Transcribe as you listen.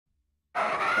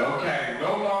Okay,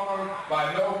 no longer,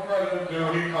 by no further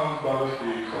ado, here comes Brother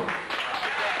Steve Cook.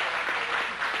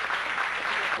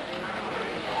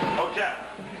 Okay.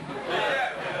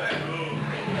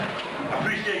 I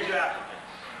appreciate you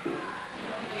Africans.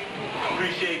 I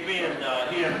appreciate being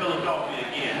here in Philadelphia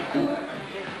again.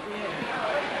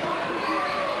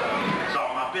 It's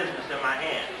all my business in my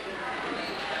hands.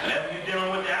 Whenever you're dealing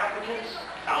with the Africans,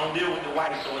 I don't deal with the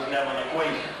whites, so it's never an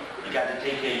equation. You got to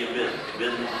take care of your business.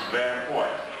 Business is very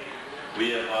important.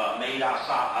 We have made our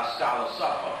scholars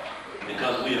suffer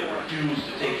because we have refused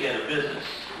to take care of the business.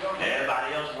 And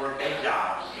everybody else work their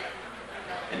jobs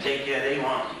and take care of their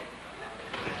monkey.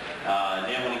 And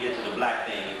then when we get to the black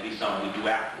thing, it'll be something we do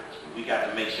afterwards. But we got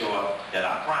to make sure that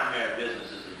our primary business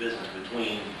is the business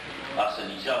between us and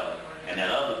each other, and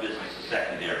that other business is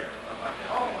secondary.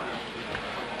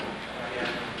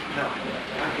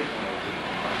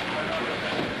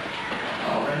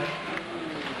 All right.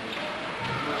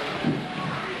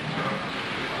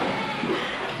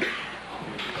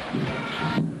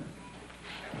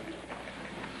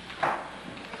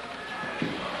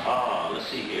 Let's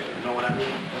see here. You know what I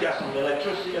mean? You got some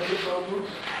electricity at this old Bruce?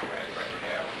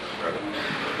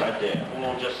 Right there. Hold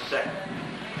on just a second.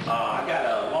 I got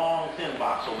a long thin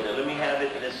box over there. Let me have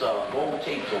it. This gold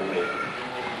tape over there.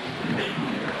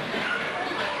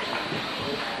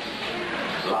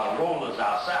 There's a lot of rollers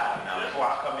outside now. Before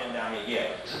I come in down here,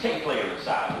 yeah, it's a tape player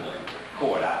inside of the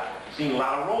court. I've seen a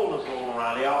lot of rollers rolling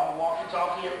around. They all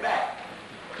walkie-talkie and back.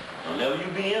 Whenever you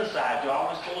be inside, you're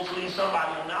always supposed to leave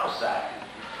somebody on the outside.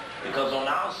 Because on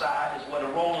the outside is where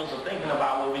the rollers are thinking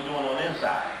about what we're doing on the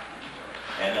inside.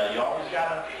 And you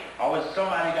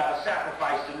somebody gotta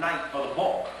sacrifice tonight for the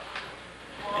bulk.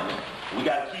 And we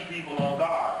gotta keep people on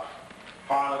guard.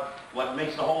 Part of what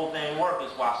makes the whole thing work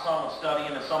is while some are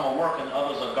studying and some are working,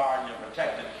 others are guarding and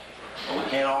protecting. But we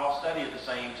can't all study at the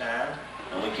same time,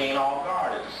 and we can't all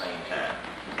guard at the same time.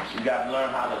 So you gotta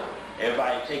learn how to,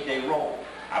 everybody take their role.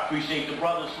 I appreciate the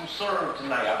brothers who served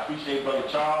tonight. I appreciate Brother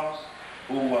Charles,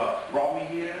 who brought me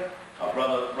here,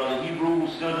 Brother Hebrew, who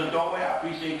stood in the doorway. I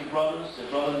appreciate the brothers that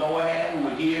Brother Noah had, who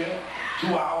were here 2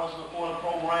 hours before the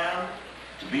program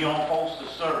to be on post to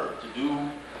serve, to do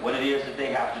what it is that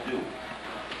they have to do.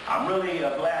 I'm really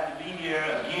glad to be here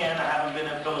again. I haven't been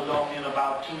in Philadelphia in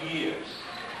about 2 years.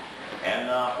 And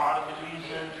part of the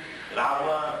reason that I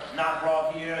was not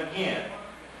brought here again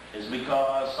is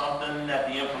because something that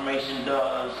the information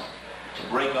does to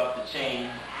break up the chain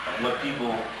of what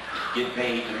people get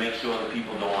paid to make sure that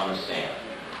people don't understand.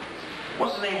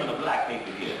 What's the name of the black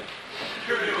paper here?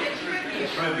 Tribune.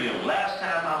 Tribune. Last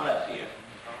time I left here,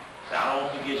 so I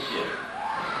don't forget shit.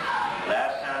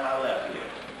 Last time I left here,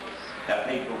 that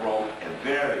paper wrote a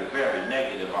very, very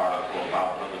negative article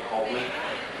about Brother Copley.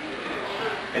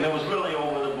 And it was really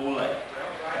over the boule.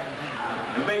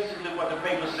 And basically what the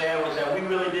paper said was that we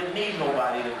really didn't need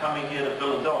nobody to come in here to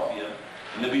Philadelphia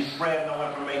and to be spreading no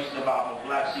information about the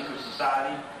black secret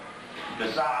society.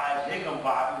 Besides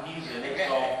Higginbottom, he's in it,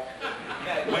 so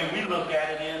the way we look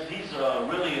at it is he's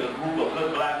really a group of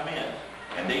good black men,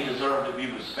 and they deserve to be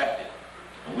respected.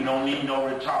 And we don't need no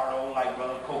retardo like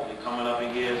Brother Copley coming up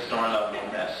in here stirring up no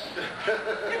mess.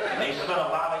 And they spent a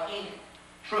lot of ink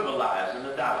trivializing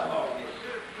the dialogue.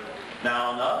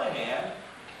 Now, on the other hand,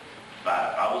 if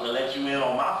I was to let you in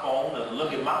on my phone and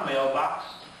look at my mailbox,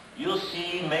 you'll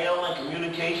see mail and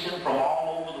communication from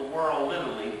all over the world,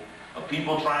 literally, of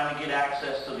people trying to get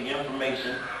access to the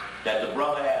information that the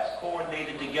brother has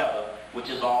coordinated together, which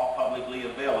is all publicly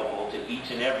available to each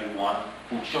and every one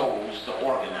who chose to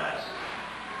organize it.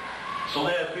 So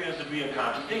there appears to be a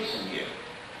contradiction here.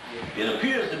 It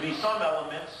appears to be some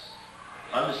elements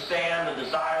understand the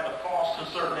desire to foster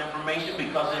certain information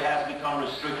because it has become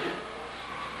restricted,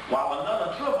 while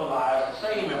another trivializes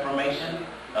the same information,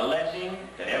 alleging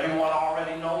that everyone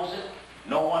already knows it,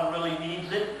 no one really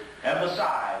needs it, and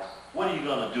besides, what are you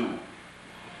going to do?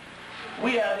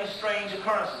 We have these strange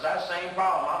occurrences. That same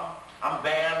problem. I'm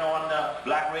banned on the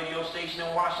black radio station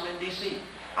in Washington, D.C.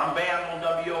 I'm banned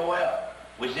on WOL,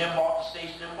 which then bought the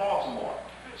station in Baltimore.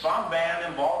 So I'm banned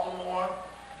in Baltimore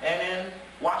and in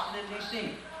Washington,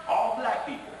 D.C. All black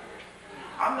people.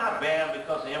 I'm not banned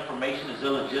because the information is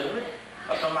illegitimate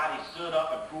or somebody stood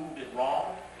up and proved it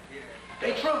wrong.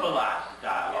 They trivialize the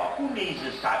dialogue. Who needs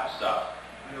this type of stuff?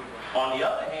 On the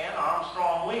other hand,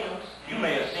 Armstrong Williams, you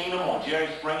may have seen him on Jerry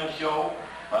Springer's show,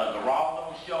 the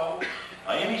Geraldo show,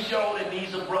 or any show that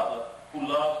needs a brother who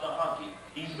loves the hunky.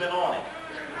 He's been on it.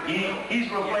 He's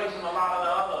replacing a lot of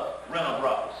the other Renner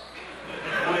brothers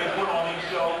who they put on these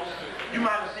shows. You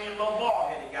might have seen a little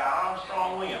bald-headed guy,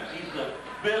 Armstrong Williams. He's the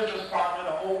business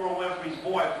partner of Oprah Winfrey's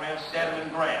boyfriend, Stedman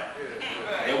Graham.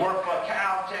 They work for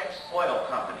Cal Caltex Oil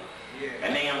Company.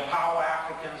 And they empower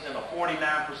Africans in a 49%,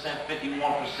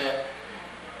 51%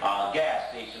 gas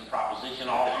station proposition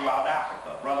all throughout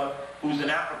Africa. Brother who's in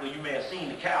Africa, you may have seen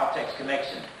the Caltex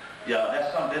connection. Yeah,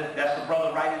 that's the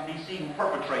brother right in D.C. who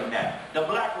perpetrating that. The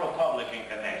Black Republican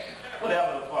connection.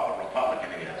 Whatever the fuck a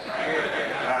Republican is.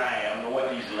 I don't know what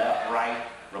these left, right,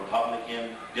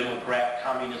 Republican, Democrat,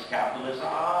 Communist, Capitalist,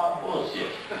 all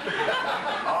bullshit.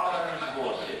 All of this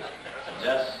bullshit. It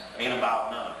just ain't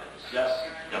about none of it. It's just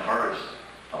diversion.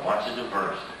 A bunch of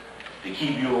diversion. To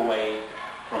keep you away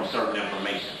from certain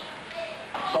information.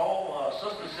 So,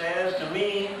 sister says to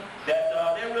me that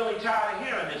they're really tired of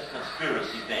hearing this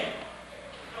conspiracy thing.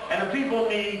 And the people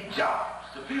need jobs.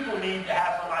 The people need to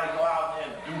have somebody go out there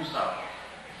and do something.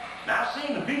 Now, I've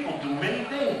seen the people do many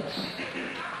things.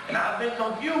 And I've been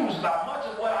confused about much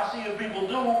of what I see the people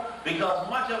do because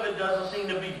much of it doesn't seem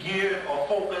to be geared or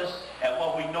focused at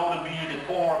what we know to be the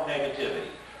core of negativity.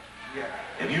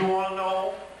 If you want to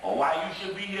know or why you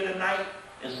should be here tonight,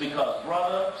 it's because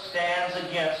brother stands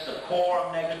against the core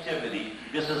of negativity.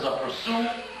 This is a pursuit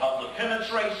of the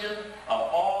penetration of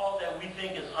all that we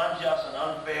think is unjust and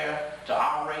unfair to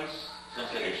our race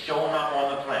since it has shown up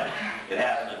on the planet. It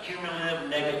has an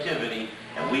accumulative negativity,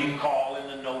 and we call in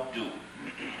the no do.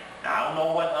 Now, I don't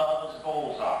know what others'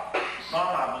 goals are. Some,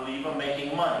 I believe, are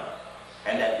making money,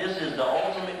 and that this is the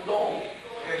ultimate goal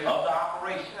of the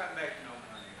operation.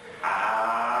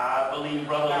 I believe,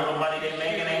 brother, the little money they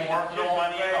making ain't worth no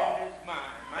money at all.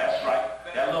 That's right.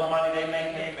 That little money they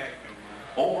making.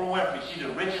 Oprah Winfrey, she's the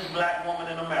richest black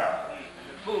woman in America.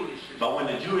 But when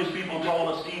the Jewish people told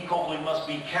us Steve Coakley must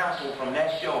be canceled from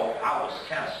that show, I was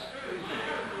canceled.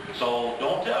 So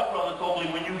don't tell Brother Coakley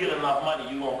when you get enough money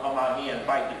you're going to come out here and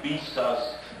fight the beast,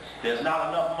 because there's not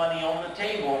enough money on the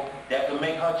table that can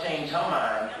make her change her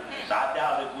mind. So I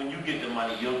doubt if when you get the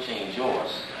money you'll change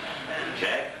yours.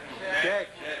 Check? Check.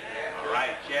 All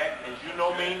right, check. As you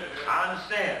know me, I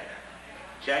understand.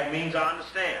 Check means I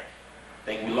understand. I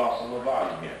think we lost a little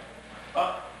volume here.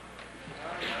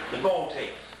 The gold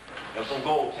tapes. There's some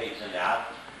gold tapes in there.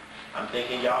 I'm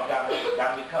thinking y'all got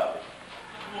me covered.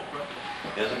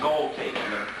 There's a gold tape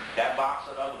in that box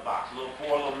or the other box.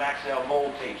 Four little Maxell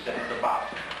gold tapes sitting at the bottom.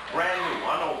 Brand new,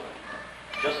 unopened.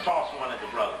 Just toss one at the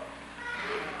brother.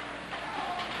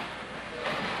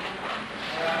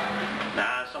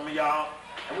 Now, some of y'all,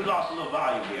 and we lost a little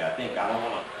volume here, I think. I don't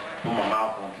want to put my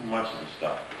mouth on too much of this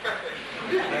stuff.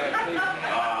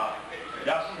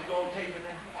 Y'all see the gold tape in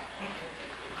there?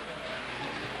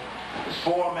 It's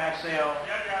 4 Maxell.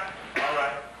 All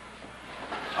right.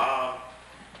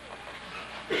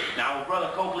 Now, will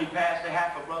Brother Coakley pass the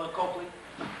hat for Brother Coakley?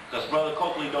 Because Brother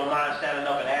Coakley don't mind standing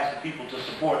up and asking people to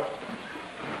support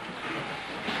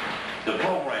the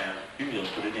program. You can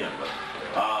just put it in, but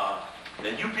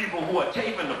then you people who are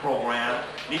taping the program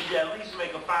need to at least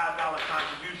make a $5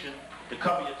 contribution to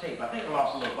cover your tape. I think I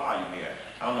lost a little volume here.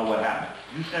 I don't know what happened.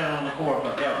 You stand on the cord,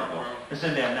 but there we go. It's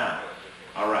in there now.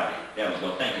 All right, there we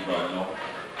go. Thank you, Brother Noah.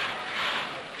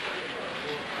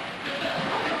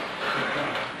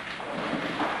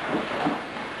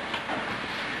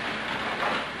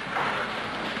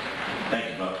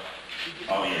 Thank you, brother.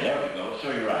 Oh yeah, there we go.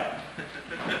 Sure, you're right.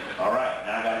 All right,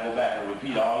 now I got to go back and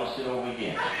repeat all this shit over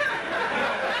again.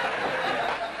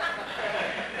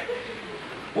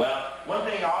 Well, one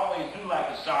thing I always do like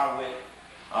to start with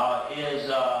is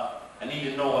I need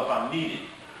to know if I'm needed.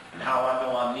 And how I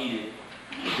know I'm needed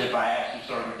is if I ask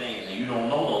you certain things and you don't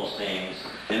know those things,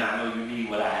 then I know you need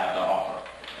what I have to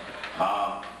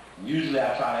offer. Usually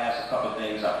I try to ask a couple of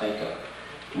things I think are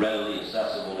readily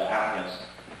accessible to Africans.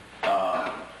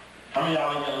 How many of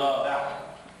y'all in here love Africa?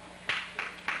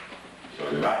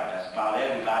 Sure, you're right. That's about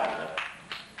everybody.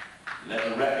 Let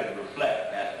the record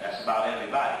reflect that that's about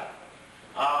everybody.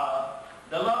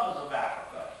 The lovers of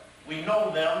Africa. We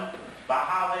know them by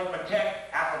how they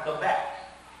protect Africa back.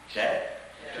 Check.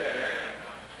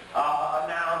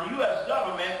 Now, the U.S.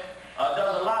 government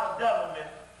does a lot of devilment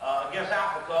against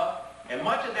Africa, and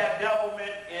much of that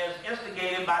devilment is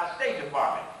instigated by the State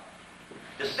Department.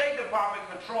 The State Department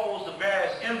controls the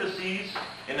various embassies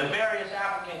in the various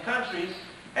African countries,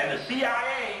 and the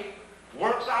CIA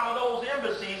works out of those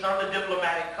embassies under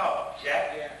diplomatic cover.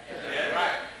 Check? Yeah.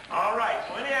 Right. All right,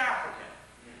 so any African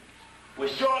will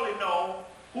surely know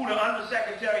who the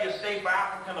Undersecretary of State for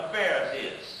African Affairs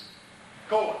is.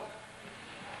 Go.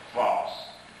 False.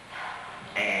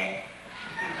 And.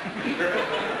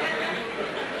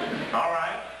 All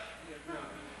right.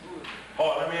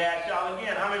 Oh, let me ask y'all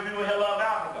again. How many people here love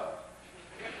Africa?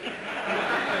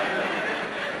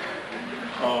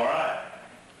 All right.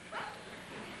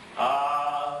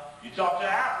 You talk to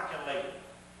an African lady.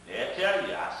 They'll tell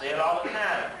you, I say it all the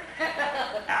time.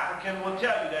 African will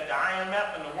tell you that the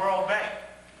IMF and the World Bank,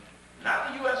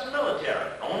 not the U.S. military,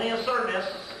 only in certain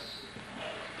instances,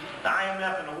 the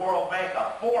IMF and the World Bank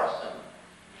are forcing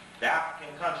the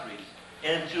African countries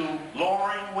into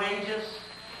lowering wages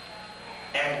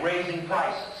and raising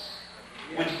prices,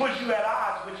 which puts you at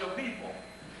odds with your people.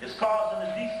 It's causing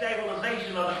the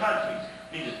destabilization of the countries.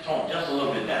 You need to tone just a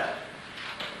little bit down.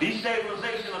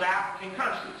 Destabilization of the African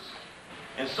countries.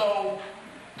 And so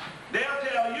they'll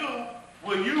tell you,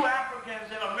 will you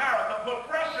Africans in America put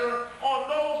pressure on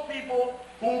those people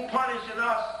who punishing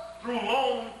us through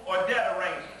loan or debt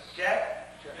arrangements? Check?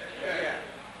 Check.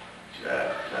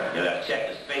 You have to check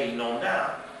is fading on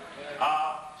down.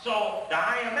 So the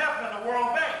IMF and the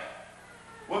World Bank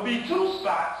would be two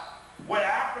spots where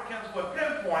Africans would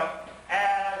pinpoint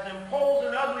as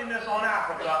imposing ugliness on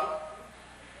Africa.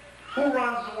 Who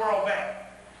runs the World Bank?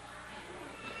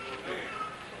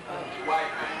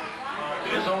 White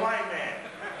man. It's a white man.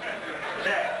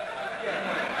 Check.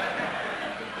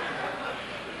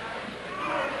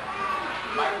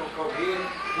 Michael Coheed.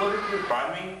 What is this?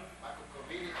 Pardon me? Michael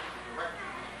Coheed.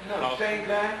 No, same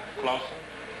guy. Closer.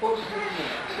 What was his name?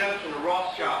 Stems from the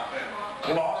Rothschild family.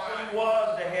 Clawson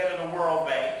was the head of the World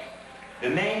Bank. The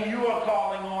name you are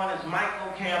calling on is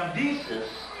Michael Camdesis,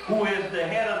 who is the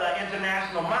head of the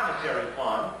International Monetary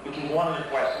Fund, which was one of the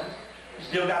questions. You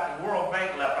still got the World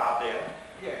Bank left out there.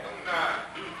 Yeah.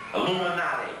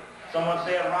 Illuminati. Someone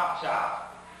said Rothschild.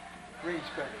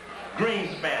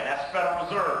 Greenspan, that's Federal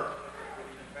Reserve.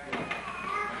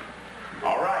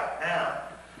 All right,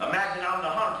 now, imagine I'm the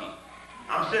hunky.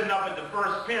 I'm sitting up at the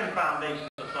First Penn Foundation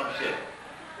or some shit.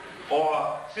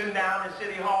 Or sitting down in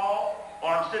City Hall, or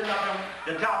I'm sitting up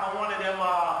in the top of one of them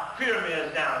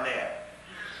pyramids down there.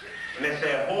 And they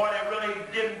say, boy, they're really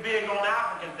getting big on the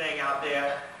African thing out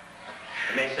there.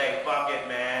 And they say, fuck it,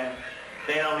 man.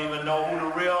 They don't even know who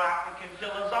the real African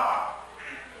killers are.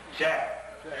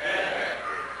 Check.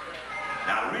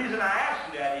 Now, the reason I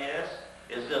ask you that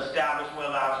is to establish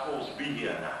whether I'm supposed to be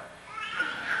here or not.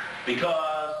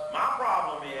 Because my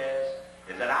problem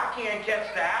is that I can't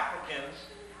catch the Africans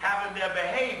having their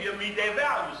behavior meet their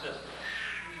value system.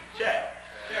 Check.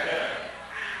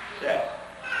 Check.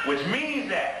 Which means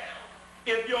that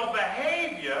if your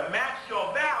behavior matches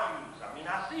your values, I mean,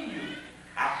 I see you.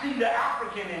 I see the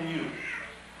African in you.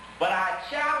 But I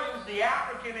challenge the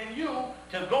African in you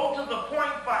to go to the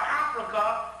point for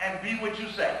Africa and be what you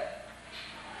say.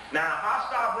 Now, if I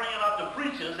start bringing up the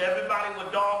preachers, everybody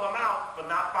would dog them out for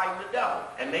not fighting the devil.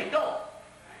 And they don't.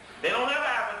 They don't ever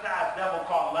advertise Devil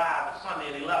Called Live at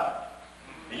Sunday at 11.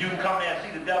 And you can come there and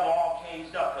see the devil all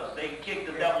caged up because they kicked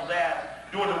the devil's ass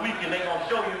during the week and they're going to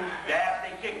show you the ass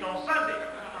they kicked on Sunday,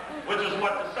 which is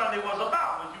what the Sunday was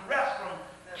about, was you rest from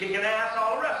kicking ass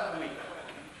all the rest of the week.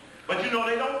 But you know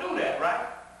they don't do that, right?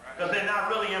 Because they're not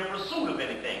really in pursuit of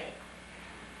anything.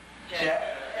 Check.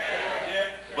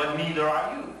 But neither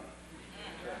are you.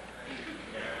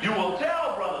 You will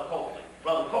tell Brother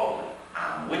Copley,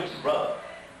 I'm with you, brother.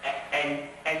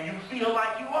 And you feel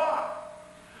like you are.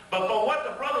 But for what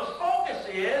the brother's focus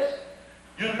is,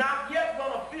 you're not yet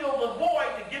going to fill the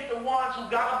void to get the ones who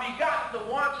got to be gotten,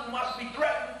 the ones who must be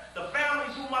threatened, the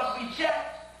families who must be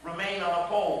checked, remain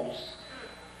unopposed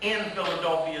in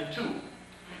Philadelphia too.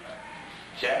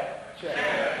 Check.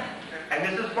 And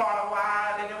this is part of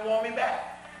why they didn't want me back.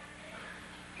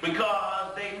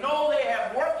 Because they know they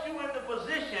have worked you into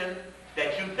position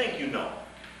that you think you know.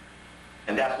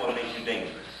 And that's what makes you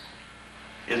dangerous.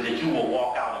 Is that you will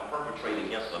walk out and perpetrate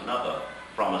against another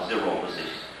from a zero position.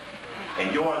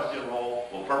 And your zero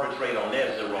will perpetrate on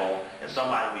their zero, and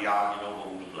somebody will be arguing over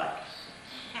who the black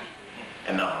is.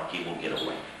 And the monkey will get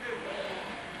away.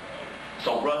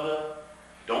 So brother,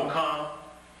 don't come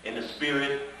in the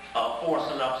spirit of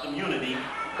forcing up some unity,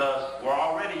 because we're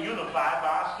already unified by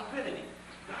our stupidity.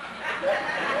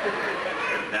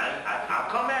 Now, I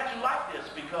come at you like this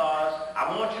because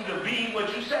I want you to be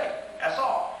what you say. That's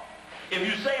all. If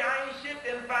you say I ain't shit,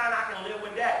 then fine, I can live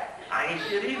with that. I ain't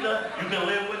shit either. You can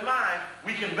live with mine.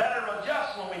 We can better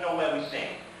adjust when we know where we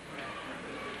stand.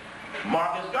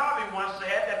 Marcus Garvey once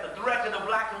said that the threat to the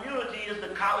black community is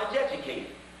the college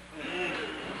educated.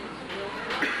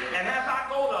 And as I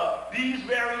go to these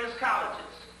various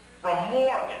colleges, from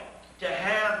Morgan to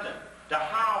Hampton to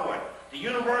Howard, the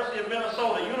University of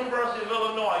Minnesota, University of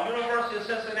Illinois, University of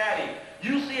Cincinnati,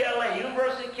 UCLA,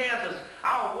 University of Kansas,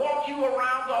 I'll walk you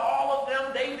around to all of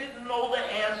them. They didn't know the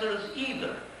answers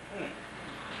either.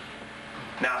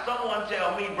 Now someone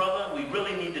tell me, brother, we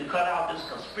really need to cut out this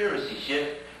conspiracy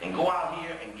shit and go out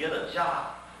here and get a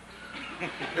job.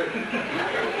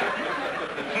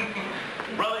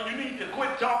 Brother, you need to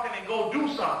quit talking and go do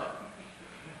something.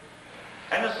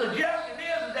 And the suggestion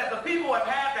is that the people have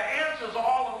had the answers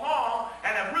all along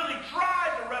and have really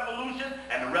tried the revolution,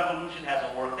 and the revolution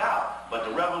hasn't worked out. But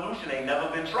the revolution ain't never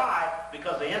been tried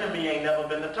because the enemy ain't never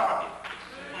been the target.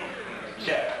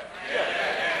 Check.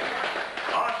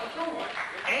 Honest truth.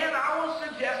 And I will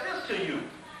suggest this to you.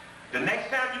 The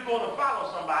next time you go to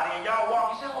follow somebody and y'all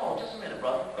walk, you say, hold on, just a minute,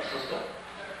 brother or sister.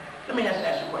 Let me ask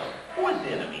you a question. Who is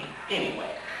the enemy anyway?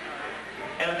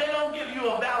 And if they don't give you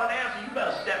a valid answer, you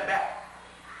better step back.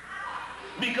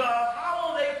 Because how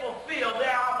will they fulfill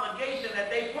their obligation that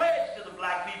they pledged to the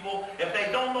black people if they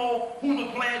don't know who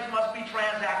the pledge must be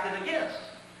transacted against?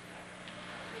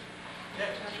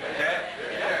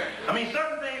 I mean,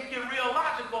 certain things get real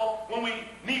logical when we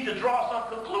need to draw some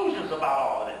conclusions about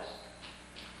all of this.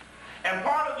 And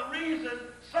part of the reason,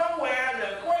 somewhere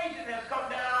the equation has come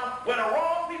down when the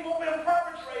wrong people have been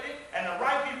perpetrated and the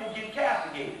right people get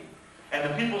castigated. And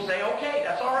the people say, okay,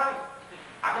 that's all right.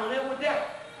 I can live with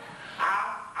that.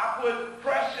 I put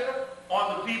pressure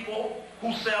on the people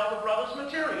who sell the brothers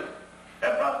material.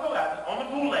 That brother, go out on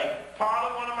the bootleg. Part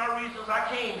of one of my reasons I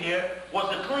came here was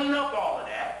to clean up all of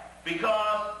that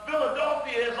because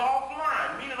Philadelphia is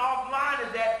offline. Meaning offline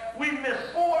is that we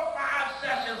missed 4 or 5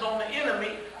 sessions on the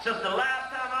enemy since the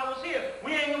last time I was here.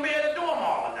 We ain't gonna be able to do them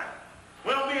all tonight.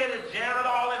 We don't be able to jam it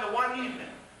all into one evening.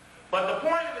 But the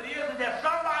point of it is that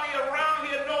somebody around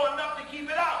here know enough to keep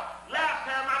it out. Last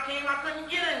time I came, I couldn't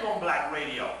get in on black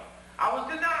radio. I was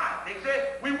denied. They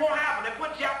said, we won't happen. They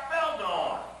put Jack Felder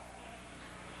on.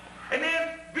 And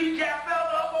then beat Jack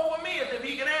Felder up over me as if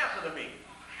he can answer to me,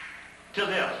 to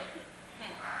them.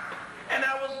 And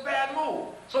that was a bad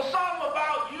move. So something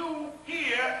about you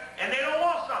here, and they don't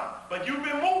want something. But you've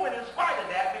been moving in spite of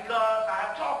that because I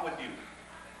have talked with you.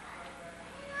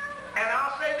 And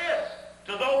I'll say this,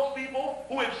 to those people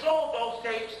who have sold those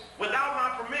tapes without my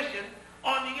permission,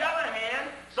 on the other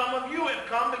hand, some of you have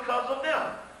come because of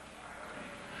them.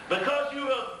 Because you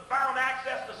have found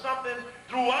access to something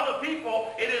through other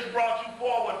people, it has brought you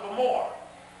forward for more.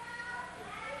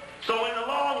 So in the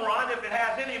long run, if it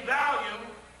has any value,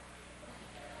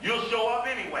 you'll show up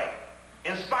anyway,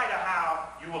 in spite of how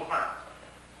you were found.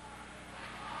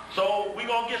 So we're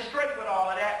going to get straight with all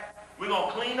of that. We're going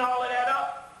to clean all of that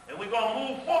up, and we're going to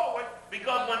move forward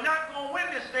because we're not going to win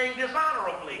this thing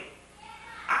dishonorably.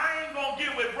 I ain't going to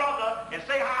get with brother and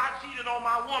say how I cheated on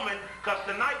my woman because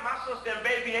tonight my sister and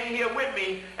baby ain't here with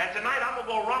me, and tonight I'm going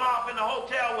to go run off in the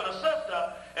hotel with a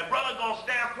sister, and brother going to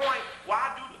stand point while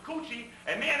I do the coochie,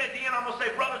 and then at the end I'm going to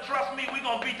say, brother, trust me, we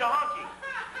going to beat the hunky.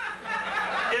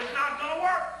 It's not going to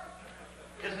work.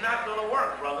 It's not going to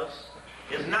work, brothers.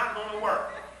 It's not going to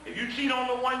work. If you cheat on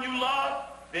the one you love,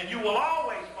 then you will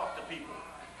always fuck the people.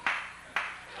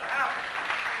 It'll happen.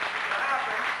 It'll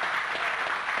happen.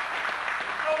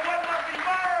 So what must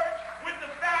emerge with the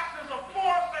facts is a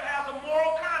force that has a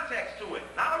moral context to it.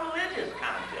 Not a religious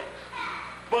context,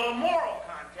 but a moral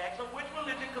context of which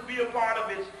religion could be a part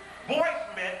of its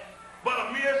voicement, but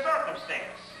a mere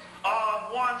circumstance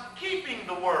of one's keeping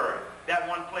the word that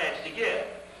one pledged to give.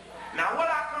 Now what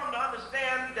I come to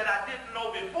understand that I didn't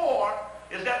know before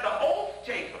is that the oath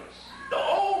takers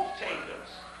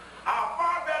are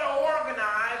far better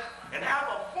organized and have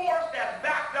a force that's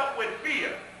backed up with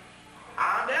fear.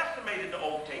 I underestimated the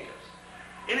oath takers.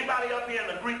 Anybody up here in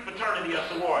the Greek fraternity or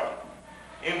sorority?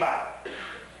 Anybody?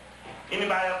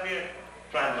 Anybody up here?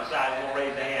 Trying to decide who's going to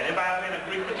raise their hand. Anybody up here in the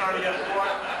Greek fraternity or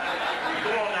sorority?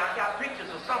 Come on now, I got pictures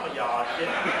of some of y'all. Shit.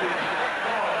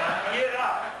 Come on now, get it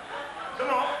up. Come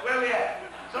on, where we at?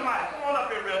 Somebody, come on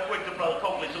up here real quick to Brother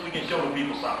Coakley so we can show the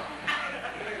people something.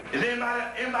 Is anybody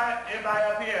up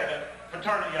here in the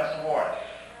fraternity or sorority?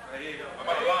 Right here you go.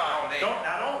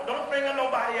 Don't bring in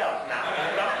nobody else now.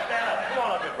 Stand up. Come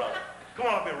on up here, brother. Come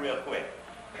on up here real quick.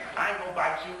 I ain't gonna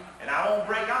bite you, and I won't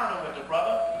break honor with the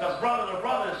brother, because brother to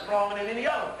brother is stronger than any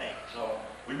other thing. So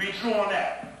we be true on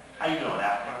that. How you doing,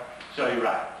 Al? Show you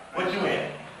right. What you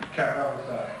in? Cap out the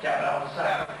side. Cap out the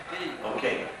side.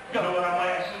 Okay. You know what I'm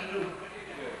gonna ask you to do?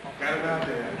 Got it out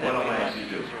there. What I'm gonna ask you to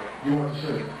do? You want to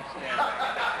shoot?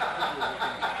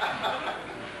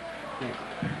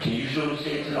 Can you show the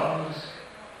shade to the audience?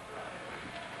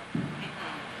 Give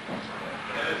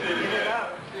it up.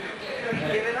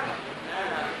 Give it up.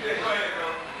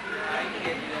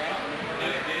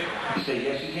 You say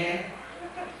yes, you can?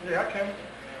 Yeah, I can.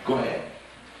 Go ahead.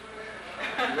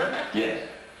 Yes.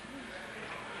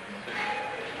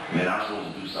 And then I'm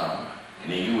supposed to do something.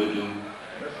 And then you would do.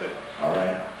 That's it. All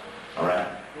right. All right.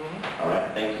 All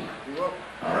right. Thank you. You're welcome.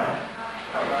 All right.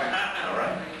 All right. All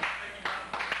right.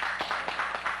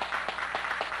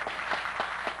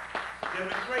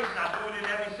 demonstration. I do it in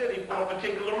every city for a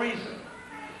particular reason.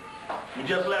 We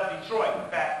just left Detroit. In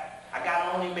fact, I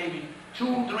got only maybe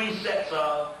 2-3 sets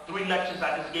of 3 lectures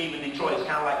I just gave in Detroit. It's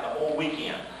kind of like the whole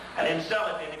weekend. I didn't sell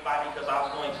it to anybody because I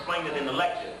was going to explain it in the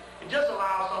lecture. It just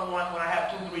allows someone, when I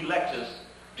have 2-3 lectures,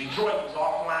 Detroit was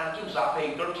offline too, so I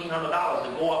paid $1,300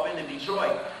 to go up into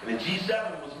Detroit. And the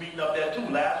G7 was meeting up there too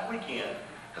last weekend.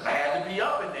 Because I had to be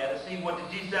up in there to see what the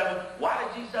G7, why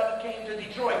the G7 came to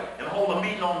Detroit and hold a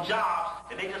meeting on jobs,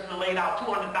 and they just laid out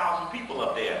 200,000 people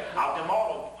up there, out them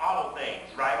auto things,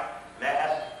 right?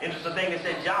 That's interesting thing. They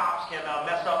said jobs can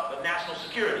mess up the national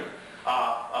security.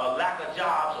 Lack of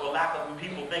jobs or lack of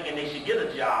people thinking they should get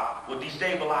a job will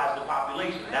destabilize the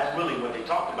population. That's really what they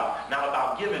talked about, not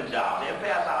about giving jobs. They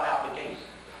pass out applications.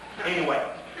 Anyway,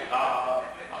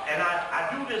 and I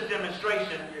do this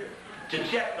demonstration to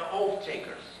check the oath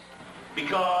takers.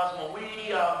 Because when we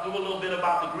do a little bit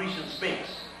about the Grecian Sphinx,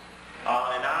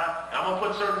 and I'm going to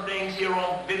put certain things here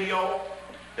on video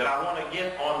that I want to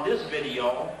get on this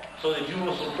video so that you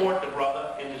will support the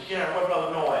brother in the sharing. What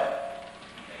Brother Noah at?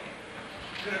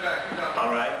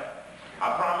 All right.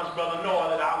 I promised Brother Noah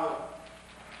that I would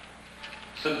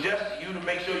suggest to you to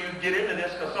make sure you get into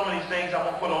this, because some of these things I'm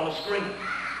going to put on the screen.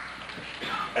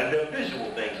 And they're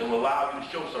visual things that will allow you to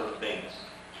show certain things.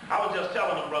 I was just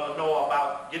telling him, Brother Noah,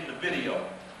 about getting the video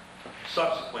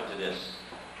subsequent to this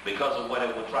because of what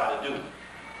it will try to do.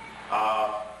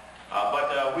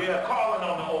 But we are calling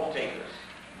on the oath takers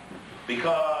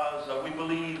because we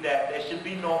believe that there should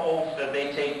be no oath that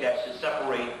they take that should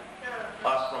separate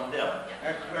us from them.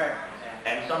 That's right.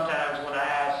 And sometimes when I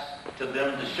ask to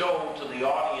them to show to the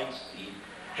audience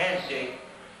the handshake,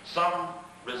 some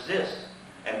resist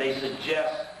and they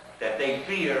suggest that they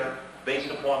fear,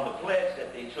 based upon the pledge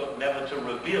that they took never to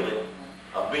reveal it,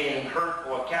 of being hurt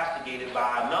or castigated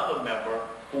by another member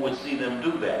who would see them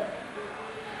do that.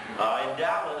 In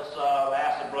Dallas, I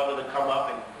asked a brother to come up,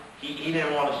 and he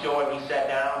didn't want to show it. He sat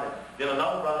down, and then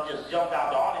another brother just jumped out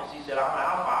the audience. He said, I'm an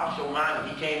alpha, I'll show mine. And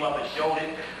he came up and showed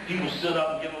it. People stood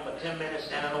up and gave him a 10-minute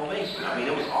standing ovation. I mean,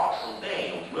 it was an awesome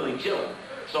thing. It was really chilling.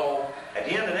 So at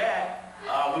the end of that,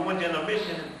 we went to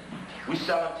intermission. We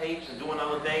selling tapes and doing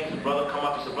other things. The brother come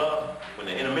up and said, brother, when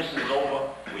the intermission is over,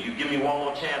 will you give me one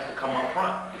more chance to come up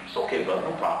front? It's okay, brother,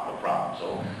 no problem, no problem.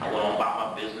 So I went on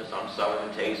about my business. I'm selling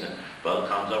the tapes, and brother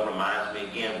comes up, reminds me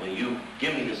again, will you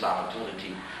give me this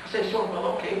opportunity? I said, sure, brother,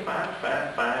 okay, fine.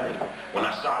 And when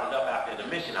I started up after the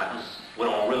intermission, I just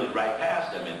went on really right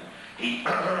past him, and he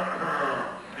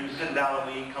was sitting down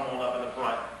with me, he come on up in the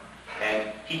front,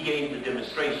 and he gave the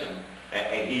demonstration,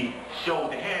 and he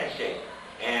showed the handshake.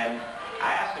 And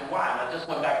I asked him why, and I just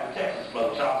went back to Texas,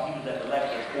 Brother Charles. He was at the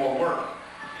lecture at Fort Worth.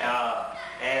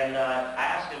 And I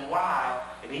asked him why,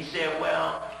 and he said,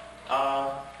 well,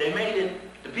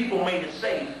 the people made it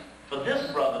safe for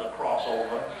this brother to cross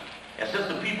over. And since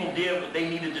the people did what they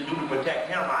needed to do to protect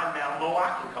him, I now know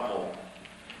I can come over.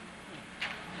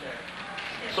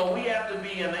 So we have to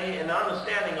be in an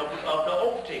understanding of the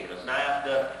oath takers. Now,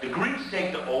 if the Greeks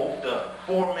take the oath, the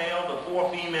 4 male, the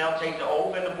 4 female take the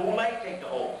oath, and the Boule take the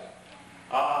oath.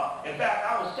 In fact,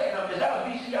 I was checking up, is that a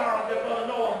VCR up there, Brother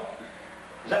Noah?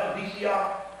 Is that a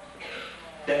VCR?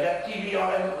 That TV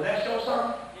on there, will that show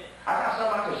something? I got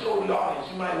something I can show the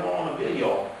audience. You might want on a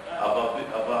video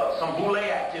of some Boule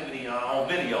activity on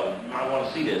video. You might want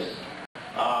to see this.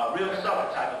 Real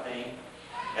summer type of thing.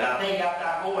 And I think after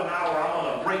I go an hour, I'm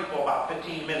going to break for about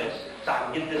 15 minutes so I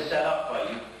can get this set up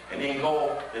for you and then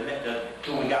go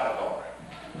till we got to go.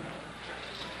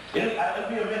 It'll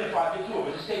be a minute before I get to it,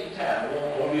 but just take your time.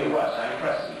 It won't be a rush. I ain't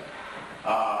pressing you.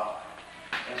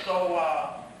 And so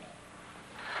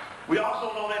we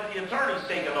also know that the attorneys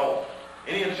take an oath.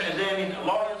 Is there any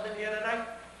lawyers in here tonight?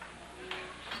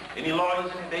 Any lawyers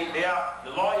in here? The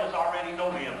lawyers already know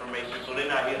the information, so they're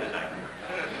not here tonight.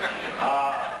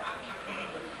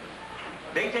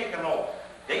 They take an oath.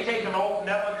 They take an oath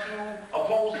never to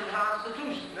oppose the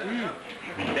Constitution.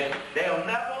 They'll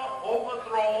never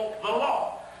overthrow the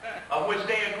law of which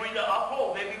they agree to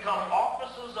uphold. They become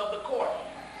officers of the court.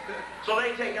 So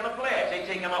they taking a pledge. They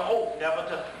taking an oath never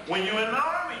to. When you're in the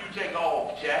army, you take an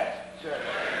oath, check.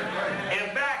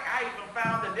 In fact, I even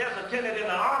found that there's a tenet in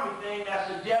the army thing that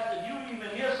suggests that you even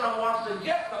hear someone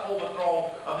suggest the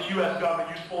overthrow of the U.S. government,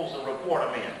 you're supposed to report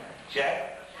them in.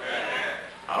 Check.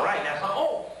 All right, that's an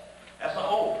oath. That's an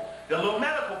oath. The little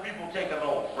medical people take an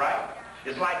oath, right?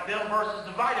 It's like them versus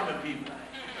the vitamin people.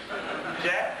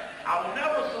 Check. I will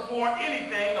never support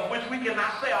anything of which we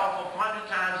cannot sell for 100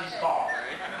 times these costs.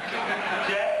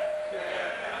 Check.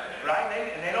 Right?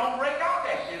 And they don't break out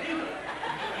that shit either.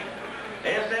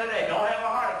 They said they don't have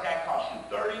a heart attack cost you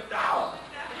 $30,000.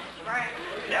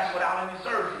 That's without any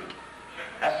surgery.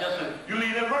 That's just you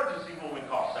leave an emergency room and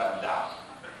cost $7,000.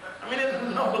 I mean, this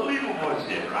is unbelievable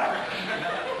shit, right?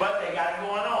 But they got it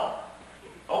going on.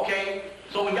 Okay,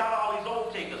 so we got all these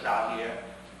oath takers out here,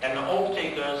 and the oath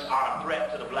takers are a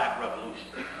threat to the black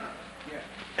revolution.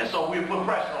 And so we put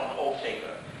pressure on the oath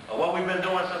taker. What we've been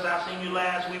doing since I seen you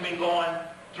last, we've been going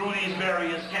through these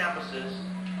various campuses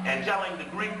and telling the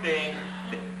Greek thing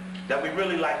that we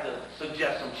really like to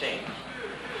suggest some change.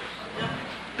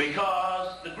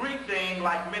 Because the Greek thing,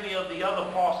 like many of the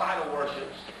other false idol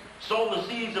worships, sowed the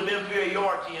seeds of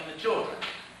inferiority in the children.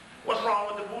 What's wrong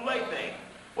with the Boule thing?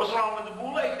 What's wrong with the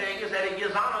Boule thing is that it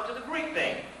gives honor to the Greek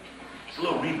thing. It's a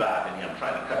little revive in here. I'm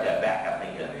trying to cut that back, I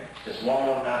think. Just one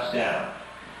more notch down.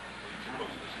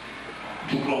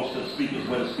 Too close to the speakers.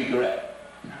 Where the speaker at?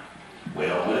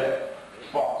 Way over there.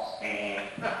 False. And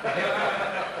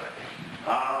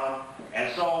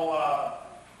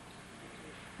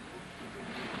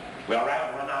we all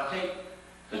right? Run out of tape?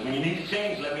 Because when you need to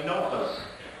change, let me know.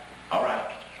 All right.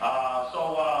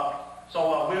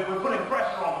 We're putting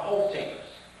pressure on the oath takers.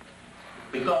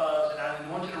 Because, and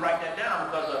I want you to write that down,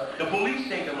 because the police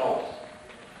take an oath.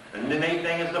 And the main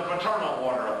thing is the fraternal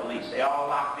order of police. They all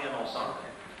locked in on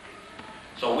something.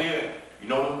 So we're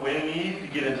in need to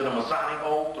get into the Masonic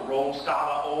oath, the Rhodes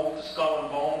Scholar oath, the Skull and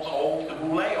Bones oath, the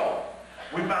Boule oath.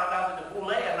 We found out that the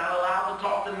Boule are not allowed to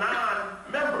talk to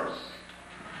non-members.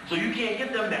 So you can't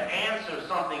get them to answer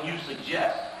something you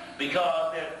suggest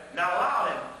because they're not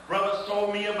allowed. And brothers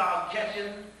told me about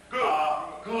catching good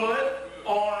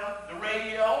on the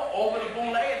radio over the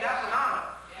Boule, and that's an honor.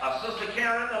 Sister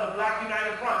Karen of the Black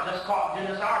United Front just caught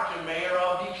Dennis Archer, mayor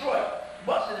of Detroit,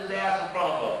 busted his ass in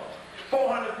front of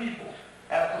 400 people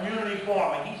at a community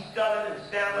forum, and he's stuttering and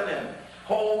stammering and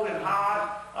hold and hard.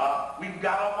 We've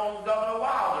got up on Governor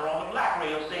Wilder on the black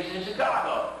radio station in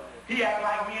Chicago. He acted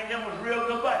like me and him was real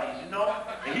good buddies, you know?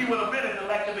 And he would have been at the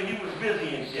lecture, but he was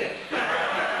busy and shit. The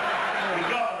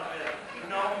governor business, you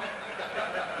know?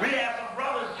 We had some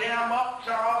brothers jam up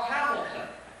Charles Hamilton,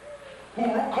 who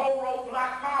co-wrote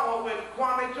Black Power with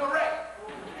Kwame Ture.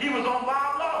 He was on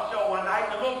Bob Law's show one night,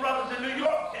 and the little brothers in New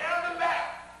York jammed him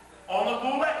back on the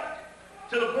Boule.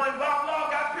 To the point Bob Law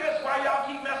got pissed, why y'all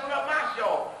keep messing up my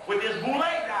show with this Boule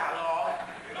dialogue.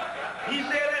 He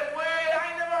said that, wait, I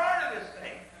ain't never heard of this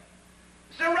thing.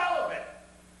 It's irrelevant.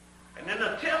 And then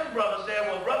the 10th brother said,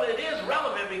 well, brother, it is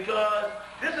relevant because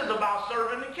this is about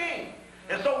serving the king.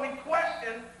 And so we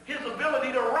question his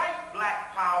ability to write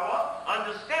Black Power,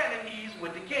 understanding he's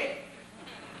with the king.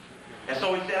 And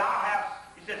so he said,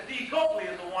 Steve Copley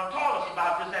is the one taught us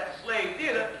about this at the Slave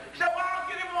Theater. He said, well, I'll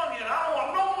get him on here. I don't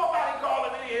want nobody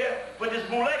calling in here with this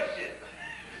Boule shit.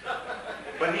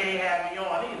 But he ain't had me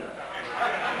on either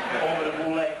over the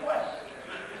Boule question.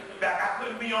 In fact, I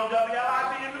couldn't be on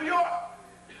WLIB in New York.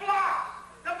 Blocked.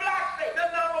 The black station, the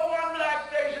 #1 black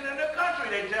station in the country,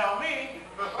 they tell me.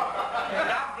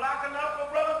 Not block enough for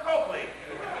Brother Copley.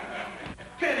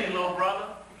 Pity, little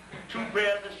brother. 2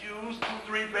 pairs of shoes,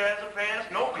 2-3 pairs of pants,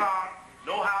 no car,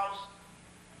 no house,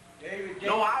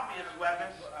 no obvious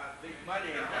weapons. Big money.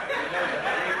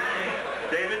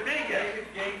 David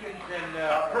Jenkins and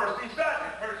Percy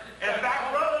Sutton. In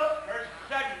fact, brother, Percy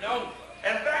Sutton. No.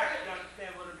 In fact,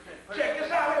 Understand what I'm saying. check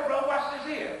this out here, brother. Watch this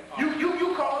here.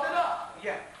 You called it up.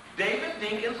 Yeah. David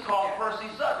Dinkins called Percy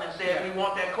Sutton and said we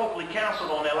want that Copley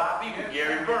canceled on LIB with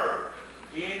Gary Bird.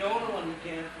 He ain't the only one who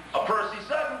can. Percy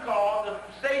Sutton called the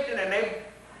station and they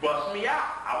bust me out.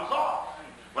 I was off.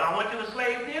 When I went to the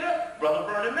Slave Theater, Brother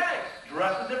Vernon Maddox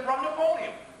dresses it from the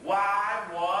podium. Why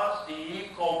was Steve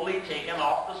Copley taken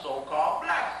off the so-called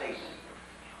black station?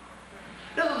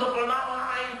 This is a phenomenon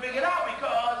I ain't figured out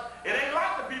because it ain't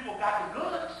like the people got the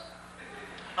goods.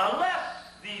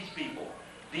 Unless these people,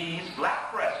 these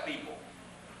black press people,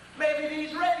 maybe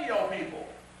these radio people,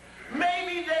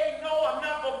 maybe they know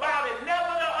enough about it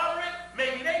never to utter it,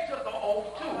 maybe they took an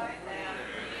oath too.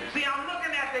 See, I'm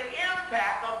looking at the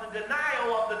impact of the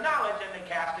denial of the knowledge and the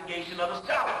castigation of the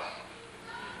scholars.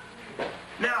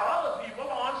 Now, other people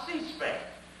are on C-SPAN.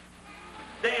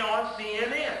 They on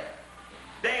CNN.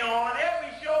 They on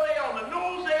every show. They on the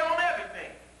news. They on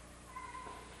everything.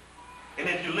 And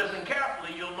if you listen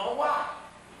carefully, you'll know why.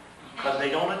 Because they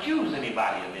don't accuse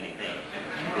anybody of anything.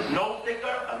 It's no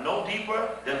thicker or no deeper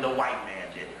than the white man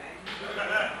did.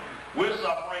 We're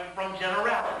suffering from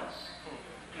generalities.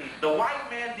 The white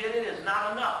man did it is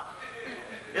not enough.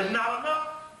 It's not enough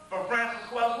for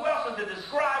Francis Wells Wilson to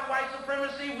describe white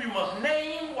supremacy. We must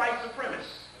name white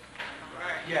supremacists.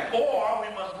 Yeah. Or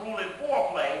we must rule in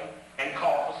foreplay and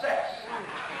call for sex.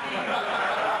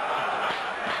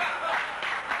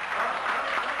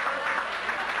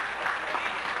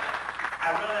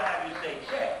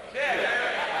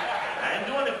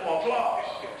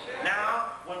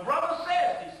 when brother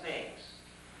says these things,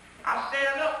 I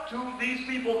stand up to these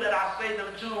people that I say them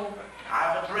to.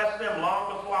 I've addressed them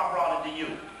long before I brought it to you.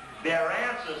 Their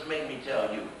answers make me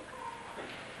tell you.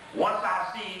 Once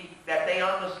I see that they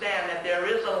understand that there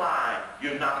is a line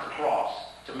you're not to cross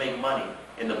to make money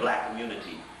in the black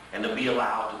community and to be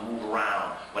allowed to move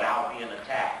around without being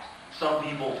attacked. Some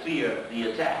people fear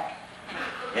the attack.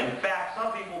 In fact,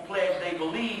 some people pledge they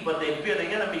believe, but they fear the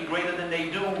enemy greater than they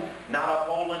do not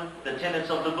upholding the tenets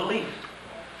of the belief.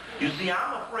 You see,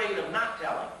 I'm afraid of not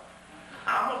telling.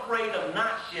 I'm afraid of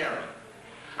not sharing.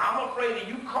 I'm afraid of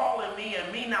you calling me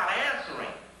and me not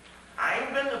answering. I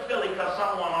ain't been to Philly because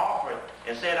someone offered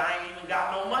and said I ain't even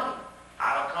got no money.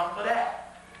 I'd have come for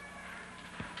that.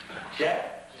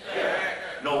 Check?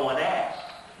 Check. No one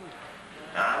asked.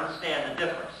 Now, I understand the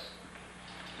difference.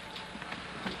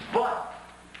 But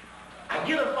I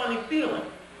get a funny feeling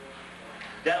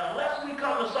that unless we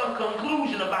come to some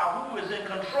conclusion about who is in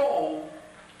control,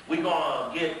 we're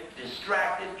going to get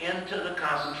distracted into the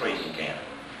concentration camp.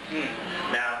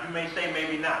 Now, you may say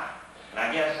maybe not. And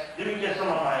I guess, let me get some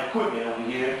of my equipment over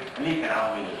here. And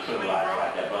I don't mean to trivialize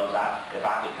like that, brothers. If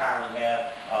I could kindly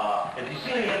have, if you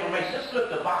see any information, just flip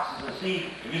the boxes and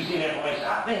see if you see any information.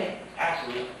 I think,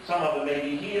 actually, some of it may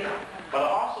be here. But I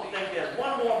also think there's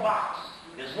one more box.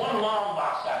 There's one long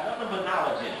box, got nothing but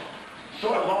knowledge in it.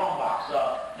 Short, long box.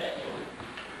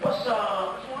 What's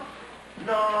one?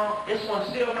 No, this one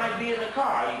still might be in the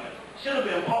car even. Should have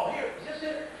been, oh, here, is this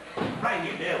it? Right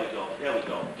here, there we go, there we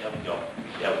go, there we go,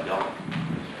 there we go.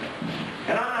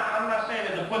 And I'm not saying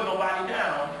that to put nobody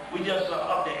down. We just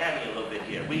up the ante a little bit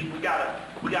here. We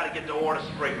gotta get the order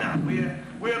straight now.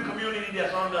 We're a community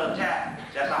that's under attack,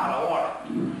 that's out of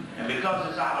order. And because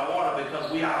it's out of order,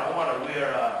 because we out of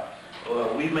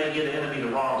order, we may get the enemy the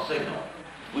wrong signal.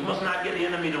 We must not get the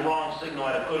enemy the wrong signal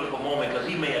at a critical moment because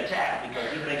he may attack because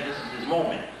he thinks this is his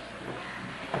moment.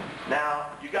 Now,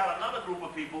 you got another group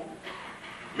of people,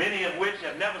 many of which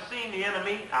have never seen the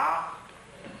enemy. I'll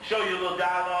show you a little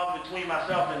dialogue between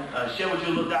myself and share with you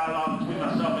a little dialogue between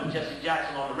myself and Jesse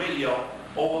Jackson on the radio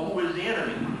over who is the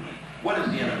enemy. What is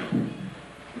the enemy?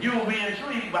 You will be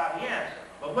intrigued by the answer.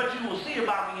 But what you will see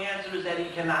about the answer is that he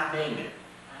cannot name it.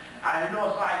 I know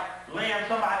it's like laying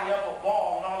somebody up a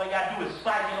ball and all they got to do is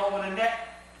spike it over the net.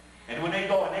 And when they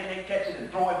go and they catch it and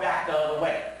throw it back the other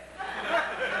way.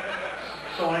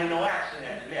 So there ain't no action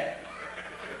at the net.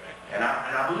 And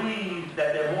I believe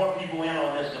that there are more people in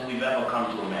on this than we've ever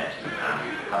come to imagine.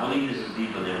 I believe this is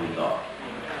deeper than we thought.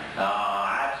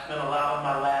 I've spent a lot of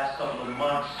my last couple of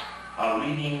months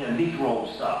reading the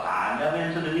Negro stuff. I'm never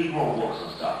into the Negro books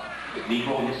and stuff,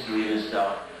 Negro history and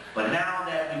stuff. But now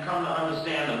that we come to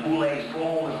understand the Boulay's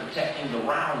role in protecting the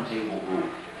Round Table Group,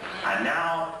 I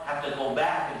now have to go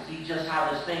back and see just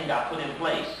how this thing got put in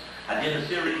place. I did a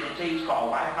series of tapes called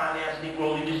White Finance,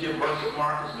 Negro Leadership versus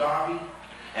Marcus Garvey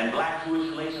and Black Jewish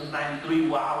Relations 93,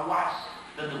 where I watched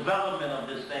the development of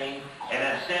this thing and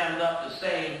have stand up to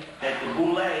say that the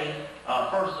Boulay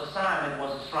first assignment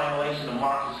was the strangulation of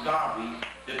Marcus Garvey,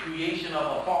 the creation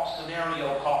of a false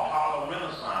scenario called Harlem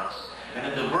Renaissance, and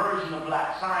the diversion of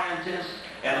black scientists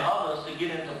and others to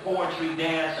get into poetry,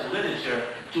 dance, and literature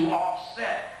to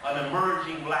offset an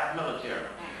emerging black military.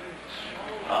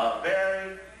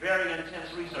 Very, very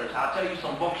intense research. I'll tell you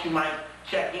some books you might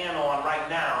check in on right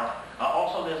now.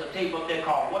 Also, there's a tape up there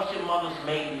called What's Your Mother's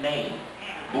Maiden Name?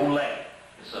 Boulay.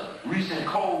 It's a recent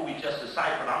code we just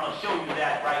deciphered. I'm going to show you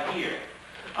that right here.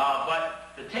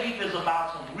 But the tape is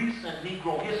about some recent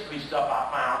Negro history stuff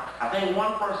I found. I think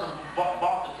one person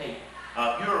bought the tape.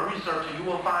 If you're a researcher, you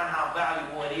will find how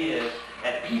valuable it is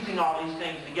at piecing all these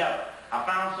things together. I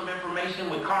found some information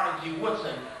with Carter G.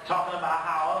 Woodson talking about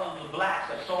how other of the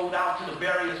blacks have sold out to the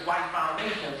various white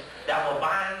foundations that were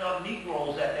buying up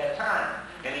Negroes at that time.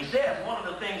 And he says one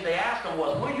of the things they asked him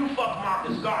was, will you fuck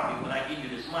Marcus Garvey when I give you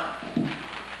this money?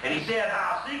 And he said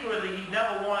how secretly he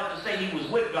never wanted to say he was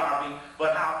with Garvey,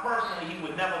 but how personally he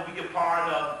would never be a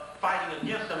part of fighting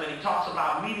against him. And he talks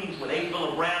about meetings with A.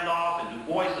 Philip Randolph and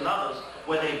Du Bois and others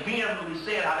where they vehemently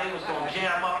said how they was going to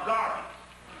jam up Garvey.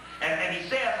 And he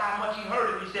says how much he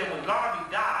heard it. He said, when Garvey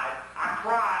died, I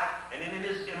cried, and then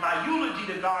in my eulogy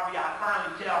to Garvey, I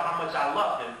finally tell how much I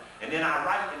loved him. And then I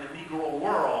write in the Negro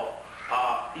World.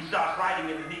 He starts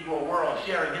writing in the Negro World,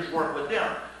 sharing his work with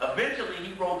them. Eventually,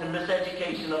 he wrote The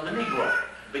Miseducation of the Negro,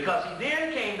 because he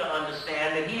then came to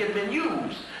understand that he had been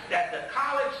used, that the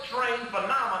college-trained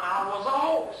phenomenon was a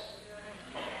hoax.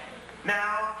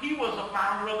 Now, he was a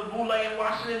founder of the Boulay in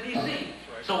Washington, D.C.,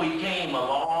 so he came a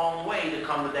long way to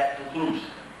come to that conclusion.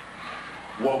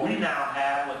 What we now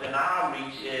have within our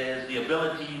reach is the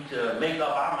ability to make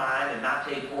up our mind and not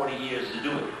take 40 years to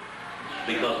do it.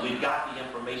 because we've got the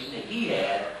information that he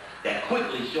had that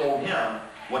quickly showed him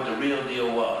what the real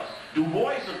deal was. Du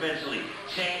Bois eventually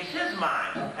changed his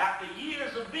mind after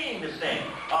years of being the same.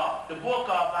 The book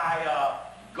by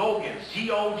Goggins,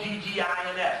 Goggins,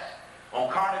 on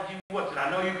Carter G. Woodson. I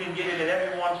know you can get it at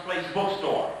Everyone's Place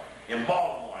bookstore in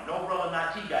Baltimore. I know Brother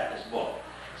Nati got this book.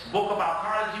 It's a book about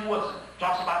Carter G. Woodson.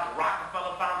 Talks about the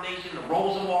Rockefeller Foundation, the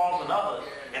Rosenwalds, and others,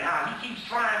 and how he keeps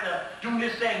trying to do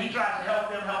this thing. He tries to help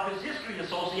them help his history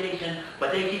association,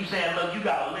 but they keep saying, look, you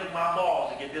got to lick my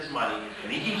balls to get this money.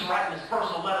 And he keeps writing his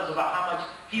personal letters about how much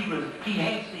he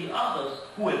hates the others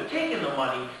who have taken the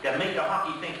money that make the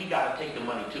honky think he got to take the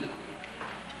money too,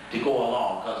 to go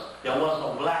along, because there was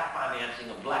no black financing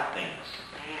of black things.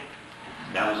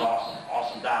 That was awesome,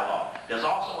 awesome dialogue. There's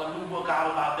also a new book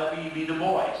out about W.E.B. Du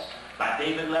Bois by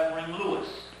David Levering Lewis.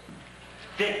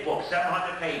 Thick book,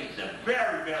 700 pages, and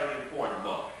very, very important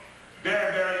book.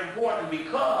 Very, very important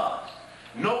because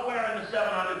nowhere in the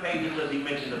 700 pages does he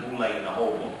mention the Boule in the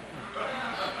whole book.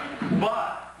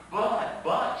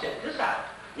 But, check this out.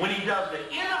 When he does the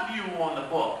interview on the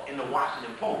book in the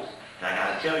Washington Post, and I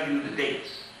got to tell you the dates,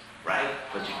 right?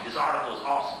 But this article is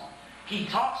awesome. He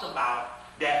talks about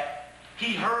that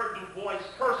he heard Du Bois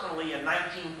personally in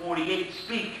 1948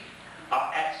 speak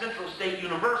at Central State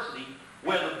University,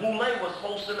 where the Boule was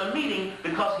hosting a meeting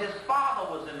because his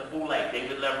father was in the Boule,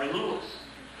 David Levering Lewis.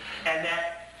 And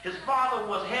that his father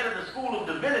was head of the School of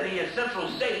Divinity at Central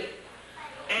State,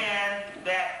 and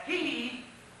that he,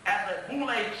 as a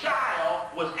Boule child,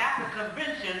 was at the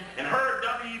convention and heard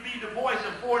W.E.B. Du Bois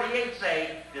in 48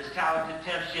 say, this talented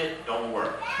temp shit don't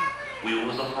work. We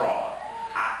was a fraud.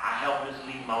 I helped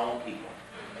mislead my own people.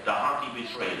 The honky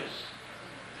betrayed us.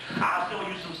 I'll show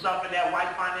you some stuff in that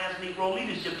White Finance Negro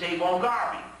Leadership tape on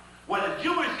Garvey, where the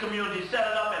Jewish community set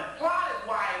it up and plotted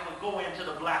why it would go into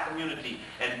the black community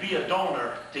and be a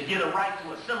donor to get a right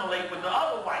to assimilate with the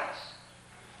other whites.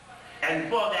 And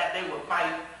for that, they would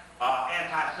fight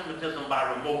anti-Semitism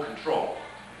by remote control.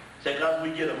 Say, because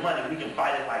we get the money, we can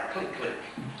fight it like click-click.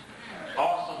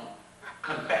 Awesome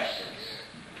confessions.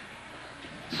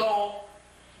 So,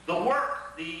 the work,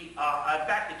 in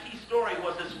fact, the key story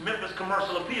was this Memphis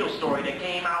Commercial Appeal story that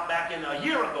came out back in a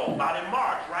year ago, about in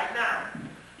March, right now.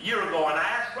 A year ago, and I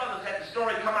asked brothers, had the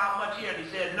story come out much here, and he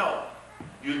said, no.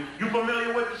 You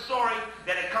familiar with the story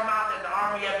that had come out that the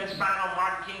Army had been spying on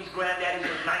Martin King's granddaddy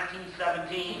since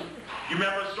 1917? You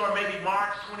remember the story, maybe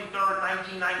March 23rd,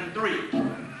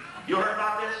 1993? You heard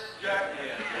about this? Yeah.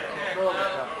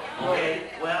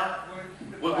 Okay, well,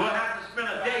 we'll have to spend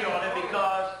a day on it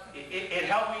because it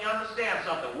helped me understand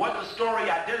something. What the story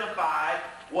identified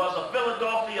was a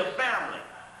Philadelphia family.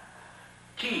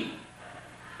 Key.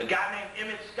 A guy named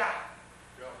Emmett Scott.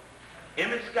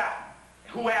 Emmett Scott,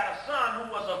 who had a son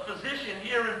who was a physician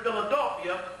here in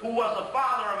Philadelphia, who was the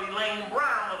father of Elaine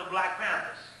Brown of the Black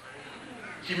Panthers.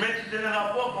 She mentions it in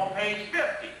her book on page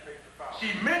 50.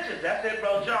 She mentions, that's it,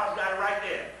 Brother Charles got it right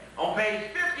there. On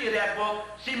page 50 of that book,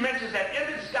 she mentions that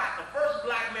Emmett Scott, the first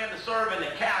black man to serve in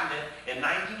the cabinet in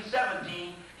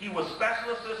 1917, he was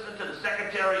special assistant to the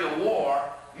Secretary of War,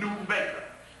 Newton Baker.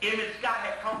 Emmett Scott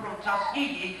had come from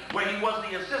Tuskegee, where he was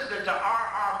the assistant to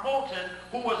R.R. Moulton,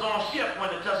 who was on ship when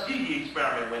the Tuskegee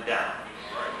experiment went down.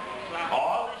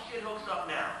 All this shit hooks up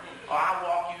now. I'll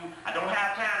walk you. I don't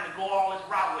have time to go all this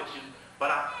route with you, but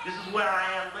this is where I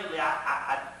am lately.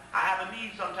 I have a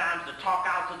need sometimes to talk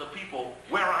out to the people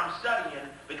where I'm studying,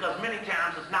 because many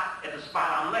times it's not at the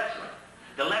spot I'm lecturing.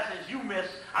 The lessons you miss,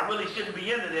 I really shouldn't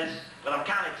be into this, but I'm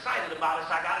kind of excited about it,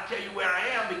 so I got to tell you where I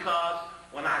am, because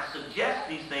when I suggest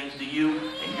these things to you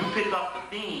and you pick up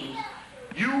the themes,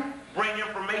 you bring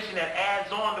information that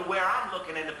adds on to where I'm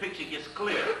looking and the picture gets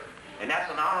clear. And that's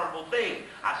an honorable thing.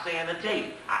 I say in the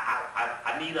tape,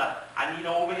 I need an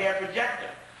overhead projector.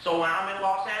 So when I'm in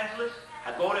Los Angeles,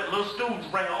 I go to little students,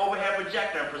 bring an overhead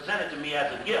projector and present it to me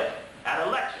as a gift at a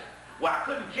lecture. Well, I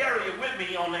couldn't carry it with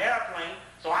me on the airplane,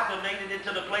 so I donated it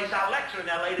to the place I lecture in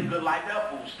LA, the Good Life Health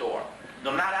Food Store.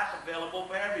 So now that's available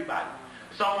for everybody.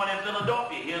 Someone in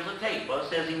Philadelphia, here's a tape, but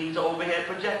says he needs an overhead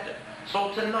projector.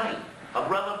 So tonight, a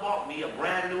brother bought me a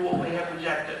brand new overhead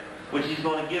projector, which he's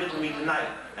going to give to me tonight.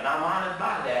 And I'm honored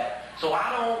by that. So I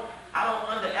don't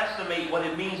underestimate what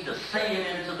it means to say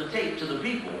it into the tape to the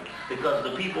people, because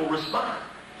the people respond.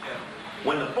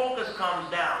 When the focus comes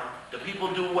down, the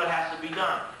people do what has to be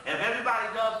done. And if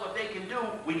everybody does what they can do,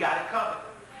 we got it covered.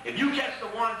 If you catch the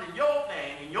ones in your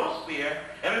thing, in your sphere,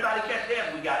 everybody catch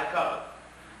theirs, we got it covered.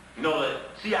 You know, the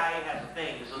CIA has a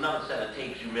thing. It's another set of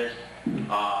tapes you missed.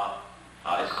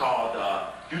 It's called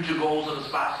Future Goals of the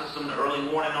Spy System, the Early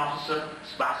Warning Officer,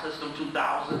 Spy System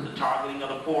 2000, the Targeting of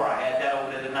the Poor. I had that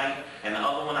over there tonight. And the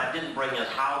other one I didn't bring bring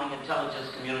us how the intelligence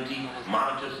community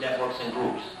monitors networks and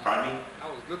groups. Pardon me?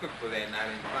 I was looking for that and I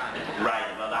didn't find it. Right,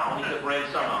 but I only could bring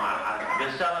some of them. I've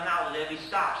been selling out at every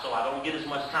stop, so I don't get as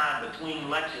much time between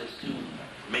lectures to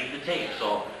make the tape.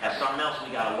 So that's something else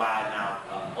we got to widen out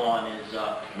on is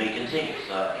making tapes.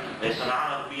 It's an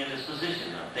honor to be in this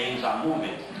position. Things are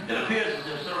moving. It appears as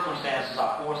if circumstances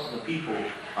are forcing the people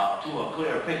to a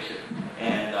clear picture.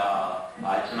 And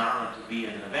it's an honor to be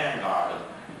in the vanguard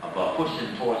of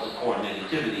pushing towards the core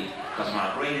negativity, because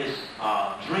my greatest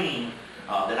dream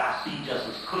that I see just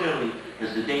as clearly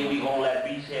is the day we hold that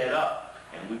beast's head up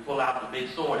and we pull out the big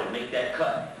sword and make that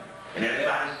cut. And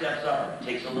everybody steps up and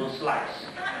takes a little slice.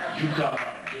 You come up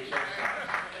and get your slice.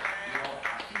 You know,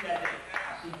 I see that day.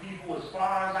 I see people as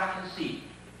far as I can see.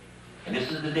 And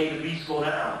this is the day the beasts go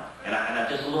down. And I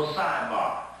just a little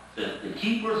sidebar. The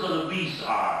keepers of the beasts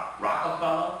are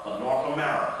Rockefeller for North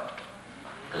America,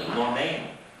 because we're going to name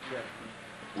them.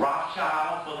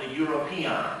 Rothschild for the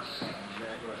Europeans.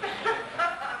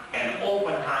 And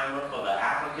Oppenheimer for the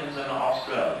Africans and the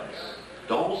Australians.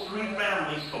 Those three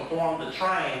families perform the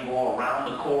triangle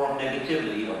around the core of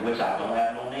negativity, of which I don't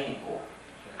have no name for.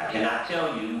 I cannot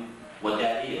tell you what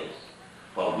that is.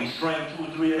 But we string 2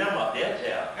 or 3 of them up, they'll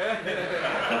tell.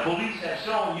 The police have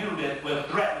shown you that we're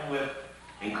threatened with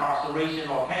incarceration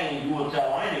or pain, you will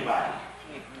tell on anybody.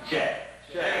 Check.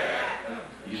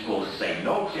 You're supposed to say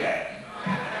no check.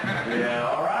 Yeah,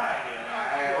 all right.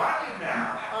 Watch it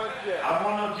now. I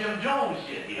want no Jim Jones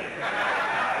shit here.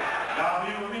 Y'all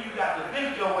be with me, you got to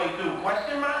think your way through.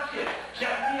 Question my shit.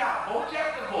 Check me out. Go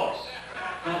check the books.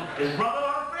 Is brother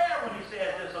unfair when he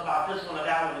says this about this one or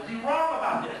that one? Is he wrong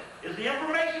about this? Is the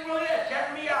information really there?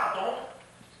 Check me out, don't.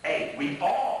 Hey, we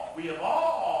have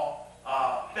all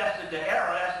festered the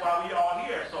error. That's why we all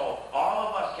here. So all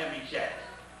of us can be checked.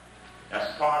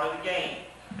 That's part of the game.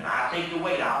 And I take the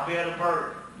weight. I'll bear the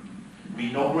burden.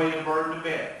 Be no greater burden to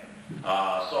bear.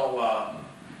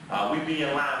 We be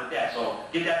in line with that. So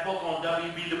get that book on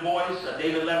W.B. Du Bois,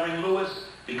 David Levering Lewis,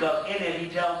 because in it he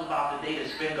tells about the day that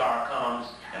Spingarn comes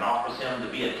and offers him to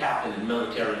be a captain in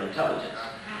military intelligence.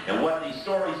 And what the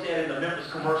story said in the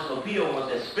Memphis Commercial Appeal was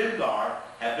that Spingarn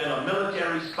had been a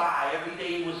military spy every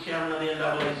day he was chairman of the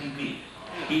NAACP.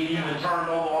 He even turned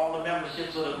over all the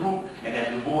memberships of the group, and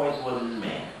that Du Bois was his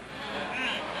man.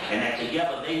 And that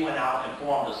together they went out and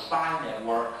formed a spy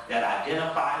network that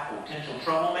identified potential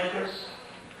troublemakers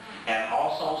and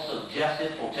also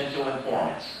suggested potential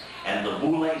informants. And the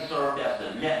Boule served as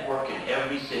the network in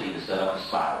every city to set up a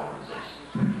spy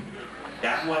organization.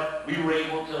 That's what we were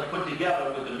able to put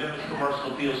together with the Memphis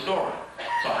Commercial Appeal story.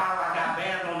 So how I got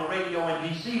banned on the radio in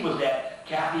D.C. was that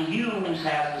Kathy Hughes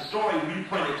has the story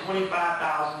reprinted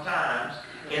 25,000 times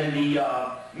in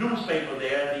the newspaper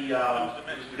there,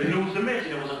 the News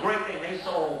Dimension. It was a great thing. They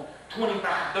sold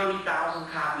 30,000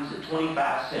 copies at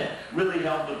 25 cents. Really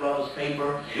helped the brother's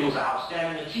paper. It was an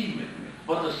outstanding achievement.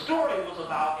 But the story was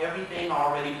about everything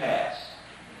already passed.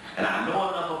 And I know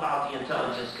enough about the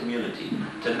intelligence community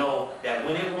to know that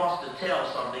when it wants to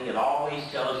tell something, it always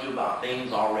tells you about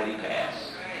things already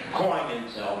passed. Coin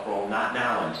Intel-Pro, not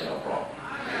now Intel-Pro.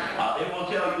 They will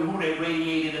tell you who they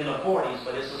radiated in the 40s,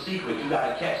 but it's a secret. You got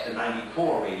to catch the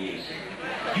 94 radiation.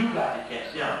 You got to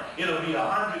catch them. It'll be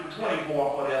 124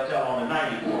 for they'll tell on the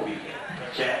 94 weekend.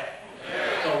 Check.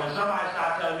 So when somebody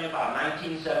starts telling me about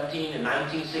 1917 and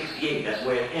 1968, that's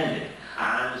where it ended.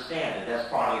 I understand that that's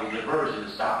part of the diversion to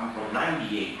stop you from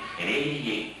 98 and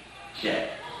 88. Check.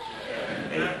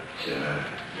 Check.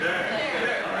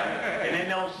 All right. And then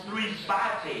those 3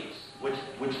 spy tapes,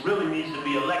 which really needs to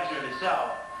be a lecture in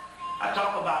itself. I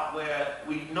talk about where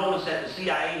we notice that the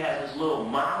CIA has this little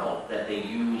model that they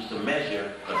use to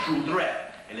measure a true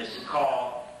threat. And this is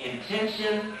called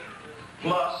intention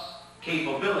plus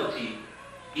capability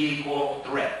equal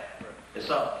threat. It's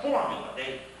a formula.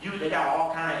 They got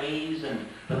all kind of A's and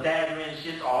Pythagorean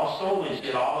shit, all stolen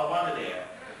shit all up under there.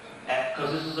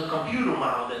 Because this is a computer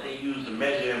model that they use to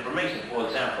measure information. For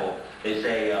example, they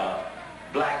say,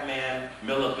 black man,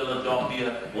 Miller,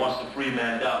 Philadelphia, wants to free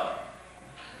Mandela.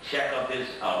 Check of his,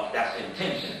 that's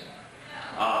intention.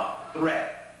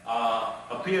 Threat.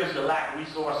 Appears to lack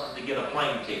resources to get a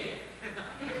plane ticket.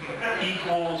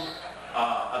 Equals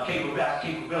that's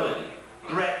capability.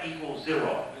 Threat equals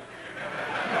 0.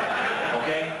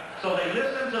 Okay? So they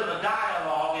listen to the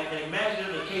dialogue and they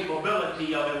measure the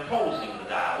capability of imposing the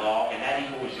dialogue, and that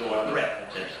equals your threat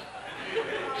potential.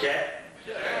 Check?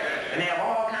 And they have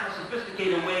all kinds of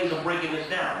sophisticated ways of breaking this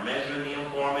down, measuring the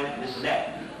informant and this and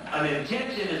that. An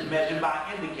intention is measured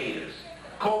by indicators.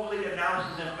 Copley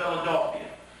announces in Philadelphia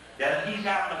that he's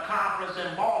having a conference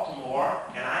in Baltimore,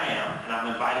 and I am, and I'm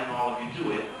inviting all of you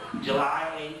to it,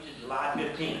 July 8th to July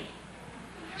 15th.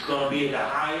 It's going to be at the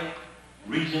Hyatt,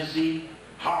 Regency,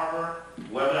 Harbor,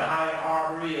 wherever the Hyatt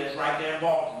Harbor is, right there in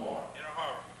Baltimore.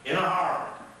 Inner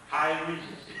Harbor, Hyatt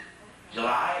Regency.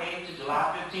 July 8th to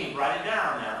July 15th. Write it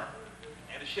down now.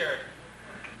 And the Sheraton.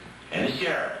 And the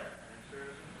Sheraton.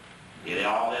 Get it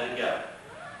all there together.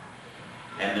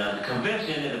 And the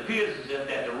convention, it appears as if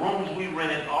that the rooms we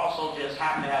rented also just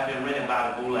happen to have been rented by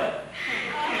the Boule.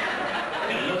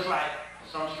 And it looks like, for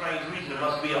some strange reason, it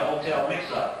must be a hotel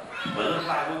mix-up. But it looks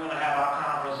like we're going to have our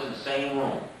conference in the same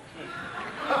room.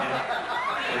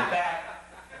 And in fact,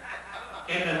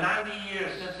 in the 90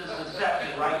 years since its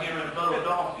inception, right here in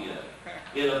Philadelphia,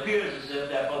 it appears as if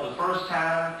that for the first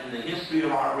time in the history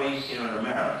of our race here in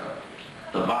America,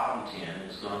 the bottom 10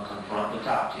 is going to confront the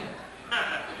top 10.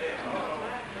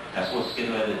 That's what's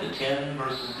getting ready, the 10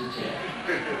 versus the 10.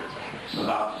 It's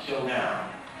about to show down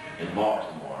in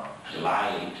Baltimore,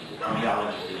 July 8th. How many y'all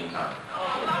interested in coming?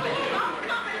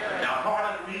 Now, part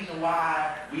of the reason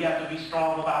why we have to be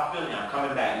strong about Philly, I'm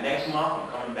coming back next month,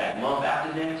 I'm coming back month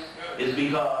after next, is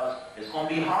because it's going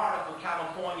to be harder for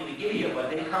California to get here, but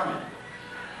they're coming.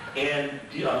 In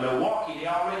Milwaukee, they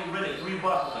already rented 3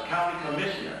 buses, a county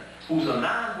commissioner, who's a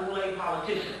non-Boule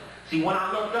politician. See, when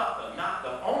I looked up,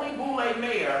 the only Boule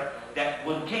mayor that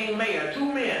became mayor,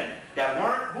 2 men that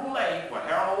weren't Boule were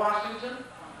Harold Washington,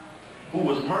 who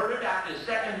was murdered after his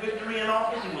second victory in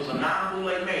office. He was a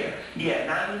non-Boule mayor. He had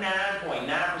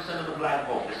 99.9% of the black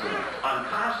vote. It's an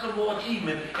unconscionable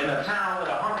achievement in a town where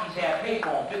the hunkies had paper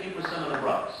on 50% of the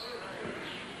brothers.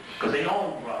 Because they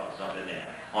owned brothers up in there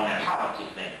on that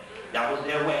politic thing. That was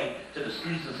their way to the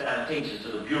streets and sanitation,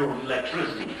 to the Bureau of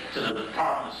Electricity, to the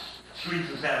Department of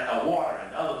Streets and Water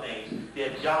and other things. Their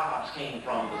jobs came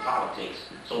from the politics,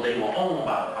 so they were owned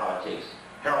by the politics.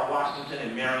 Harold Washington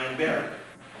and Marion Barry.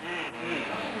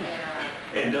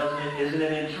 And isn't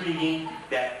it intriguing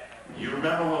that you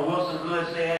remember when Wilson Goode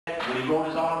said, when he wrote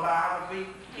his autobiography,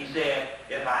 he said,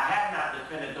 if I had not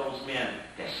defended those men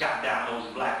that shot down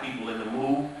those black people in the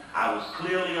move, I was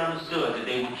clearly understood that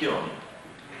they would kill me.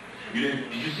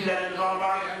 Did you see that in his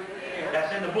autobiography?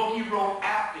 That's in the book he wrote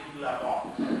after he left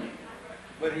office.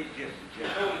 But he's just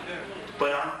a joke.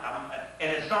 But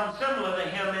and it's something similar to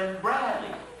him and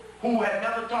Bradley, who had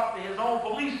never talked to his own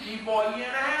police chief for a year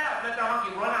and a half. Let the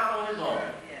hunky run out on his own.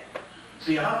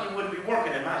 See, a hunky wouldn't be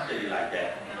working in my city like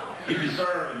that. He'd be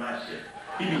serving my shit.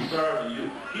 He'd be serving you.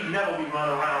 He'd never be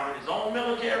running around with his own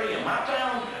military in my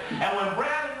town. And when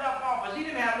Bradley left office, he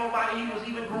didn't have nobody he was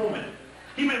even grooming.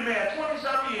 He'd been mayor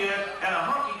 20-some years, and a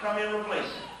hunky come in and replace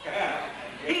him.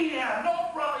 He had no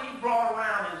brother he brought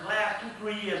around in his last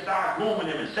 2-3 years, started grooming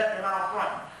him and setting him out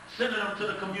front, sending him to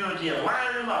the community and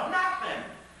lining him up. Nothing.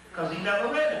 Because he never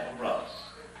read it for brothers.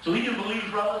 So he didn't believe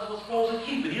brothers were supposed to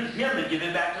keep it. It was him to give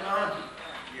it back to the hunky.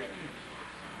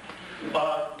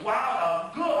 But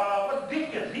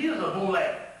Dickens, he is a Boule.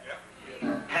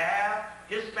 Half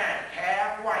Hispanic,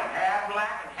 half white, half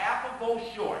black, and half of both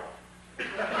short.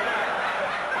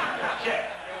 Check.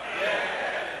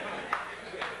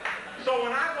 So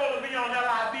when I go to be on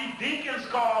LIB, Dinkins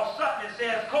calls Sutton and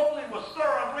says Coley will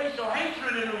stir up racial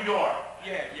hatred in New York.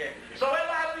 So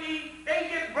LIB, they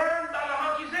get burned by the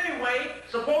hunkies anyway,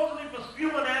 supposedly for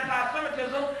spewing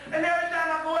anti-Semitism, and every time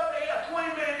I go up there, a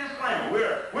 20-minute disclaimer.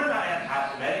 We're not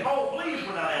anti-Semitic. Oh, please,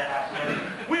 we're not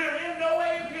anti-Semitic. We're in no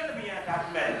way appear to be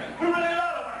anti-Semitic. We really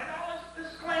love them. And all this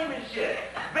disclaiming shit,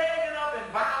 begging up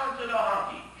and bowing to the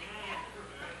hunky.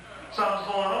 Something's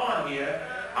going on here.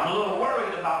 I'm a little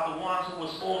worried about the ones who were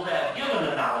supposed to have given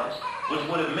the knowledge, which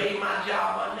would have made my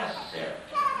job unnecessary.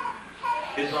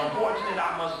 It's unfortunate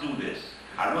I must do this.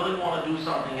 I really want to do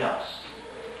something else.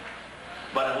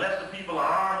 But unless the people are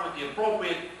armed with the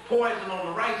appropriate poison on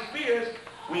the right spears,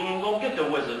 we ain't going to get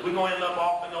the wizard. We're going to end up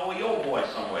off in the OEO boy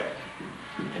somewhere.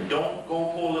 And don't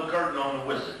go pull the curtain on the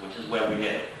wizard, which is where we're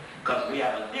headed. Because we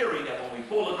have a theory that when we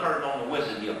pull the curtain on the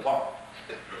wizard, he'll pop.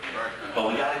 But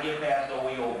we got to get past the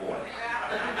OEO boys.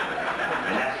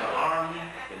 And that's the Army,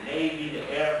 the Navy, the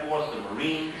Air Force, the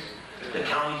Marines, the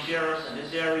county sheriffs in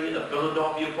this area, the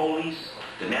Philadelphia police,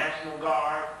 the National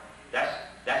Guard.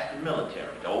 That's the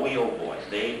military, the OEO boys.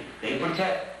 They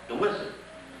protect the wizard.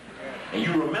 And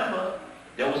you remember,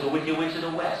 there was the Wicked Witch of the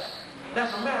West.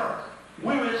 That's America.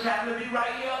 We just happen to be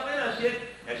right here up in her shit,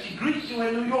 and she greets you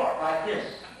in New York like this.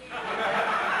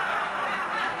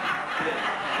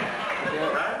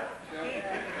 Right?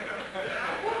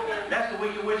 That's the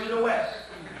Wicked Witch of the West.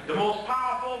 The most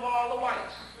powerful of all the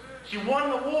whites. She won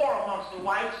the war amongst the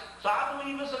whites, so I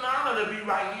believe it's an honor to be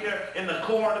right here in the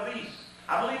core of the beast.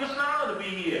 I believe it's an honor to be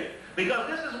here. Because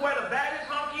this is where the baddest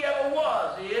hunky ever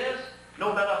was, is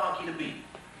no better hunky to be.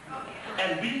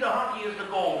 And beat the hunky is the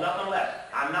goal, nothing less.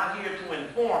 I'm not here to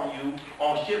inform you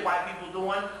on shit white people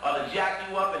doing or to jack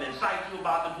you up and incite you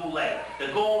about the boule. The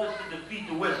goal is to defeat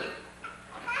the wizard.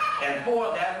 And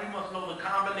for that, we must know the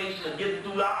combination of getting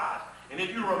through the odds. And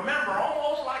if you remember,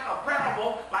 almost like a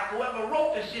parable, like whoever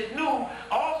wrote this shit knew,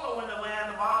 also in the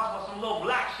land of Oz was some little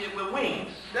black shit with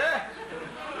wings. That's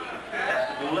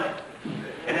the boule.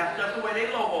 And that's just the way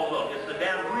their logo look. It's the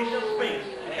damn Grecian Sphinx.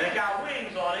 And it got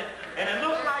wings on it. And it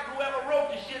looks like whoever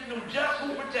wrote the shit knew just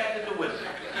who protected the wizard.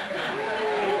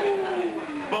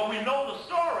 But we know the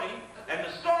story, and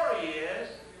the story is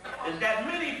that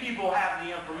many people have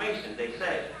the information, they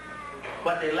say,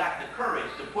 but they lack the courage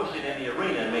to push it in the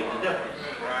arena and make the difference.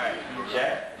 Right.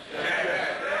 Check?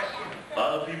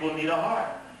 Other people need a heart.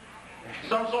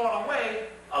 Some sort of way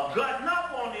of glutting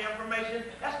up on the information.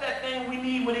 That's that thing we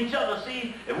need with each other.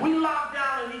 See, if we lock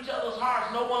down in each other's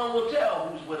hearts, no one will tell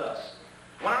who's with us.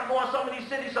 When I go in some of these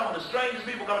cities, some of the strangest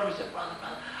people come to me and say, brother,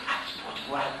 I just want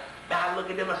you right. Now I look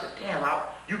at them, I said, damn,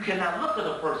 you cannot look at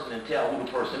a person and tell who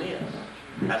the person is.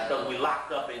 That's because we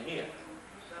locked up in here.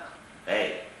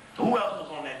 Hey, who else was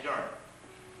on that journey?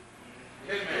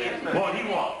 What do you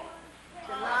want?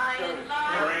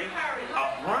 Brain?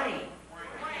 A brain.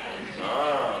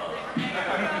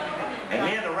 And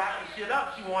then to wrap the shit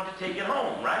up, she wanted to take it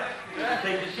home, right?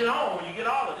 Take the shit home when you get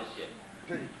all of this shit.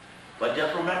 But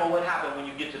just remember what happened when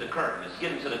you get to the curtain. It's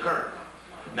getting to the curtain.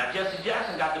 Now, Jesse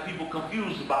Jackson got the people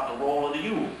confused about the role of the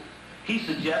youth. He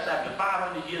suggests after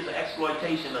 500 years of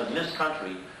exploitation of this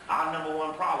country, our number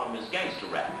one problem is gangster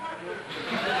rap.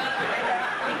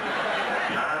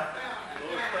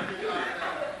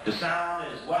 The sound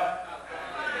is what?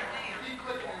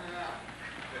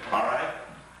 All right.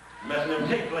 Messing them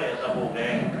tape players up over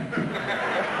there.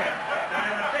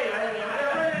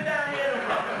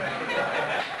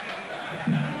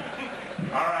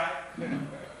 All right.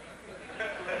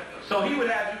 So he would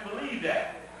have you believe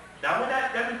that. Now,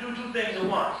 let me do two things at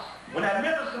once. When that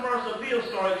Memphis Commercial Appeal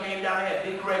story came down, they had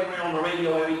Dick Gregory on the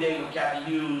radio every day with Kathy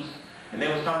Hughes, and they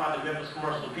was talking about the Memphis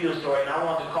Commercial Appeal story, and I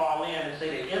wanted to call in and say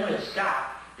that Emmett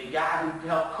Scott, the guy who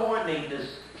helped coordinate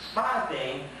this spy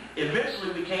thing,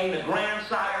 eventually became the Grand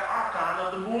Sire Archon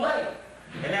of the Boule.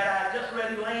 And that I had just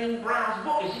read Elaine Brown's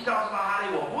book, and she talks about how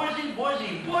they were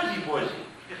bourgeois,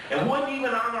 and wouldn't even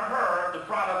honor her, the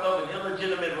product of an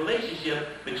illegitimate relationship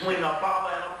between her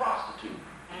father and a prostitute.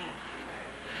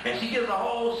 And she gives a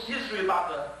whole history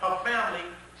about her family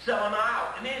selling her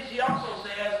out. And then she also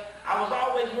says, I was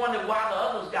always wondering why the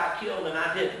others got killed and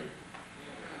I didn't.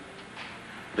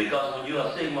 Because when you're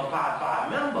a Sigma Pi Phi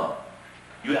member,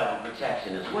 you have a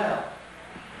protection as well.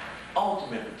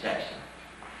 Ultimate protection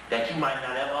that you might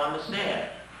not ever understand.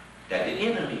 That the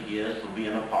enemy is for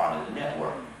being a part of the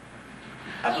network.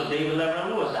 That's what David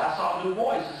Leonard Lewis said. I saw Du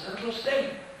Bois in Central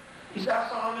State. He said, I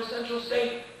saw him in Central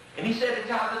State, and he said the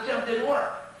Towers attempt didn't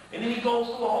work. And then he goes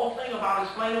through a whole thing about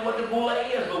explaining what the boule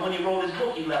is, but when he wrote his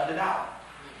book, he left it out.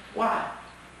 Why?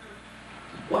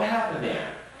 What happened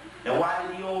there? And why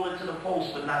did he hold it to the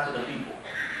post but not to the people?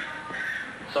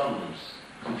 Something's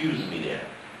confusing me there.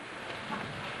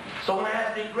 So when I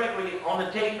asked Dick Gregory on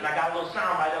the tape, and I got a little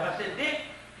sound bite up, I said, Dick,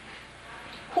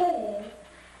 who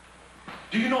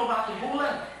do you know about the boule?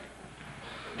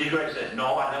 Dick Gregory says,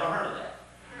 no, I never heard of that.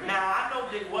 Now, I know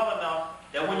Dick well enough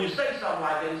that when you say something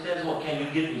like that, he says, well, can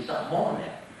you give me something more than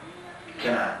that?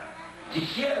 Can I?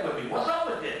 Just share it with me. What's up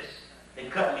with this? They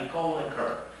cut me cold and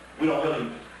curt. We don't really,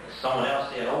 as someone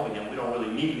else said over him, we don't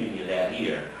really need any of that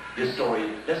here. This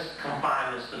story, let's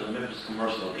confine this to the Memphis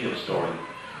Commercial Appeal story.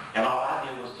 And all I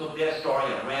did was took their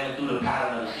story and ran it through the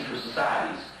pattern of the secret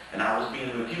societies. And I was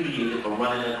being repudiated for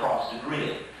running it across the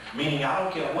grid. Meaning I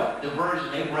don't care what diversion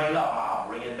they bring up, I'll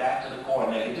bring it back to the core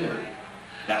negativity.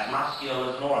 That's my skill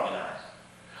as an organizer.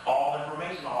 All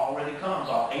information already comes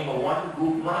off ain't but one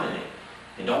group running it.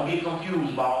 And don't get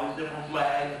confused by all these different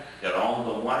flags. They're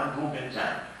only the one group in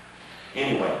town.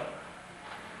 Anyway,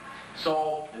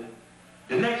 so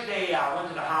the next day I went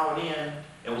to the Howard Inn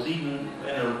and was eating in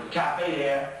a cafe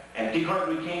there, and Dick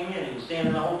Gregory came in. He was staying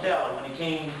in the hotel, and when he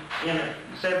came in,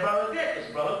 he said, Brother Dick,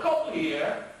 it's Brother Copley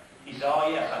here. He said, oh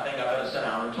yes, I think I better sit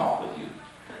down and talk with you.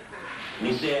 And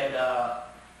he said,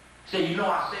 you know,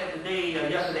 I said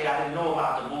yesterday I didn't know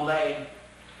about the boule.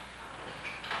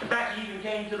 In fact, he even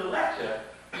came to the lecture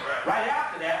right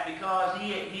after that because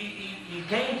he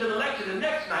came to the lecture the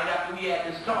next night after we had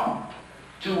this talk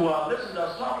to listen to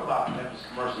us talk about the Memphis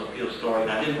Commercial Appeal story.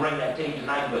 And I didn't bring that tape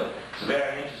tonight, but it's a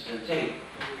very interesting tape.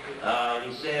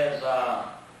 And he says,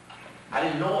 I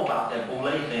didn't know about that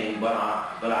boule thing, but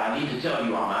I need to tell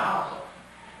you I'm an alpha.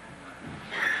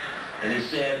 And he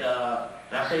said,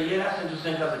 And I say, yeah, that's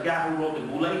interesting because the guy who wrote the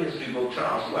Boule history book,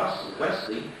 Charles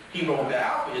Wesley, he wrote the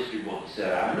Alpha history book. He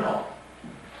said, I know.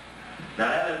 Now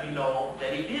that let me know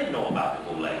that he did know about the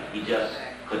Boule. He just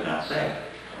could not say.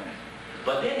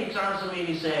 But then he turns to me and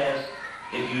he says,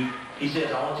 he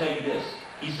says, I want to tell you this.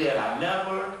 He said, I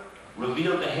never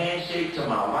revealed the handshake to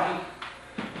my wife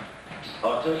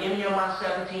or to any of my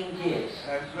 17 kids.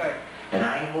 That's right. And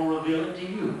I ain't going to reveal it to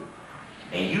you.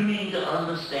 And you need to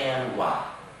understand why.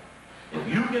 If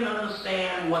you can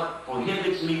understand what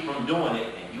prohibits me from doing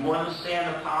it, and you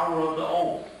understand the power of the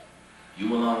oath, you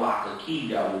will unlock a key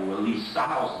that will release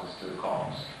thousands to the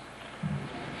cause.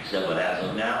 He said, but as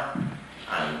of now,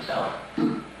 I ain't telling.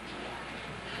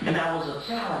 And that was a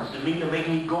challenge to me to make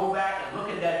me go back and look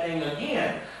at that thing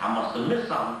again. I must have missed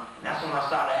something. And that's when I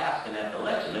started asking at the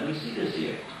lecture, let me see this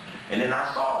here. And then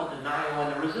I saw the denial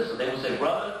and the resistance. They would say,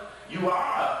 brother, you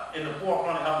are in the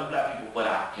forefront of helping black people, but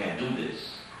I can't do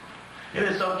this. And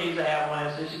in some cases, I have one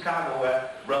in Chicago where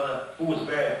a brother who was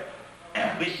very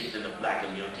ambitious in the black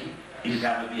community, he just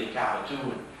happened to be a Kappa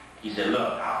too. And he said,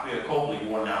 look, I fear Copley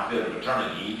more than I fear the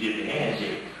fraternity. He did the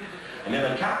handshake. And then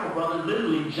the Kappa brother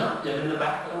literally jumped him in the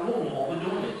back of the room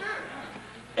overdoing it.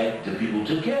 And the people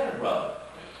took care of the brother.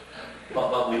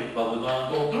 But we're going to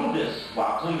go through this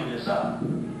while cleaning this up.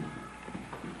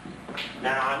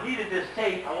 Now, I needed this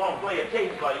tape. I want to play a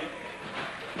tape for you.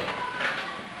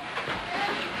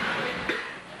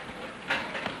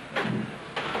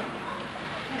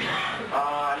 I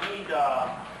need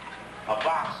a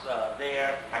box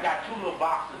there. I got two little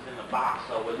boxes in the box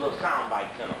with little sound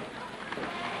bites in them.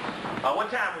 What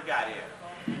time we got here?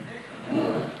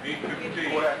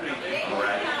 8:15. All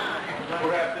right.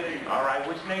 All right,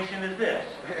 which nation is this?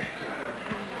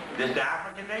 This the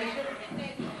African nation?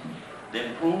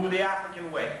 Then prove the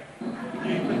African way.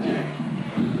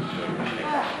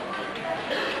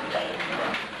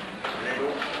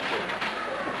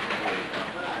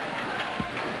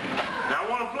 Now I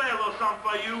want to play a little something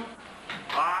for you.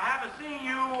 I haven't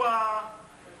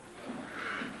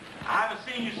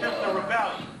seen you since the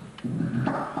rebellion.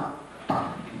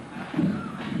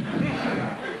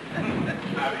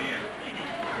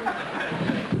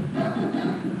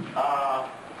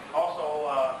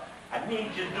 I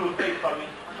need you to do a favor for me.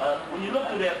 When you look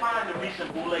through there, find the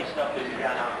recent Boule stuff that we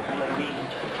got out of the Boule meeting.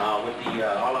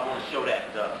 All I want to show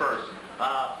that first.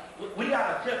 We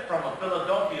got a tip from a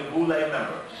Philadelphia Boule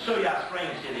member to show you how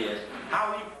strange it is.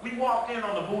 How we walked in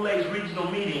on the Boule's regional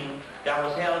meeting that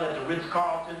was held at the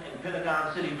Ritz-Carlton in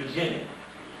Pentagon City, Virginia.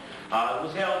 It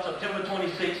was held September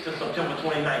 26th to September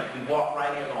 29th. We walked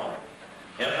right in on it.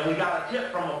 And we got a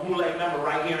tip from a Boule member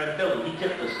right here in Philly. He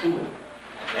tipped us to it.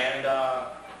 And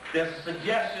there's a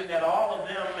suggestion that all of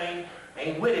them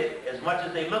ain't with it as much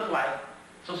as they look like.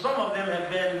 So some of them have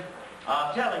been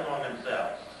telling on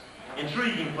themselves.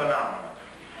 Intriguing phenomenon.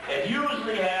 It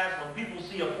usually has, when people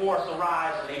see a force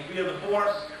arise and they fear the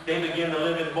force, they begin to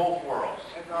live in both worlds.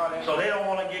 So they don't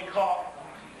want to get caught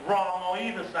wrong on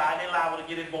either side. They're liable to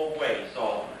get it both ways.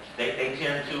 So they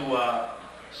tend to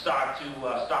start the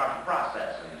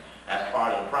process, and that's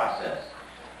part of the process.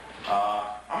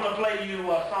 I'm going to play you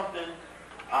something.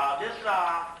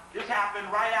 This happened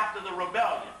right after the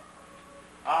rebellion.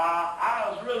 I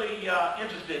was really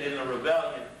interested in the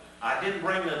rebellion. I didn't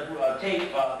bring the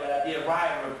tape that I did,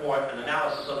 Riot Report, an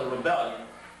analysis of the rebellion.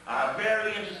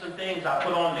 Very interesting things I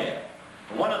put on there.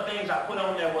 And one of the things I put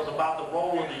on there was about the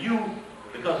role of the youth,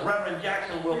 because Reverend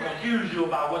Jackson will confuse you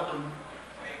about what the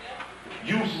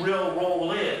youth's real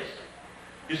role is.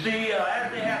 You see,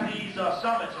 as they have these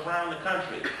summits around the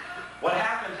country, what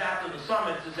happens after the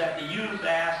summits is that the youth are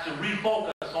asked to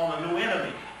refocus on a new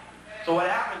enemy. So what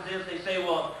happens is they say,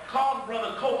 well, call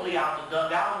Brother Copley out the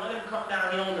dugout and let him come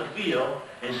down here on the field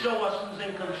and show us who's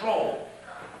in control.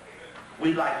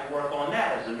 We'd like to work on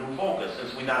that as a new focus,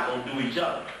 since we're not going to do each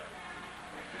other.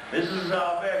 This is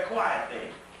a very quiet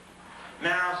thing.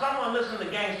 Now, someone listens to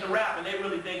gangster rap and they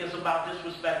really think it's about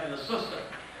disrespecting the system.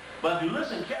 But if you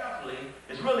listen carefully,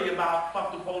 it's really about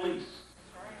fuck the police.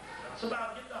 It's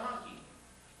about get the hunky.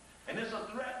 And it's a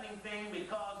threatening thing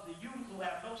because the youth who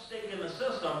have no stake in the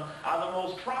system are the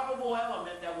most probable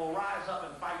element that will rise up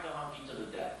and fight the hunky to the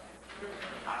death.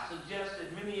 I suggest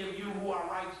that many of you who are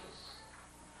righteous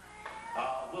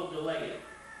will delay it.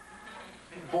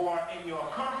 For in your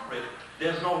comfort,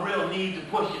 there's no real need to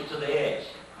push it to the edge.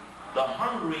 The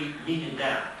hungry need it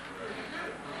down.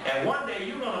 And one day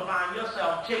you're going to find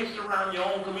yourself chased around your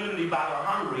own community by the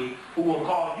hungry who will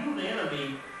call you the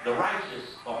enemy, the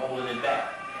righteous, for holding it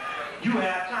back. You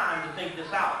have time to think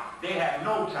this out. They have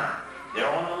no time. They're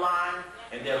on the line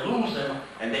and they're losing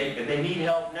and they need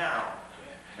help now.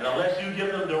 And unless you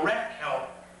give them direct help,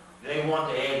 they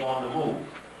want to egg on the move.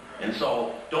 And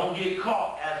so don't get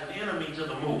caught as an enemy to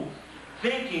the move,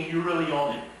 thinking you're really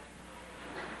on it.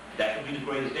 That could be the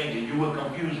greatest danger. You will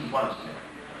confuse the punishment.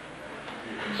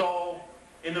 So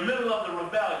in the middle of the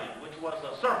rebellion, which was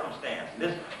a circumstance,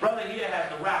 this brother here has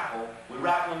the raffle. We're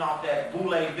raffling off that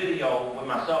Boule video with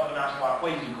myself and Oscar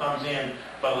Quasi, who comes in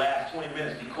for the last 20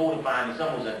 minutes decodifying the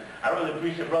symbols. And I really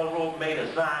appreciate Brother Rowe made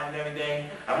a sign and everything.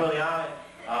 I'm really honored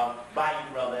by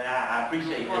you, brother, and I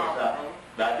appreciate this.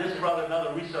 This brother,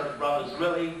 another research brother, has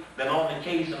really been on the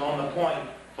case and on the point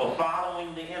for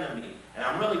following the enemy. And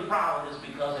I'm really proud of this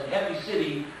because in every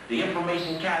city, the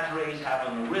information cadres have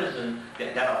arisen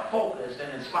that are focused,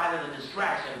 and in spite of the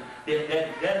distraction,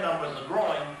 their numbers are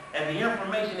growing. And the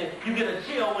information, that you get a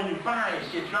chill when you find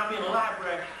shit. You know, I'll be in the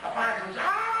library, I find some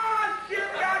shit, I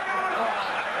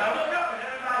look up and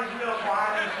everybody's real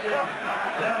quiet and shit.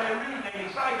 Then they read, they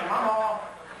excite them. I'm all,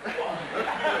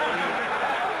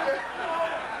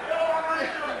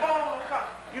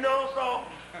 you know, so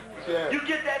you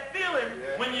get that feeling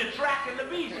when you're tracking the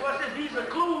beast. Well, it says these are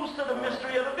clues to the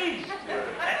mystery of the beast.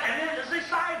 And it's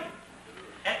exciting.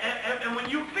 And when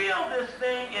you feel this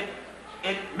thing,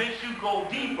 it makes you go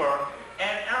deeper.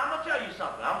 And I'm going to tell you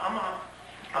something.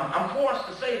 I'm forced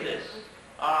to say this.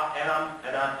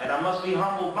 And I must be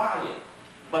humbled by it.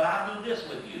 But I'll do this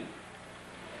with you.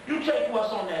 You take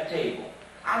what's on that table.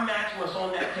 I match what's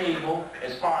on that table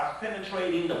as far as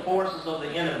penetrating the forces of the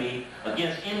enemy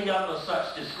against any other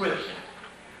such description.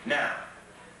 Now,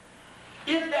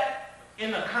 if that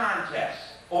in a contest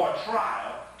or a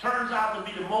trial turns out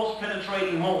to be the most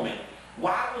penetrating moment,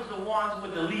 why was the ones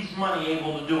with the least money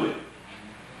able to do it?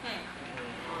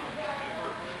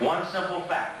 One simple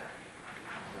factor.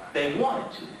 They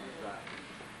wanted to.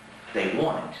 They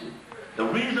wanted to. The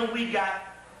reason we got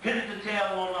pinned the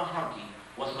tail on the hunky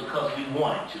was because we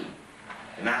wanted to.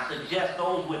 And I suggest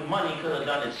those with money could have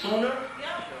done it sooner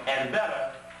and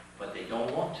better, but they don't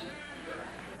want to.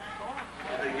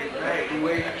 They get paid the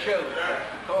way you chose.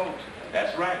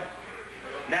 That's right.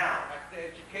 Now, Like the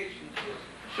education system.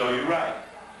 show you right.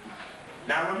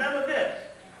 Now remember this.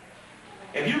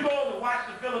 If you go to watch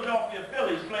the Philadelphia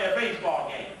Phillies play a baseball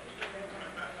game,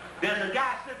 there's a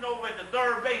guy sitting over at the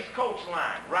third base coach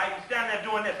line, right? He's standing there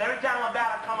doing this. Every time a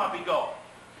batter come up, he goes.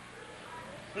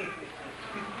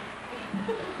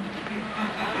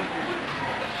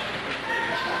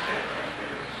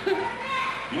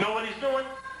 You know what he's doing?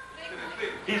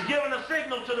 He's giving a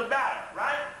signal to the batter,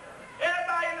 right?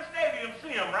 Everybody in the stadium see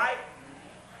him, right?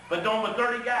 But don't but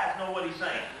 30 guys know what he's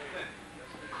saying.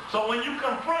 So when you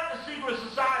confront the secret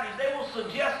societies, they will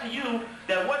suggest to you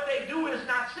that what they do is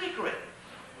not secret.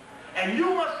 And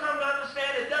you must come to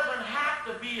understand it doesn't have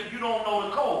to be if you don't know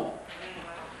the code.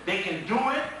 They can do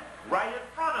it right in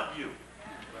front of you.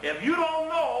 If you don't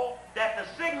know that the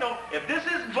signal, if this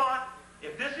is bunt,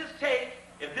 if this is take,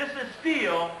 if this is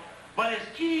steal, but it's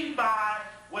keyed by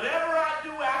whatever I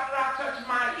do after I touch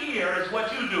my ear is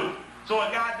what you do. So a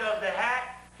guy does the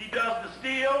hack, he does the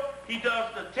steal, he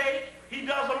does the take, he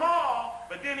does them all,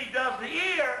 but then he does the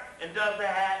ear and does the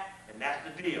hack, and that's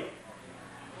the deal.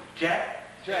 Check?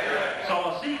 Check.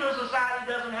 So a secret society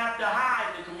doesn't have to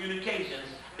hide the communications,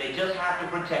 they just have to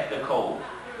protect the code.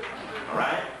 All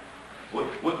right?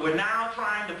 We're now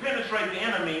trying to penetrate the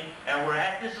enemy, and we're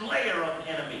at this layer of the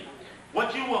enemy.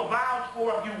 What you will vouch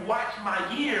for if you watch my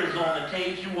years on the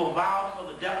tapes, you will vouch for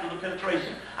the depth of the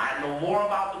penetration. I know more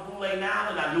about the Boule now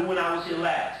than I knew when I was here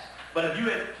last. But if you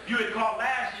had caught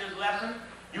last year's lesson,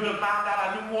 you would have found out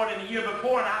I knew more than the year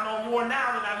before, and I know more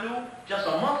now than I knew just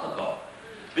a month ago.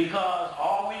 Because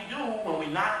all we do when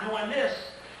we're not doing this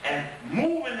and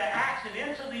moving the action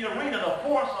into the arena, the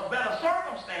force of better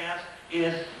circumstance,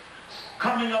 is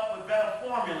coming up with better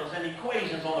formulas and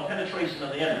equations on the penetration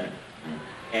of the enemy.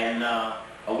 And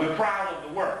we're proud of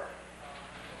the work.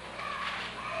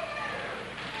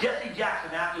 Jesse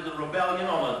Jackson, after the rebellion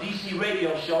on a DC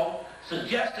radio show,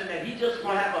 suggested that he just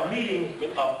going to have a meeting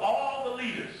of all the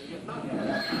leaders. A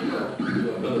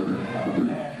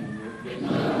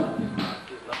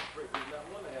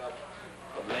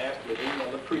mass meeting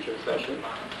and a preaching session.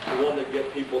 We want to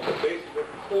get people to basically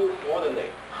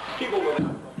coordinate. People will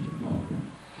have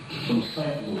from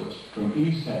St. Louis, from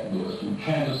East St. Louis, from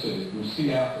Kansas City, from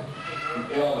Seattle, from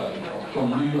LA, from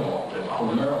New York,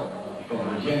 from Maryland, from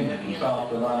Virginia, from South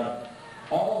Carolina,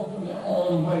 all of them in their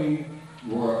own way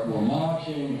were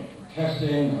marching,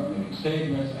 protesting, making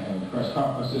statements, and press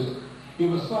conferences. It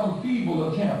was some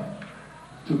feeble attempt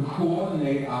to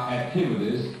coordinate our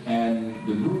activities, and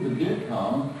the group that did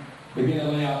come began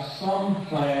to lay out some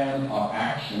plan of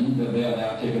action that they are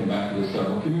now taking back to the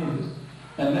several communities.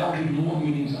 And there will be more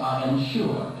meetings, I am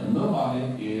sure, and nobody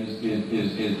is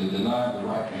denied the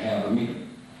right to have a meeting.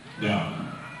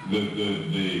 Now, the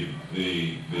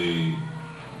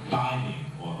finding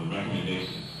or the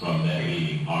recommendations from that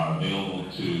meeting are available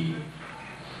to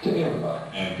everybody.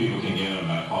 And people can get them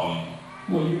by calling.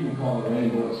 Well, you can call the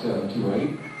rainbow at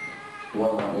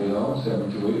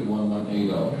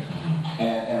 728-1180,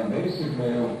 and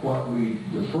basically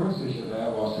the first issue there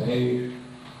was to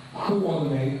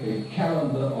coordinate a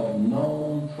calendar of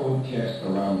known protests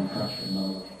around the country. A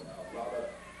lot of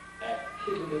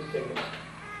activities taking place.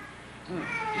 Did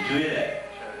you hear that?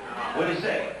 What did he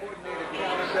say?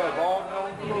 Calendar of all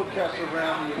known protests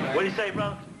around the United States. What did he say,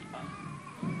 brother?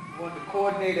 Want to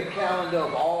coordinate a calendar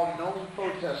of all known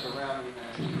protests around the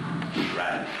United States.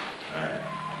 Right. All right.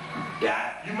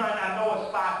 Yeah, you might not know a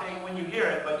spy thing when you hear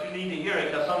it, but you need to hear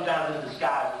it because sometimes it's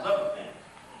disguised as other things.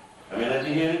 I mean, let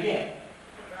you hear it again.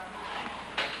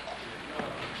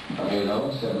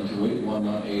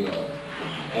 728-1180.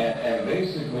 And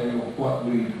basically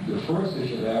the first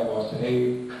issue there was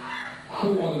to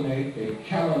coordinate a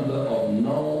calendar of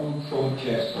known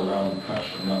protests around the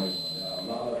country. Now, there are a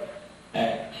lot of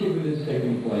activities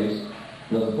taking place.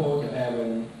 As opposed to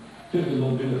having 50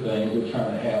 little bit of things, we're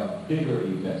trying to have bigger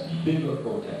events, bigger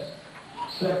protests.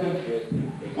 Second,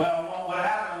 well, what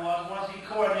happened was once he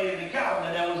coordinated the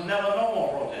calendar, there was never no more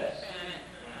protests.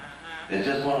 It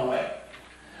just went away.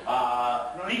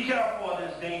 Be careful of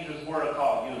this dangerous word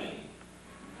called unity.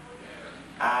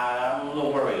 I'm a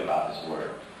little worried about this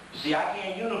word. See, I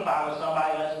can't unify with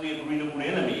somebody unless we agree to who the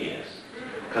enemy is,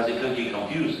 because it could get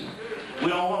confusing. We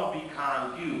don't want to be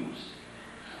confused.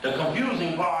 The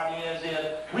confusing part is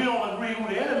if we don't agree who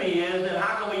the enemy is, then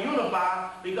how can we unify?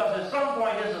 Because at some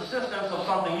point his assistance of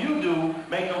something you do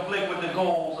may conflict with the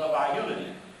goals of our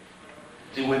unity.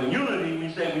 See, with unity, we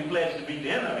say we pledge to beat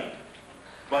the enemy.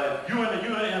 But if you're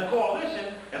in a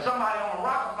coalition, and somebody on the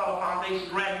Rockefeller Foundation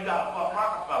grant you got to fuck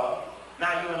Rockefeller,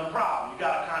 now you're in a problem. You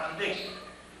got a contradiction.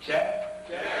 Check?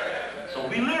 So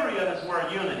be leery of this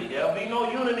word unity. There'll be no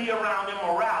unity around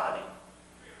immorality.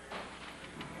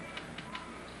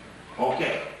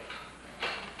 Okay.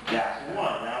 Jackson 1.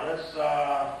 Now let's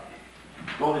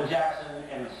go to Jackson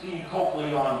and see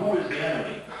Coakley on who is the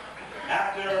enemy.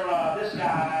 After this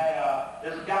guy,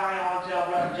 there's a guy I want to tell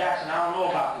Brother Jackson, I don't know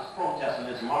about this protesting,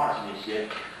 this marching and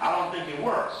shit. I don't think it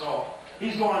works. So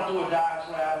he's going through a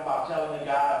diatribe about telling the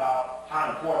guy about how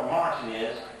important marching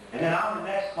is. And then I'm the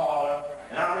next caller,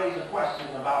 and I raise a question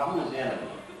about who is the enemy.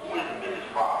 Who is the biggest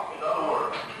problem? In other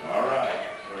words. All right.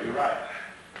 So you're right.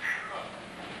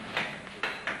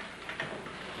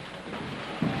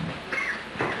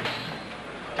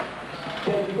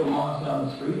 Ten people march down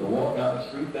the street or walk down the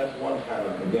street, that's one kind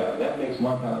of together. That makes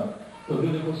one kind of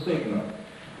political statement.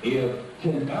 If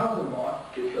 10,000 march,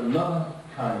 it's another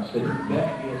kind of statement.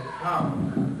 That is power.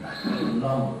 In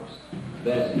numbers.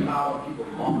 That's power, people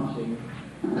marching.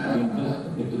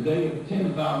 If today if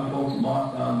 10,000 folks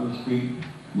march down the street,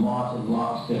 march in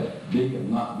lockstep, they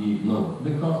cannot be ignored.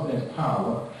 Because there's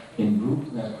power in groups,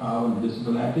 and there's power in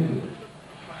discipline activity.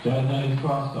 That is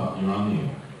crosstalk. You're on the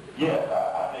air. Yes,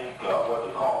 I think what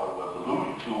the caller was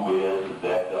alluding to is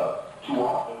that too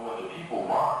often when the people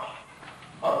march,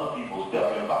 other people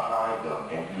step in behind them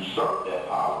and usurp that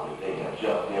power that they have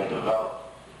just then developed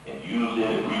and use it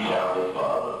and rechannel it for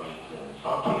other means, and in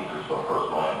some cases for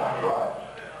personal anti-life.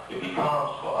 It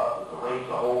becomes for us to raise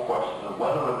the whole question of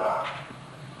whether or not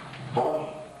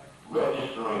voting,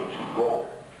 registering to vote,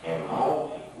 and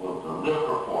voting will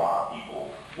deliver for our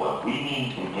people what we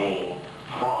need to gain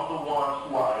from the ones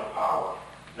who are in power.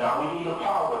 Now, we need a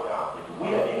power announcement. If we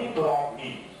had any black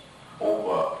meetings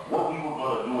over what we were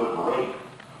going to do as a race,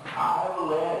 I have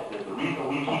alleged that the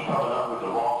reason we keep coming up with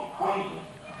the wrong equation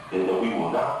is that we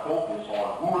will not focus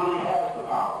on who really has the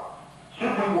power.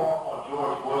 Should we walk on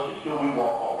George Bush or should we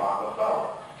walk on Rockefeller?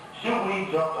 Should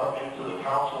we jump up into the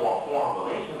Council on Foreign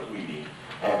Relations meeting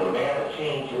and demand a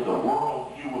change in the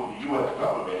world view of the U.S.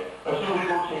 government, or should we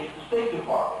go change the State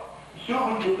Department? Should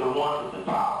we get the ones at the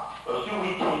top, or should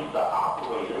we change the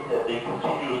operators that they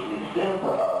continuously send to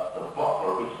us, the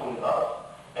buffer between us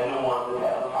and the ones that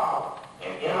have the power?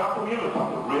 And in our community,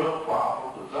 the real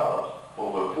problem develops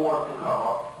when we're forced to come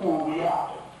up, who are we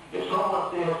after? If someone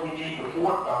says we need the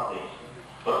Ford Foundation,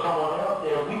 but someone else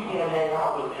says we can't hang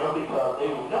out with them because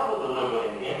they will never deliver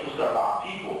in the interest of our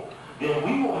people, then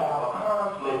we will have a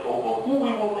conflict over who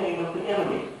we will name as the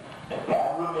enemy. And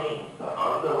that remains the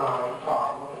underlying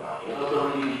problem in our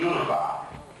inability to unify.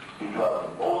 Because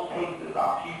in most cases,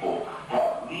 our people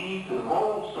have leads and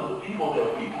roles to the people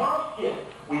that we must get.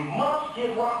 We must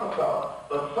get Rockefeller.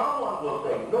 But someone will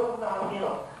say, no, not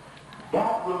him.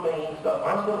 That remains the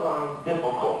underlying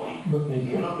difficulty, the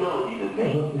inability to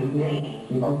name the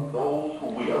names of those who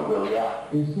we are really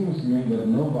after. It seems to me that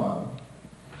nobody,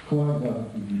 for example,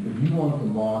 if you want to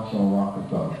march on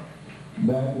Rockefeller,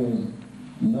 that is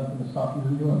nothing to stop you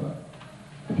from doing that.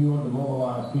 If you want to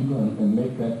mobilize people and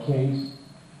make that case,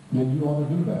 then you ought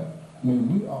to do that. I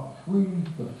mean, we are free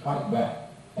to fight back.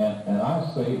 And I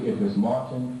say if it's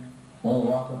marching on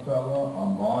Rockefeller or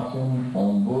marching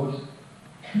on Bush,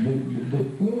 the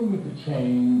enemy to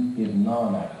change is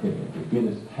non-activity. It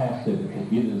is passivity.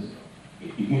 It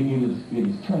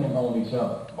is turning on each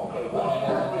other. Okay.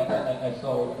 And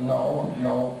so, no,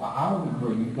 I would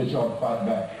agree that you ought to fight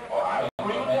back. I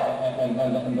agree with that.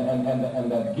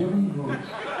 And that given groups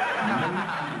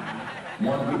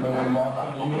want to be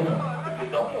marching in the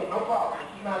Okay, no problem. This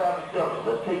is not adversarial.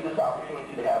 Let's take this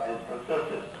opportunity to have this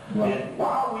consensus. Right. And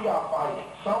while we are fighting,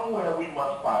 somewhere we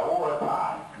must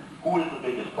prioritize who is the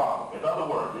biggest problem. In other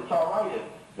words, it's all right if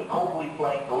the Copley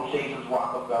flank go chases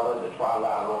Rockefeller, the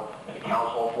Trilateral, and the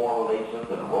Council on Foreign Relations,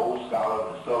 and the Rhodes Scholar,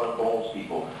 and the Skull and Bones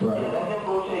people. Right. Yeah, let him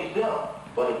go chase them.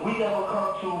 But if we never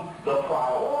come to the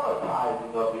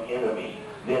prioritizing of the enemy,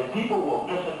 then people will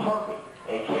misinterpret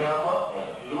a camera and a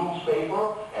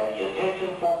newspaper and the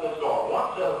attention focused on one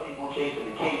set of people chasing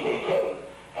the KKK,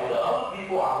 and the other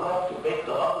people are left to make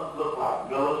the others look like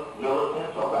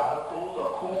militants or radicals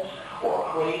or kooks or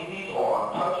crazies or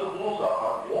untouchables or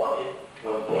unwanted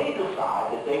when they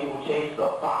decide that they will chase the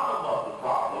bottom of the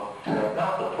problem and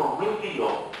not the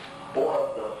peripheral or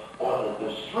the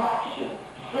distraction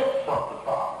fit from the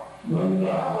problem. Well,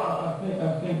 I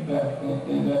think that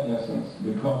in that essence,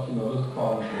 because, this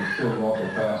problem is so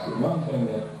multifaceted, one thing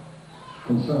that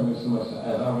concerned me so much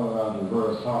as I went around to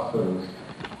various hospitals,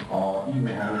 or even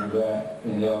when we were there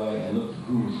in L.A. and looked at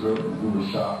who was hurt and who was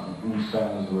shot and whose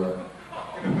families were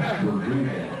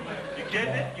grieving. You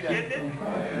getting it? You getting it?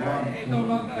 One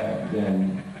team had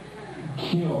been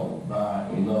killed by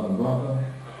another brother,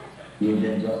 it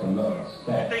was just another You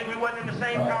stat. think we wasn't in the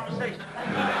same conversation?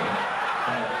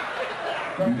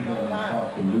 You don't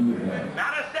have to lose them.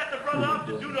 Now to set the brother up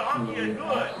to do the hunky and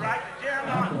goods, right? The I'm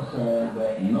Jeremiah. concerned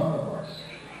that none of us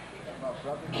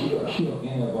kill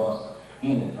any of us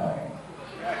anytime.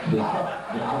 I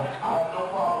have no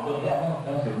problem with that.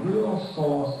 That's a real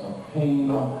source of pain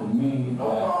to me No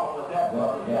problem with that,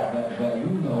 brother. that we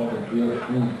know that there,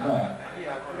 in fact,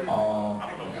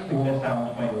 400 or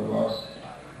 500 of us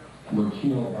were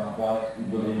killed by whites who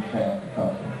wouldn't have the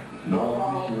country. No,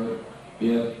 we should.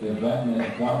 If that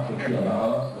meant whites were killed by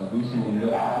us, then we should be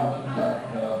left to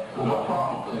have full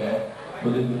contact.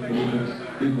 But if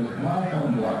it's black on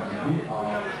black, we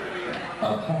are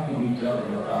attacking each other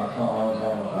with our tongues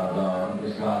or with our guns,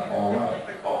 it's not all right.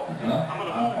 I'm going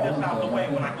to move this out the way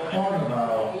when I go part of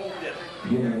our move this.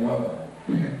 getting well,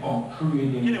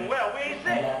 creating... Getting well, we ain't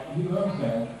sick. You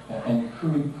understand? And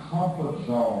create comfort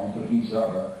zones with each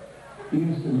other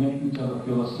is to make each other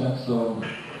feel a sense of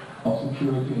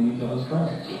security in each other's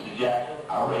presence. Mr. Jackson,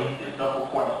 I raised a simple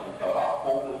question about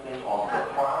focusing on the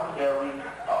primary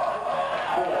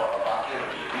core of our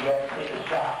energy. We have to take a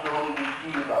shot surely we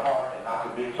see the heart and not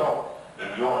the big toe. In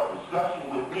your discussion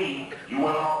with me, you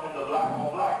went off into black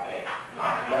on black thing.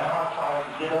 I'm now trying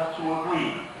to get us to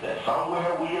agree that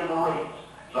somewhere we are the race.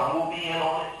 Some will be in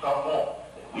on it, some won't.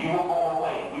 We will go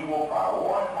away and we will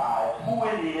prioritize who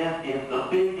it is the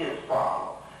biggest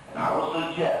problem. And I will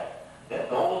suggest that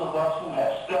those of us who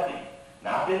have studied,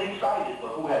 not been excited, but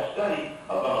who have studied,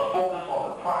 are going to focus on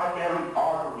the primary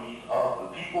arteries of the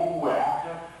people who we're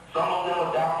after. Some of them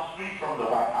are down the street from the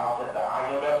White House at the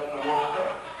IMF and the World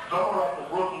Bank. Some are at the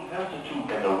Brookings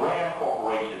Institute and the RAND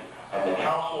Corporation and the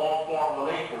Council on Foreign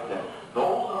Relations. And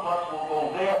those of us will go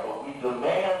there, but we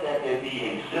demand that there be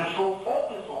a central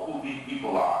focus on who these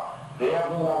people are.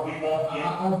 Therefore, we won't get...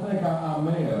 I think our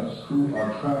mayors who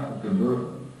are trapped with the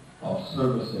burden of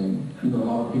servicing, a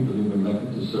lot of people who've been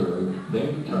elected to serve,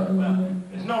 they've determined.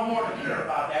 There's no more to hear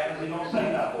about that because he don't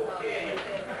say nothing.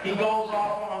 He goes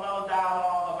off on another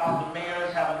dialogue about the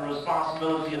mayors having the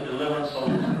responsibility of delivering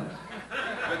solutions.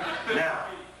 Now,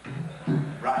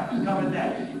 right, he's coming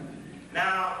next.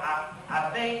 Now, I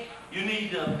think you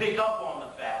need to pick up on the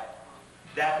fact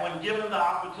that when given the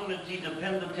opportunity to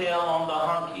pin the tail on the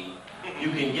hunky, you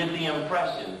can get the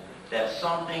impression that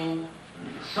something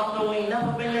we ain't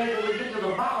never been able to get to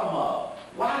the bottom of.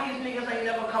 Why these niggas ain't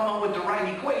never come up with the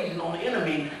right equation on the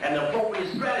enemy and the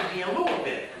appropriate strategy in lieu of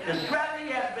it? The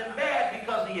strategy has been bad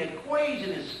because the equation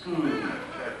is screwed.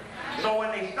 So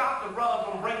when they stop the brother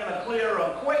from bringing a clear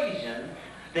equation,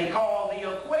 they call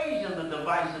the equation the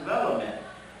divisive element,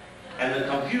 and the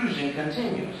confusion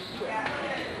continues.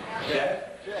 Check?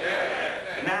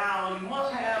 Now, you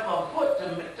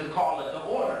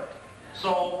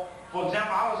So, for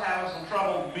example, I was having some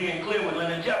trouble being clear with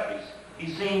Leonard Jeffries.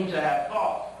 He seemed to have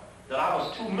thought that I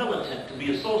was too militant to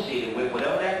be associated with,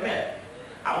 whatever that meant.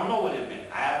 I don't know what it meant.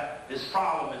 I have this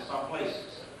problem in some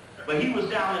places. But he was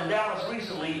down in Dallas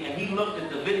recently, and he looked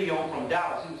at the video from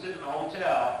Dallas. He was sitting in a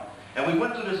hotel, and we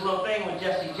went through this little thing with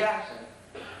Jesse Jackson,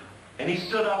 and he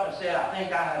stood up and said, I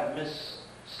think I have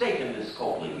mistaken this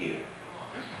Copley here.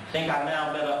 I think I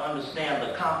now better understand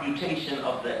the computation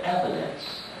of the evidence.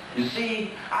 You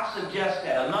see, I suggest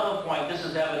at another point, this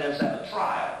is evidence at the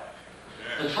trial.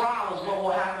 The trial is what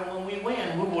will happen when we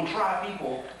win. We will try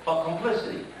people for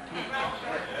complicity.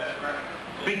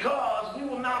 Because we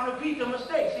will not repeat the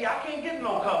mistakes. See, I can't get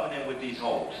no covenant with these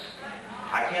hoes.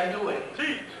 I can't do it.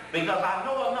 Because I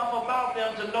know enough about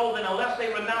them to know that unless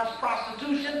they renounce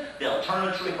prostitution, they'll turn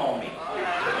a trick on me.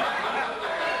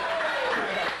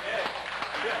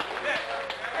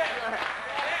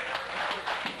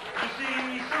 You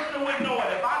see, sister would know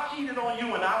it. If I cheated on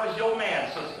you and I was your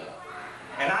man, sister,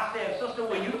 and I said, sister,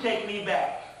 will you take me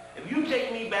back? If you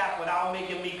take me back without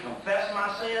making me confess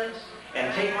my sins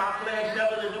and take my pledge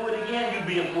never to do it again, you'd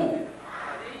be a fool.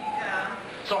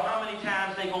 So how many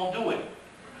times they gonna do it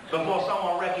before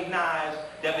someone recognizes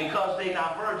that because they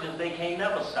not virgins, they can't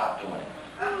never stop doing it?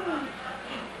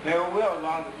 Never will, as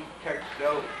long as you take the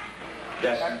oath.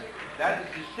 That is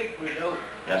the secret oath.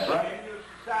 That's right. In your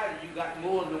society, you got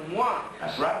more than one.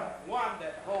 That's right. One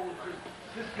that holds the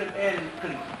system in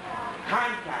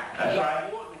contact. That's You got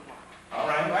right. more than one. All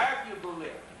right. You arguably.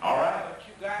 All right. But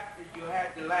you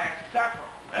had the Last Supper.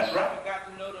 That's right. You got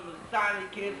to know the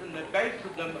Masonic kids and the base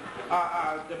of them,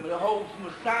 the whole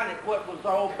Masonic, what was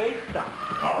all based on.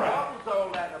 All right. What was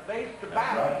all that based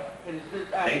about? right. And it's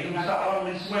just, They do you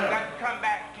solemnly swear. got to come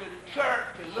back to the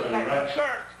church and look Sure, at right. the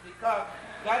church, because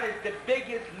that is the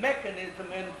biggest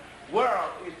mechanism in the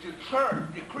world, is the church,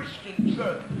 the Christian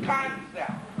church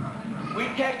concept. We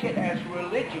take it as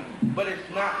religion, but it's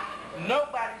not.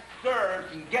 Nobody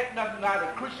serves and get nothing out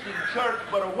of Christian church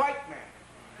but a white man.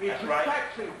 It That's right.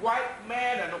 protects a white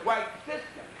man and a white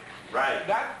system. Right.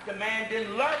 That's the man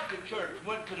didn't love the church,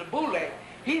 went to the boule.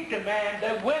 He's the man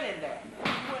that went in there.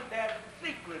 He went there in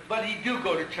secret, but he do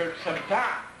go to church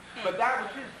sometime. But that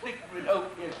was his secret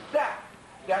oath itself,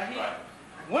 that he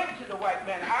went to the white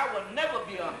man. I will never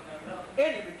be an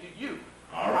enemy to you.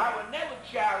 All right. I will never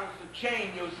challenge or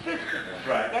change your system. That's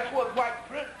right. That's what white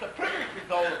supremacy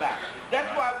is all about.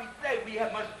 That's why we say we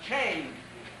must change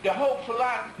the whole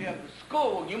philosophy of the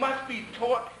school. You must be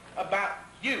taught about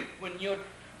you.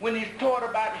 When he's taught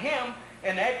about him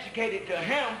and educated to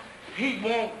him, he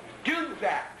won't do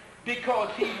that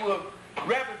because he will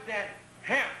represent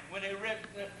him. When they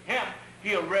represent him,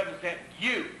 he'll represent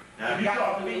you. Now, if you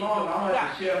talk to me long, I'm going to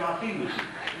have to share my feet with you.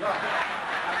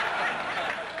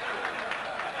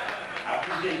 I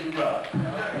appreciate you, brother.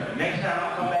 Next time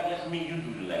I come back, let's meet you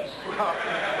do the lecture. Go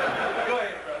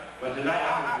ahead, brother. But tonight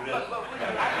I'm going to do this.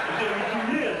 It took me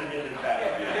 2 years to get this back.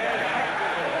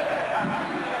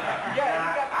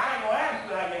 I ain't going to ask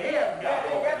you how your hair's got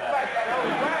over That's now. like that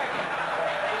old wagon.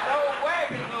 The old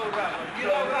wagon load up. You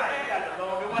know what right, you got the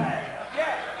longer wagon.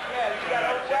 Yeah, you got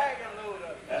old wagon load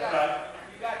up. That's right.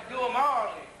 You got to do them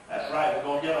all. That's right, we're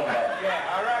going to get them back.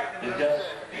 Yeah, all right. It's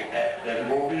just that it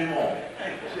won't be a moment.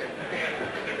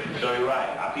 So you're right.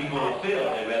 Our people will feel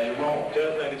they're ready to roll.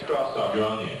 Just like it's crossed off. You're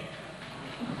on the air.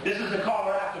 This is the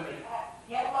caller after me.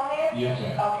 Yes, my man? Yes,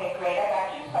 sir. Okay, great. I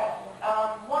got 2 questions.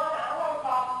 One, I don't have a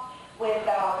problem with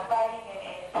fighting and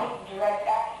taking direct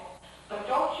action. But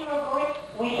don't you agree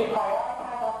we should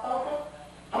prioritize our focus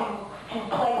to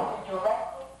place it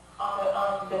directly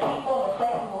on the people and the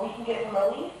places where we can get some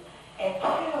relief? And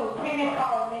 2, previous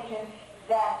caller mentioned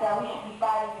that we should be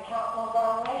fighting the Council on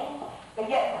Foreign Relations, but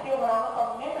yet still when I look on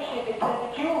the membership, it says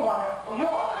that you're on board.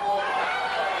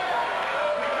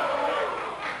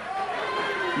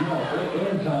 You know,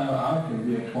 anytime I can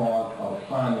be a part of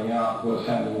finding out what's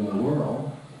happening in the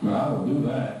world, I mean, I will do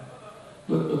that.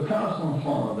 But the Council on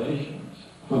Foreign Relations,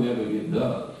 whatever it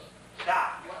does.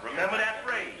 Stop. Remember that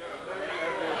phrase.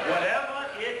 Whatever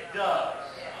it does.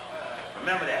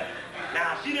 Remember that.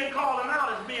 Now, she didn't call him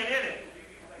out as being in it.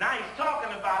 Now he's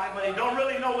talking about it, but he don't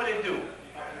really know what it do.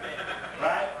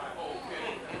 Right?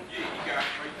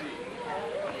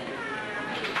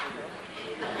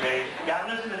 Okay, you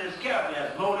gotta listen to this carefully.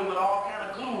 It's loaded with all kind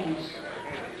of clues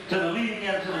to the leading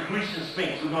into the Grecian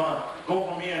Sphinx. We're gonna go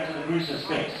from here into the Grecian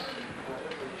Sphinx.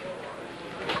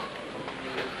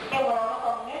 And when I look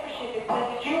on the membership, it says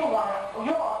that you're on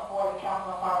board with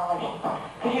Council on Foreign Relations.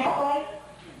 Could you explain?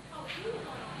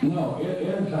 No,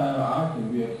 anytime I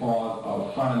can be a part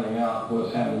of finding out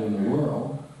what's happening in the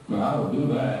world, I mean, I will do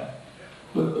that.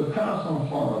 But the Council on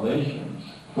Foreign Relations,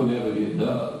 whatever it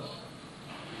does,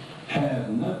 has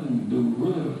nothing to do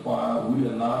really with why we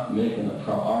are not making a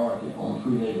priority on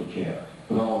prenatal care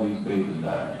with all these babies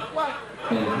dying,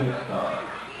 and Head Start,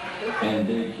 and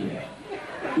daycare.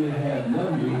 It has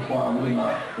nothing to do with why we're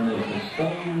not in a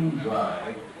sustained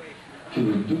drive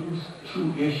to reduce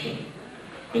tuition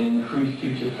and increase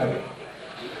teacher pay.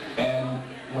 And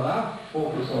when I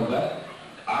focus on that,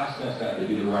 I sense that to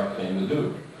be the right thing to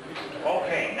do.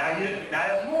 Okay, now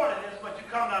there's more to this, but you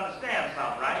come to understand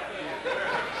something, right?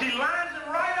 See, lines him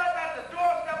right up at the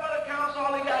doorstep of the council.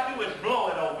 All he got to do is blow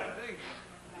it open.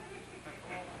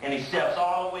 And he steps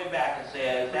all the way back and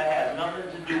says, that has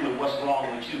nothing to do with what's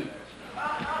wrong with you.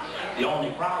 The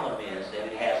only problem is that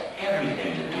it has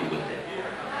everything to do with it.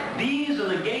 These are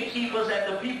the gatekeepers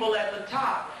and the people at the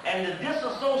top. And to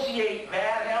disassociate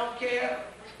bad health care,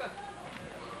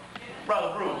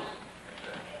 Brother Bruce,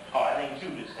 I think you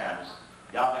this time.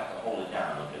 Y'all got to hold it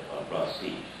down a little bit for Brother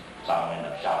Steve. So I don't end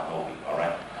up shouting over you, all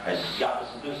right? Y'all got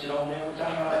some good shit over there? What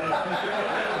y'all got?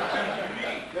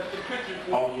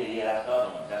 Oh, yeah, that's the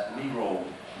other one. That's the Negro.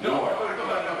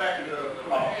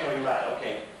 Oh, sure, you're right.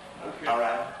 Okay. All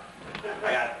right.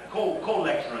 I got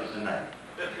co-lecturers tonight.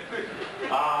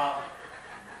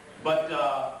 But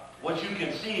what you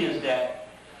can see is that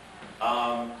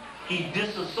he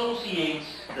disassociates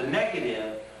the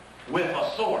negative with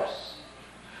a source.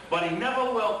 But he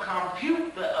never will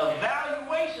compute the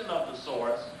evaluation of the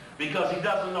source because he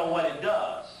doesn't know what it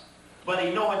does. But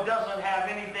he knows it doesn't have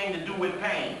anything to do with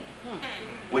pain,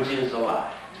 which is a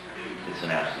lie. It's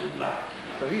an absolute lie.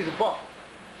 So he's a buck.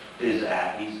 He's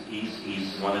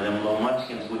one of them little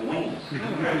munchkins with wings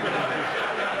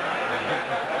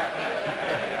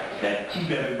that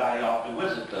keep everybody off the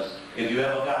whistle. Because if you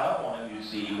ever got up on him, you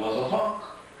see he was a punk.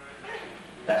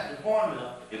 That's the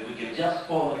formula. If we can just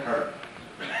pull the curtain,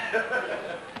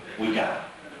 we got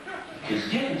it. It's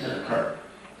getting to the curtain.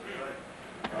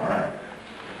 All right.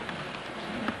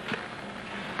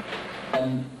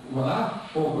 And when I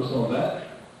focus on that,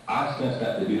 I sense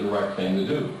that to be the right thing to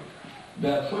do.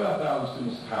 There are 12,000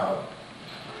 students at Howard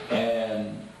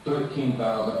and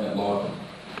 13,000 at Lawton.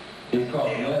 It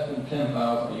costs less than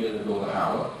 $10,000 a year to go to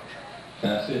Howard.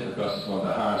 And I say it because it's one of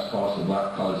the highest costs of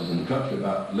black colleges in the country,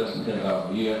 about less than $10,000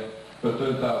 a year, but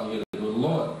 $30,000 a year to go to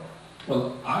Lawton.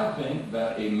 Well, I think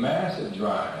that a massive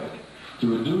drive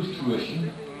to reduce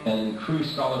tuition and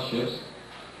increase scholarships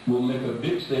will make a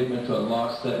big statement to a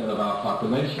large segment of our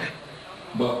population.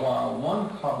 But while one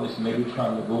population may be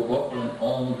trying to go up and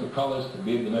on to college to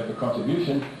be able to make a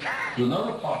contribution,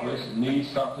 another population needs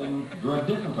something very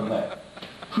different from that.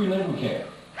 Prenatal care,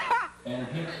 and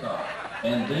Head Start,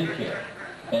 and daycare,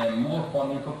 and more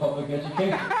funding for public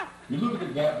education. You look at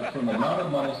the gap between the amount of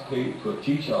money paid for a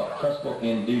teacher of Crespo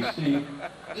in D.C.,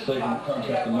 state in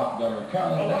contrast to Montgomery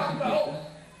County, that's an issue.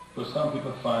 But some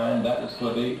people find that is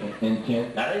for their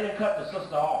intent. Now, they didn't cut the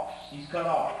sister off. She's cut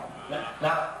off.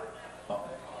 Now,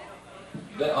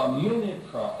 there are many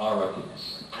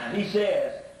priorities. and he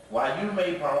says, while you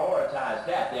may prioritize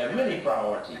that, there are many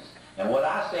priorities. And what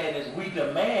I said is we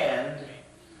demand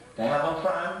to have a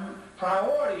prime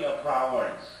priority of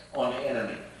priorities on the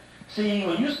enemy. See,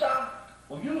 when you stop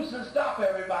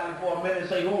everybody for a minute and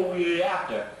say, who are we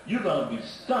after, you're going to be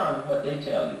stunned what they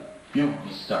tell you. You'll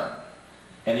be stunned.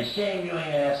 And it's a shame you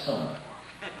ain't asked sooner.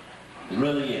 It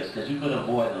really is, because you could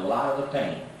avoid a lot of the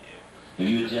pain if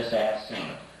you just asked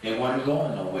sooner. They weren't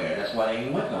going nowhere. That's why they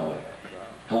ain't went nowhere.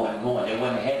 They weren't going. They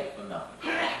weren't headed for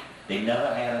nothing. They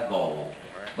never had a goal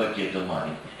but get the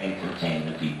money and contain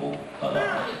the people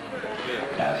alive.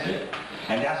 That's it.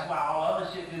 And that's why all other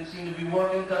shit didn't seem to be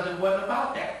working, because it wasn't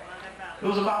about that. It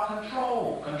was about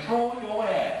control. Control your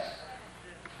ass.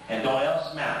 And don't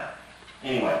else matter.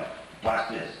 Anyway, watch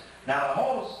this. Now the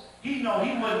host, he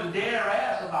wouldn't dare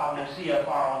ask about the CFR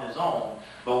on his own,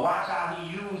 but watch how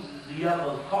he uses the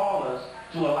other callers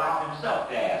to allow himself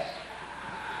to ask.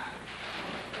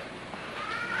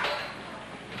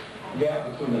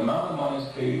 Gap between the amount of money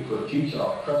paid for a teacher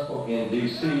of Crespo in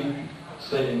D.C.,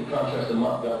 say in contrast to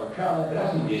Montgomery County,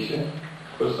 that's an issue.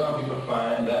 But some people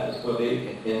find that is what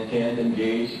they intend to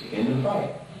engage in the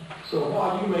fight. So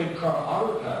while you may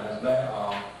prioritize, there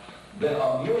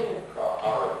are many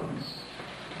priorities.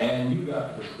 And you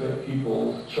got to respect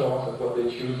people's choice of what they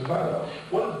choose to fight on.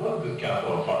 What does this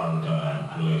capital fund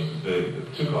relates to the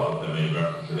two callers that made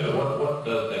reference to that? What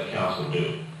does that council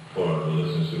do for the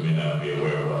listeners who may not be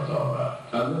aware of what I'm talking about?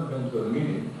 I've never been to a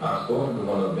meeting. I've spoken to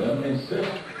one of them and said,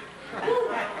 I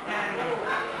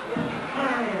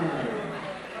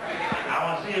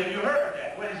want to see if you heard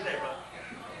that. What did he say, brother?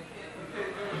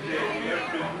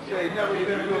 He said he never been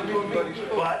to a meeting, but he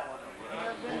spoke. But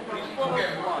He spoke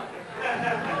at one.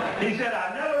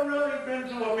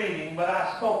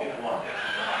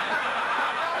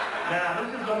 Now,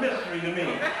 this is a mystery to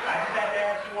me. I just had to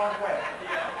ask you one question.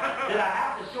 Did I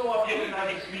have to show up every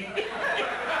night to speak?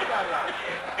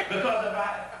 Because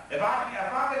if I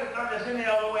could have done this any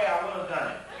other way, I would have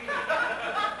done it.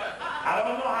 I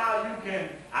don't know how you can.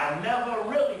 I've never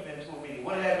really been to a meeting.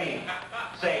 What does that mean?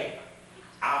 Say,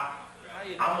 I'm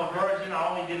a virgin. I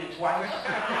only did it twice.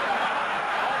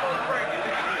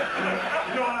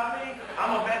 You know what I mean?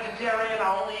 I'm a vegetarian.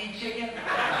 I only eat chicken.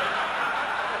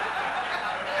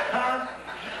 Huh?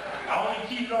 I only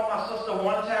cheated on my sister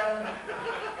one time.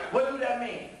 What do that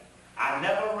mean? I've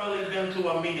never really been to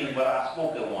a meeting, but I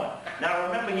spoke at one. Now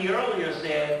remember, he earlier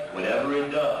said, whatever it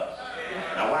does.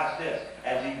 Now watch this.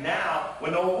 As he now,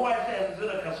 when the boy says, is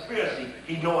it a conspiracy,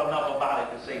 he know enough about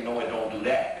it to say, no, it don't do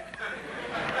that.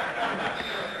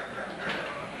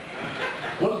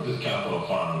 What is this Council of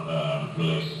Foreign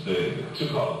Relations? The two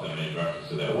callers that made reference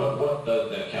to that. What does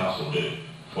that council do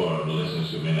for the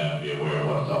listeners who may not be aware of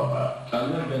what I'm talking about? I've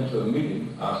never been to a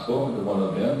meeting. I've spoken to one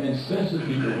of them, and especially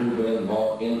people who've been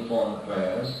involved in foreign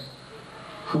affairs,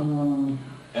 who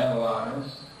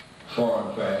analyze foreign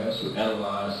affairs, who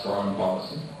analyze foreign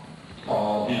policy.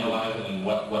 Analyzing and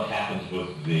what happens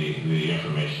with the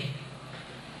information?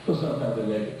 Well, sometimes they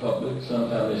make it public,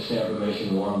 sometimes they share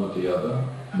information one with the other,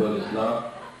 but it's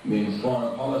not, means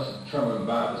foreign policy is determined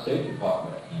by the State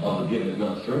Department of the given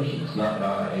administration. It's not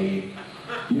by a,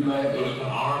 you might have... So it's an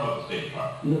arm of the State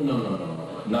Department? No,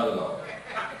 not at all.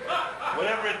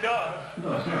 Whatever it does.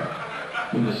 No, it's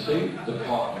not. When the State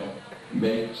Department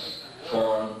makes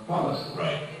foreign policy,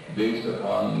 right, based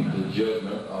upon the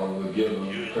judgment of the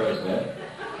given president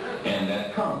and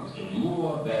that Congress. The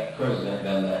more of that president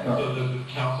than that Congress. So does the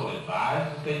council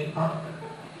advise the State Department?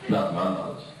 Not to my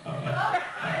knowledge. Okay.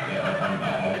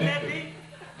 I think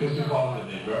because the callers that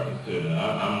they reference to, and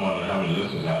I'm wondering how many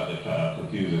listeners out there kind of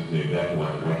confused as to exactly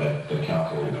what the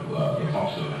council, the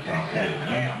function of the council is.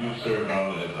 You served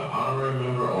on it as an honorary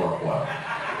member or what?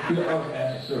 You know, I was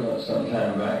asked to serve on it some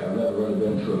time back. I've never really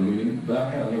been to a meeting, but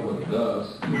I kind of know what it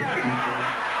does. People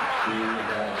see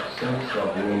that sense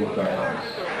of rule of values.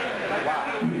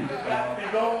 Some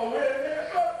people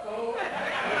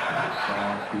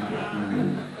who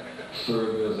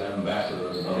serve as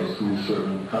ambassadors and others who serve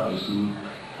in countries who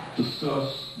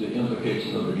discuss the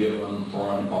implications of a given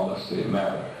foreign policy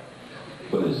matter.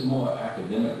 But it's more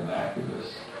academic than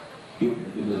activist.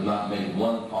 It does not make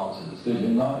one policy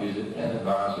decision, nor is it an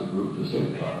advisory group to the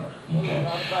State Department. Okay.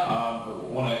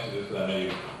 One answer to this, I know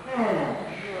you...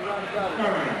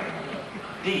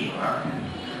 D, huh?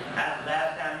 That's the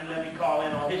last time you let me call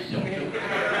in on his show, too.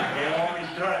 They don't want me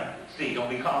starting. See, don't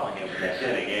be calling him for that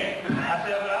shit again. I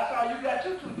said, well, I saw you got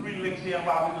your 2-3 licks in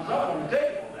while we was up on the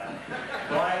table now.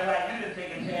 So I ain't like you to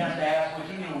take a chance to ask what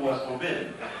you knew was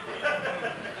forbidden.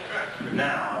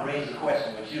 Now, I raise a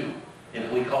question with you. If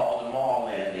we called them all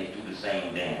in, they do the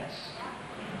same dance.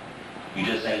 You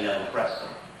just ain't never pressed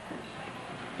them.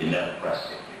 You never pressed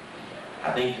them.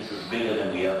 I think this is bigger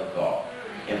than we ever thought.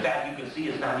 In fact, you can see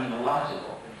it's not even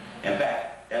logical. In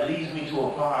fact, that leads me to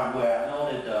a part where I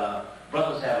know that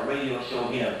brothers have a radio show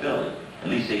here in Philly. At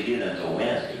least they did until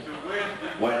Wednesday.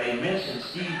 Where they mentioned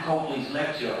Steve Coakley's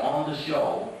lecture on the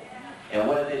show. And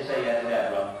what did they say after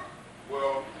that, brother?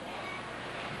 Well,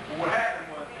 what happened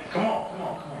was... Come on.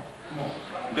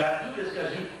 You got to do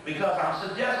this because I'm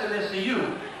suggesting this to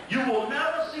you. You will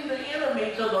never see the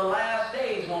enemy till the last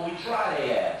days when we try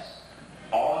their ass.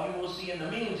 All you will see in the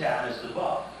meantime is the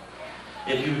buff.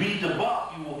 If you beat the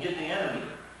buff, you will get the enemy.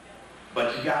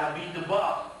 But you got to beat the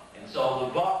buff. And so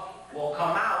the buff will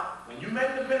come out. When you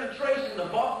make the penetration, the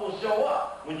buff will show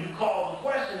up. When you call the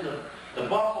question, the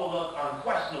buff will look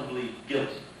unquestionably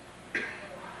guilty.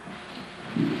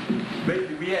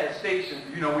 Basically, we had a station,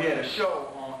 we had a show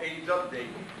on 80s Update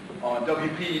on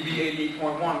WPEB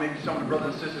 88.1. Maybe some of the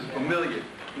brothers and sisters are familiar.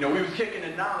 We was kicking the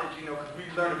knowledge, because we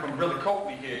learned it from Brother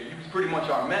Coakley here. He was pretty much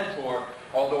our mentor,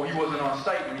 although he wasn't on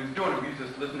site when he was doing it. We used to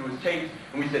just listen to his tapes,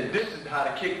 and we said, this is how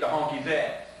to kick the honky's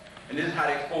ass. And this is how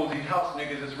to expose these house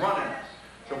niggas that's running us.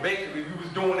 So basically, we was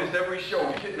doing this every show.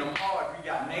 We hitting them hard. We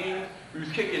got names. We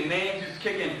was kicking names. We was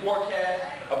kicking forecasts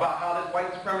about how this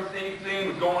white supremacy thing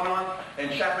was going on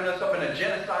and trapping us up in a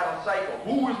genocidal cycle.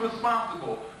 Who was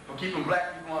responsible for keeping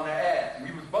black people on their ass? And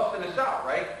we was busting this out,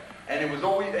 right? And it was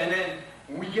always, and then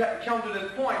we come to this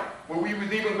point where we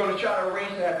was even going to try to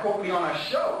arrange to have Coakley on our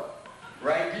show,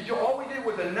 right? All we did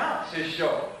was announce his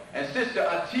show. And Sister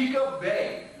Atika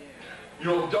Bay,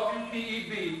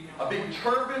 WPEB, a big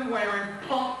turban-wearing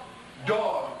punk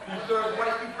dog who serves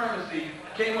white supremacy,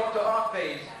 came up to our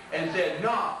face and said,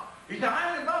 nah. He said,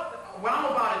 I ain't about what I'm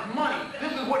about is money.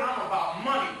 This is what I'm about,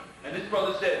 money. And this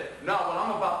brother said, no, well,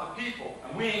 I'm about the people,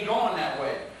 and we ain't going that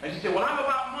way. And she said, well, I'm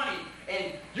about money,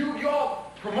 and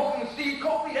y'all promoting Steve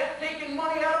Copley, that's taking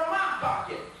money out of my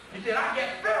pocket. He said, I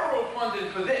get federal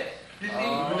funding for this. You see,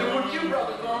 to put you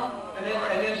brothers on. And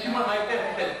then she went like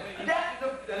that. He said,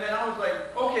 and then I was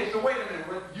like, okay, so wait a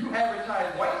minute. You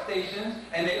advertise white stations,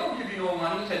 and they don't give you no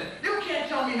money. He said, you can't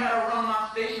tell me how to run my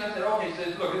station. I said, okay,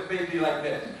 sis, look, it's basically like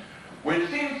this. When it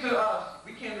seems to us,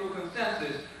 we came to a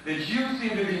consensus that you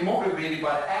seem to be motivated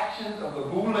by the actions of the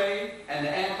Boule and the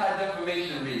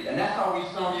Anti-Defamation League. And that's how we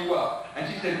sum you up.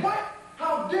 And she said, what?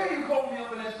 How dare you call me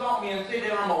up and insult me and say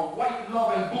that I'm a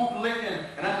white-loving, boot-licking?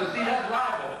 And I said, see, that's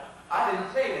libel. I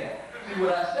didn't say that. See,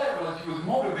 what I said was she was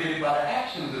motivated by the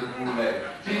actions of the Boule.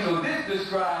 See, so this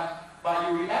describes by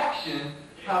your reaction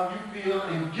how you feel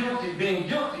in being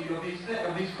guilty of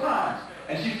these crimes.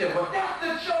 And she said, well, that's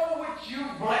the trouble with you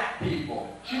black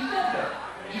people. She said that.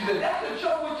 She said, that's the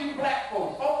trouble with you black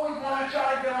folks. Always want to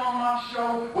try to get on my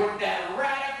show with that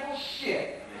radical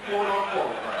shit, quote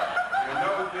unquote.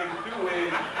 Another thing too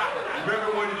is,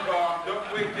 remember when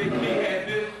Duckwick JT had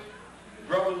this,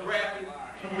 brothers rapping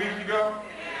 2 weeks ago?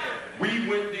 We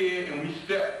went there and we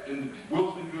stepped in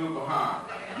Wilsonville behind.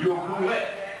 You're a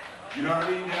roulette. You know what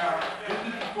I mean? Now, this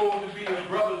is supposed to be a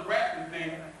brothers rapping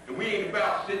thing, and we ain't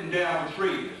about sitting down with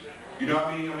traders. You know what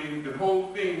I mean? The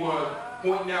whole thing was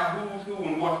pointing out who's who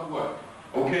and what's what.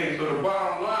 Okay, so the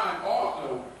bottom line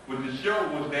also with the show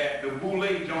was that the Boule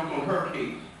jumped on her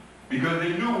case. Because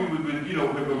they knew we would be, we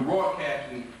were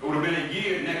broadcasting, it would have been a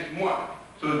year next month.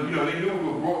 So, they knew we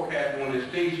were broadcasting on their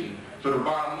station. So the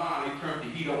bottom line, they turned the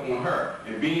heat up on her.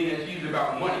 And being that she's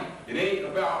about money, it ain't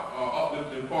about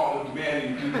uplifting fallen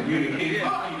humanity through communication.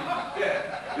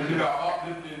 It's about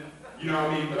uplifting,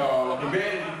 humanity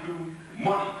through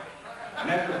money. And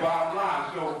that's the bottom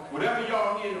line. So whatever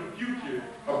y'all hear in the future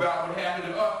about what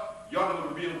happened to us, y'all know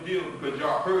the real deal because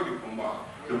y'all heard it from us.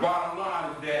 The bottom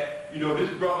line is that,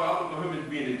 this brother, I look at him as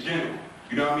being a general.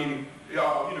 You know what I mean?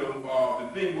 The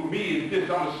thing with me is this,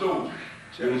 I'm a soldier.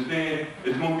 You understand?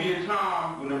 There's going to be a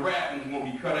time when the rapping is going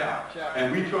to be cut out.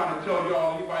 And we trying to tell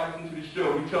y'all, anybody listen to the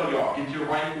show, we tell y'all, get your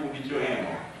rifle, get your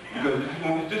ammo. Because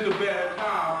it's just a better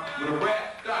time when the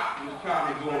rap stops and it's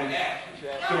time to go into action.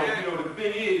 So, the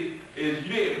thing is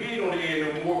we ain't on the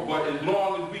air no more, but as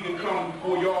long as we can come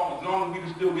before y'all, as long as we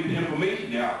can still get the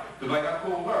information out, because like I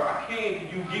told her, I came to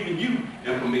you giving you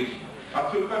information. I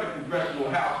took her to Congressional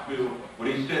House bill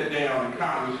where they sat down in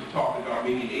Congress and talked about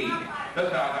making aid.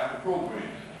 That's how I got the program.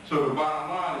 So the bottom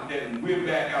line is that we're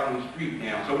back out on the street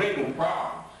now, so it ain't no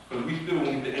problem, because we still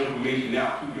want the information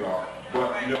out to y'all. But,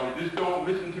 just don't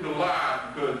listen to the lies,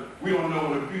 because we don't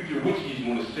know in the future what she's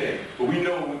going to say. But we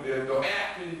know that the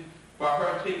action by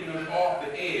her taking us off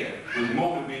the air was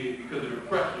motivated because of the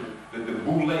pressure that the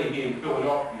Boule here in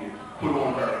Philadelphia put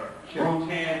on her.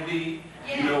 Rotan D,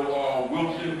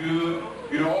 Wilson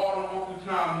Good, all the Uncle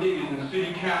Tom niggas in the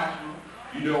city council,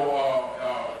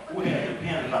 we had the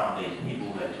Penn Foundation. He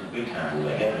moved that to big time. We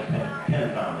had the Penn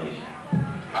Foundation.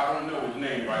 I don't know his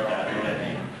name right now. I know that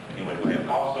name. Anyway, go ahead.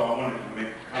 Also, I wanted to make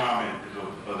a comment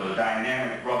of the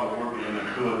dynamic brother working in the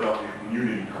Philadelphia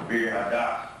community, Kabir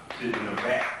Hadas, sitting in the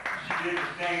back. She did the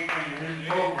same thing in his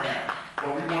program.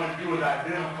 What we want to do is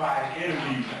identify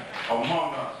enemies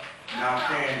among us, you know what I'm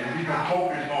saying, and we can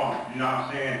focus on it, you know what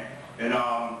I'm saying. And I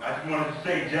just wanted to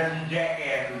say Jesse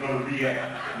Jackass is going to be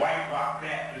at White Rock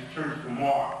Baptist Church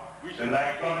tomorrow. And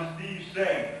like Brother Steve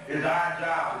said, it's our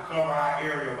job to cover our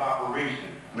area of operation.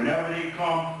 Whenever they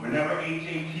come, whenever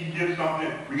AT&T gives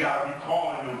something, we got to be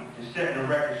calling them and setting the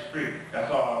record straight.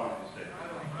 That's all I wanted to say.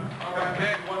 All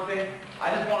right, one thing.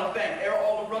 I just want to thank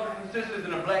all the brothers and sisters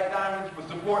in the Black Diamonds for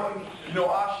supporting,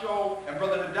 our show and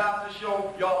Brother Nadas's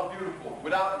show. Y'all are beautiful.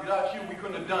 Without you, we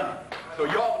couldn't have done it. So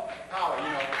y'all power,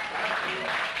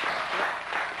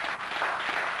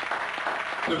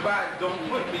 The vibes don't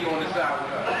put me on the side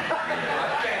with her. I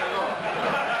stand alone.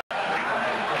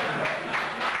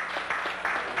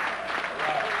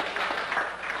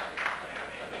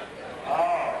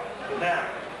 Now,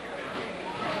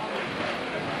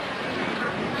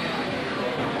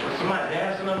 somebody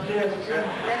dancing upstairs?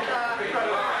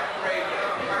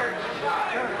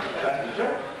 That's the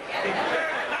church.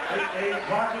 They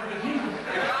marching for Jesus.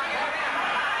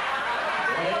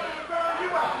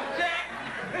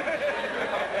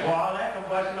 Well, all that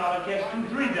combustion ought to catch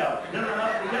 $2-3. Then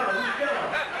enough together, who's killing?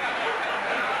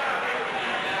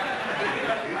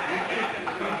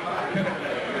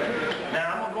 Now,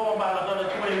 I'm going to go about another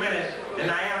 20 minutes, and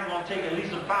I am going to take at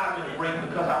least a 5-minute break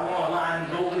because I want to line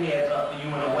these overheads up for you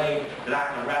in a way that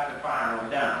I can rapid fire them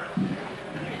down.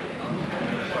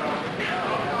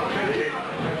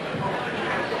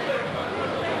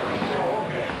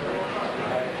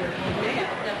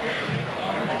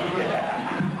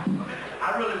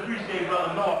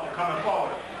 North are coming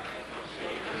forward.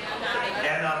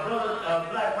 And brother,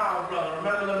 Black Power brother,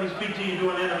 remember, let me speak to you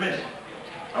during intermission.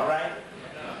 All right?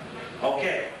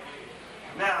 Okay.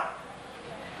 Now,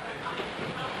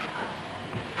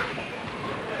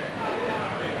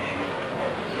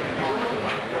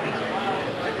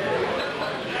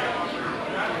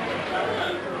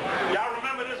 y'all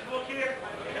remember this book here?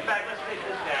 In fact, let's take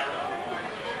this down.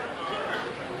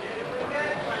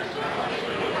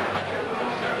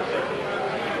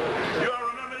 You all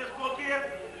remember this book here?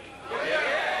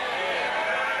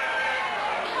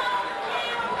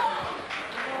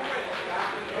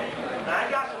 Now,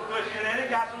 it got some good shit in it,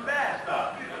 got some bad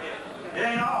stuff. It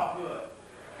ain't all good.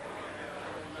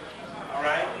 All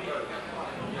right?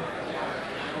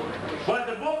 But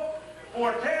the book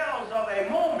foretells of a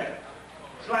moment.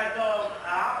 It's like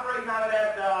operating out of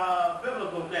that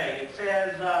biblical thing. It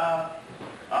says,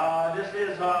 this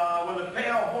is when the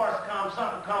pale horse comes,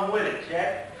 something come with it.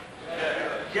 Check?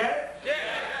 Check?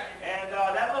 And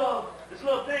this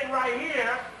little thing right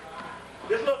here,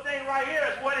 is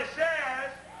what it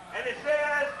says. And it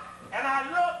says, and I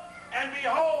looked, and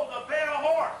behold, the pale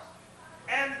horse.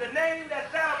 And the name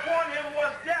that sat upon him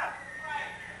was Death.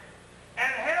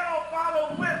 And hell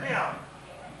followed with him.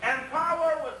 And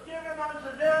power was given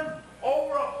unto them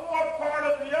over a fourth part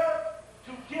of the earth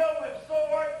to kill with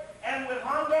sword and with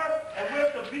hunger and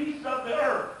with the beasts of the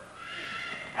earth.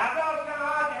 I thought it was kind of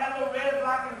odd to have a red,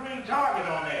 black, and green target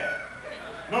on there.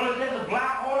 Notice there's a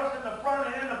black horse in the front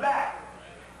and in the back.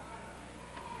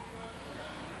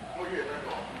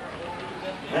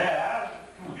 Yeah, that's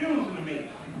confusing to me.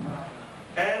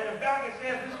 And in fact, it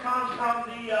says this comes from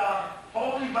the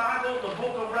Holy Bible, the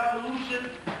book of Revolution,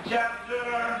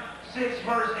 chapter 6,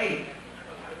 verse 8.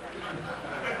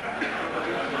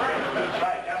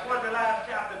 Right, that's what the last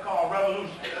chapter called,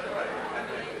 Revolution.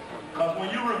 Because when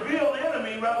you reveal the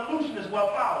enemy, revolution is well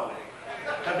followed.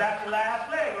 Because that's the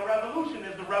last leg. A revolution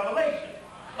is the revelation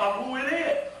of who it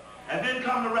is. And then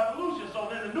come the revolution. So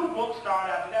then the new book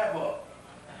started after that book.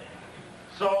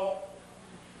 So,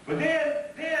 but then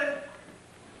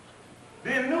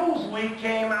Newsweek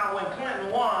came out when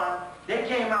Clinton won. They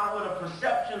came out with a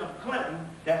perception of Clinton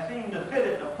that seemed to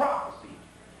fit the prophecy.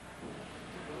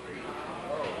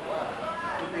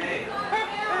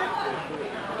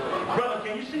 Brother,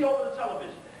 can you see over the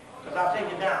television? Because I'll take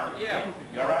it down. Yeah.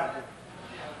 You all right?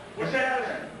 It says,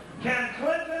 can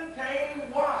Clinton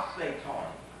tame Washington?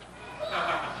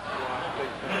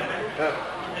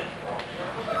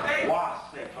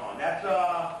 Washington. That's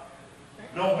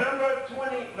November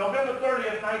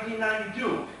 30th,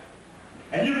 1992.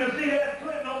 And you can see there's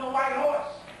Clinton on the white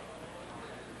horse.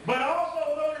 But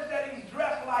also notice that he's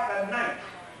dressed like a knight.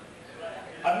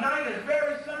 A knight is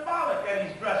very symbolic that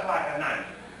he's dressed like a knight.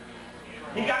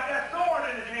 He got that sword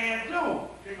in his hand too.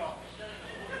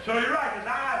 So you're right, his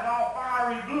eyes all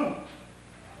fiery blue.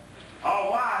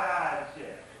 All wide-eyed and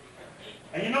shit.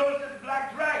 And you notice there's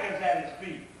black dragons at his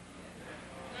feet.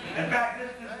 In fact,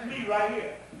 this is me right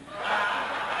here.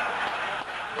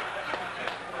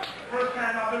 First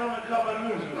time I've been on the cover of the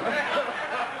news.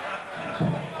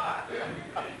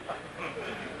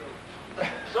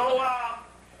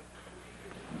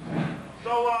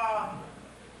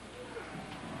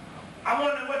 I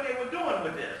wondered what they were doing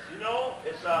with this. You know,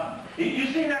 it's you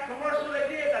seen that commercial they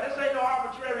did? Now this ain't no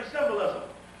arbitrary symbolism.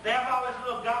 They have all this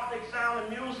little gothic sounding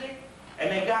music,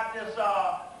 and they got this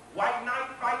white knight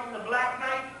fighting the black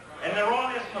knight, and they're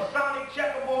on this Masonic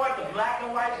checkerboard, the black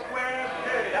and white squares.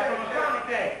 That's a Masonic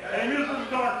thing. And the music is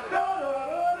going,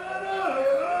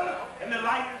 and the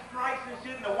lightning strikes and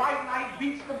shit, and the white knight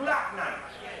beats the black knight.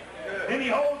 Then he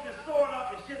holds his sword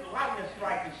up and shit, the lightning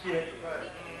strikes and shit,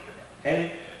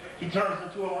 and he turns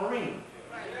into a Marine.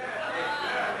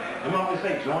 You know what they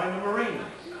say, join the Marines.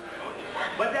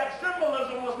 But that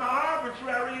symbolism was not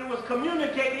arbitrary, it was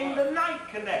communicating the knight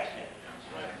connection.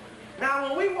 Now,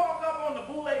 when we walk up on the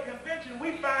Boule Convention,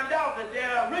 we find out that there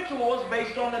are rituals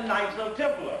based on the Knights of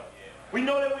Templar. We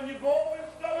know that when you go over in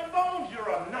Skull and Bones, you're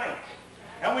a knight.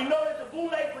 And we know that the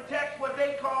Boule protects what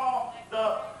they call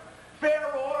the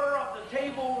fair order of the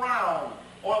Table Round,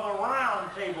 or the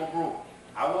Round Table Group.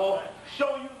 I will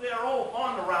show you their oath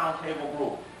on the Round Table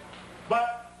Group.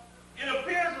 But it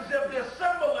appears as if this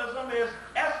symbolism is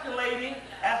escalating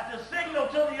as the signal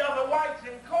to the other whites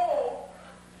in code,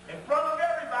 in front of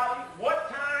everybody, what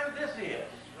time this is.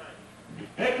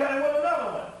 And they came with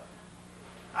another one.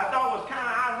 I thought it was kind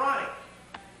of ironic.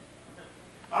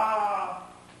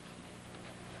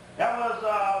 That was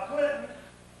Clinton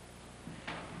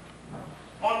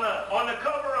on the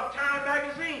cover of Time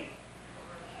magazine.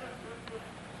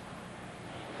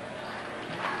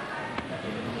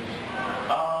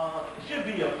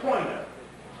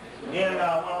 in one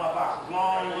of my boxes.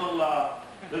 Long little,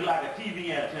 look like a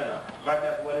TV antenna. Right,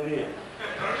 that's what it is.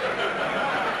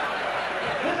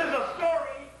 This is a story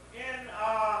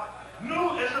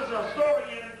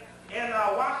in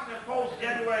Washington Post,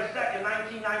 January 2nd,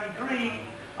 1993,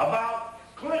 about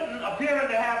Clinton appearing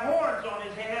to have horns on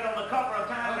his head on the cover of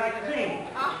Time magazine.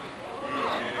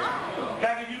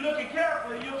 Now, if you're looking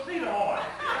carefully, you'll see the horns.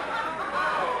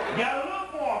 You gotta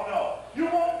look for them, though. You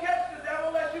won't catch the devil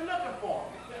unless you're looking for him.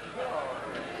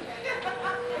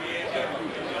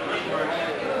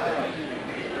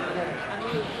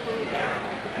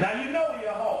 Now, you know you're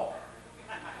a hoe.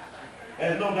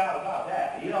 There's no doubt about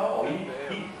that. He's a hoe.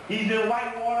 He's in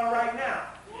white water right now.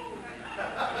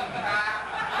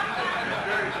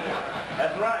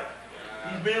 That's right.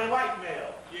 He's being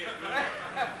white-mailed.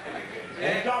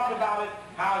 And he talked about it,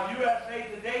 how USA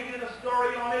Today did a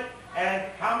story on it, and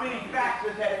how many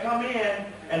faxes had come in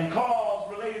and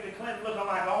calls related to Clinton looking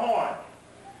like a horn.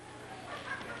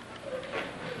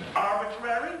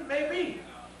 Arbitrary? Maybe.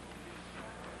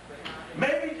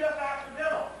 Maybe just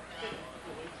accidental.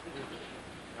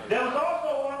 There was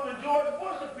also one when George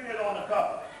Bush appeared on the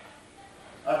cover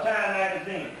of Time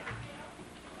magazine.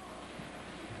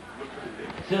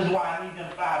 This is why I need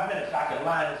them 5 minutes. I can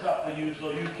line this up for you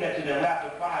so you catch it in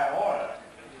rapid fire order.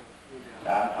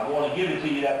 I want to give it to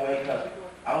you that way because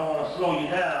I don't want to slow you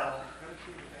down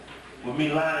with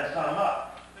me lining something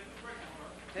up.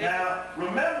 Now,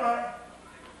 remember,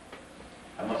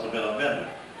 I must have been a vendor.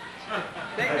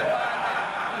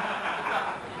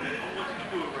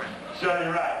 Sure,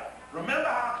 you're right. Remember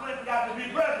how Clinton got to be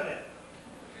president?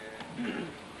 You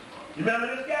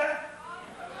remember this guy?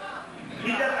 He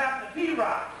just happened to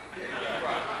P-Rock.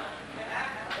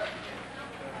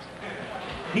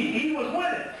 He was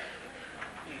winning.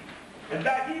 In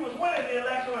fact, he was winning the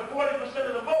election with 40%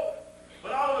 of the vote.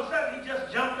 But all of a sudden, he just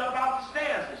jumped up out the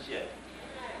stands and shit.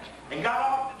 And got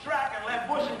off the track and let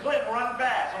Bush and Clinton run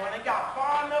fast. And when they got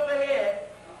far enough ahead,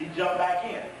 he jumped back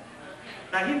in.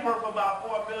 Now, he worth about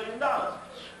 $4 billion.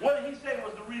 What did he say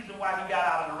was the reason why he got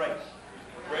out of the race?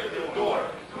 Raised his daughter.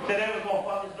 Said they was going to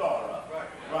fuck his daughter up.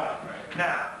 Right.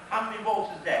 Now, how many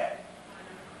votes is that?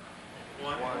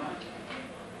 One.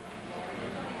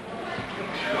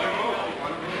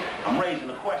 I'm raising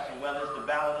the question whether it's the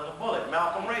ballot or the bullet.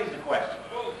 Malcolm raised the question.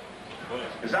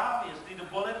 It's obviously the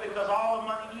bullet because all the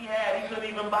money he had, he couldn't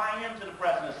even buy into the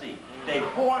presidency. They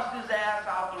forced his ass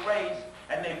out the race,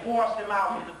 and they forced him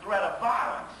out with the threat of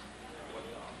violence.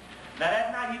 Now,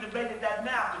 that night he debated that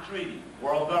NAFTA treaty,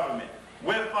 world government,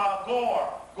 with Gore.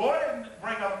 Gore didn't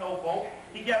bring up no vote.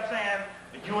 He kept saying,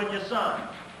 you and your son.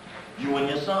 You and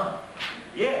your son.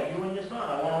 Yeah, you and your son.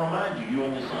 I want to remind you, you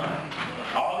and your son.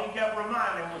 All he kept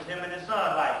reminding was him and his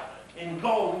son, like, in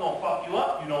gold, we're going to fuck you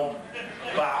up, you know,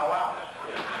 bow out.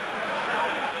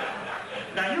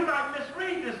 Now, you might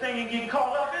misread this thing and get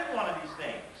caught up in one of these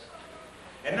things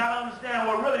and not understand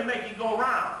what really make you go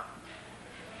round.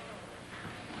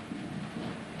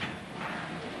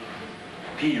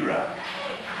 P-Rock.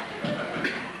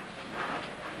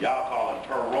 Y'all call it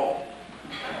parole,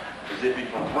 as if he's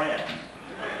from France,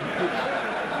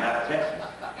 not Texas.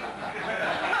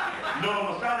 You know, the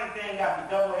Masonic thing got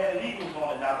the double-headed eagles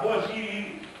on it. Now, Bush,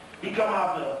 he come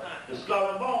out the Skull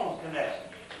and Bones connection.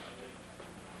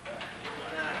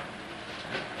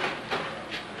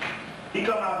 He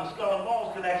come out the Skull and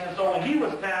Bones connection, so when he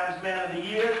was Times Man of the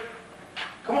Year,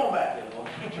 come on back here, Lord,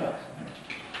 get your ass.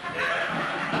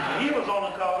 He was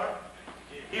on the cover.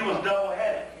 He was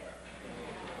double-headed.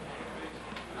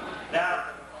 Now,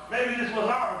 maybe this was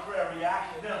arbitrary,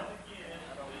 accidental.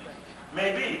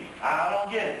 Maybe. I don't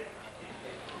get it.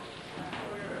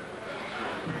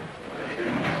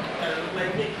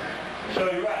 So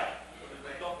you're right.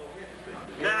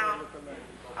 Now,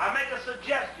 I make a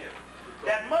suggestion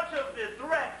that much of the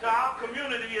threat to our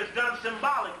community is done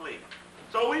symbolically.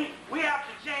 So we have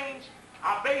to change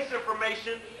our base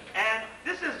information, and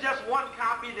this is just one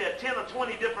copy. There are 10 or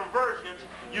 20 different versions.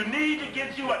 You need to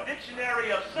get you a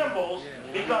dictionary of symbols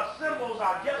because symbols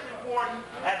are just important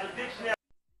as a dictionary.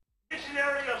 A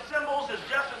dictionary of symbols is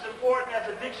just as important as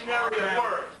a dictionary of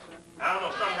words. I don't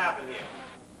know, something happened here.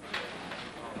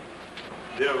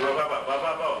 There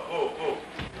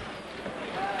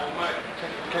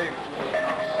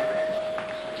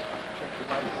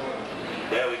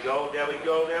we go, there we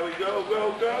go, there we go,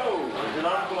 go. Is it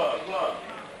unplugged? Plug.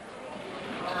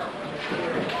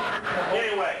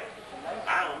 Anyway,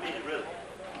 I don't mean it really.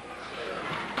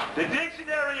 The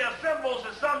dictionary of symbols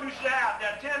is something you should have.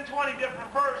 There are 10, 20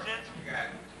 different versions.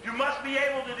 You must be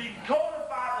able to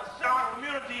decodify the our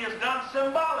community is done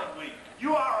symbolically.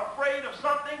 You are afraid of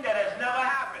something that has never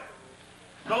happened.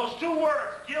 Those two two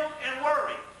words, guilt and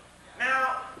worry.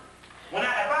 Now, if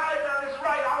I had done this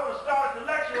right, I would have started the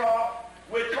lecture off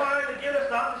with trying to get us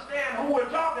to understand who we're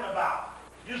talking about.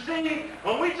 You see,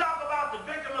 when we talk about the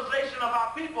victimization of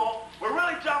our people, we're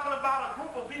really talking about a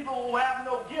group of people who have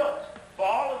no guilt for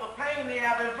all of the pain they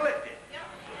have inflicted.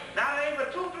 Now, there ain't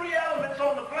but 2-3 elements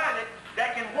on the planet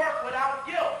that can work without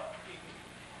guilt.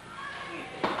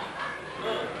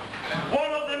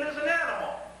 One of them is an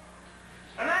animal.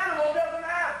 An animal doesn't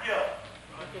have guilt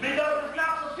because it's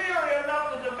not superior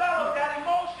enough to develop that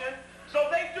emotion, so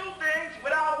they do things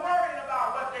without worrying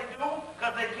about what they do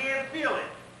because they can't feel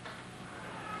it.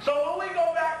 So when we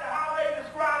go back to how they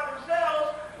describe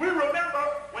themselves, we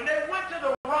remember when they went to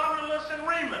the Romulus and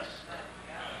Remus.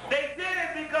 They did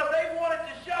it because they wanted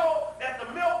to show that the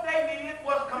milk they needed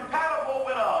was compatible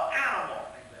with an animal,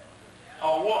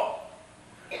 a wolf.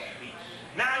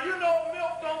 Now you know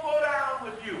milk don't go down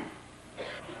with you.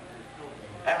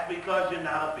 That's because you're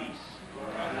not a beast.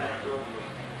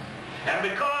 And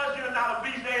because you're not a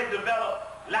beast, they have developed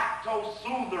lactose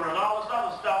soother and all this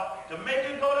other stuff to make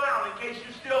it go down in case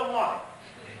you still want it.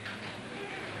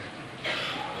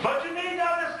 But you need to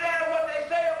understand what they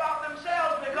say about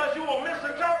themselves because you will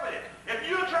misinterpret it. If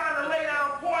you're trying to lay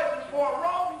down poisons for a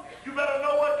rodent, you better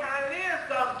know what kind it is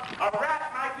because a rat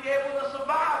might be able to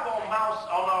survive on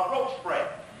roach spray.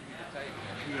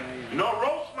 You know,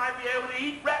 roach might be able to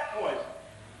eat rat poison.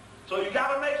 So you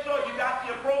got to make sure you got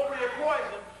the appropriate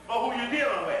poison for who you're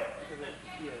dealing with.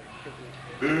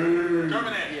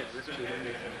 Terminate.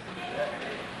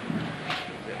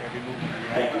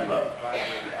 Thank you, brother.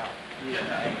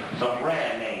 Some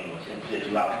brand names and shit.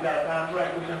 You got a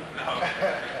contract with them?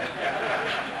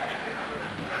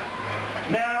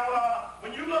 Now,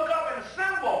 when you look up in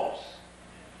symbols,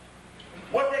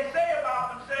 what they say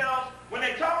about themselves, when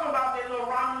they talk about their little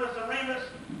Romulus and Remus,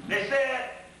 they said,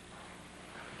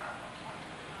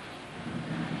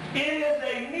 it is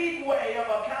a neat way of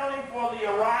accounting for the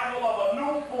arrival of a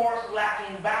new force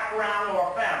lacking background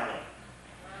or family.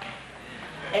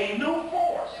 A new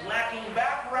force lacking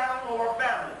background or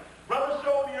family. Brother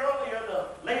showed me earlier the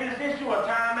latest issue of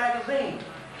Time magazine.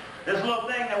 This little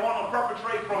thing they want to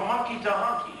perpetrate from monkey to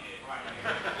hunky.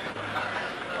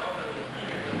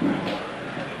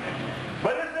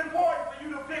 But it's important for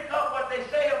you to pick up what they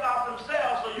say about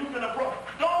themselves so you can approach.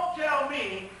 Don't tell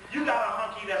me you got a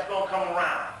hunky that's going to come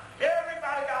around.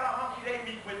 Everybody got a hunky they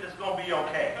meet with that's going to be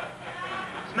okay.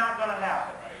 It's not going to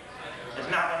happen. It's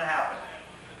not going to happen.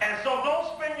 And so don't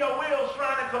spin your wheels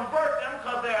trying to convert them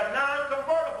because they're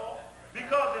non-convertible.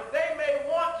 Because if they may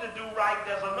want to do right,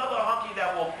 there's another hunky that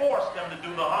will force them to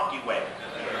do the hunky way.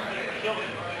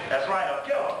 That's right, a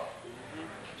killer.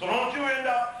 So don't you end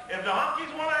up, if the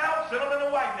hunkies want to help, send them in the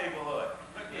white neighborhood.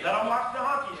 Let them watch the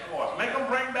hunkies for us. Make them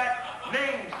bring back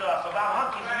names to us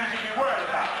about hunkies we should be worried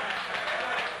about.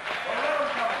 Well, let them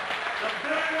come. The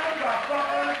billions are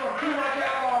suffering from too much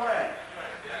alcohol already.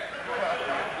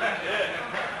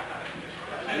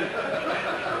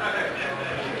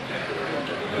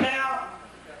 Now,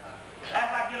 as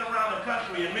I get around the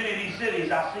country in many of these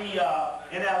cities, I see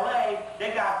in LA,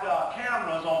 they got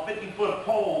cameras on 50-foot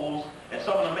poles at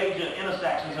some of the major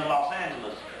intersections in Los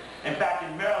Angeles. In fact,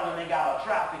 in Maryland, they got a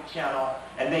traffic channel,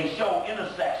 and they show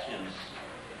intersections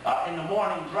in the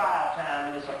morning drive time,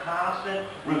 and it's a constant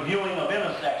reviewing of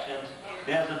intersections.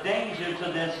 There's a danger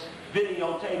to this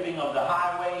videotaping of the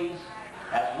highways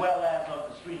as well as of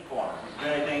the street corners. It's a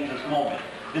very dangerous moment.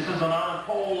 This is an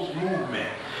unopposed movement.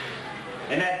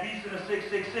 In that Beast in the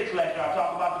 666 lecture, I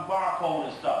talk about the barcode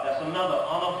and stuff. That's another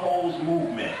unopposed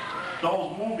movement.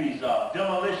 Those movies,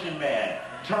 Demolition Man,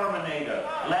 Terminator,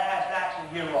 Last Action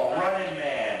Hero, Running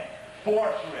Man,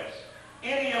 Fortress,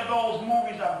 any of those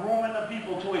movies are grooming the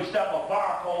people to accept a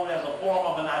barcode as a form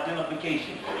of an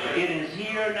identification. It is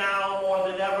here now more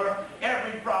than ever.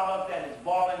 Every product that is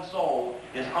bought and sold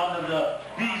is under the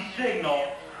beast signal,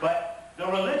 but the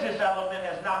religious element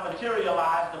has not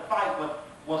materialized. The fight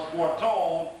was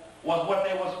foretold was what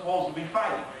they were supposed to be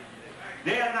fighting.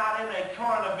 They're not in a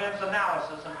current events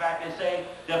analysis. In fact, they say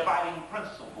they're fighting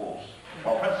principles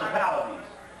or principalities.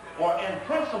 Or in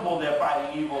principle they're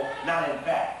fighting evil, not in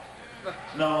fact.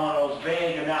 It's not one of those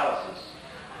vague analysis.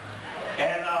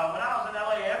 And when I was in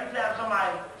LA, every time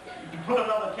somebody put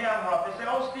another camera up, they say,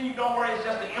 oh, Steve, don't worry, it's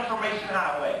just the information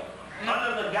highway.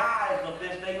 Under the guise of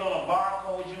this, they're going to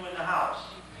barcode you in the house.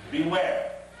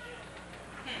 Beware.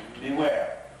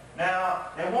 Beware. Now,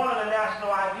 they wanted a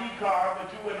national ID card,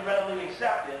 but you wouldn't readily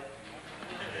accept it.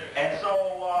 And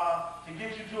so, to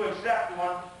get you to accept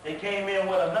one, they came in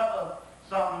with another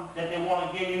something that they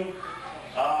want to give you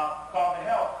called the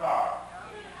health card.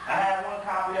 I have one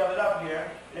copy of it up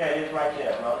here. There it is right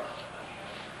there, brother.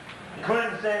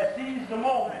 Clinton said, seize the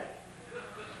moment.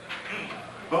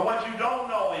 But what you don't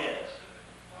know is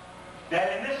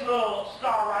that in this little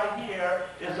star right here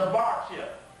is a bar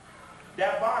chip.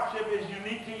 That bar chip is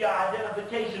unique to your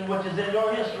identification, which is in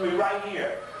your history right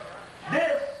here.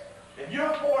 This, if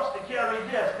you're forced to carry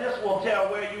this will tell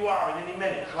where you are in any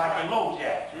minute. It's like a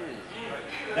LoJack.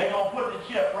 They're going to put the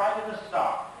chip right in the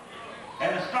star.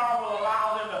 And the star will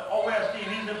allow them to, oh, where's Steve?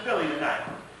 He's in Philly tonight.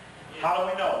 How do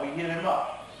we know? We hit him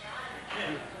up.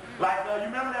 Like, you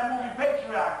remember that movie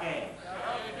Patriot Games?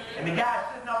 And the guy's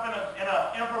sitting up in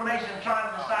a information trying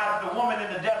to decide if the woman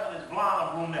in the desert is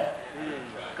blonde or brunette.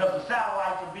 Because the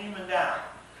satellites are beaming down.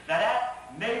 Now that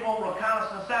naval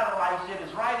reconnaissance satellite shit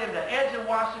is right in the edge of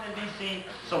Washington, D.C.,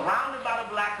 surrounded by the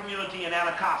black community in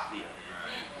Anacostia.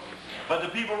 But the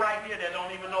people right here that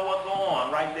don't even know what's going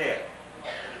on, right there.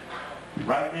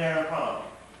 Right there in front of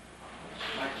them.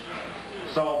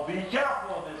 So be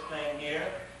careful of this thing here.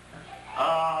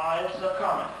 It's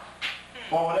coming.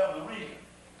 For whatever the reason.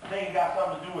 I think it got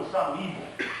something to do with something evil.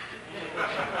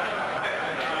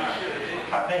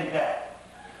 I think that.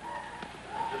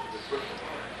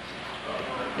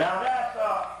 Now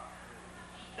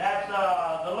that's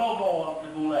the logo of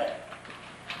the Boule.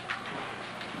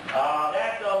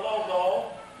 That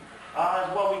logo is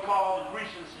what we call the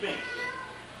Grecian Sphinx.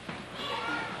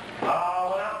 When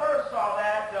I first saw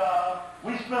that,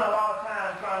 we spent a lot of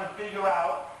time trying to figure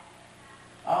out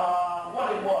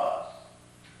what it was.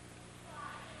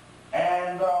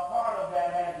 And part of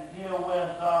that had to deal with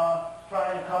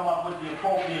trying to come up with the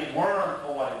appropriate word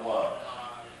for what it was.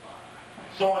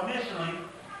 So initially,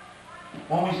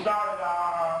 when we started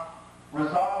our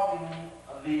resolving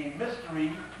the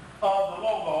mystery of the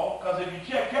logo, because if you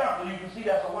check carefully, you can see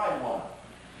that's a white woman.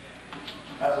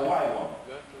 That's a white woman.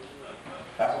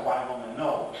 That's a white woman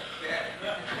nose.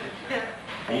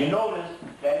 And you notice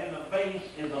that in the base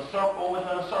is a circle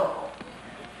within a circle,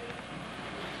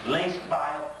 laced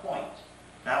by a point.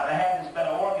 Now, if I had this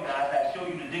better organized, I'd show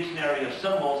you the dictionary of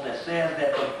symbols that says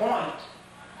that the point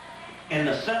in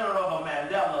the center of a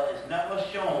mandala is never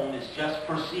shown, it's just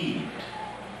perceived.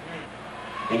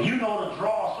 And you know to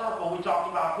draw a circle, we talked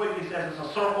about quickly, says it's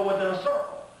a circle within a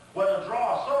circle. Well, to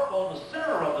draw a circle, the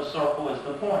center of the circle is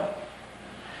the point.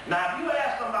 Now, if you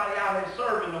ask somebody out here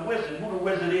serving the wizard who the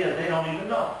wizard is, they don't even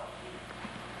know.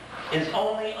 It's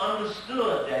only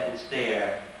understood that it's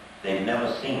there. They've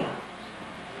never seen it.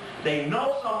 They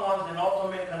know someone's in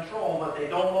ultimate control, but they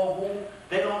don't know who.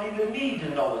 They don't even need to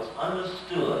know. It's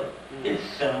understood. It's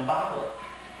symbolic.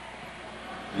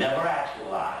 Never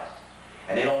actualized.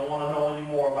 And they don't want to know any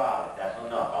more about it. That's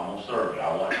enough. I'm going to serve you.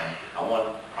 I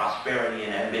want prosperity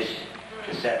and ambition,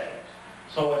 etc.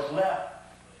 So it's left.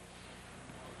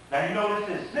 Now you know this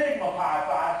is Sigma Pi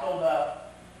Phi, so the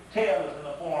tail is in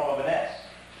the form of an S.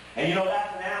 And you know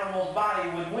that's an animal's body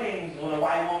with wings with a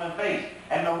white woman face.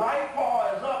 And the right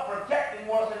paw is up protecting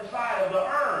what's inside of the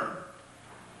urn.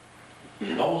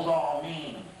 Those all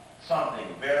mean something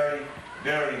very,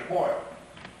 very important.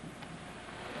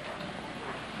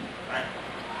 Right.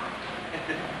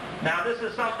 Now this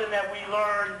is something that we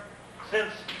learned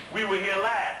since we were here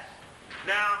last.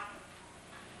 Now,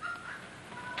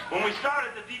 when we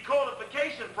started the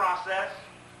decodification process,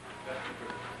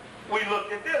 we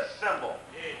looked at this symbol.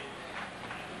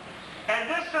 And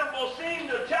this symbol seemed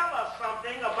to tell us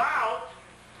something about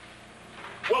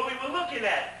what we were looking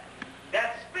at.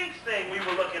 That Sphinx thing we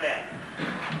were looking at.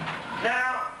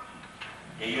 Now,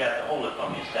 yeah, you have to hold it for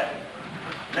me a second.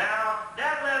 Now,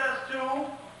 that led us to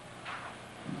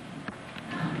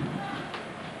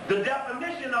the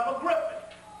definition of a griffin.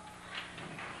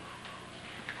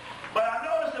 But I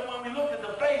noticed that when we looked at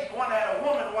the face, one had a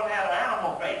woman, one had an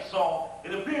animal face. So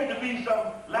it appeared to be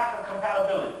some lack of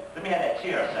compatibility. Let me have that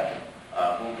chair a second,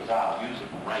 because I'll use it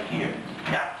from right here.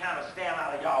 Got to kind of stand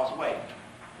out of y'all's way.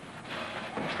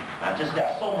 I just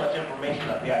got so much information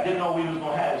up here. I didn't know we was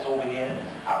going to have this over here.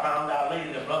 I found out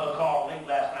later that brother called late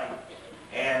last night,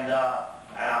 and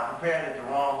I prepared it the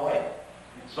wrong way.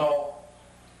 So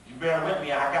you bear with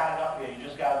me. I got it up here. You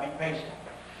just got to be patient.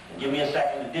 Give me a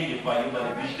second to dig it for you,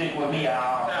 but if you stick with me,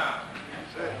 I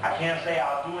can't say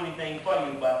I'll do anything for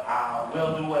you, but I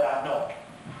will do what I know.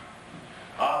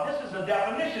 This is the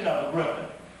definition of a griffin.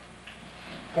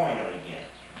 Pointer again.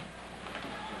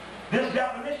 This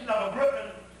definition of a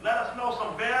griffin let us know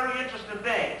some very interesting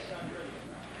things.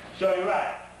 Show you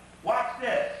right. Watch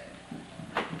this.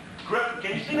 Griffin,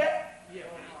 can you see that? Yeah.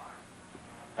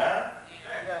 Huh?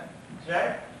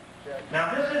 Check.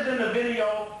 Now this is in the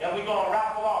video that we're going to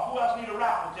raffle off. Who else need a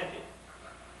raffle ticket?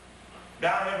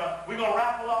 Down here, we're going to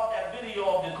raffle off that video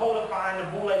of decodifying the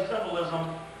Boule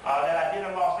symbolism that I did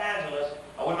in Los Angeles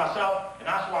with my myself, and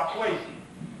I swap Quasi.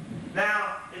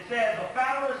 Now, it says a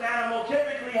fowler's animal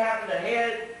typically has a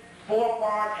head,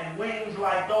 forepart, and wings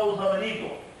like those of an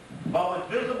eagle, but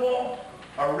with visible,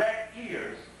 erect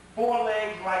ears,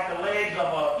 forelegs like the legs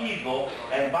of an eagle,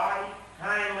 and body,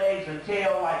 hind legs, and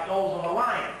tail like those of a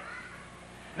lion.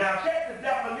 Now, check the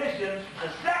definitions. The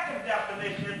second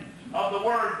definition of the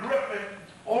word griffin,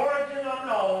 origin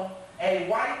unknown, a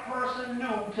white person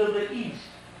new to the east.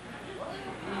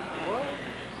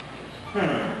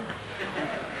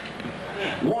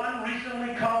 One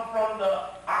recently come from the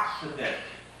Occident.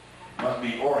 Must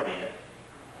be Orient.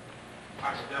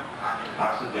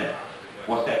 Occident.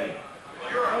 What's that mean?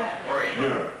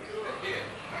 Europe.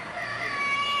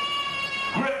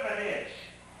 Griffinage.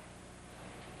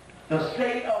 The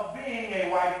state of being a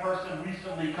white person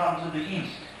recently come to the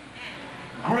east.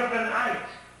 Griffinite.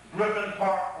 Griffin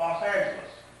Park, Los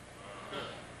Angeles.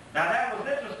 Now that was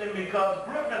interesting because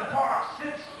Griffin Park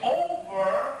sits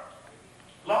over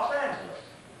Los Angeles.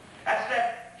 That's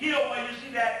that hill where you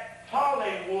see that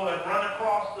Hollywood run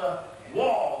across the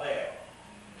wall there.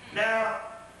 Now,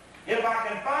 if I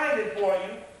can find it for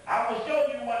you, I will show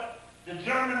you what the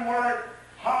German word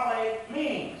Halle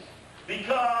means.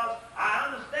 Because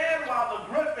I understand why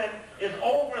the Griffin is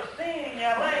overseeing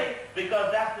LA,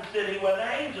 because that's the city where the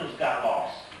angels got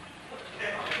lost.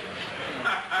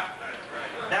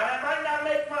 Now that might not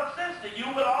make much sense to you,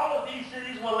 but all of these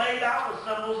cities were laid out with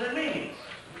symbols and meanings.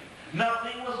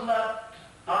 Nothing was left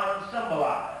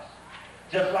unsymbolized.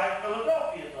 Just like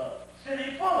Philadelphia is a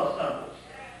city full of symbols.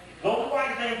 Those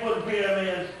whites ain't put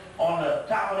pyramids on the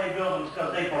top of their buildings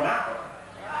because they from Africa.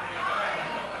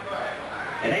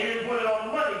 And they didn't put it on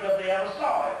the money because they ever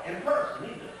saw it in person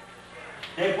either.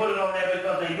 They put it on there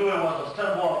because they knew it was a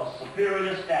symbol of a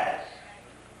superior status.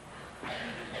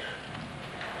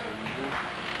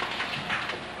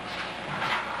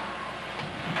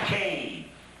 Cave.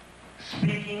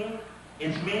 Speaking,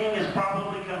 its meaning is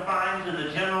probably confined to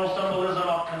the general symbolism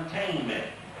of containment,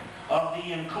 of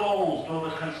the enclosed or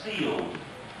the concealed.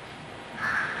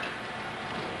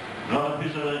 Another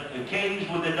picture of the caves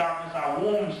with the darkness are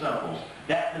womb symbols.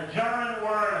 That the German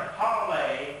word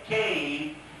Halle,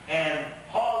 cave, and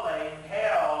Halle,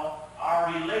 hell,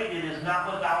 are related is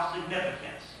not without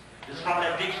significance. This is from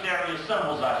that dictionary of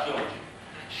symbols I showed you,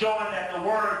 showing that the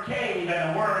word cave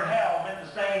and the word hell meant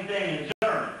the same thing in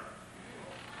German.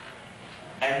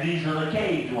 And these are the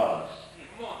cave dwellers.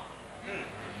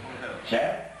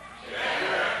 Check?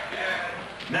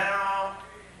 Now,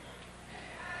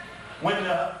 when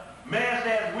the man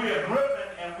says we are Griffin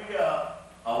and we are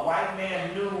a white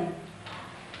man new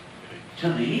to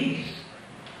the east,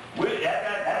 what is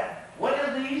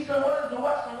the east and what is the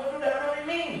west and what do that really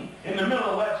mean in the middle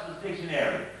of Webster's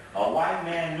dictionary? A white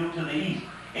man new to the east.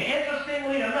 And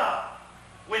interestingly enough,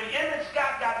 when Emmett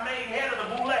Scott got made head of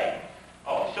the Boule,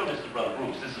 oh, show this to Brother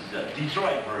Bruce. This is the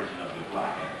Detroit version of the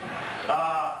flag.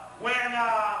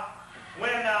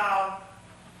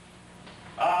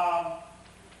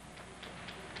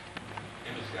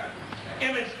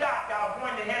 Emmett Scott got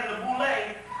appointed head of the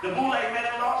Boule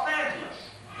met in Los Angeles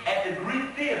at the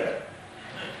Greek Theater.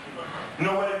 You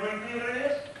know where the Greek Theater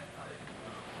is?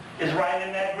 It's right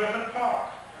in that Griffin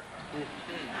Park.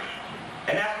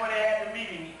 And that's where they had the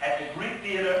meeting, at the Greek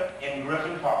Theater in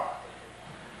Griffin Park.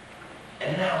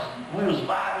 And now we was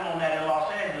vibing on that in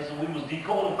Los Angeles, and we was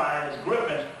decodifying this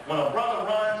Griffin. When a brother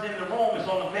runs in the room, it's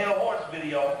on the Pale Horse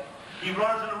video, he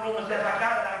runs in the room and says, I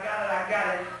got it, I got it, I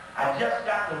got it. I just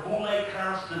got the Boule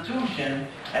Constitution,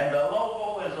 and the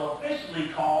logo is officially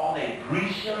called a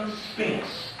Grecian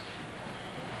Sphinx.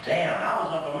 Damn, I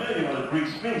was unfamiliar with a Greek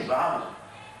Sphinx, so I was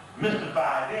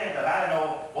mystified then, because I didn't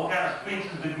know what kind of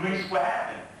sphinxes the Greeks were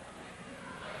having.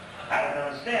 I didn't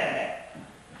understand that.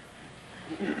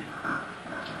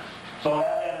 So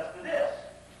that led us to this.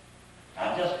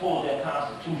 I just pulled their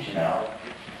Constitution out.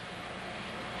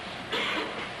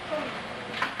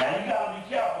 Now you gotta be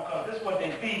careful because this is what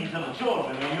they feed to the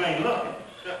children when you ain't looking.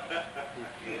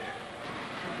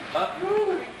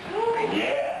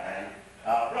 Yeah,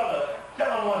 man. Brother,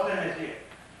 tell them what's in this here.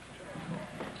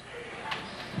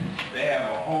 They have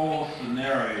a whole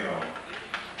scenario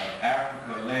of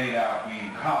Africa laid out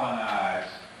being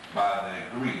colonized by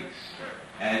the Greeks.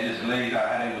 And it just lays out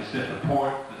how they would set the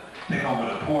port, take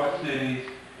over the port cities,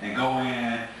 and go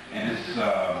in and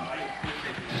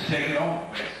just take it over,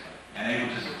 basically. And they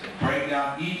would just break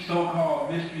down each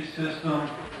so-called mystery system,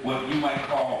 what you might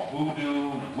call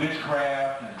voodoo,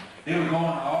 witchcraft, and they would go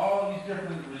into all these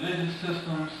different religious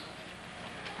systems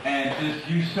and just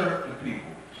usurp the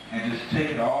people and just take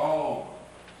it all over.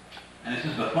 And it's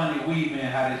just a funny weave,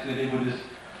 man, how they said they would just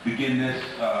begin this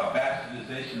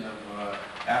bastardization of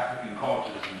African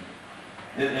cultures.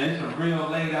 And it's a real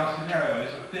laid out scenario.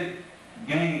 It's a thick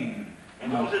game.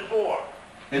 And who's it for?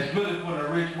 It's really for the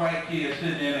rich white kids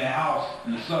sitting in their house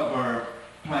in the suburb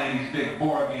playing these big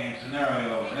board game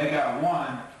scenarios. And they got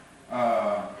one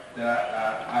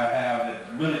that I have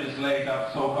that really just lays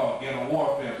out so-called ghetto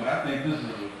warfare. But I think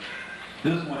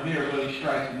this one here really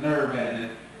strikes the nerve at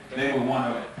it. They would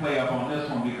want to play up on this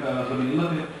one because, I mean,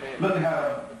 look at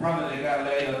how the brother they got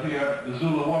laid up here, the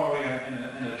Zulu warrior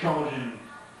in the Trojan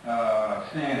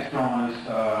stance throwing his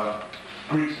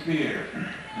Greek spear.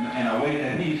 And the way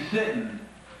that he's sitting,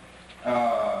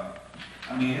 I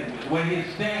mean, the way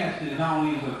his stance is not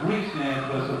only is a Greek stance,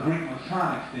 but it's a Greek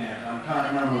Masonic stance. I'm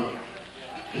trying to remember,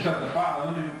 it's at the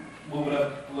bottom. Let me move it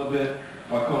up a little bit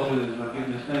while Coach is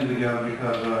getting this thing together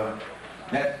because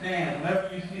that stance,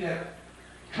 whenever you see that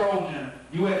Trojan,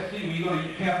 USC, when you go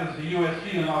to campus of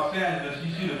USC in Los Angeles,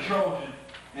 you see the Trojan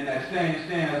in that same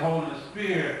stance holding a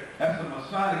spear. That's a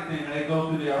Masonic thing, and they go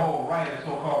through their whole rite of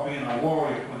so-called being a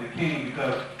warrior for the king,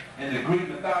 because in the Greek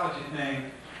mythology thing,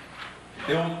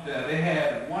 they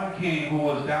had one king who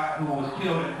was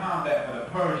killed in combat by the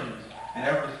Persians, and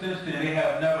ever since then they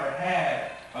have never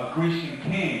had a Grecian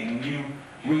king. When you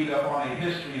read up on the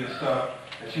history and stuff,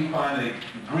 that you find that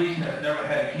Greece has never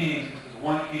had a king since this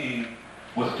one king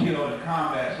was killed in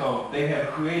combat. So they have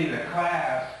created a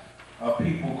class of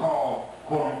people called,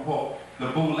 quote unquote, the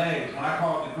Boulets. When I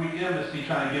called the Greek embassy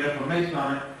trying to get information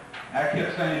on it, I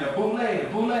kept saying the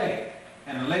Boulets.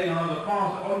 And the lady on the other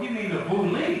phone said, oh, you mean the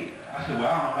Boulets? I said,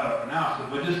 well, I don't know how to pronounce it,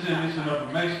 but just send me some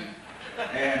information.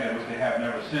 And which they have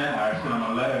never sent. I sent them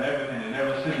a letter and everything. They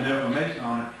never sent the information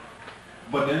on it.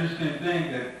 But the interesting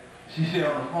thing that she said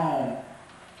on the phone,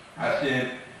 I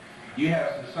said, you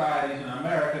have societies in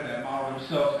America that model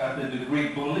themselves after the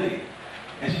Greek Boule.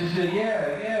 And she said,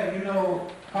 yeah, you know,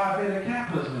 Phi Beta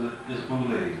Kappa is this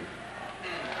Boule.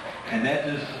 And that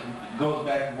just goes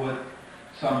back to what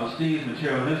some of Steve's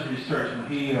material, his research, when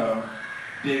he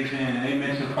digs in, and they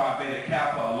mention Phi Beta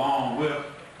Kappa along with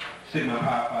Sigma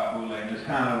Pi Phi Boule. And it's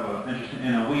kind of interesting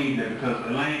in a weed that because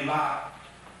Elaine Locke,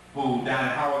 who down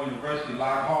at Howard University,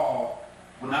 Locke Hall,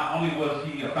 well, not only was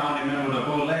he a founding member of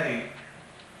the Boule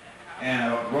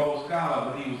and a Rhodes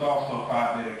Scholar, but he was also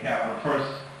Phi Beta Kappa, the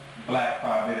first black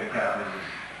Phi Beta Kappa.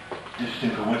 It's an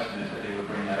interesting coincidence that they would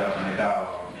bring that up in their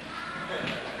dialogue.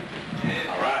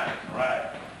 All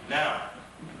right. Now,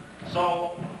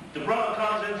 so the brother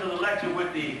comes into the lecture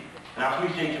with the, and I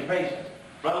appreciate your patience,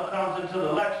 brother comes into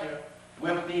the lecture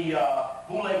with the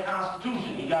Boule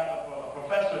Constitution. He got a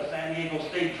professor at San Diego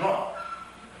State drunk.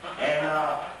 And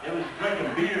they was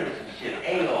drinking beers and shit,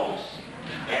 ales.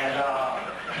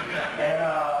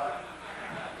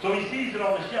 So he sees it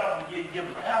on the shelf and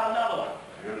gives Al another one.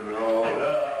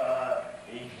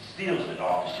 He steals it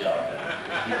off the shelf.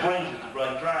 He brings it to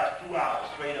brother. He drives 2 hours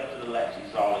straight up to the lecture.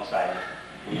 He's all excited.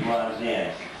 And he runs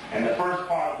in. And the first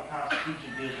part of the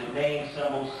Constitution deals with names,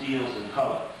 symbols, seals, and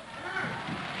colors.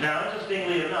 Now,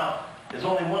 interestingly enough, there's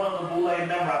only one other Boule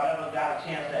member I've ever got a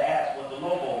chance to ask what the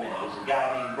logo meant. It's a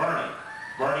guy named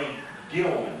Bernie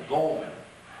Goldman.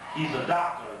 He's a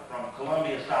doctor from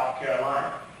Columbia, South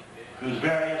Carolina. He was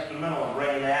very instrumental in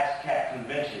bringing the ASCAP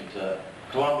convention to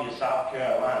Columbia, South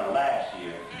Carolina last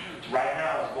year. Right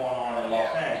now it's going on in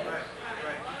Los Angeles.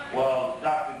 Well,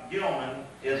 Dr. Gilman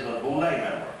is a Boule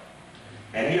member.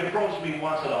 And he approached me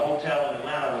once at a hotel in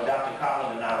Atlanta where Dr.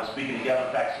 Collins and I were speaking together.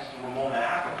 In fact, Sister Ramona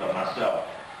Africa, myself,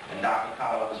 and Dr.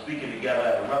 Collins were speaking together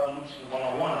at a Revolution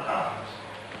 101 conference,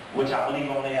 which I believe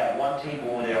only had one table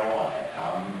over there on it.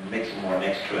 I'll make some more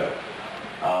next trip.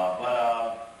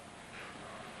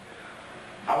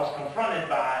 I was confronted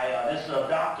by this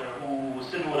doctor who was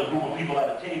sitting with a group of people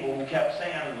at a table who kept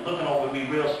saying and looking over me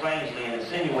real strangely and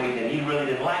insinuating that he really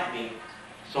didn't like me.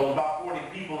 So about 40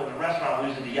 people in the restaurant. We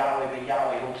was at the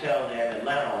Yahweh Hotel there in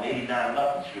Atlanta on 89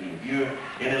 Lufkin Street. If you're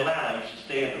in Atlanta, you should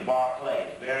stay at the Barclay.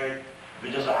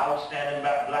 It's just an outstanding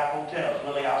black hotel. It's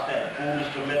really outstanding. Food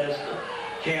is tremendous. The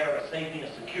care, safety,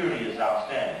 and security is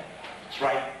outstanding. It's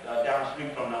right down the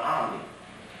street from the Omni.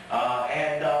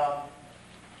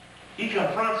 He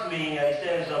confronts me and he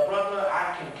says, brother,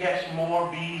 I can catch more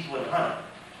bees with honey.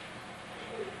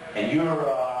 And you're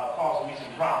causing me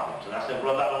some problems. And I said,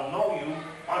 brother, I don't know you.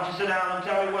 Why don't you sit down and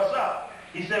tell me what's up?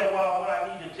 He said, well, what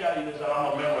I need to tell you is that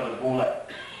I'm a member of the Boule.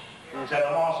 He said,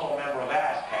 I'm also a member of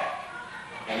ASCAP.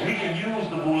 And we can use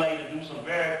the Boule to do some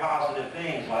very positive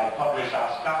things like publish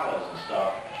our scholars and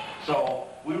stuff. So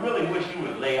we really wish you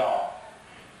would lay off.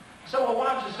 I said, well,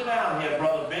 why don't you sit down here,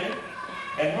 Brother Benny?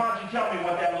 And why don't you tell me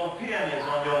what that little pin is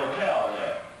on your lapel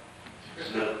there?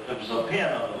 It was a pin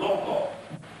of the logo.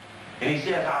 And he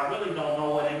says, I really don't know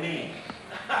what it means.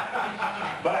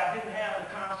 But I didn't have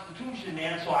the Constitution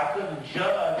then, so I couldn't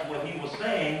judge what he was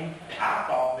saying. I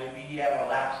thought maybe he had a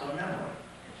lapse of memory.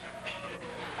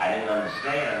 I didn't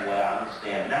understand. What I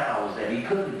understand now is that he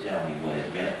couldn't tell me what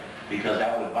it meant because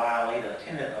that would violate a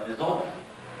tenet of his oath.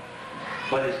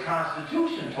 But his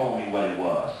Constitution told me what it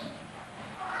was.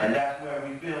 And that's where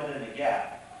we filled in the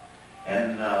gap.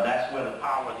 And that's where the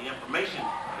power of the information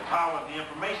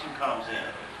comes in.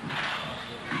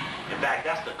 In fact,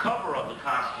 that's the cover of the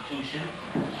Constitution.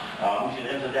 We should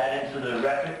enter that into the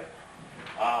record.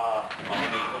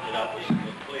 Let me put it up so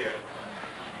it's clear.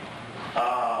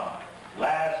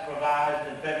 Last revised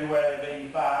in February of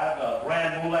 '85,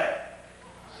 Grand Boulevard,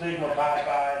 Sigma Pi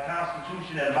Phi,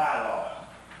 Constitution and Bylaws.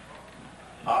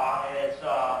 And it's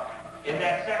in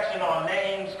that section on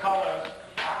names, colors,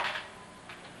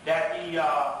 that the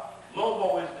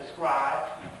logo is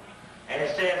described, and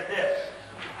it says this.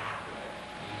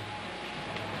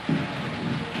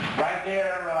 Right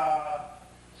there,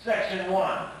 section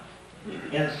 1,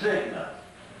 insignia.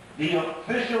 The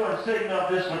official insignia of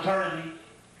this fraternity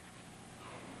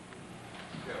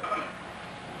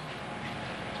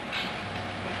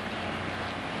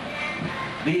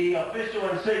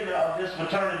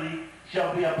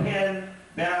shall be a pen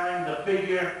bearing the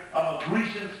figure of a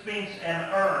Grecian sphinx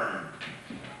and urn,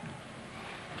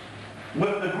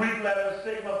 with the Greek letters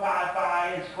Sigma Pi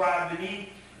Phi inscribed beneath,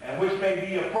 and which may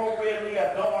be appropriately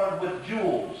adorned with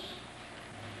jewels.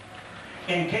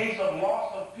 In case of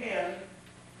loss of pen,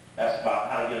 that's about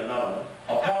how to get another one,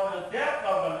 upon the death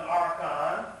of an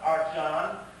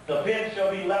archon, the pen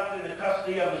shall be left in the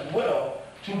custody of his widow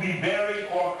to be buried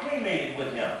or cremated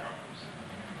with him.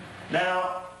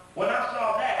 Now, when I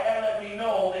saw that, that let me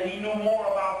know that he knew more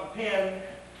about the pen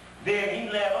than he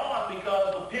let on,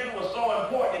 because the pen was so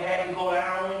important it had to go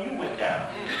down when you went down.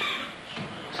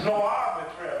 It's no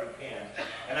arbitrary pen.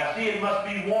 And I see it must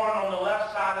be worn on the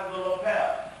left side of the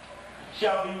lapel.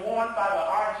 Shall be worn by the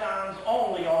archons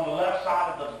only on the left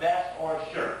side of the vest or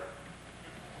shirt.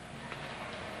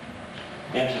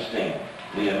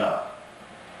 Interestingly enough.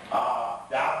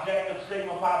 The object of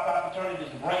Sigma Pi Phi fraternity is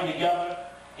to bring together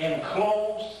in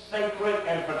close, sacred,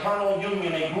 and fraternal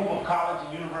union a group of college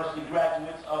and university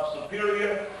graduates of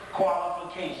superior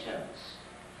qualifications,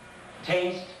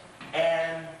 taste,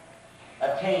 and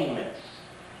attainments.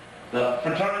 The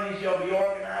fraternity shall be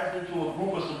organized into a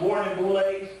group of subordinate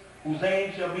boulets whose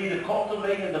aim shall be to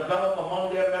cultivate and develop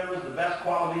among their members the best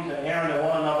qualities inherent in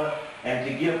one another and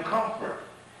to give comfort.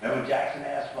 Remember Jackson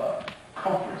asked for a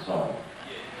comfort zone.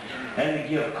 And to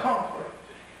give comfort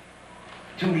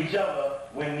to each other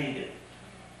when needed.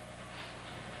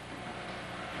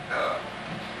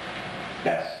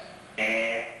 That's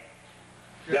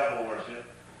devil worship.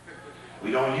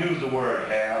 We don't use the word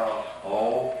hell,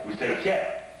 we say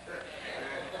check.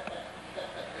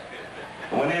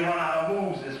 When they run out of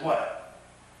moves, it's what?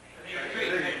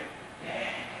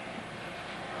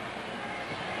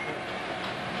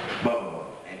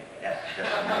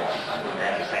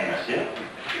 That's the same shit.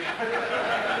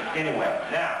 Anyway,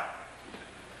 now,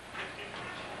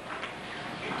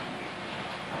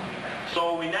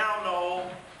 so we now know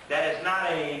that it's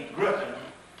not a griffin,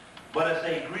 but it's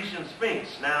a Grecian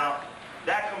sphinx. Now,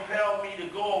 that compelled me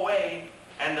to go away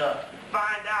and to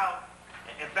find out.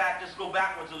 In fact, let's go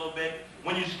backwards a little bit.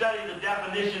 When you study the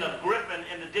definition of griffin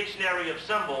in the dictionary of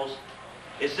symbols,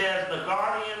 it says the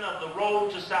guardian of the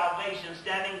road to salvation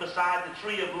standing beside the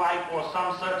tree of life or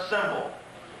some such symbol.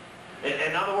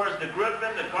 In other words, the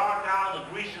griffin, the gargoyle, the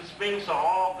Grecian sphinx are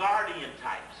all guardian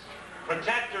types,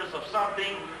 protectors of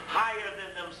something higher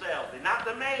than themselves. They're not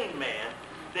the main man,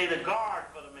 they're the guard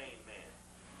for the main man.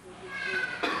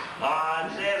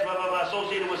 It says,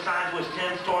 associated with signs which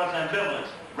tend towards ambivalence,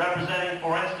 representing,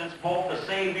 for instance, both the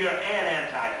Savior and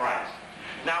Antichrist.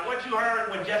 Now, what you heard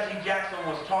when Jesse Jackson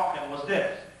was talking was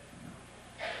this.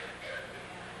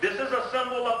 This is a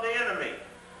symbol of the enemy.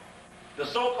 The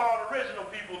so-called original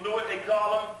people knew it. They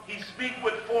call him, he speak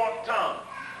with forked tongue.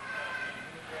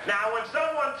 Now, when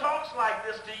someone talks like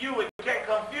this to you, it can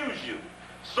confuse you.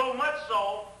 So much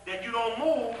so that you don't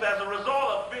move as a result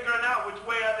of figuring out which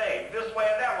way are they, this way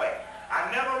or that way.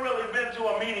 I've never really been to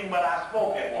a meeting, but I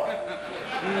spoke at one.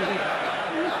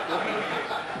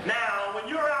 Now, when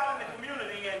you're out in the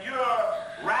community and you're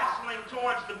wrestling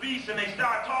towards the beast and they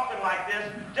start talking like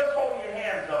this, just hold your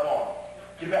hands up on them.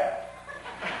 Get back.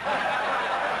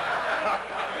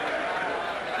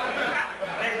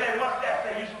 They say, what's that?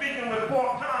 Say, you're speaking with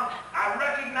forked tongue. I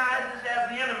recognize this as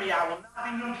the enemy. I will not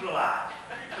be neutralized.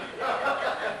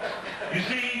 You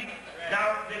see,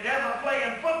 now there's a play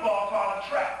in football called a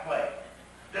trap play.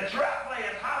 The trap play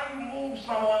is how do you move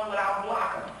someone without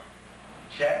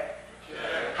Check.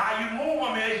 How you move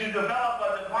them is you develop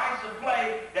a device of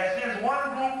play that sends one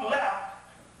group left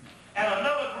and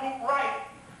another group right.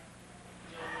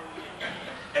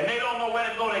 And they don't know where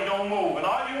to go, they don't move. And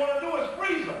all you want to do is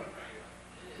freeze them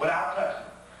without touching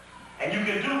them. And you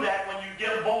can do that when you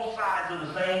give both sides of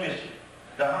the same issue.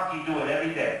 The hockey do it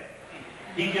every day.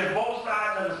 He gives both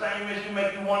sides of the same issue,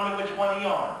 make you wonder which one he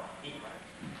on.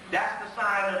 That's the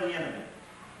sign of the enemy.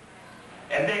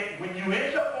 And when you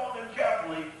inch up on them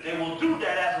carefully, they will do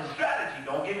that as a strategy.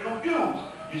 Don't get confused.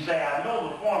 You say, I know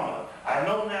the formula. I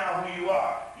know now who you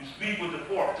are. You speak with the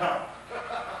forked tongue.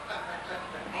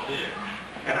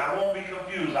 And I won't be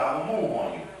confused. I will move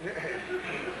on you.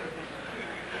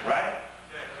 Right?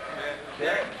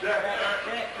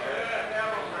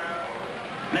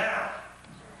 Now,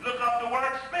 look up the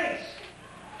word Sphinx.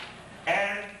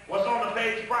 And what's on the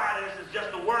page prior to this is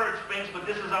just the word Sphinx, but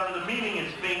this is under the meaning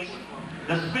in Sphinx.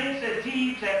 The Sphinx at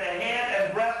Thebes had the head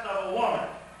and breast of a woman.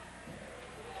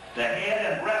 The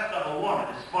head and breast of a woman.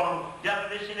 This is for the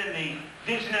definition in the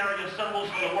dictionary of symbols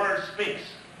for the word Sphinx.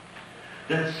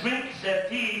 The Sphinx at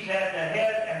Thebes had the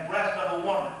head and breast of a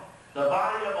woman, the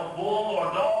body of a bull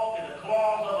or dog, and the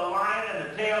claws of a lion,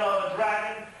 and the tail of a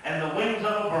dragon, and the wings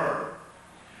of a bird.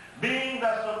 Being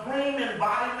the supreme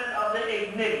embodiment of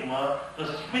the enigma,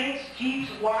 the Sphinx keeps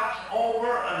watch over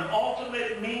an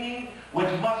ultimate meaning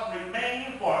which must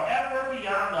remain forever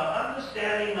beyond the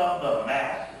understanding of the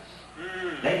masses.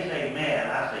 They say man,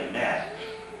 I say masses.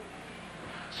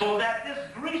 So that this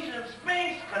Grecian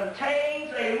Sphinx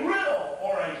contains a riddle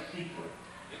or a secret,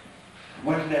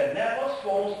 which they're never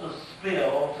supposed to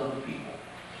spill to the people.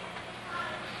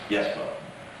 Yes, sir.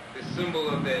 The symbol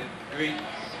of that Greek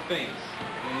Sphinx,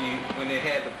 when they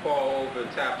had the paw over the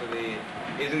top of the head,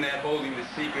 isn't that holding the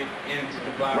secret into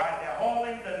the box? Right, they're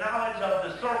holding the knowledge of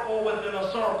the circle within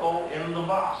a circle in the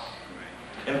box.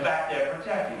 In fact, they're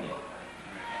protecting it.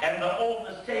 And the oath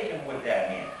is taken with that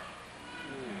hand.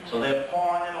 So they're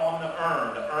pouring it on the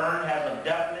urn. The urn has a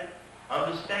definite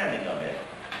understanding of it.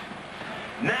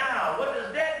 Now, what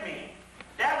does that mean?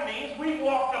 That means we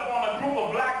walked up on a group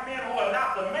of black men who are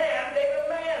not the man, they're the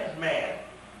man's man.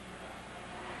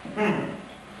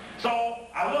 So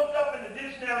I looked up in the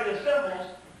dictionary of symbols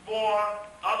for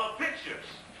other pictures.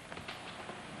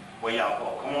 Where y'all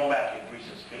go? Come on back here,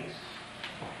 Grecian Sphinx.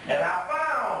 And I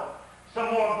found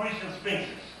some more Grecian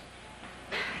Sphinxes.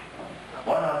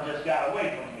 One of them just got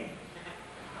away from me.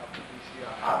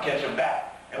 I'll catch him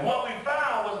back. And what we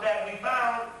found was that we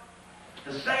found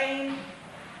the same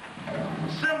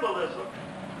symbolism.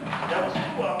 There was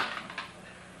two of them.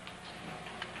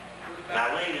 And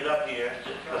I laid it up here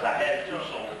because I had it too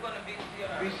soon.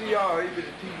 VCR or even the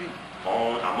TV?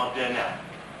 I'm up there now.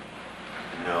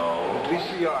 No.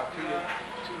 VCR to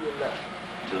your left.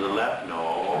 To the left?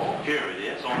 No. Here it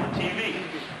is on the TV.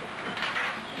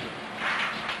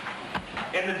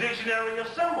 In the dictionary of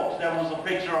symbols, there was a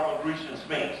picture of a Grecian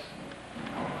Sphinx.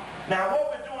 Now, what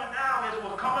we're doing now is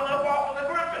we're coming up off of the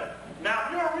griffin. Now,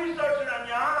 if you're researching and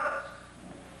you're honest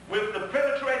with the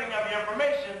penetrating of your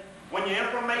information, when your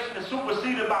information is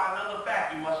superseded by another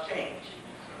fact, you must change.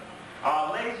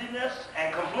 Laziness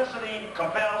and complicity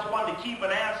compels one to keep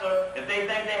an answer if they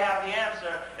think they have the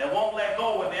answer and won't let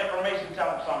go when the information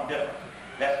tells them something different.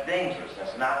 That's dangerous.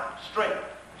 That's not straight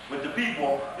with the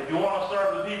people if you want to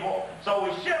serve the people. So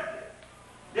we shifted.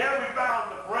 Then we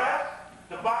found the breast,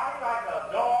 the body like a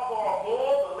dog or a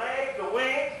bull, the legs, the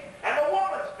wings, and the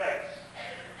woman's face.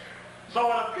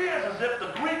 So it appears as if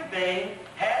the Greek thing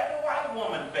had the white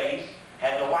woman face,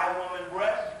 had the white woman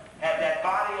breast, had that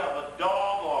body of a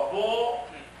dog or a bull,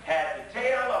 had the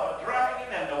tail of a dragon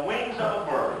and the wings of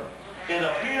a bird. It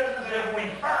appears as if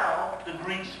we found the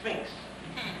Greek Sphinx.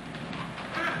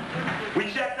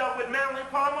 We checked up with Manly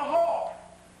Palmer Hall,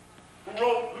 who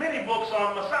wrote many books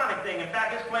on Masonic thing. In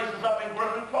fact, his place is up in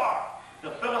Griffin Park,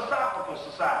 the Philosophical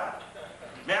Society.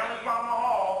 Manly Palmer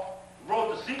Hall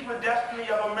wrote The Secret Destiny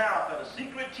of America, The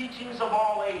Secret Teachings of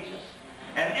All Ages.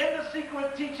 And in The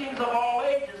Secret Teachings of All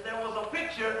Ages, there was a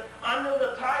picture under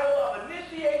the title of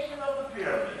Initiation of the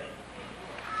Pyramid.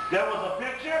 There was a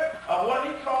picture of what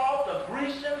he called the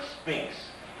Grecian Sphinx.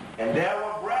 And there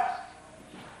were breasts,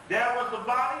 there was the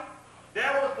body,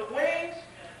 there was the wings,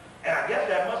 and I guess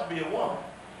that must be a woman.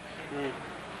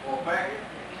 Or faggot.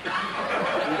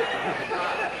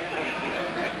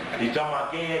 He's talking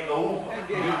about Gay Hoover.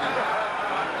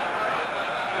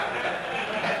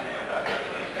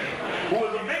 Who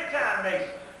was a big-time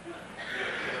Mason.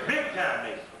 Big-time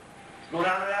Mason. Go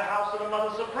down to that house of the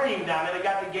Mother Supreme down there. They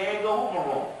got the Gay Hoover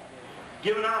room.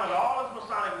 Giving honor to all his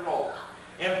Masonic roles.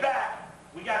 In fact,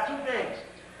 we got two things.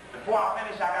 Before I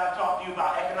finish, I got to talk to you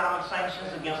about economic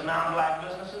sanctions against non-black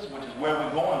businesses, which is where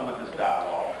we're going with this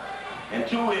dialogue. And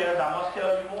 2 is, I must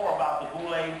tell you more about the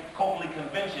Boulay-Copley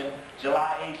Convention,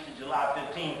 July 8th to July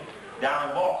 15th, down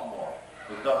in Baltimore.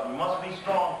 Because we must be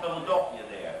strong Philadelphia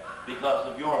there, because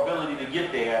of your ability to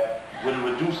get there with a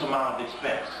reduced amount of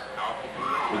expense.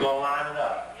 We're going to line it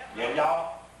up. Yeah,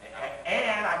 y'all?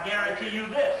 And I guarantee you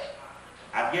this.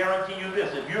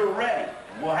 If you're ready,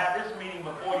 we'll have this meeting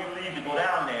before you leave to go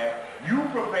down there. You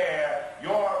prepare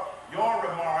your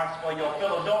remarks for your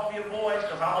Philadelphia boys,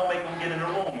 because I'm going to make them get in the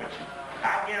room with you.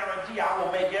 I guarantee I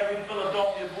will make every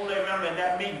Philadelphia Boulay member in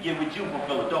that meeting get with you from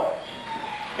Philadelphia.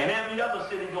 And every other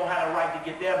city going to have a right to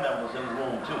get their members in the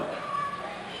room too.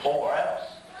 Or else.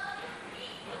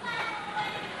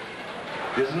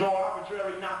 There's no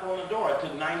arbitrary knock on the door. It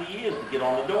took 90 years to get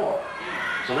on the door.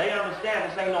 So they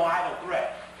understand this ain't no idle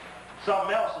threat.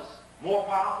 Something else is more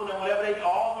powerful than whatever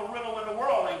all the riddle in the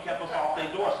world ain't kept us off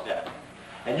their doorstep.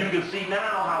 And you can see now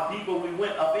how deeper we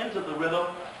went up into the rhythm.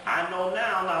 I know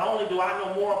now, not only do I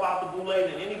know more about the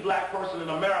Boulay than any black person in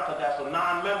America that's a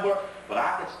non-member, but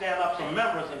I could stand up some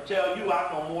members and tell you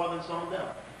I know more than some of them.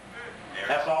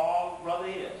 That's all brother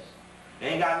is. It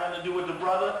ain't got nothing to do with the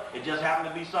brother. It just happened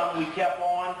to be something we kept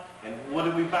on. And what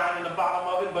did we find in the bottom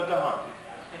of it but the hungry?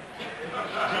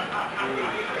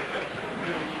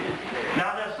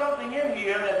 Now there's something in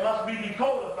here that must be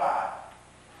decodified.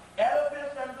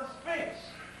 Oedipus and the Sphinx.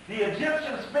 The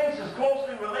Egyptian Sphinx is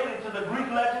closely related to the Greek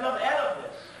legend of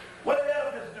Oedipus. What did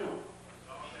Oedipus do?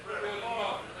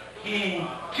 He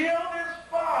killed his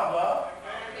father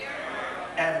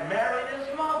and married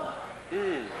his mother.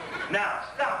 Now,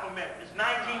 stop a minute. It's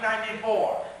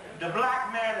 1994. The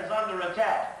black man is under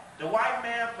attack. The white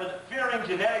man, fearing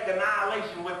genetic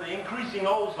annihilation with the increasing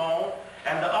ozone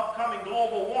and the upcoming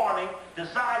global warming,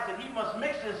 decides that he must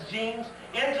mix his genes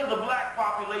into the black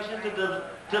population to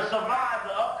survive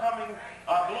the upcoming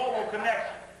global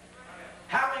connection.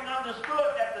 Having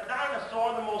understood that the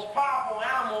dinosaur, the most powerful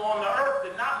animal on the earth,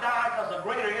 did not die because a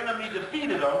greater enemy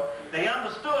defeated him, they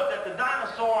understood that the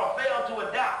dinosaur failed to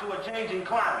adapt to a changing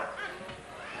climate.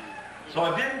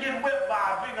 So it didn't get whipped by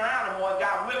a bigger animal, it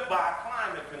got whipped by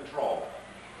climate control.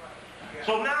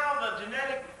 So now the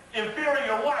genetic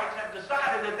inferior whites have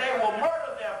decided that they will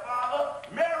murder their father,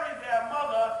 marry their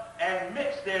mother, and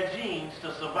mix their genes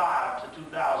to survive to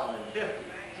 2050.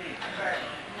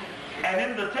 And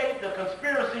in the tape, The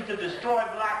Conspiracy to Destroy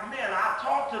Black Men, I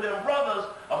talked to them brothers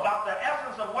about the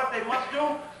essence of what they must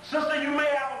do. Sister, you may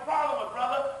have a problem with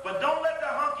brother, but don't let the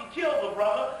hunky kill the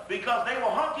brother, because they will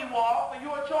hunky will offer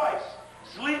you a choice.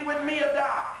 Sleep with me or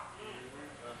die.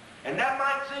 And that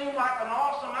might seem like an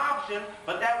awesome option,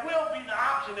 but that will be the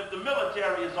option if the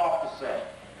military is off the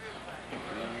set.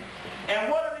 And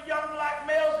what are the young black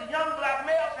males? The young black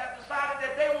males have decided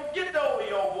that they will get the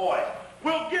OEO boys.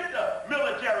 We'll get the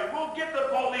military. We'll get the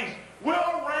police.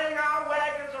 We'll ring our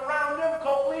wagons around them,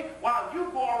 Copley, while you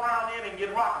go around in and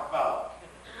get Rockefeller.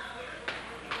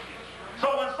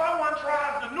 So when someone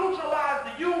tries to neutralize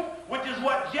the youth, which is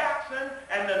what Jackson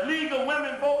and the League of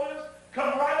Women Voters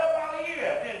come right up out of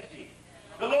here, didn't she?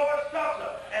 Dolores Sutton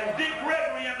and Dick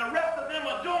Gregory and the rest of them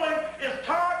are doing is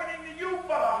targeting the youth for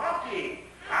the hunky.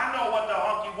 I know what the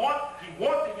hunky wants. He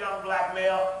wants the young black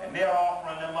male, and they're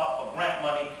offering them up for grant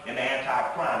money in the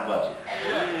anti-crime budget.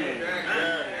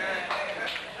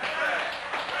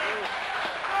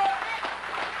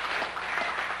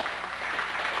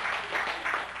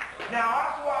 Now,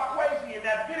 Oswald Quasi in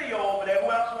that video over there,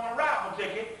 who else want a raffle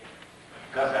ticket?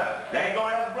 Because they ain't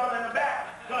going to have his brother in the back.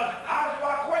 Because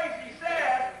Oswald Quasi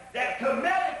says that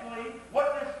kinetically,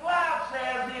 what this flag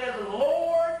says is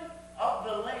Lord of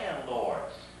the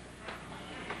landlords.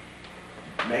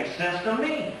 Makes sense to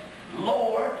me.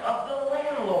 Lord of the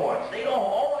landlords. They don't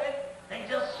own it. They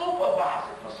just supervise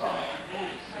it for something.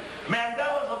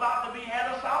 Mandela's about to be head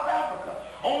of South Africa.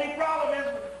 Only problem is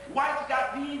whites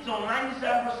got deeds on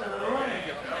 97% of the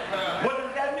land. What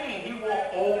does that mean? He will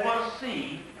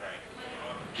oversee.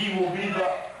 He will be the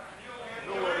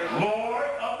Lord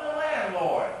of the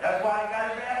landlord. That's why he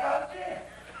got his ass out of jail.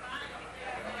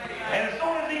 And as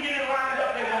soon as he get it lined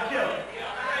up, they're going to kill him.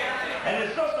 And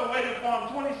his sister waited for him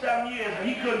 27 years, and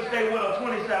he couldn't stay with her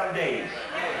 27 days.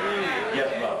 Yes,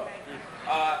 brother.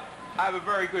 I have a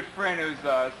very good friend who's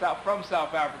from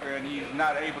South Africa, and he's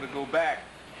not able to go back.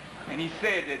 And he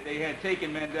said that they had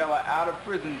taken Mandela out of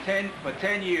prison for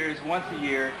 10 years, once a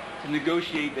year, to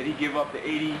negotiate that he give up the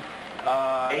 80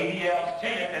 ADL's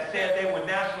team that said they would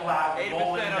nationalize the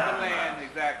gold and the land,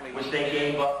 exactly, which they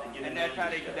gave up to get it.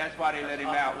 that's why they let him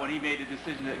out when he made the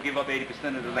decision to give up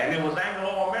 80% of the land. And it was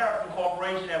Anglo-American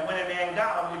Corporation that went in there and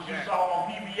got him, which you saw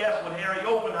on PBS with Harry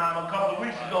Oppenheimer a couple of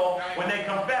weeks ago when they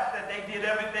confessed that they did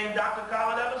everything Dr.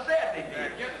 Collins ever said they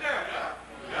did. Yes, sir.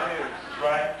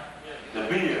 Right? The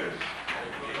Beers.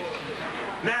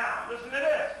 Now, listen to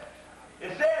this.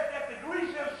 It says that the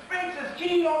Grecian Sphinx is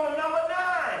keyed on the number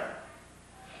 9.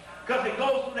 Because it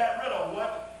goes through that riddle.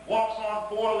 What walks on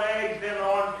 4 legs, then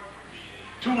on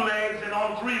 2 legs, and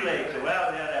on 3 legs.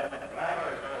 Well, yeah, that went, right?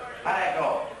 How'd that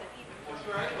go?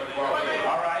 All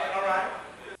right.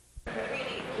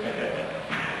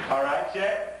 All right,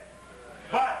 check.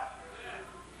 But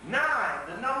 9,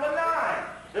 the number 9.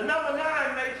 The number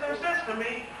 9 made some sense to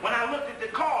me when I looked at the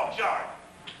call chart.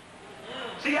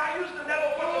 See, I used to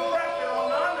never put the pressure on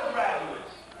the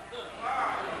undergraduates.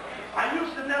 I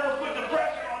used to never put the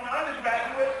pressure on the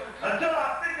undergraduates until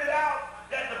I figured out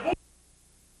that the book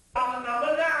on the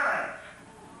number 9.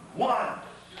 1,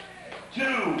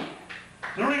 2,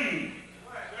 3,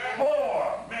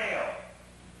 4, male.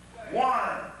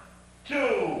 1,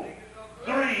 2,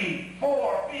 3,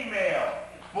 4, female.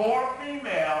 4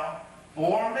 female,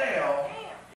 4 male,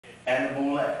 and the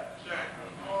boule.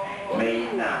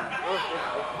 Made 9.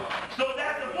 So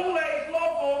that the boule's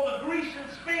logo, the Grecian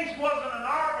Sphinx, wasn't an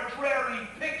arbitrary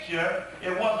picture.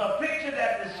 It was a picture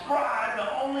that described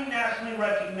the only nationally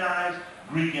recognized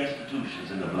Greek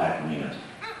institutions in the black community.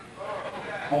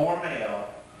 4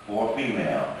 male, 4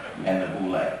 female, and the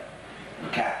boule, the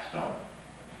capstone,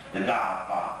 the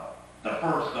godfather, the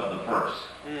first of the first.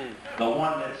 The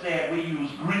one that said we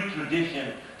use Greek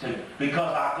tradition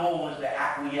because our goal is to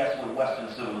acquiesce with Western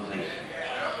civilization.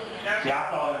 See,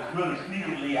 I thought it was really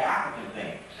sneakily an African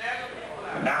thing.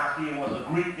 But now I see it was a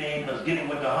Greek thing because getting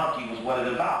with the hunky was what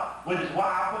it's about. Which is why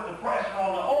I put the pressure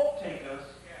on the oath takers,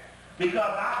 because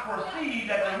I perceive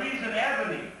that the reason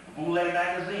Ebony, Boule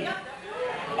magazine,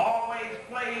 always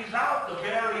plays out the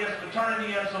various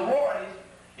fraternity and sororities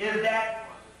is that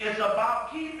it's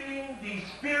about keeping the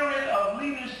spirit of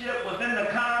leadership within the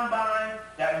combine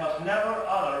that must never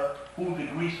utter who the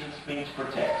Grecian Sphinx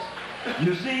protects.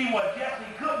 You see, what Jesse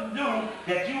couldn't do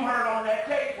that you heard on that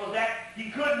tape was that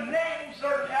he couldn't name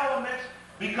certain elements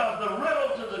because the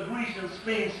riddle to the Grecian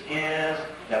Sphinx is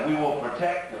that we will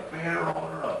protect the fair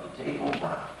owner of the table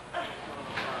brown.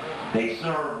 They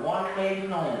served one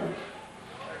maiden only,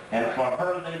 and for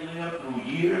her they lived through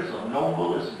years of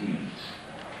noblest deeds.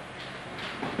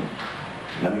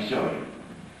 Let me show you.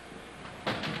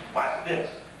 Watch this.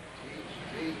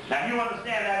 Now you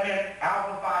understand that meant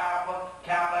alpha phi alpha,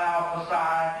 kappa alpha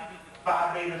psi,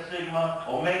 phi beta sigma,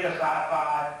 omega psi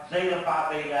phi, zeta phi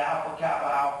beta, alpha kappa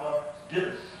alpha,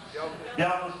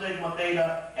 delta sigma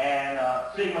theta, and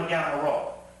sigma gamma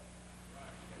rho.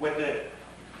 With the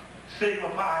sigma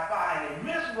pi phi, and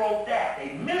they miswrote that. They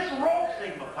miswrote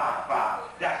sigma pi phi.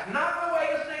 That's not the way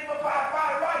the sigma pi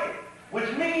phi write it. Which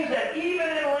means that even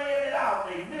in laying it out,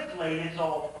 they mislaid it,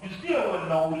 so you still wouldn't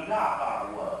know who the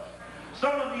godfather was.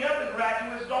 Some of the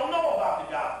undergraduates don't know about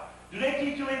the godfather. Do they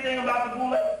teach you anything about the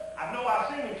boule? I know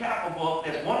I've seen the Kappa book,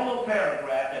 there's one little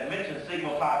paragraph that mentions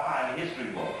Sigma Phi Phi in the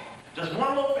history book. Just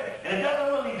one little bit. And it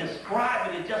doesn't really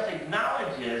describe it, it just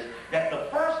acknowledges that the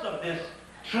first of this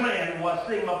trend was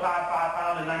Sigma Pi Phi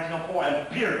found in 1904, and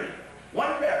period.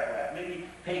 One paragraph, maybe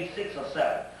page 6 or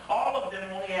 7. All of them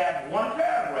only have one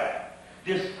paragraph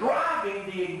describing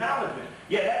the acknowledgement.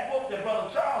 Yeah, that book that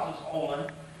Brother Charles is holding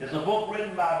is a book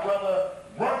written by Brother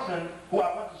Brunson, who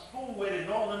I went to school with in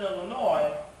Northern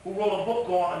Illinois, who wrote a book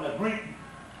on the Greek,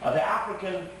 the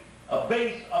African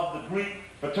base of the Greek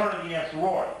fraternity and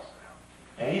sororities.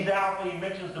 And he's alpha, he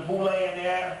mentions the boule in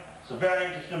there. It's a very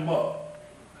interesting book.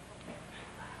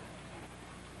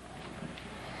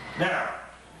 Now,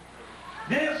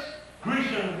 this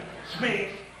Grecian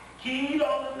Sphinx keyed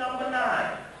on the number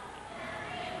 9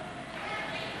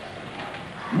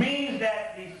 means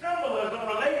that the symbolism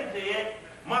related to it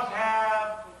must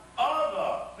have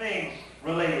other things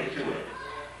related to it.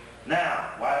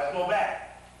 Now, let's go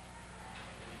back.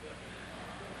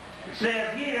 It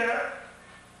says here,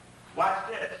 watch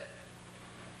this.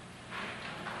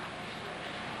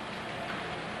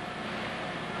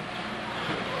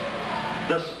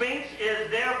 The Sphinx is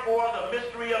therefore the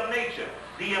mystery of nature,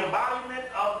 the embodiment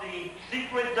of the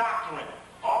secret doctrine.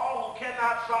 All who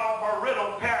cannot solve her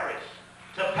riddle perish.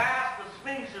 To pass the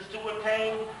Sphinx is to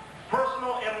attain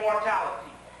personal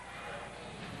immortality.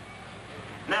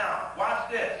 Now, watch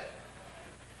this.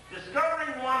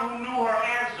 Discovering one who knew her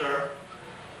answer,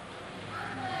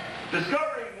 the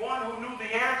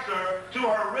answer to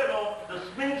her riddle, the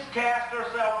Sphinx cast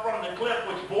herself from the cliff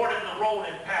which bordered the road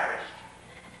and perished.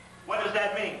 What does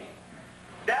that mean?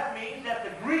 That means that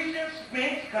the Grecian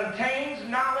Sphinx contains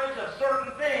knowledge of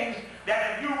certain things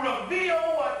that if you reveal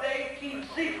what they keep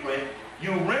secret,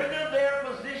 you render their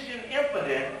position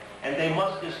impotent and they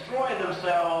must destroy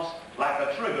themselves like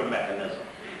a trigger mechanism.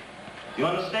 You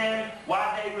understand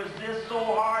why they resist so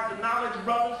hard to knowledge,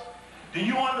 brothers? Do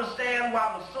you understand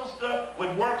why the sister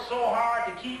would work so hard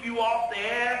to keep you off the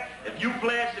air if you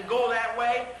pledge to go that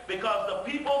way? Because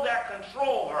the people that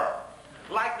control her,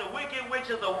 like the wicked witch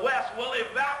of the West, will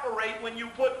evaporate when you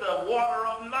put the water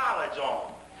of knowledge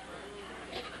on.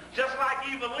 Just like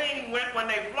Eveline went when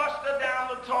they flushed her down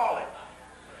the toilet.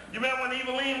 You remember when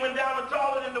Eveline went down the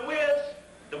toilet in the Wiz,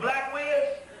 the Black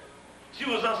Wiz?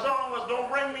 Her song was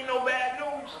 "Don't Bring Me No Bad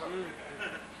News."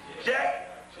 Check?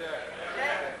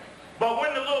 Check. But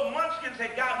when the little munchkins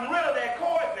had gotten rid of their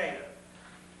coordinator,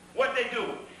 what'd they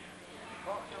do?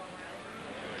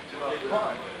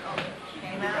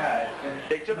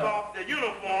 They took off their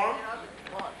uniform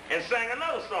and sang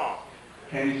another song.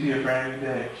 Can you see a brand new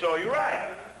day? So you're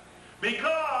right.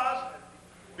 Because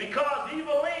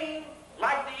Eveline,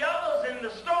 like the others in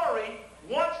the story,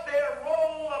 once their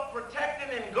role of protecting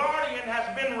and guardian has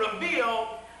been revealed,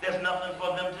 there's nothing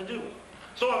for them to do.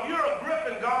 So if you're a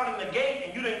griffin guarding the gate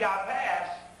and you didn't got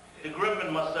past, the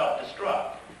griffin must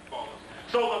self-destruct.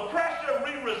 So the pressure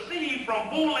we receive from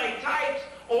boule types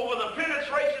over the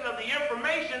penetration of the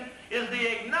information is the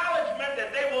acknowledgement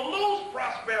that they will lose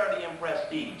prosperity and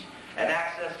prestige and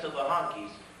access to the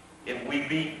hunkies if we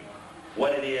beat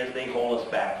what it is they hold us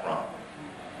back from.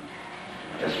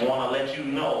 Just want to let you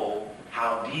know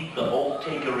how deep the oath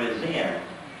taker is in.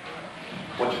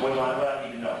 What I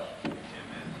need to know?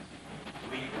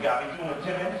 We got me doing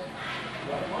 10 minutes?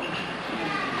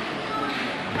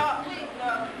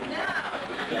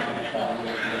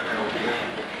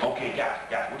 Okay, got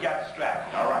you. We got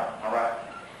distracted. All right.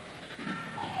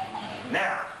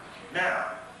 Now.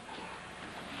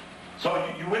 So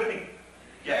you with me?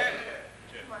 Yes.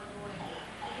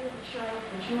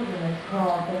 The children is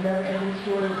called the never ending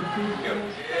story of the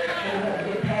seasons. And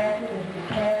they pass it, and they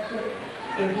pass it,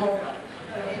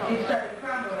 it started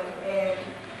crumbling. And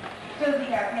as soon as he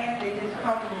got past it, it just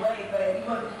crumbled away. But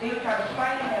if they try to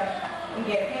fight him and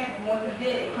get past him, once he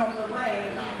did, it crumbled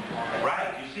away. Right,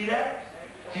 you see that?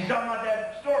 She's talking about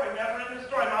that story, remember in the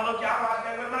story? Now look, I watched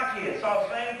that with my kids, saw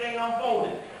the same thing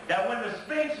unfolded. That when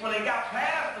they got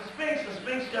past the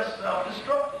Sphinx just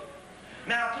self-destructed.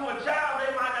 Now, to a child,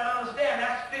 they might not understand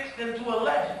that's fixed into a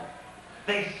legend.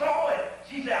 They saw it.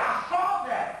 She said, I saw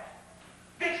that.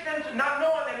 Fixed into, not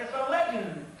knowing that it's a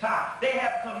legend type. They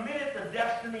have committed the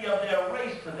destiny of their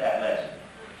race to that legend.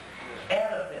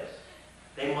 Oedipus.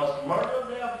 They must murder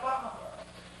their father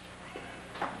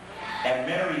and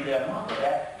marry their mother.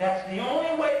 That's the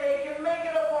only way they can make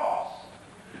it across.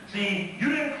 See, you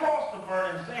didn't cross the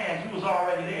burning sands. You was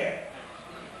already there.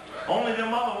 Only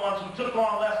them other ones who took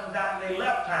on lessons after they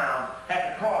left town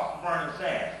had to cross the burning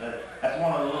sands. That's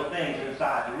one of the little things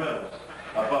inside the riddles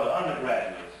for the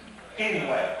undergraduates.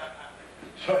 Anyway,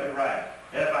 show you right.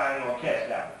 Everybody ain't gonna catch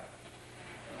that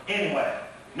one. Anyway,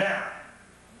 now,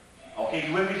 okay,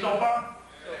 you with me so far?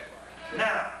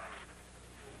 Now,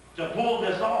 to pull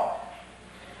this off,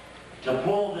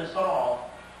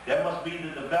 there must be the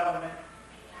development.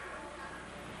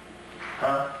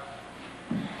 Huh?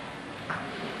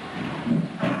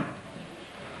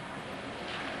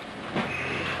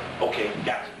 Okay,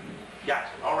 got you.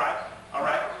 All right.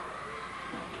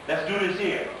 Let's do this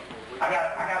here.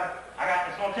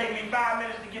 It's gonna take me 5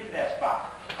 minutes to get to that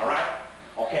spot. All right?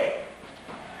 Okay.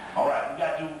 All right, we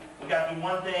gotta do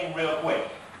one thing real quick.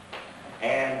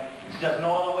 And there's just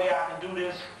no other way I can do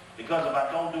this, because if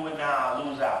I don't do it now, I'll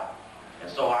lose out.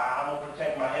 And so I'm gonna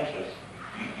protect my interests.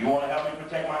 You wanna help me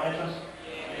protect my interests?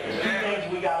 There's 2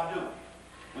 things we gotta do.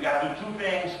 We gotta do 2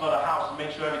 things for the house to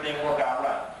make sure everything work out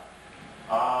right.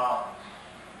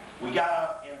 We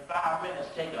gotta, in 5 minutes,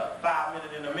 take a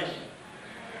 5-minute intermission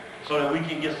so that we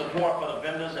can get support for the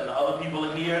vendors and the other people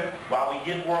in here while we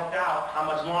get worked out how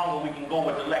much longer we can go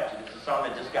with the lecture. This is something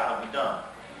that just gotta be done.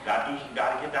 Gotta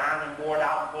get the ironing board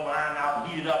out, pull the iron out,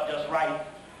 and heat it up just right,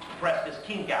 press this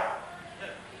kink out.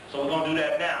 So we're gonna do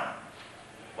that now.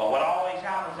 But what always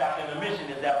happens after an intermission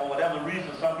is that for whatever reason,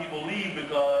 some people leave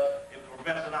because it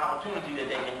prevents an opportunity that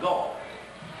they can go.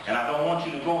 And I don't want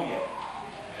you to go yet.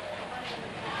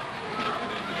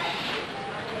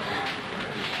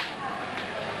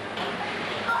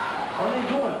 What are they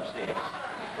doing upstairs?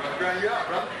 Trying you out,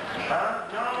 brother. Huh?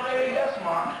 No, they ain't that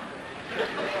smart.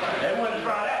 They wouldn't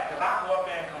try that, because I go up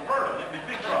there and convert them. It'd be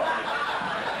big trouble.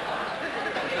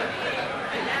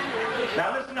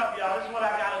 Now listen up, y'all. This is what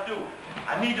I got to do.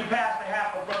 I need to pass the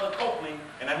half of Brother Copley,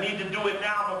 and I need to do it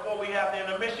now before we have the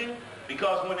intermission,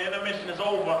 because when the intermission is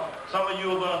over, some of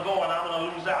you are going to go and I'm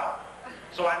going to lose out.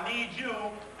 So I need you,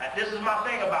 and this is my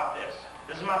thing about this.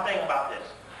 This is my thing about this.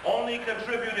 Only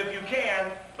contribute if you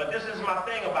can, but this is my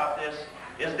thing about this,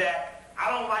 is that I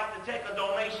don't like to take a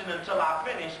donation until I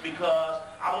finish because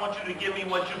I want you to give me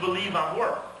what you believe I'm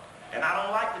worth. And I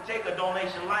don't like to take a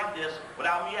donation like this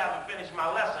without me having finished my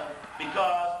lesson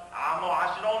because I know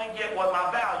I should only get what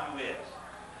my value is.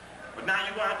 But now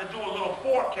you're going to have to do a little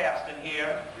forecasting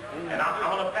here, and I'm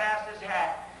going to pass this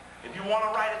hat. If you want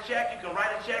to write a check, you can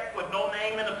write a check with no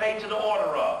name in the page to the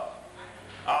order of.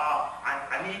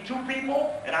 I need two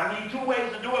people, and I need two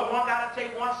ways to do it. One got to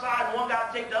take one side, one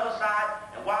got to take the other side.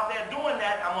 And while they're doing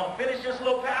that, I'm going to finish this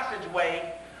little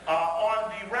passageway on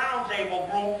the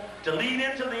roundtable group to lead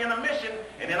into the intermission,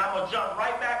 and then I'm going to jump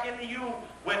right back into you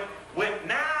with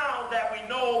now that we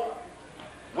know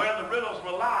where the riddles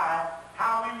will lie,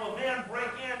 how we will then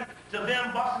break in to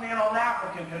them busting in on the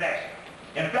African connection.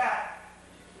 In fact,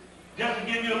 just to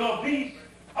give you a little piece,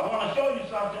 I want to show you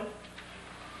something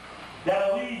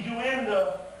that'll lead you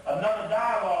into another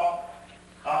dialogue.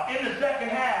 In the second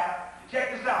half,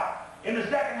 check this out. In the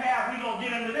second half, we're going to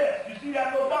get into this. You see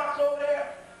that little box over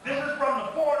there? This is from the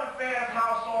Foreign Affairs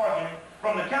House organ,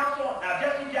 from the Council. Now,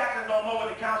 Jesse Jackson don't know what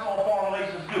the Council on Foreign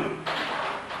Relations do.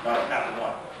 No, it's not the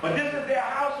one. But this is their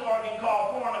house organ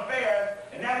called Foreign Affairs,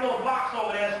 and that little box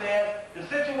over there says, the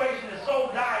situation is so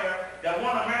dire that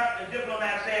one American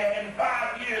diplomat said, in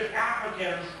 5 years,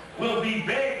 Africans will be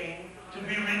begging to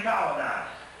be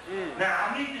recolonized. Now,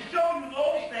 I need to show you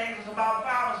those things. It's about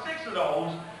 5 or 6 of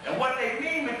those, and what they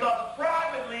mean, because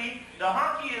privately, the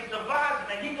hunky is devising,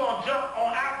 and he's going to jump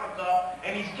on Africa,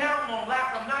 and he's counting on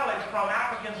lack of knowledge from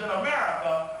Africans in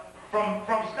America from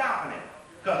stopping it.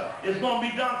 Because it's going to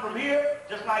be done from here,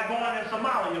 just like going in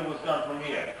Somalia was done from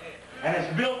here. And it's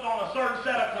built on a certain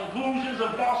set of conclusions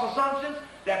and false assumptions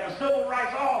that the civil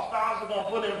rights all-stars are going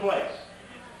to put in place.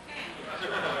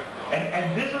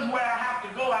 And this is where I have to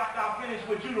go after I finish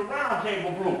with you, the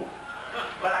roundtable group.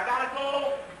 But I gotta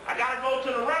go to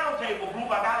the roundtable group.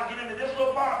 I gotta get into this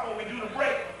little part before we do the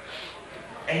break.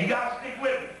 And you gotta stick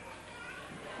with me.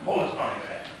 Hold this funny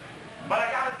thing. But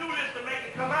I gotta do this to make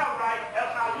it come out right,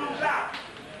 else I'll lose out.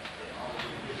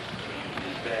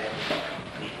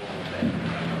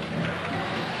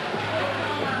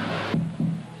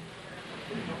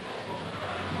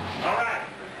 All right.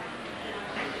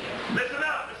 Listen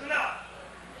up.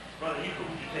 Brother Hebrew,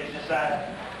 you take this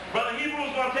side. Brother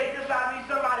Hebrew's going to take this side. I need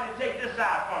somebody to take this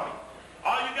side for me.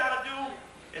 All you got to do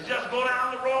is just go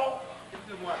down the road.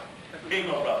 Here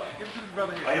you go, brother. Give it to the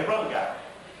brother here. Oh, your brother got it.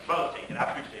 Brother, take it. I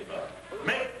appreciate it, brother.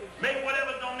 Make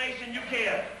whatever donation you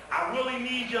can. I really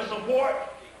need your support.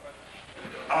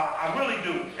 I really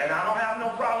do. And I don't have no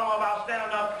problem about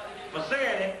standing up for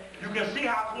saying it. You can see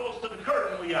how close to the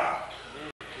curtain we are.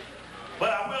 But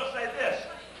I will say this.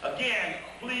 Again,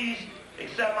 please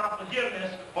accept my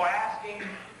forgiveness for asking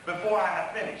before I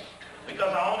have finished.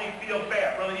 Because I only feel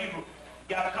fair. Brother Hebrew, you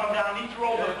got to come down each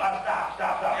row.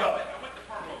 Stop. Brother.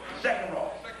 Second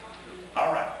row.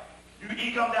 All right.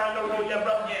 You come down your row, yeah,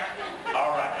 brother? Yeah.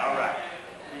 All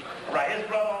right. His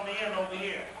brother on the end over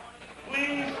here.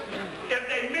 Please, if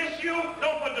they miss you,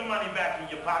 don't put the money back in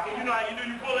your pocket. You know how you do?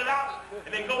 You pull it out,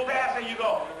 and they go past, and you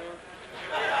go.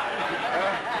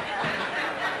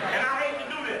 And I hate to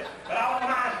do this, but I don't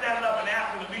mind standing up and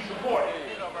asking to be supported.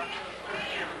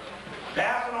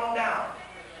 Pass it on down.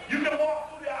 You can walk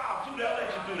through the aisle, too. They'll let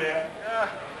you through there.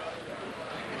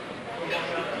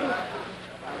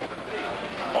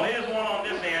 Well, here's one on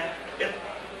this end.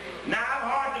 Now, it's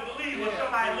hard to believe when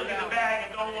somebody look at the bag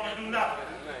and don't want to do nothing.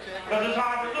 Because it's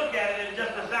hard to look at it and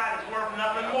just decide it's worth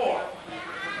nothing more.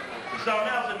 Something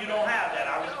else if you don't have that.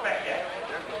 I respect that.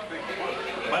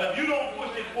 But if you don't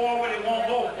push it forward, it won't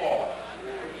go forward.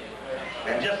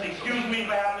 And just excuse me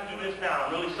for having to do this now.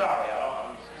 I'm really sorry.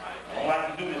 I don't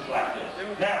like to do this like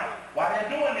this. Now, while they're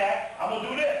doing that, I'm going to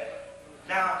do this.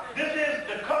 Now, this is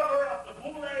the cover of the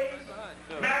Boulé's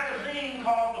magazine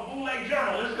called the Boulé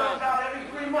Journal. This comes out every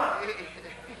 3 months.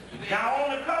 Now,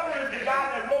 on the cover is the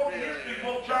guy that wrote the history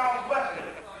book, Charles Weston.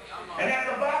 And at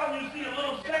the bottom, you see a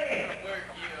little saying.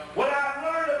 What I've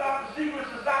learned about the secret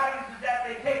societies is that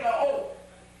they take an oath.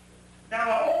 Now,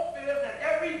 the oath is that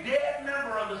every dead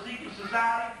member of the secret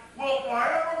society will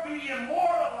forever be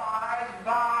immortalized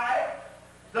by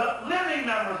the living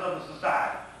members of the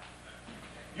society.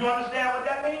 You understand what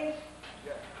that means?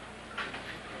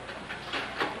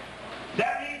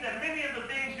 That means that many of the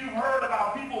things you've heard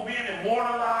about people being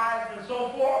immortalized and so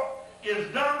forth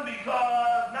is done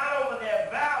because not over their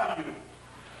value,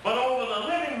 but over the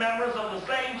living members of the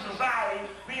same society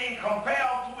being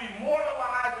compelled to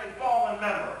immortalize a fallen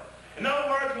member. In other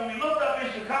words, when we looked up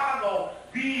in Chicago,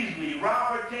 Beasley,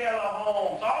 Robert Taylor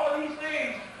Holmes, all of these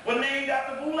things were named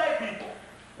after Boule people.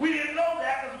 We didn't know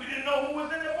that because we didn't know who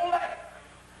was in the Boule.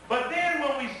 But then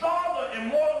when we saw the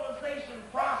immortalization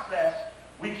process,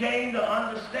 we came to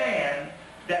understand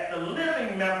that the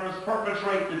living members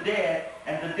perpetrate the dead,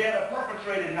 and the dead are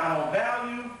perpetrated not on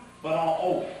value, but on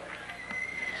oath.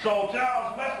 So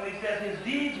Charles Wesley says his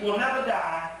deeds will never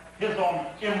die, his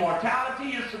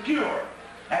immortality is secure.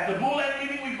 At the Boule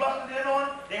meeting we busted in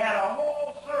on, they had a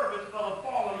whole service for the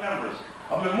fallen members,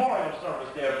 a memorial service.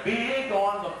 They're big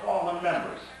on the fallen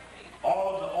members.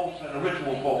 All of the oaths and the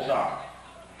ritual folks are.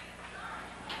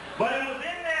 But it was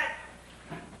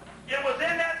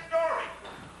in that story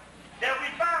that we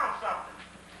found something.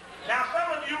 Now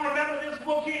some of you remember this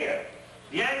book here,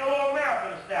 The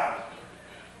Anglo-American Establishment,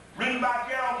 written by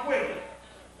Carroll Quigley.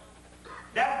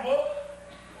 That book,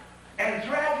 and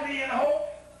Tragedy and Hope,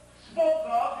 spoke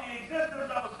of the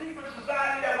existence of a secret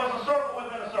society that was a circle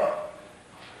within a circle.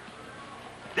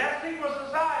 That secret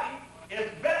society is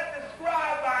best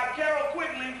described by Carroll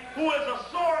Quigley, who is a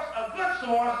source, a good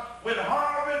source, with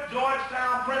Harvard,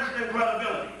 Georgetown, Princeton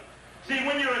credibility. See,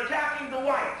 when you're attacking the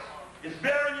whites, it's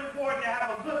very important to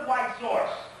have a good white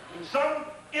source. Some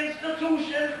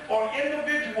institution or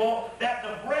individual that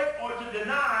to break or to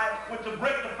deny would to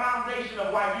break the foundation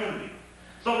of white unity.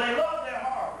 So they love their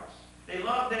Harvards, they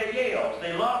love their Yales,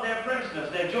 they love their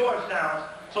Princetons, their Georgetowns.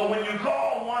 So when you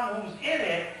call one who's in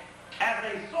it as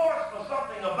a source for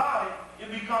something about it,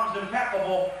 it becomes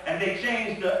impeccable, and they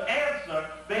change the answer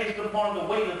based upon the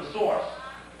weight of the source.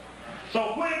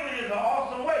 So Quigley is an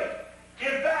awesome way.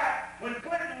 In fact, when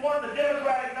Clinton won the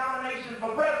Democratic nomination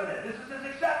for president, this is his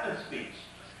acceptance speech.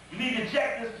 You need to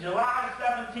check this July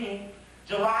 17th,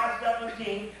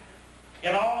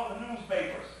 in all of the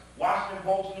newspapers, Washington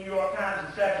Post, New York Times,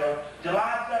 etc.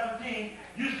 July 17th,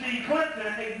 you see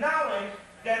Clinton acknowledge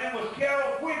that it was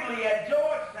Carroll Quigley at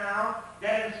Georgetown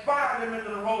that inspired him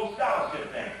into the Rhodes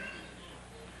Scholarship thing.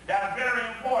 That's very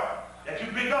important that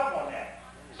you pick up on that.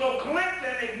 So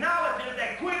Clinton acknowledges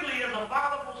that Quigley is a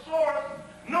valuable source,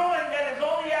 knowing that his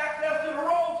only access to the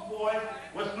Rhodes boys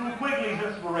was through Quigley's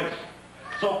inspiration.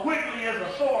 So Quigley is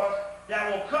a source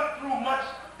that will cut through much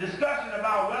discussion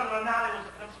about whether or not it was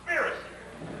a conspiracy.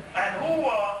 And who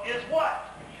is what?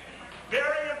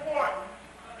 Very important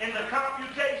in the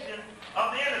computation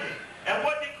of the enemy. And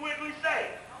what did Quigley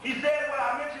say? He said what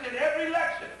I mentioned in every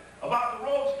lecture about the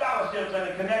Rhodes Scholarships and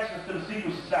the connections to the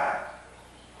secret society.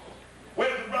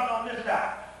 Where's the brother on this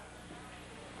side?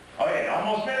 Oh yeah,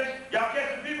 almost finished? Y'all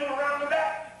catch the people around the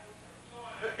back?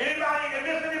 Anybody,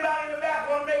 miss anybody in the back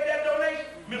want to make that donation?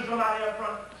 Miss somebody up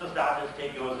front? Sister, I'll just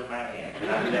take yours in my hand.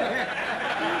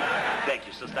 Thank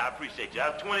you, sister. I appreciate you.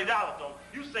 That's $20 on.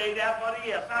 You saved that for the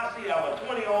year. I see that was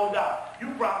 $20 old dollars. You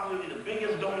probably the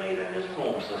biggest donator in this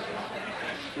room, sister.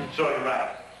 Sure, you're right.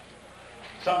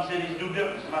 Some cities do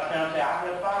different. Somebody say, I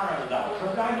have $500.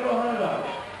 Sister, I do $100.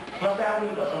 Somebody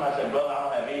said, brother, I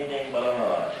don't have anything but a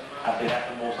hug. I say, that's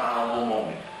the most honorable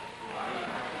moment.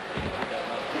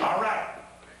 All right.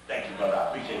 Thank you, brother. I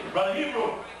appreciate it. Brother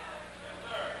Hebrew,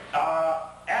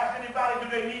 ask anybody, do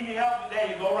they need any help? There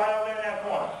you go, right over there in that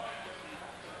corner.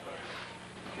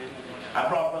 I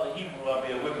brought Brother Hebrew up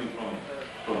here with me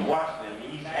from Washington.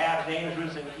 He's half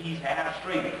dangerous and he's half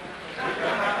straight.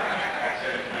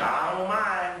 I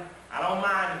don't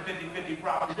mind the 50-50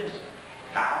 proposition.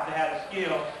 I have to have the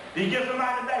skill. Did you get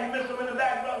somebody in the back? You missed them in the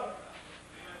back, brother?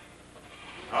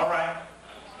 All right.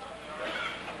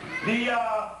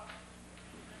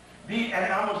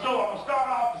 And I'm gonna start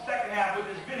off the second half with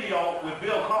this video with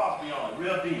Bill Cosby on it.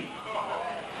 Real deep.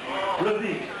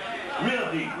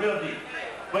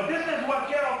 But this is what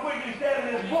Carroll Quigley said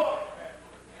in his book.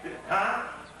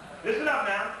 Listen up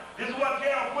now. This is what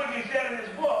Carroll Quigley said in his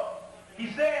book.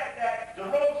 He said that the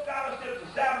Rhodes Scholarships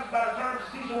established by the terms of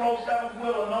Cecil Rhodes' seventh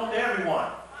will are known to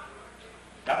everyone.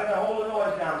 I think I hold the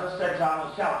noise down just that time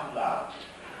and shout too loud.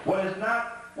 What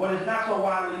is not so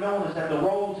widely known is that the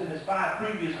Rhodes in his 5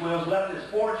 previous wills left his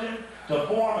fortune to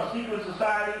form a secret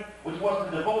society which was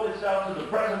to devote itself to the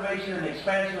preservation and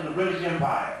expansion of the British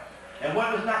Empire. And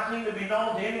what does not seem to be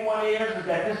known to anyone is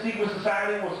that this secret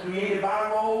society was created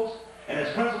by Rhodes and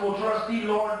its principal trustee,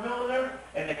 Lord Milner,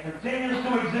 and it continues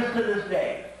to exist to this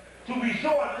day. To be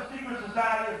sure, this secret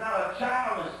society is not a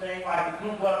childish thing like the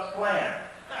Ku Klux Klan.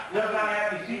 It does not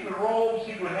have any secret robes,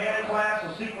 secret hand clasps,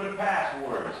 or secret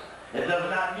passwords. It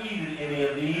does not need any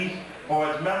of these, for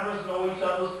its members know each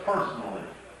other personally.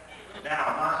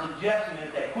 Now, my suggestion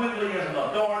is that Quigley is an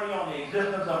authority on the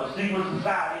existence of a secret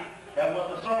society that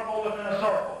was a circle within a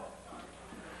circle.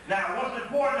 Now, what's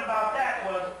important about that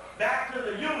was back to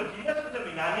the eulogy. Listen to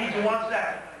me now. I need you 1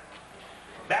 second.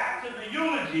 Back to the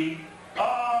eulogy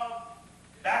of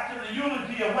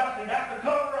Wesley. That's the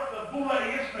cover of the Boule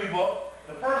history book,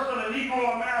 the first of the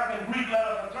Negro American Greek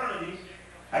letter fraternities.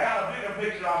 I got a bigger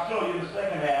picture I'll show you in the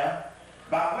second half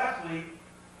by Wesley.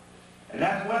 And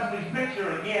that's Wesley's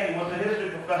picture again. He was a history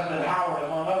professor at Howard,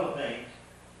 among other things.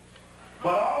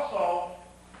 But also,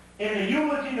 in the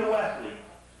eulogy to Wesley,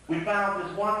 we found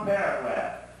this one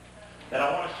paragraph that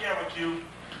I want to share with you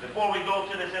before we go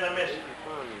to this intermission.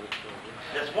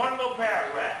 This one little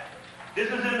paragraph. This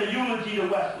is in the eulogy to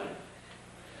Wesley.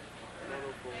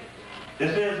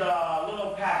 This is a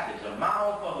little passage, a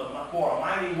motto for a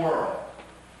mighty world.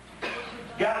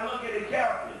 Got to look at it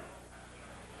carefully.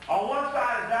 On one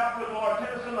side is Alfred Lord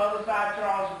Tennyson, on the other side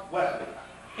Charles Wesley.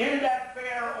 In that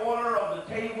fair order of the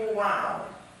table round,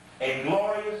 a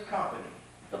glorious company,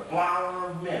 the flower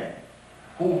of men,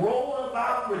 who rolled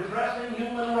about redressing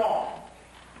human wrong.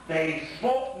 They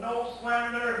spoke no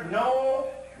slander, nor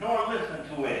listened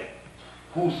to it.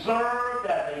 Who served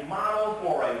as a model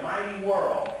for a mighty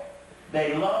world.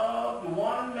 They loved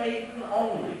one maiden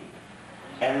only,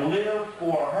 and lived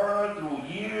for her through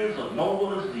years of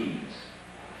noblest deeds.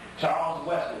 Charles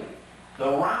Wesley, the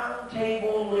round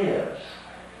table lives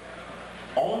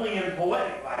only in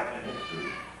poetic life and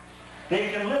history.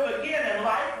 They can live again in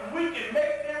life, and we can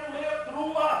make them live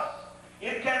through us.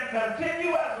 It can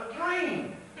continue as a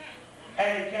dream,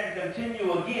 and it can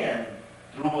continue again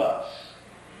through us.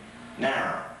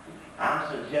 Now, I'm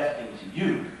suggesting to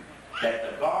you that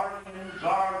the Guardian,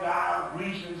 Gargoyle,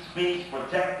 Grecian Sphinx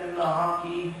protecting the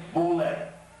hunky boule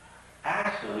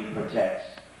actually protects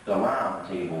the round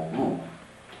table group,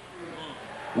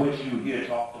 which you hear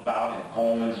talked about in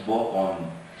Coleman's book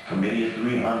on Committee of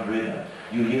 300.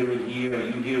 You hear it here,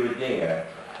 you hear it there.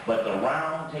 But the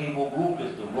round table group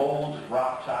is the Rhodes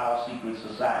Rothschild Secret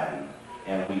Society.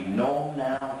 And we know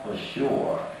now for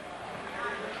sure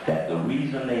that the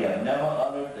reason they have never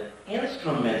uttered the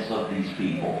instruments of these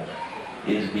people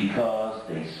is because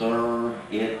they serve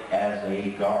it as a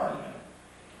guardian.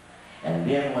 And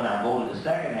then when I go to the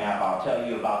second half, I'll tell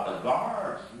you about the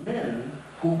guardsmen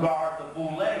who guard the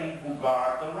boule, who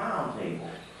guard the round table.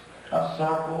 A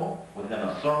circle within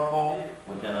a circle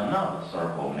within another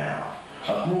circle now.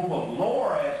 A group of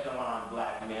lower echelon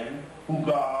black men who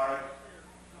guard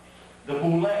the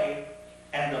boule,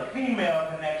 and the female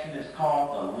connection is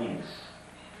called the links.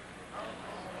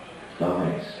 The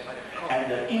links.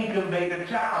 And the incubator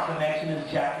child connection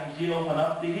is Jack and Jill went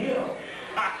up the hill.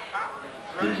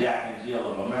 The Jack and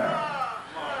Jill of America.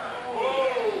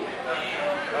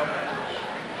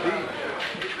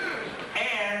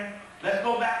 And let's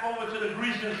go back over to the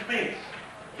Grecian Sphinx.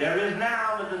 There is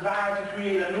now the desire to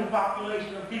create a new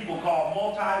population of people called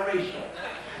multiracial.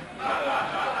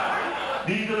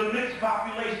 These are the mixed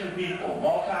population people,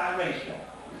 multiracial.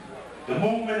 The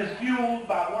movement is fueled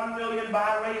by 1 million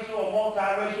biracial or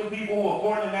multiracial people who,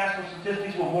 according to national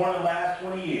statistics, were born in the last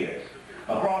 20 years.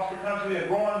 Across the country, a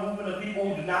growing movement of people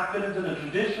who do not fit into the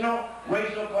traditional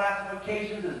racial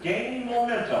classifications is gaining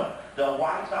momentum. The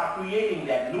whites are creating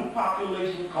that new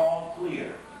population called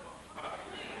clear.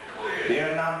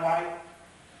 They're not white.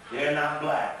 They're not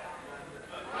black.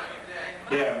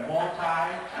 They're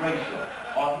multiracial.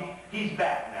 Oh, he's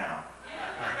back now.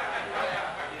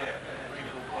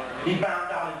 He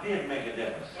found out it did make a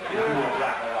difference if you were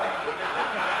black or white.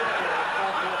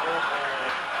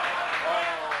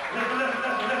 Listen.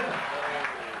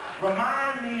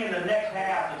 Remind me in the next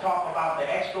half to talk about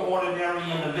the extraordinary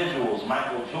individuals,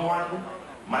 Michael Jordan,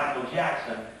 Michael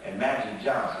Jackson, and Magic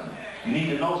Johnson. You need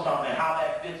to know something, how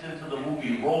that fits into the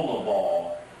movie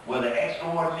Rollerball, where the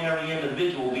extraordinary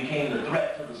individual became the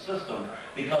threat to the system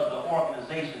because the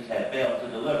organizations had failed to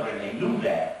deliver, and they knew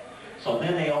that. So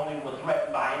then they only were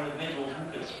threatened by individuals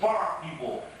who could spark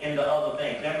people into other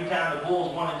things. Every time the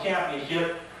Bulls won a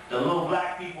championship, the little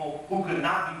black people who could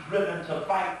not be driven to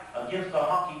fight against the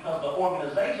hunky because the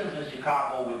organizations in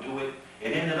Chicago would do it,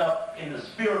 it ended up in the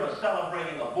spirit of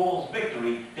celebrating a Bulls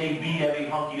victory, they beat every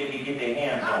hunky they could get their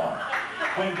hands on.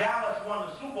 When Dallas won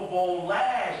the Super Bowl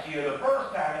last year, the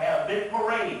first time they had a big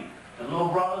parade. The little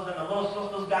brothers and the little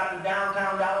sisters got to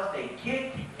downtown Dallas, they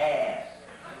kicked ass.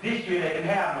 This year they didn't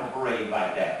have no parade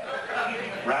like that,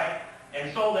 right?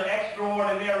 And so the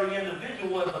extraordinary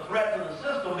individual is a threat to the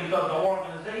system because the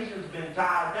organization's been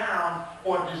tied down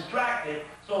or distracted.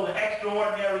 So the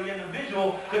extraordinary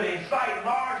individual could incite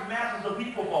large masses of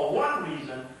people for one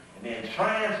reason and then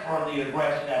transfer the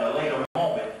aggression at a later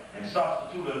moment and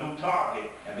substitute a new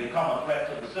target and become a threat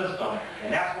to the system.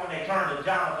 And that's when they turned to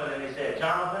Jonathan and they said,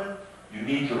 Jonathan, you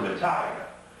need to retire.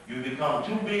 You become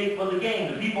too big for the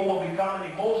game. The people were becoming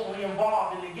emotionally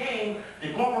involved in the game.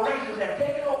 The corporations had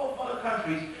taken over for the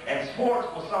countries, and sports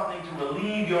was something to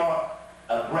relieve your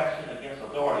aggression against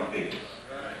authority figures.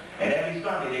 And every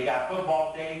Sunday they got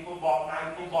football day, football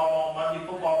night, football on Monday,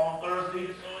 football on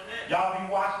Thursday. Y'all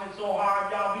be watching it so hard,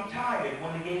 y'all be tired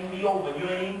when the game be over. You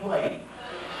ain't even played.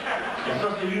 And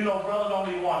sister, you know brother don't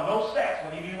be wanting no sex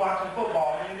when he be watching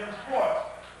football and them sports.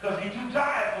 Because he too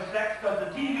tired for sex because the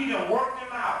TV done worked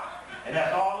him out. And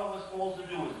that's all it was supposed to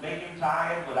do is make him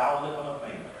tired without lifting a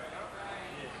finger.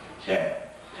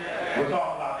 Check. We'll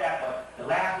talk about that, but the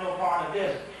last little part of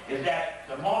this is that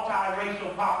the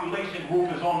multiracial population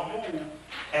group is on the move,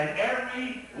 and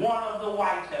every one of the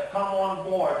whites have come on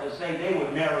board to say they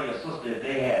would marry a sister if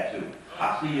they had to.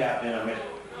 I'll see you after intermission.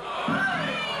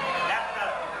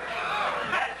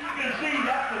 As you can see,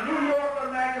 that's the New Yorker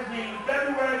magazine,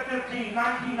 February 15,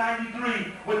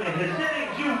 1993, when the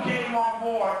Hasidic Jew came on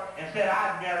board and said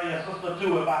I'd marry a sister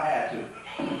too if I had to.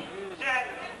 Check.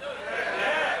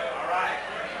 All right.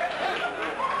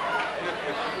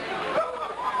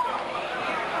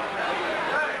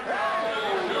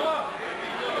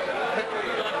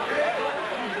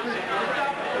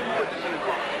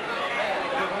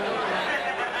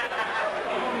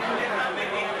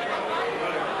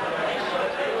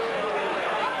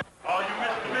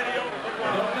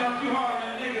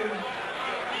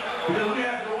 Because we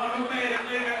have the one who made a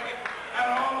nigga out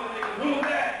of all the niggas. Who's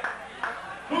that?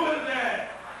 Who is that?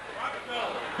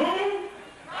 Who?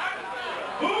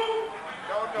 Who?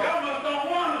 Y'all must don't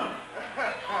want him.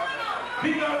 He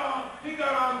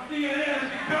got on CNN in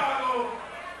Chicago.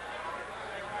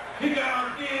 He got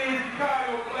on CNN in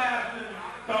Chicago blasting,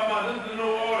 talking about this is the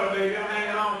new order, baby. I'm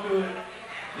hanging on to it.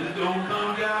 This don't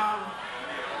come down.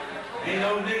 Ain't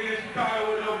no nigga in Chicago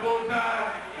with no bow tie.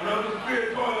 When I was a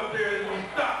spirit toilet up there, it's gonna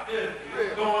stop this.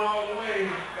 It's going all the way. You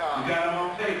got him on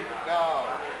tape. No.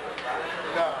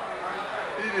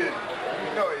 He didn't.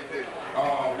 No, he didn't.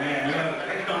 Oh man,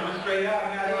 they coming straight out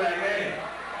and I was like, hey,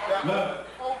 look.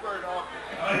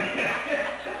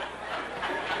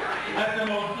 That's the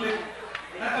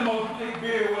most slick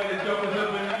beer way that jokers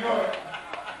up in New York.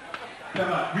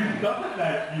 Come on, we something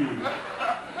like you.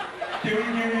 Can we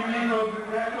give you Negroes to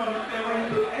grab on the same way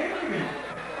to angry?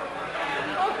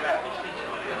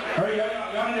 Hurry,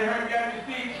 y'all need to hurry down your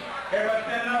seats. Everybody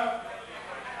stand up.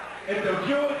 If the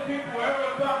Jewish people ever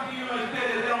come to you and say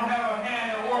that they don't have a hand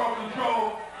in world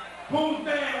control, who's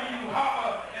saying when you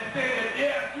holler and say that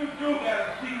yes, you do got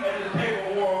a seat at the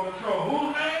table of world control?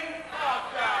 Whose name?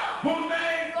 Whose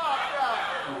name?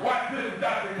 The white Christian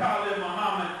Dr. Khalid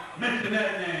Muhammad mentioned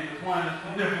that name as one of the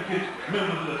significant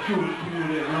members of the Jewish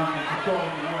community that runs and controls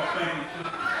the world banking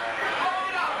system.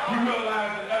 You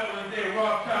realize that Evelyn Day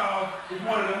Rothschild is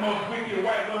one of the most wicked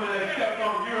white women that stepped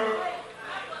on Europe.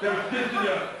 There was this to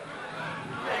the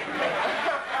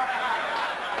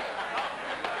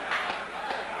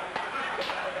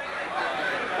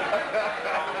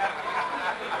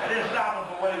I didn't stop him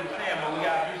for what he was saying, but we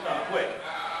got to do something quick.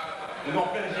 We're going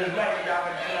to finish this lecture. Y'all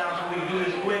can sit down so we can do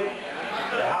this quick.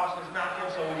 The house is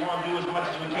knocking, so we want to do as much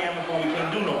as we can before we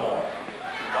can't do no more.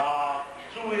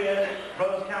 Truly,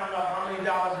 brothers counting up how many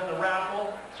dollars in the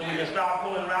raffle, so we can start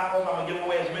pulling raffles. I'm going to give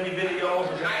away as many videos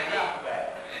as in the raffle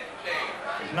bag.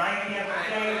 It's 90 and some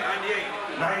change?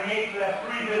 98, so that's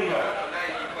 3 videos.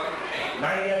 90,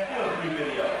 that's still 3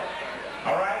 videos.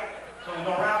 All right? So we're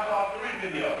going to raffle off 3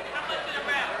 videos.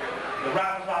 The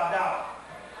raffles are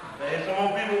 $1. There's some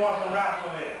more people who want some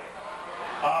raffle in.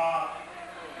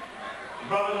 The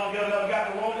brother gonna get another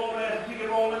got the roll over there, the ticket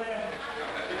roll in there?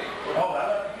 Oh, I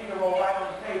left the ticket roll right on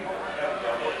the table.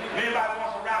 If anybody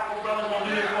wants a raffle, brother's gonna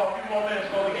do this for a few more minutes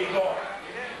before we get going.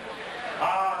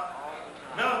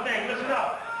 Another thing, listen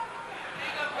up.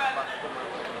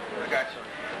 I got you.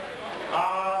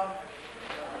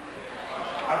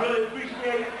 I really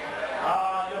appreciate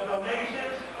your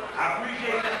donations. I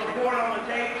appreciate the support on the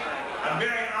tape. I'm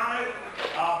very honored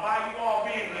by you all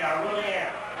being here. I really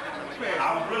am.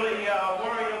 I was really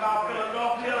worried about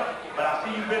Philadelphia, but I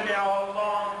see you've been there all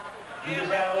along. You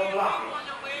just had a little blockage.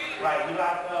 Right, you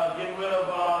like getting rid of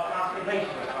constipation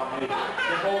or something.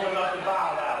 Just holding up the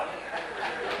bowel out.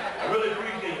 I really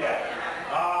appreciate that.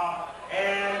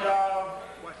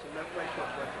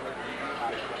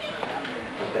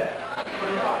 What's that?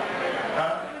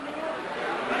 Huh?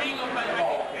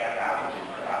 Oh, okay, I got it.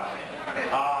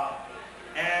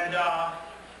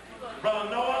 Brother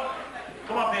Noah,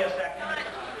 come up here a second.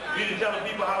 You can tell the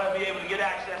people how they'll be able to get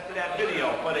access to that video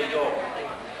before they go.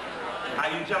 How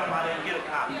you tell them how they can get a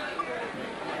copy?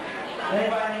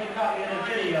 Anybody need a copy of the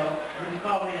video, you can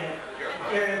call me at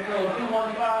area code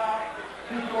 215-888-4145.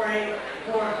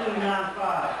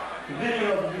 248-4295. The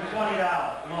video will be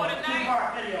 $20. Well, the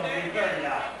two-part video will be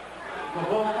 $30. For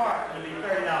both parts, it'll be $30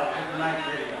 for the night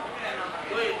video.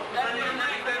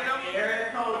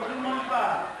 Area code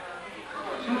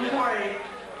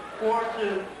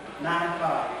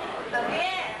 215-248-4295.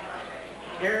 Again.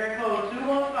 Area code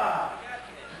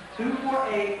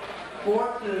 215-248-4295.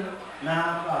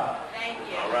 Thank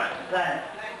you. All right. Thanks.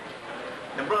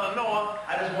 And Brother Noah,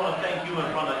 I just want to thank you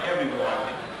in front of everyone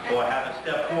for having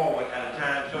stepped forward at a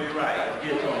time. Show you right. Let's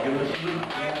get to him. Give him a salute.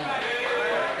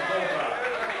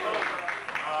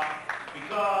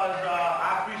 Because I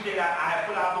appreciate I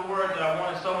put out the word that I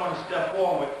wanted someone to step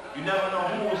forward. You never know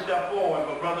who will step forward,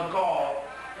 but Brother called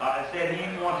and said he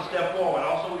wanted to step forward.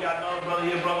 Also, we got another brother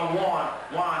here, Brother Juan.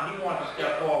 He wanted to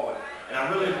step forward. And I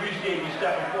really appreciate you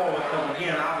stepping forward because,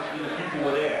 again, obviously the people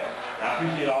were there. And I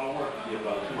appreciate all the work you did,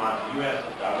 Brother Tumont. You and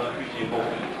sister, I really appreciate both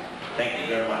of you. Thank you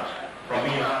very much. From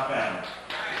me and my family.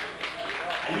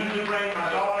 I usually bring my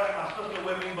daughter and my sister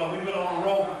with me, but we've been on the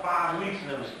road for 5 weeks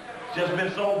and it's just been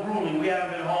so grueling. We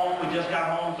haven't been home. We just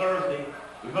got home Thursday.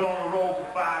 We've been on the road for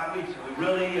 5 weeks and we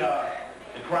really,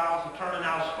 the crowds are turning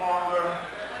out stronger.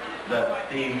 The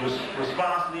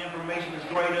response to the information is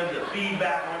greater. The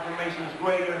feedback on information is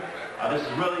greater. This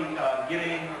is really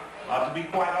getting to be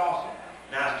quite awesome.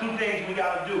 Now, there's two things we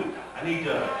got to do. I need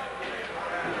to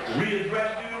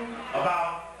readdress you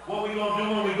about what we're going to do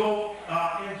when we go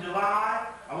in July.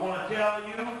 I want to tell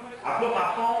you, I put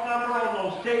my phone number on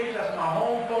those tapes. That's my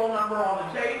home phone number on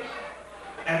the tapes.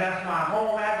 And that's my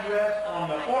home address on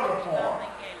the order form.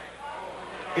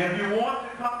 If you want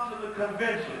to come to the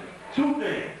convention, two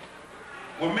things.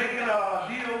 We're making a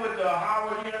deal with the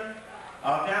Howardian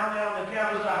down there on the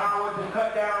campus of Howard to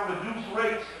cut down, reduce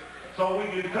rates so we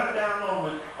can cut down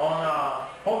on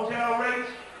hotel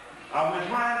rates. We're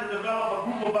trying to develop a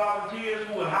group of volunteers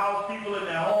who would house people in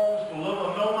their homes for little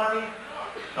or no money.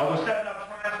 We're setting up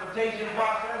transportation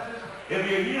processes. If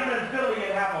you're here in Philly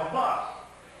and have a bus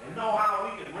and know how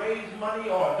we can raise money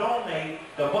or donate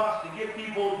the bus to get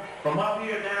people from up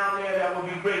here down there, that would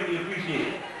be greatly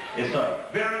appreciated. It's a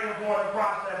very important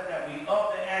process that we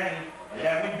up the ante and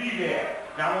that we be there.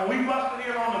 Now, when we busted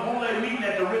here on the Boule meeting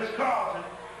at the Ritz-Carlton,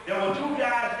 there were two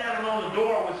guys standing on the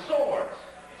door with swords,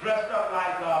 dressed up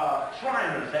like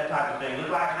Shriners, that type of thing.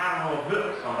 Looked like Hannibal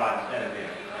Bill, somebody standing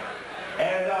there.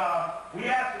 And we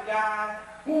asked the guy,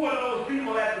 who were those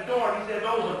people at the door? He said,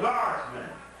 those are guardsmen.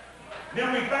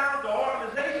 Then we found the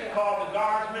organization called the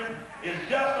Guardsmen is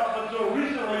just up until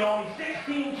recently only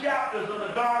 16 chapters of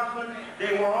the Guardsmen.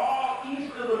 They were all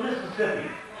east of the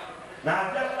Mississippi. Now,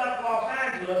 I just left Los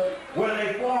Angeles, where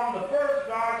they formed the first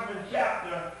Guardsmen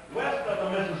chapter west of the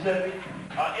Mississippi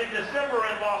in December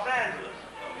in Los Angeles.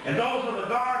 And those are the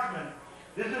Guardsmen.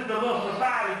 This is the little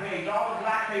society page. All the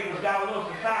black papers got a little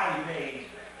society page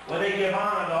where they give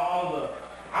honor to all the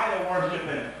idol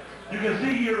worshiping. You can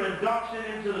see your induction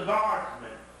into the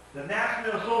Guardsmen, the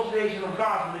National Association of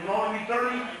Guardsmen. There can only be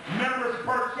 30 members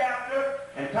per chapter,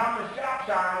 and Thomas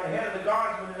Shropshire, the head of the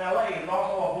Guardsmen in LA, is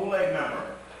also a Boule member.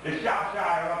 It's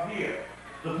Shropshire up here.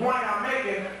 The point I'm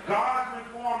making, Guardsmen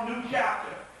form new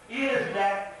chapter, is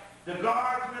that the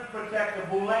Guardsmen protect the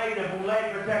Boule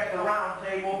protects the Round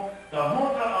Table, the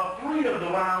junta of 3 of the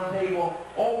Round Table,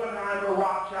 Oppenheimer,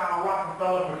 Rothschild,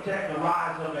 Rockefeller, protect the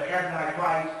rise of the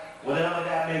Antichrist, whatever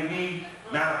that may be.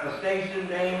 Manifestation,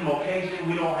 name, location,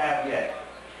 we don't have yet.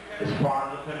 It's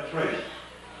part of the penetration.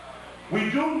 We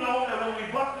do know that when we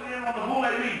busted in on the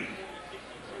Boule meeting,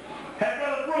 hey,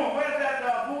 Brother Brew, where's that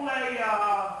Boule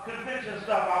convention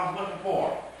stuff I was looking for?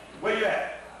 Where you at?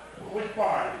 Which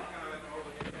party?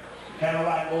 Kind of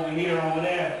like over here, over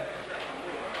there.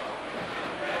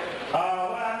 What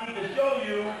I need to show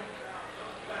you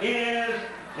is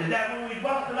that when we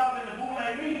busted up in the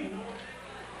Boule meeting,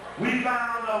 we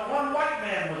found one white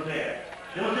man was there.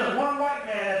 There was just one white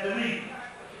man at the meeting.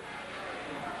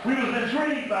 We was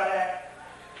intrigued by that.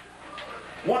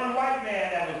 One white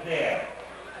man that was there.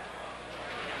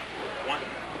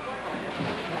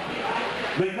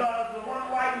 Because the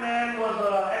one white man was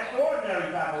an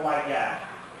extraordinary type of white guy.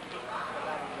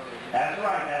 That's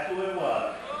right, that's who it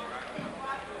was.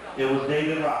 It was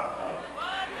David Rockefeller.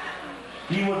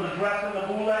 He was addressing the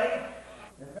Boule.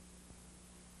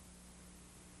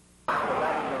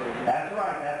 That's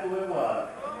right, that's who it was.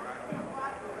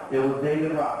 It was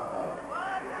David Rockefeller.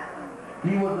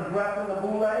 He was addressing the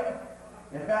Boule.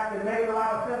 In fact, it made a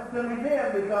lot of sense to me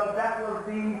then because that was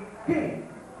the king,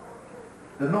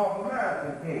 the North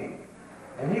American king.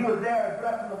 And he was there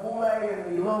addressing the Boule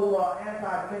in the little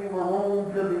anti-chamber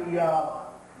room to the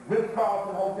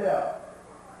Ritz-Carlton Hotel.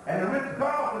 And the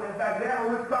Ritz-Carlton, in fact, they have a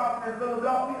Ritz-Carlton in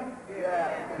Philadelphia?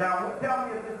 Yeah. Now, tell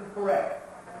me if this is correct.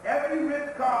 Every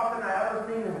Ritz-Carlton I've ever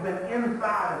seen has been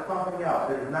inside of something else.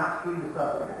 It is not street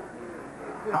accessible.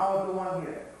 How is the one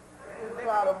here?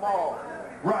 Inside a mall.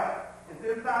 Right. It's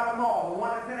inside a mall. The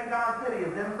one in Pentagon City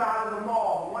is inside of the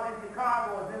mall. The one in Chicago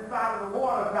is inside of the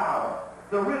water tower.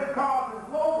 The Ritz-Carlton's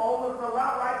logo looks a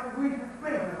lot like the Grecian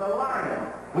Sphinx. It's a lion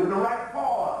with the right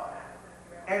paw.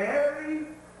 And every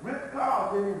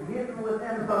Ritz-Carlton is hidden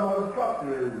within some other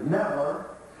structure. It is never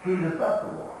street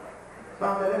accessible.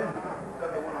 Something interesting.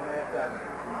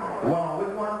 Well,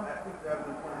 which one?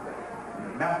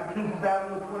 Massachusetts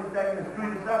Avenue 22nd is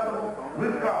street accessible.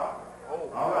 Ritz-Carlton.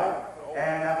 All right.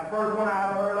 And that's the first one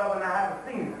I ever heard of, and I haven't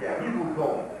seen it yet. You will go.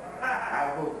 I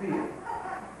will go see it.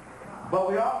 But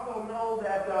we also know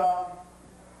that the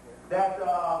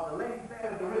lady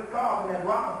said at the Ritz-Carlton that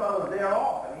Rockefeller's there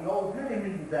often. He holds many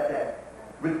meetings at that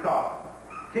Ritz-Carlton.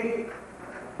 Kick it.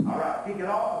 All right. Kick it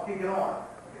off or kick it on?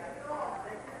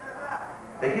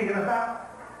 They kicking us out?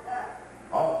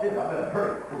 Oh shit, I better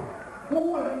hurry.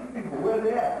 Who are these people? Where are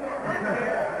they at?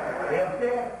 They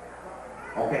upstairs?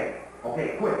 Okay,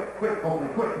 quick, Copley,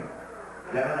 quick.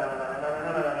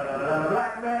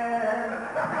 Black man.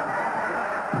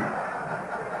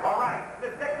 All right,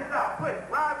 let's check this out, quick.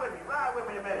 Ride with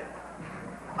me a minute.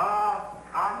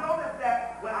 I noticed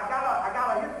that when I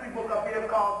got a history book up here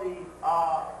called the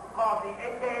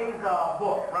AKA's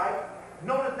book, right?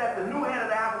 Notice that the new head of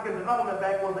the African Development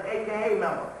Bank was an AKA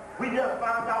member. We just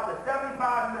found out that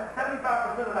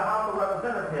 75% of the House of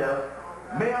Representatives,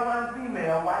 male and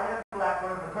female, white and black, are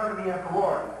in fraternity and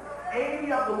sorority.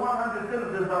 80 of the 100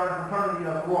 senators are in fraternity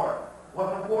and sorority.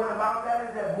 What's important about that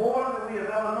is that more than we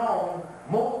have ever known,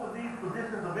 most of these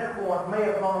positions of influence may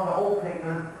have gone to oath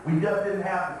takers. We just didn't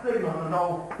have the signal to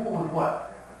know who was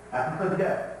what. That's a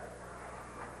suggestion.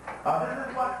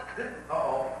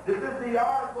 This is the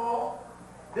article.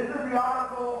 This is the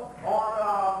article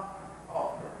on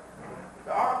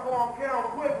Carol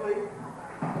Quigley.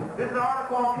 This is an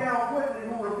article on Carol Quigley,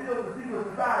 who revealed the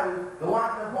secret society. The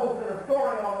Washington Post did a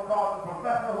story on it called "The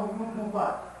Professor Who Knew Too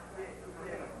Much."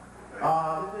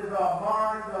 This is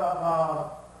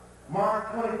March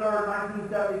 23rd,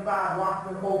 1975,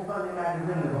 Washington Post Sunday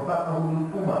Magazine, The Professor Who Knew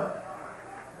Too Much.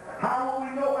 How will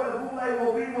we know where the bootleg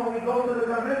will be when we go to the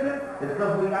convention? It's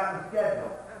because we got the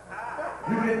schedule.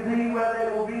 You can see where they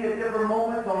will be at different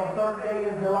moments on a certain day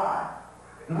in July.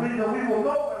 The reason we will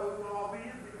know where we will all be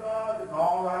is because it's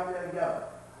all right there together.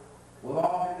 We'll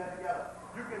all be there together.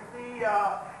 You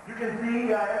can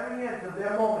see every inch of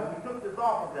their moment. We took this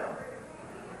off of them.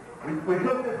 We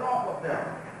took this off of them.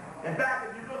 In fact,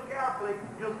 if you look carefully,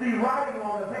 you'll see writing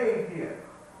on the page here.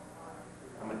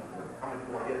 How much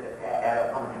you want to get to add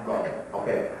up? How much you got?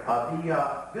 Okay.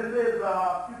 This is,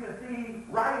 you can see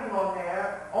writing on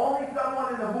there. Only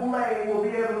someone in the Boule will be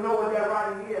able to know what that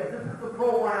writing is. This is the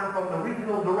program from the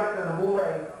regional director of the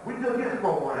Boule. We took his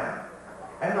program.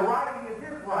 And the writing is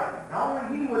his writing. Now,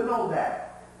 only he would know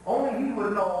that. Only he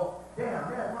would know, damn,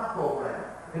 that's my program.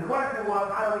 The question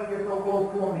was, how do we get so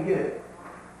close to him to get it?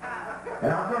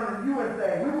 And I'm turning to you and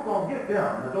saying, we were going to get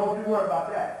them. Now, don't you worry about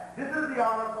that. This is the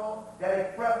article that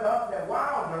expressed us that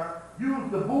Wilder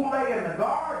used the Boule and the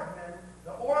Guardsmen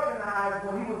to organize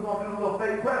when he was going to do the little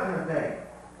fake president thing.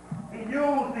 He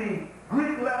used the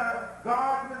Greek letter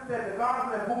Guardsmen, said the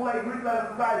Guardsmen and Boule Greek letter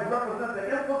societies represent the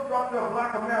infrastructure of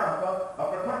black America, a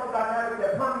fraternal dynamic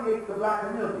that permeates the black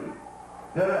community.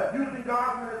 Using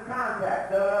Guardsmen as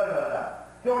contact.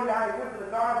 Showing you how he went to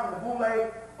the Guardsmen, the Boule,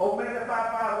 Omega Psi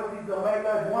Phi, which is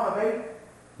Omega is one of 8,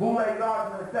 Boule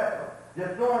Guardsmen, etc.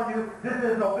 Just showing you, this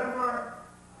is November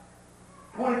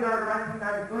 23rd,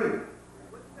 1993.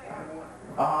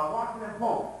 Washington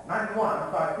Post, 91, I'm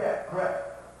sorry, check, correct.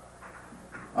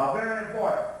 Very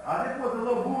important. This was a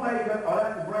little Boule,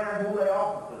 that's the Grand Boule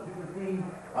officers. You can see,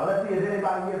 let's see if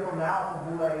anybody here from the House of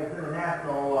Boule is in the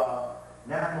national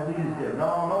leadership. No,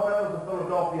 that was in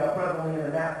Philadelphia, presently in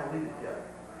the national leadership.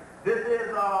 This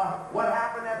is what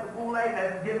happened at the Boule.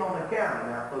 That's getting on the camera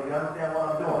now, so you understand what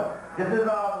I'm doing. This is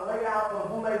the layout of the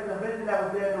Boule convention that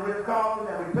was there at the Ritz-Carlton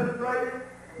that we penetrated.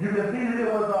 You can see that it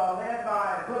was led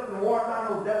by Clifton Wartime,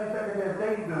 who was Deputy Secretary of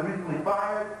State. He's been recently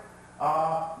fired.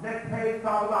 Next page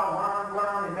talks about Ron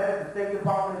Brown. They met at the State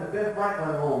Department in the Ben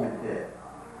Franklin room instead.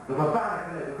 The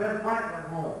Masonic, the Ben Franklin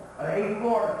room, on the 8th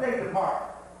floor of the State Department.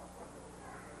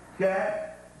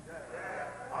 Okay?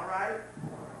 All right.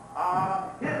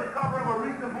 Here's the cover of a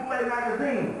recent Boule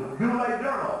magazine, the Boule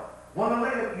Journal. One of the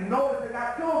latest, you notice they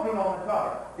got children on the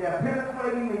cover. They're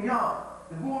penetrating the young.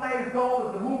 The Boule's goal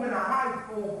is to move into high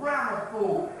school, grammar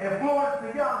school, influence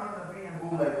the young into being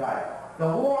Boule type. The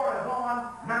war is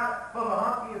on not for the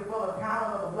hunky, it's for the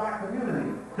talent of the black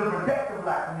community, to protect the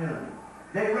black community.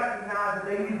 They recognize that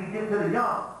they need to get to the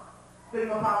young.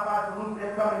 Signify by salute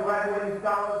incoming graduating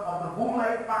scholars of the Boule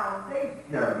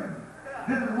Foundation.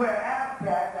 This is where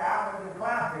ASCAC, the African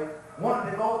Classics,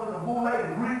 wanted to go to the Boule,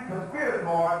 the Greek conspirators,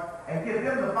 and get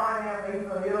them to finance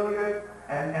Asa Hilliard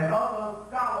and other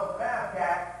scholars of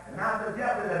ASCAC, and I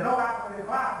suggested that no African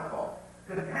Classical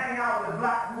could hang out with the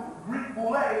black Greek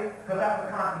Boule, because that's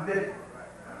a contradiction.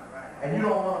 And you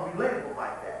don't want to be labeled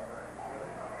like that.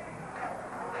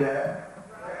 Yeah.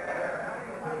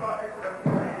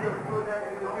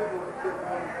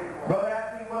 Brother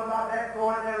asked me what about that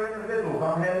extraordinary individuals.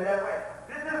 I'm headed that way.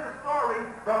 This is a story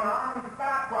from the Army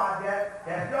Spy Project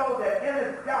that shows that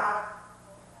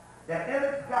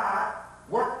Emmett Scott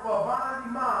worked for Von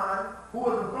Neumann, who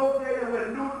was associated with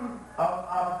Newton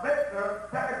Victor,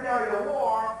 Secretary of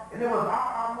War, and it was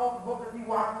R.R. Moses, Booker T.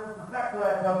 Washington, the Secretary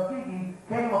at Tuskegee,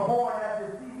 came aboard as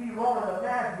the C.P. Roland of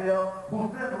Nashville, who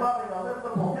sent Loving a list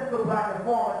of potential black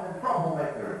informants and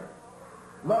troublemakers.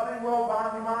 Loving wrote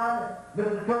Von Neumann,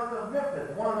 Mr. Church of Memphis,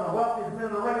 one of the wealthiest men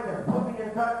of the race, and put me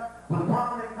in touch with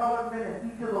prominent colored men in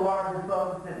each of the largest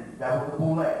southern cities. That was the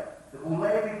Boule. The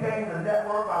Boule became the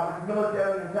network by which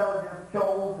military intelligence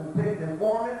chose and picked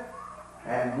informants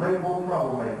and labeled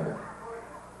troublemakers.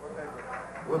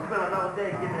 We'll spend another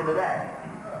day getting into that.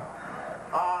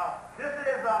 This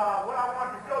is what I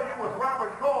wanted to show you was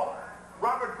Robert Culp.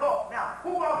 Robert Culp. Now,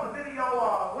 who else the video,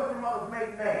 what's your mother's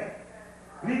maiden name?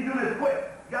 We need to do this quick.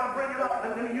 You gotta bring it up.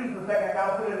 Let me use it a second. I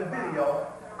gotta put it in the video,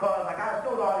 because I gotta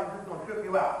show the audience this is gonna trip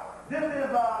you out. This is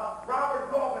Robert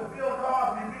Culp and Bill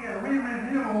Cosby being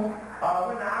re-reviewed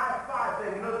when the I-Spy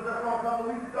thing. You know this on a couple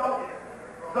of weeks ago?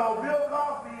 So Bill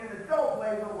Cosby in the show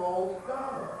plays a Rhodes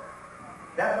Scholar.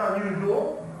 That's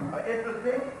unusual,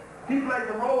 interesting. He plays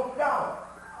a Rhodes Scholar.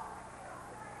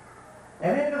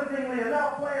 And interestingly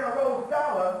enough, playing a Rhodes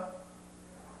Scholar,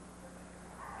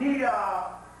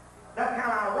 that's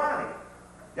kind of ironic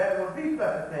that it would be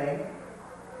such a thing.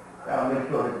 Gotta make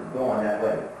sure this is going that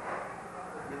way.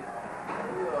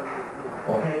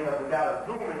 Okay, but we gotta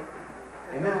zoom it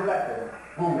in this lecture.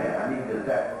 Boom, man, I need this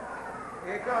second.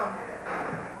 Here it comes.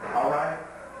 All right.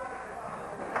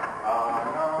 Now,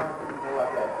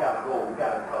 we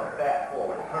gotta fast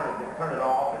forward. Turn it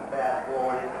off and fast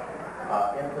forward it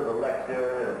into the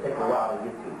lecture. It'll take a while to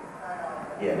get to.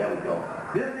 Yeah, there we go.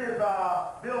 This is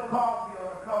Bill Cosby on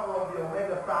the cover of the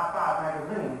Omega Sci-Fi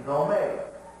magazine, the Omega.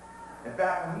 In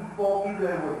fact, when he spoke, either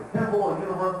it was Temple or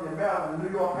University of Maryland, the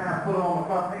New York Times put it on the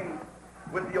front page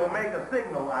with the Omega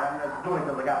signal. I'm just doing it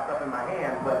because I got stuff in my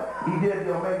hand, but he did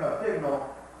the Omega signal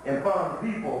in front of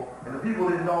the people, and the people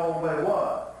didn't know what it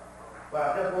was. But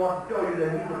I just want to show you that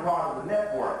he's a part of the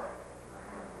network.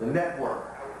 The network.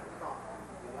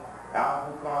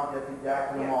 Alvin Clark, Jesse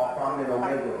Jackson, them all from the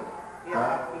Omega. He had a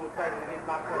lot to do with Tyson getting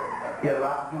locked up. He had a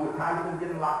lot to do with Tyson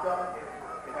getting locked up?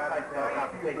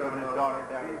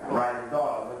 Right, his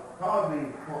daughter. But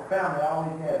Cosby's family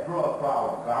always had drug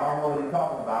problems. So I don't know what he's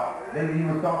talking about. Maybe he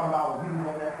was talking about when he was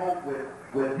on that boat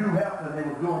with Hugh Hefner, they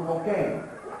was doing cocaine.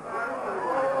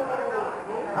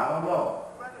 I don't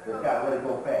know. Just gotta let it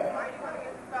go fast.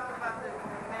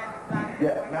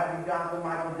 Yes, Magic Johnson,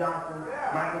 Michael Jackson.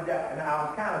 And I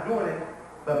was kind of doing it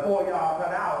before y'all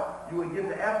cut out. You would get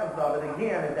the essence of it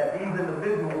again, is that these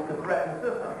individuals could threaten the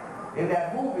system. In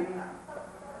that movie,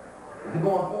 is it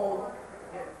going forward?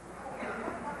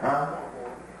 Huh?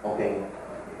 Okay.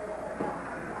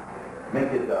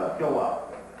 Make it show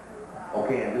up.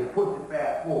 Okay, and just push it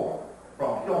fast forward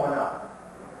from showing up.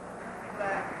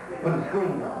 Put the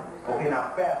screen on. Okay,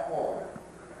 now fast forward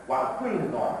while the screen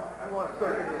is on. I want to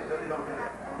circle this so you don't do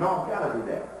that. No, you gotta do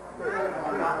that.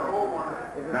 Not the old one.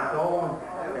 Not the old one.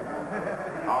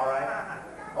 All right.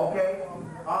 Okay.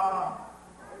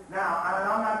 Now,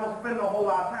 I'm not going to spend a whole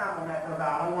lot of time on that because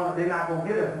I don't want to, they're not going to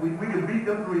get us. We can beat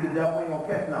them three to death, we ain't going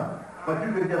to catch nothing. But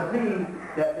you can just see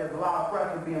that there's a lot of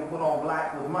pressure being put on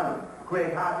blacks with money.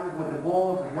 Craig Hodges with the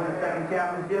Bulls is winning second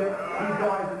championship. He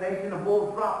joins the nation. The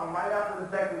Bulls drop him right after the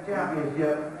second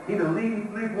championship. He's the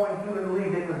leading three-point shooter in the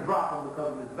league. They just drop him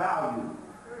because of his value.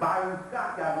 Byron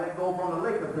Scott got let go from the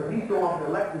Lakers because he showed up at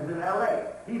elections in L.A.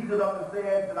 He stood up and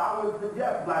said that I would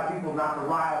suggest black people not to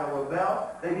riot or rebel.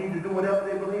 They need to do whatever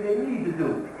they believe they need to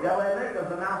do. The L.A.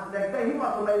 Lakers announced the next day. He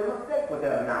must have made a mistake with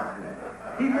that announcement.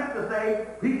 He meant to say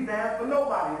he stands for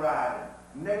nobody rioting.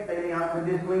 Next day they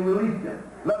unconditionally released him.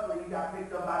 Luckily he got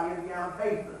picked up by the Indiana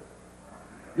Pacers.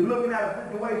 You're looking at a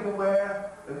situation where,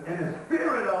 in the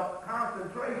spirit of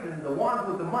concentration, the ones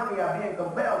with the money are being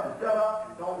compelled to shut up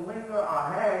and don't linger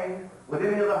or hang with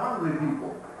any of the hungry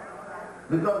people.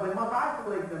 because they must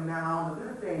isolate them now to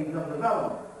this stage of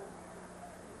development.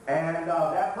 And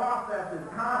that process is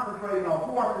concentrating on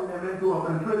forcing them into a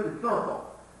constricted circle.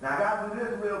 Now I got to do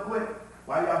this real quick.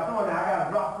 While y'all doing that, I got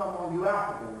to drop something on you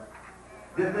Africans.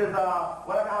 This is,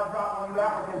 what I got to drop on you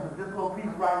Africans is this little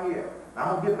piece right here. Now,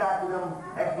 I'm going to get back to them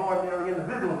extraordinary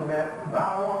individuals a minute, but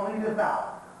I don't want to leave this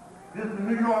out. This is the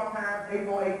New York Times,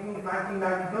 April 18,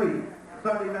 1993.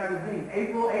 Sunday Magazine,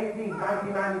 April 18,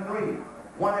 1993.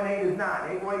 1 and 8 is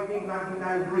 9. April 18,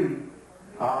 1993.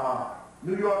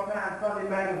 New York Times, Sunday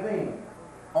Magazine.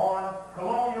 On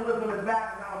colonialism is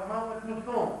back now, a moment too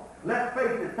soon. Let's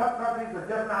face it, tough countries are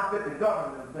just not fit to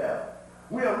govern themselves.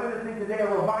 We are witnessing today a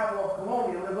revival of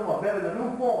colonialism, or better, the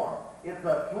new form. It's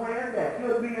a trend that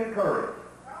should be encouraged.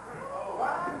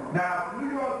 Now, the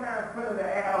New York Times printed an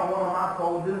ad on one of my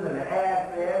soldiers, and the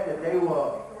ad said that they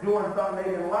were doing something they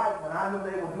didn't like. When I knew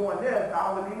they were doing this,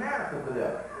 I would be mad to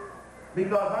them.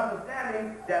 Because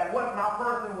understanding that what my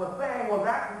person was saying was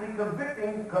actually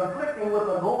conflicting with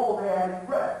the goal they had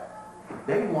expressed.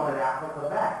 They wanted Africa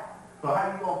back. So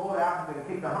how you going to go to Africa and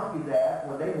kick the hunky's ass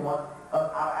when they want us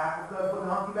out of Africa and put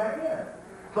the hunky back in?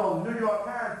 So the New York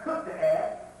Times took the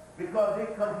ad because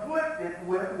it conflicted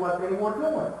with what they were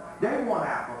doing. They want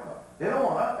Africa. They don't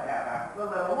want us to have Africa,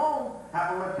 let alone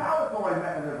have a retaliatory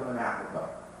mechanism in Africa.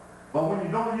 But when you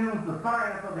don't use the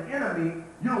science of the enemy,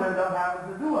 you'll end up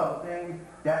having to do other things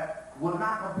that will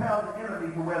not compel the enemy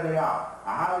to where they are.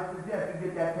 I highly suggest you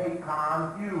get that tape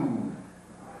confused.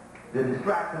 The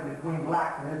distraction between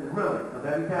blacks and Israelis. Because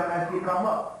every time that shit come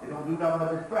up, they don't do nothing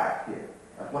but distract shit.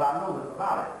 That's what I noticed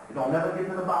about it. It don't never get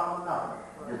to the bottom of nothing.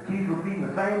 Just keep repeating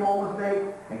the same old mistake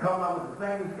and come up with the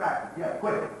same distraction. Yeah,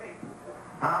 quick.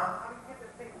 Huh?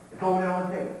 It's over there on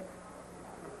the tape.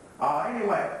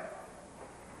 Anyway.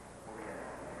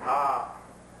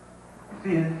 You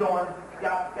see it's showing,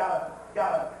 gotta,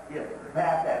 yeah,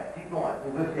 pass that. Keep going.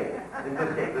 In good shape. In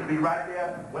good shape. It'll be right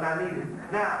there when I need it.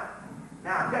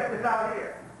 Now, check this out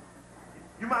here.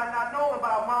 You might not know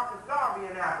about Marcus Garvey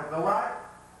in Africa, right?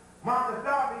 Marcus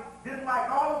Garvey, just like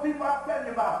all the people I'm telling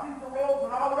you about, Cecil Rhodes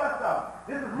and all the rest of them.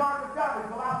 This is Marcus Garvey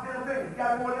from Los Angeles. You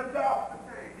got more than y'all?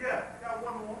 Yeah, got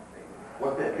one more.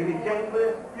 What's that? You need change for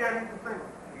this? Yeah, I need some things.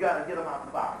 You got to get them out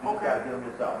the box. You got to get them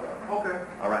yourself. Okay.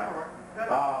 All right.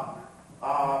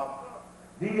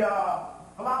 The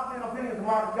philosophy and opinions of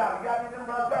Marcus Garvey. You got anything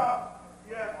about Garvey?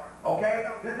 Yeah. Okay,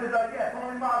 this is,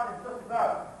 Tony Martin,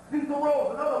 Cecil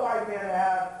Rhodes, another white man that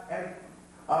has, and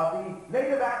the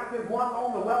native Africans once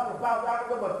owned the wealth of South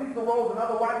Africa, but Cecil Rhodes and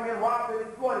other white men robbed and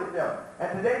exploited them.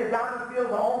 And today the diamond fields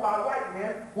are owned by white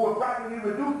men who have practically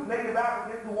reduced the native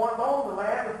Africans who once owned the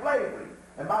land to slavery.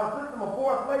 And by the system of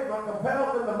forced labor,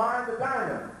 compels them to mine the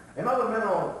diamonds and other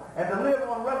minerals, and to live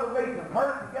on reservations,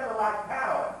 herded together like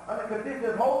cattle, under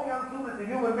conditions wholly unsuited to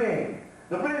human beings.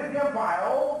 The British Empire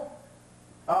owes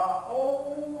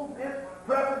its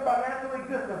present financial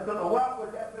existence to the wealth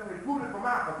which has been recruited from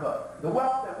Africa. The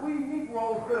wealth that we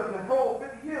Negroes could have controlled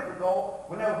 50 years ago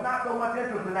when there was not so much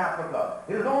interest in Africa.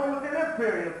 It is only within this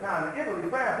period of time that Italy,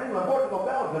 France, England, Portugal,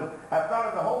 Belgium have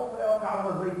started the wholesale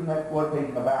colonization and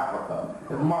exploitation of Africa.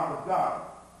 This is Marcus Garvey.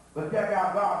 But check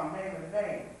out Garvey, name and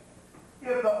name.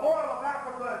 If the oil of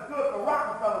Africa is good for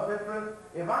Rockefeller's interest,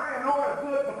 if iron ore is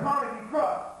good for Carnegie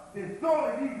Trust, then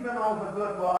surely these minerals are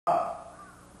good for us.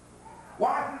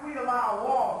 Why should we allow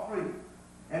Wall Street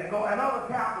and other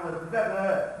capitalists,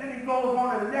 etc.? Then he goes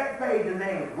on to the next page and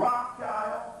names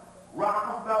Rothschild,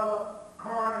 Rockefeller,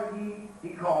 Carnegie. He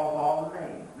calls all the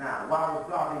names. Now, why was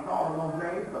Garvey calling those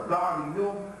names? Because Garvey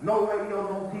knew no radio,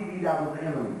 no TV, that was the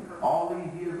enemy. All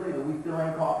these years later, we still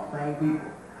ain't caught the same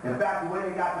people. In fact, the way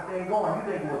they got the thing going, you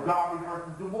think it was Garvey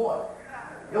versus Du Bois.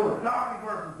 It was Garvey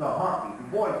versus the Hunky. Du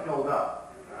Bois showed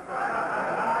up.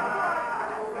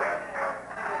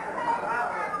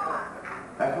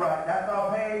 That's right. That's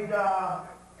on page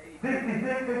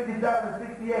 66, 67,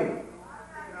 68.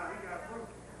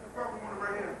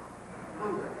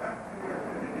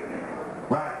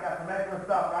 Right. Got some extra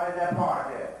stuff right in that part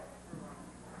there.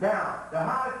 Now, the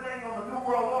hottest thing on the New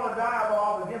World Order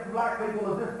dialogue against black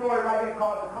people is this story right here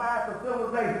called The Clash of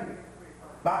Civilization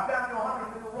by Samuel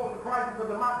Huntington, who wrote The Crisis of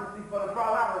Democracy for the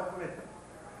Trilateral Commission.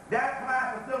 That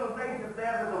clash of civilization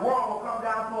says that the world will come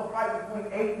down to a fight between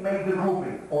 8 major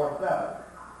groupings, or 7.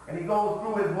 And he goes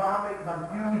through Islamic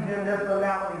confusion, this and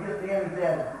that, and he gets to the end and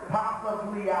says,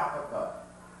 possibly Africa.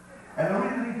 And the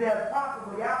reason he says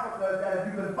possibly Africa is that if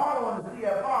you can follow in the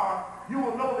CFR, you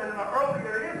will know that in an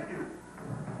earlier issue,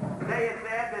 they had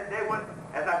said that they would,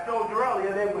 as I showed you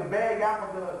earlier, they would beg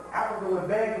Africa would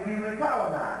beg to be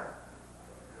recolonized.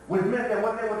 which meant that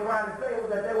what they were trying to say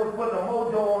was that they was putting a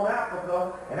mojo on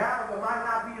Africa, and Africa might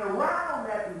not be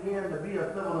around at the end to be a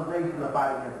civilization to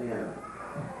fight against the enemy.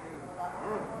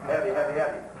 Heavy, heavy,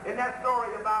 heavy. In that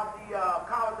story about the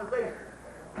colonization,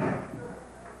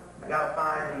 I gotta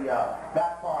find the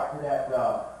back part to that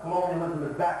colonialism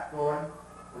is back story,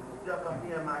 which is just up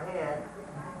here in my hand.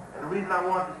 And the reason I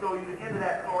wanted to show you the end of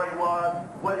that story was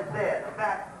what it said. In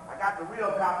fact, I got the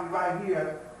real copy right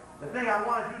here. The thing I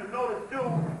wanted you to notice too,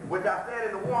 which I said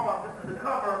in the warm-up, this is the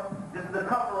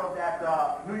cover of that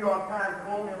New York Times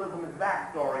Colonialism is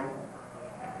Back story.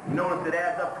 You notice it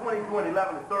adds up 22 and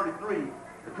 11 is 33.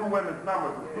 The two women's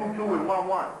numbers is 22 and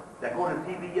 11. That go to the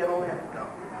TV yet on there? No.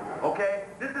 Okay?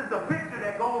 This is the picture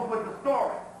that goes with the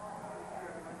story.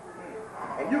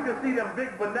 And you can see them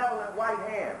big benevolent white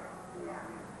hands.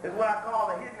 It's what I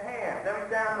call the hidden hands. Every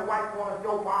time the whites want to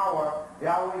show power, they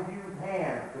always use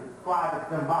hands to describe it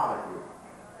symbolically.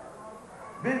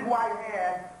 Big white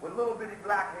hands with little bitty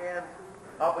black hands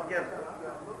up against them.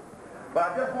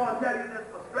 But I just want to tell you this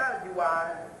for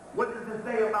strategy-wise. What does it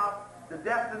say about the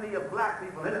destiny of black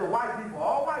people? This is white people,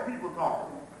 all white people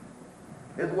talking.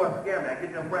 This is what scares me. I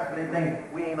get the impression they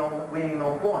think we ain't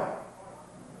on point.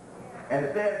 And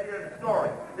it says here in the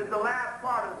story. This is the last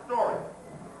part of the story.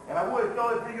 And I would show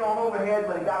it to you on overhead,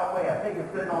 but it got away. I think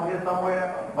it's sitting on here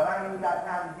somewhere, but I ain't even got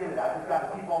time to get it. I just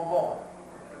got to keep on going.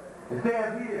 It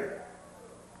says here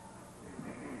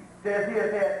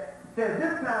that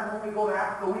this time when we go to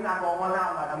Africa, we're not going to run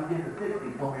out like we did in the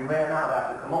 60s when we ran out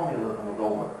after colonialism was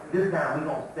over. This time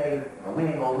we're going to stay and we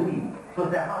ain't going to leave. So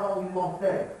it said, how long are you going to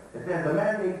stay? It says the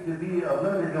mandate should be a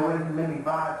limited duration, maybe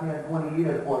 5, 10, 20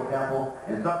 years, for example,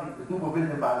 and subject to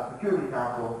supervision by the Security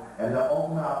Council, and the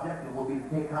ultimate objective will be to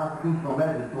take constitutional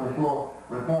measures to ensure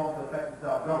reforms to effective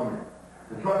self-government.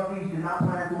 The trustees should not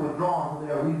plan to withdraw until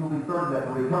they are reasonably certain that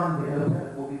the return to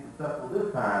independence will be successful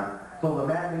this time, so the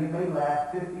mandate may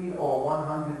last 50 or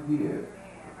 100 years.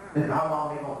 This is how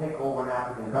long they're going to take over an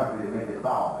African country to make it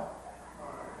solvent.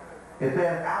 It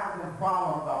says African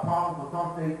problems are problems of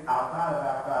some states outside of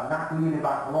Africa, not created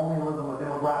by colonialism or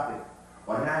demographics,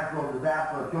 or natural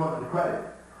disaster or shortage of credit.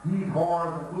 These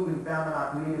horrors, including famine,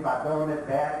 are created by government,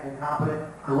 bad, incompetent,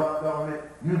 corrupt government,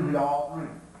 usually all three.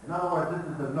 In other words, this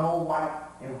is the no white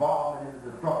involvement in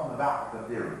the destruction of Africa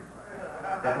theory.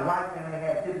 That the white men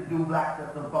had shit to do, black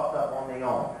system fucked up on their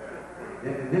own.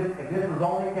 If this was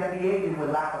only can be aided with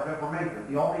lack of information.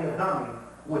 The only a dummy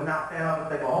would not stand up and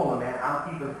say, well, hold on, man, I'm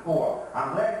keeping score.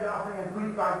 I'm glad y'all saying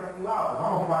 3 strikes and you out, because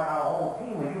I'm going to strike out a whole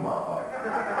team with you motherfuckers.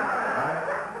 Right?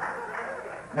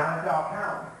 Now that y'all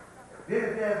count. Then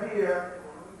it says here,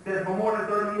 says for more than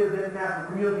 30 years, the international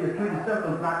community has treated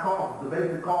symptoms, not causes. The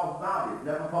basic cause is obvious,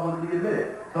 never publicly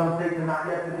admitted. Some states have not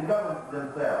yet been governed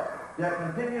themselves. Their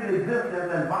continued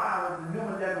existence and violence and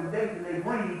human degradation they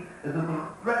breed is a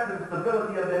threat to the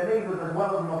stability of their neighbors as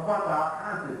well as an affront to our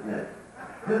consciousness.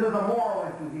 This is a moral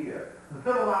issue here. The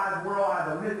civilized world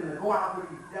has a mission to go out to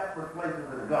these desperate places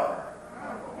and govern.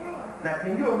 Now,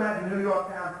 can you imagine New York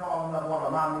Times calling up one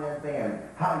of my men saying,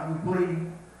 how do you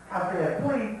plead? I said,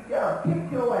 please, yeah,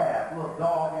 kick your ass, little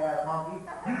dog-ass monkey.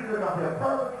 You sit up here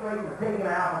perpetrating and taking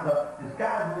Africa,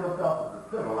 disguising yourself as a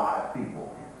civilized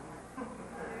people.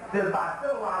 Since by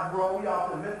civilized world, we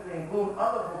also admittedly include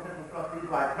other potential trustees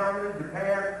like Germany,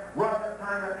 Japan, Russia,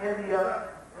 China, India.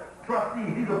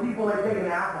 Trustees, these are people that are taking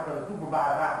Africa to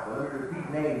supervise Africa. Let me repeat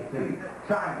names to you.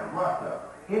 China, Russia,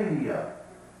 India,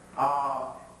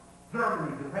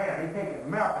 Germany, Japan. They taking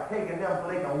America, taking them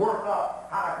so they can work up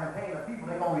how to contain the people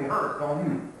they're going to rehearse on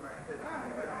you.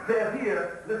 Says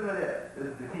here, listen to this. This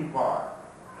is the key part.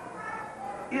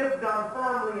 If done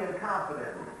firmly and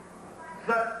confidently,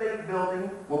 such state building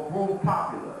will prove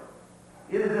popular.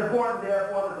 It is important,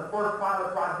 therefore, that the first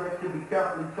pilot project should be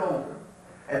carefully chosen.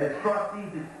 And its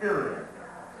trustees' experience.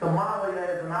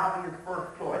 Somalia is an obvious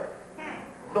first choice.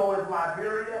 So is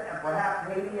Liberia and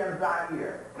perhaps Haiti and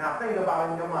Zaire. Now think about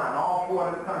it in your mind. All 4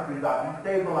 of the countries are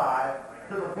destabilized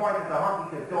to the point that the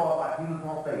hunky can show up like he was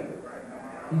going to save it.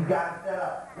 He's got to set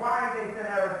up. Why did they send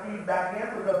Aristide back in?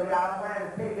 Because they got a plan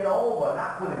to take it over,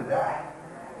 not put him back.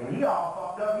 And he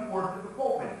all fucked up. He worked with the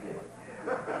Pope and shit.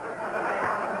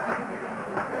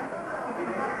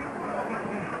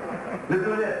 Listen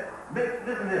to this.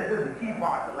 Listen to this. This is the key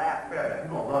part, the last paragraph.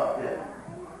 You're going to love this.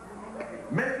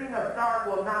 Making a start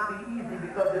will not be easy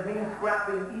because it means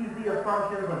scrapping easy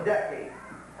assumptions of decades.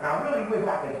 And I really wish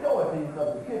I could show it to you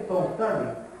because the shit's so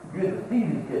stunning. You have to see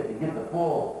this shit to get the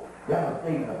full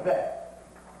devastating effect.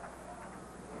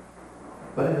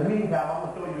 But in the meantime,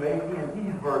 I'm going to show you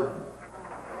AT&T's version.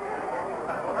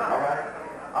 All right?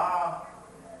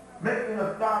 Making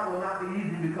a start will not be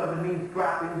easy because it means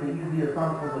scrapping the easy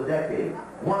assumptions for decades.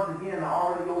 Once again, the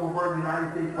already overburdened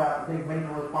United States will have to take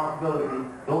major responsibility,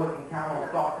 though it can count on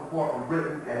soft support from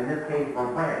Britain, and in this case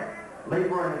from France.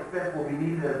 Labor and expense will be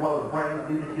needed as well as brains,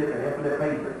 leadership, and infinite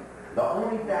patience. The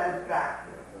only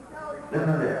satisfaction,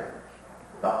 listen to this,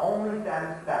 the only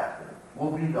satisfaction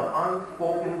will be the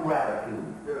unspoken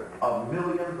gratitude of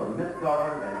millions of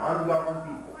misgoverned and ungoverned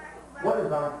people. What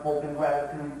is unspoken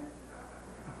gratitude?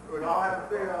 You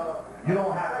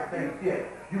don't have to say shit.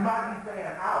 You might be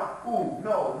saying, ouch, ooh,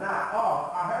 no, nah,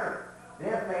 oh, I heard.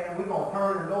 They're saying we're going to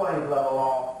turn the noise level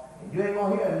off, and you ain't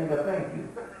going to hear a nigga thank you.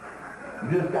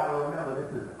 You just got to remember,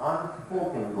 this is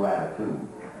unspoken gratitude.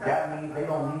 That means they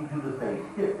don't need you to say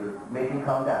shit to make him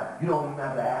come down. You don't even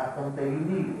have to ask them, say you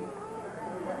need it.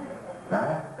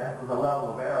 Now that's the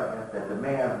level of arrogance that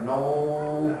demands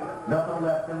nothing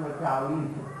less than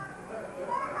retaliation.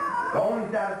 The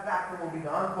only satisfaction will be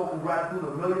the unspoken gratitude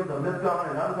of millions of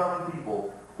misgoverned and ungoverned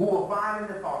people who will find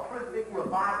in this altruistic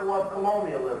revival of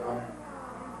colonialism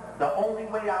the only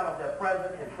way out of their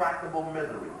present intractable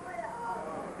misery.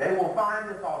 They will find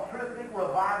this altruistic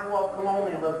revival of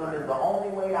colonialism is the only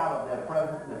way out of their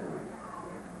present misery.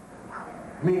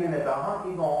 Meaning that the hunky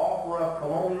gonna offer us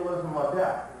colonialism or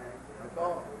death.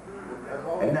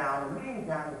 And now, in the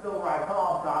meantime, the civil rights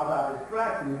hostiles are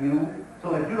distracting you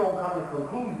so that you don't come to a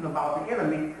conclusion about the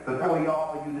enemy before he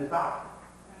offers you this option.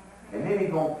 And then he's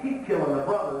going to keep killing the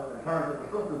brothers and turn to the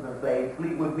sisters and say,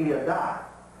 sleep with me or die.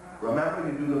 Remember,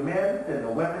 you do the men and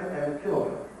the women and the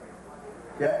children.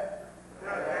 Yes?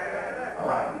 All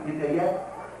right, you get there yet?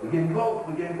 We're getting close,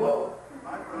 we're getting close.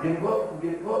 We're getting close, we're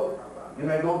getting close. You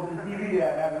may go to the TV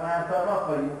there, I have to line something up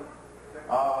for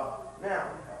you. Now,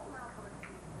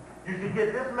 you should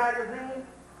get this magazine,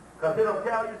 because it'll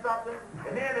tell you something.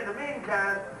 And then in the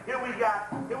meantime, here we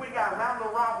got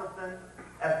Randall Robinson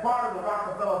as part of the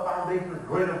Rockefeller Foundation's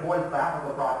Greater Voice for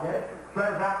Africa project.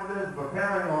 Trans-Africa is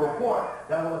preparing a report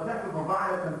that will attempt to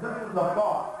provide a consensus of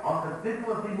thought on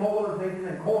constituency mobilization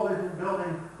and coalition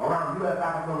building around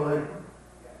U.S.-Africa relations.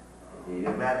 You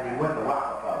imagine he went to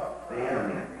Rockefeller, the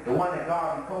enemy, the one that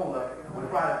Garvey told us would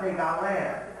try to take our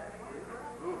land.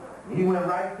 He went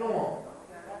right to him.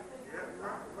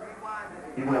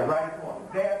 He went right to him.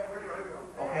 There?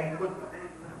 Okay, good.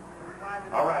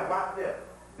 All right, watch this.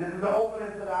 This is the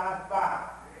opening to the I-5.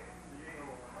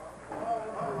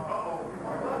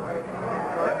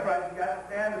 That's right, you got to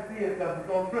stand to see it because it's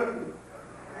going to trip you.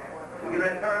 You get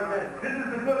that turn in. This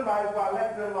is the good life while I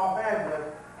lectured in Los Angeles.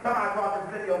 Somebody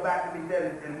brought this video back to me and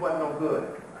said it wasn't no good.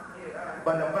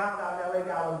 But I found out that lady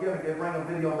I was giving it, bring a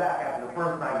video back after the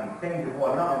first night. He changed it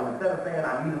for another one. Instead of saying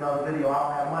I need another video, I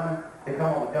don't have money, they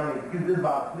come up with dummy excuse. This is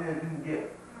about as clear as you can get.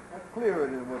 That's clearer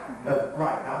than what you do. That's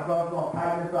right. I'm going to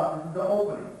tighten this up. This is the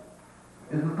opening.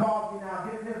 This is Cosby now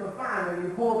getting this assignment. He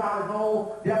pulls out his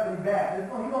old deputy badge. He's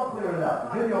going to clear it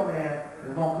up. The video man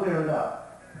is going to clear it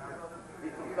up.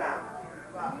 Get some sound.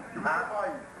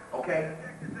 Huh? Okay.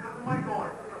 Is the mic on?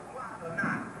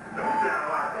 Don't sound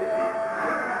like this.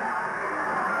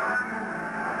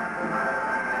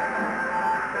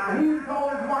 He told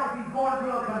his wife he's going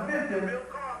to a convention.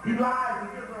 He lies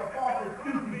and gives her a false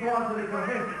excuse he's going to the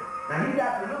convention. Now he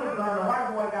got the little gun, the white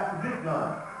boy got the big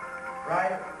gun.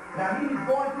 Right? Now he's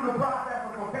going through the process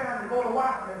of preparing to go to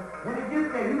Washington. When he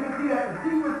gets there, you can see that the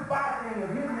secret spy thing is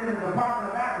hidden in the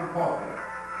Department of Agriculture,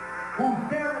 whose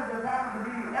chairman just happens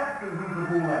to be Epstein, who's the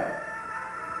boule.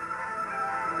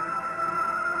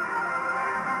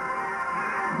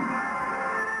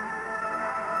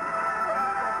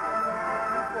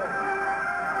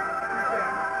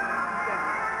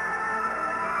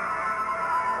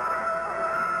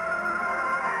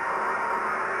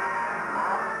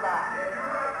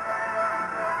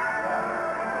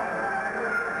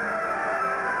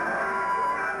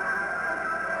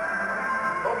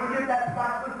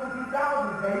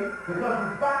 Because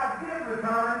the spies did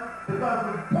return, because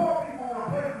the poor people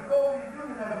replaced the Soviet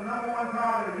Union as the number one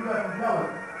target of U.S.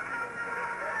 intelligence.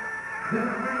 This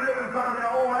is reliving some of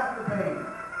their old escapades.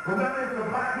 Remember, it's the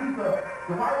black people,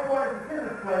 the white boy is the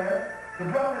tennis player, the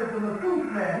brother is the masseuse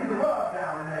man, he's a rub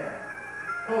down there.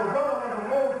 So the brother was a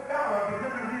road scholar,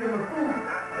 pretending to be the masseuse,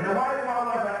 and the white boy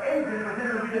was an agent,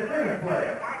 pretending to be the tennis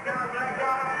player. White guy, black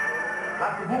guy.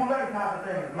 Like the boule type of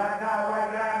thing. Black guy,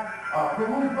 white guy,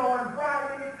 Caruso and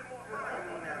Friday.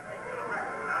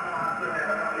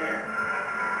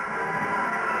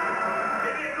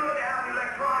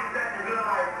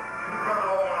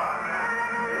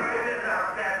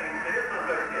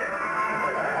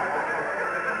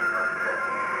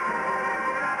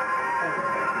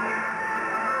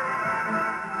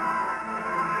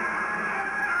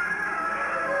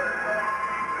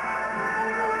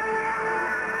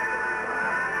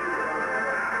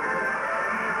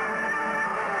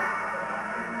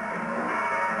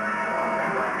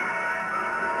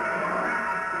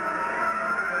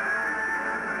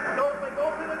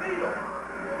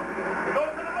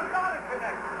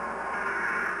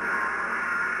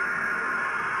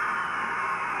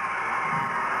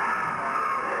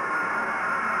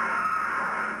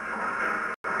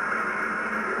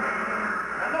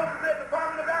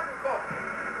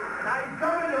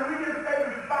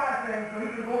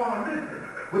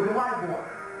 with the white boy.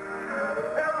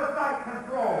 Parasite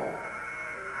control.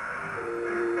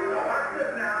 Now watch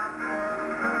this now.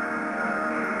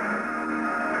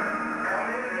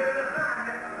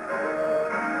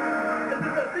 This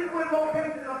is the secret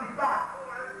location of the spot.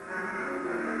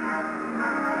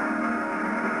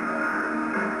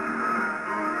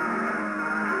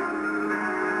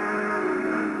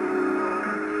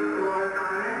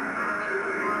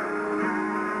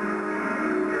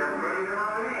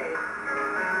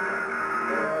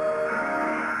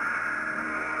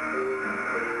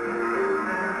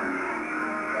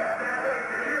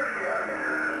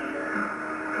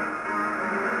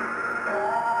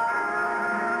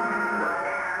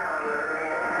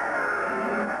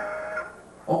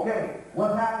 Okay,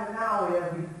 what's happening now is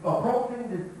he's approaching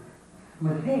this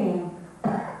machine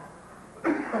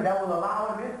that will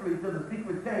allow him entry to the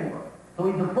secret chamber.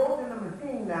 So he's approaching the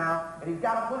machine now, and he's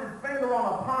got to put his finger on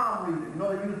a palm reader. You know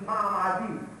they use palm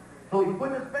ID. So he's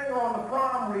putting his finger on the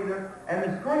palm reader, and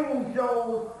the screen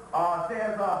shows,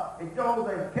 it shows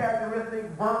his characteristics,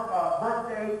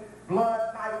 birthday,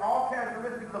 blood type, all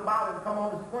characteristics about him come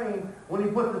on the screen when he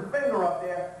puts his finger up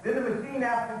there. Then the machine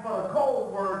asks him for the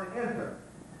code word to enter.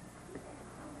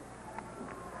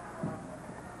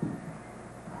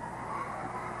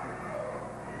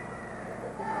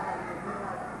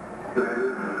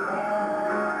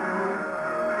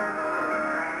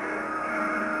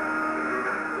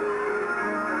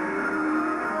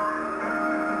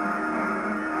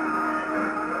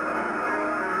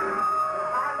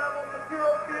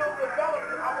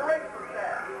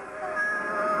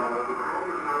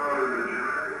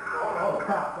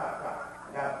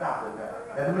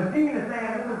 And the machine is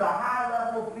saying this is a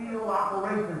high-level field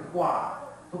operations squad.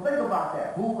 So think about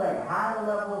that. Bootleg,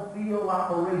 high-level field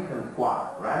operations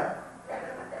squad, right?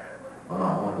 Oh no,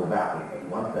 I want to go backwards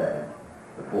 1 second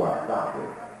before I stop it.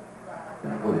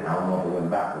 And put it, I don't know if it went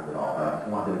backwards at all, but I just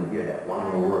want them to hear that one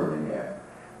little word in there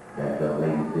that the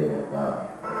lady said, oh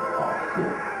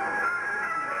shit.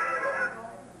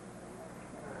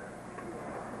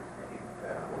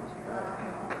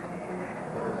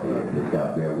 Just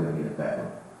gotta bear with me a second.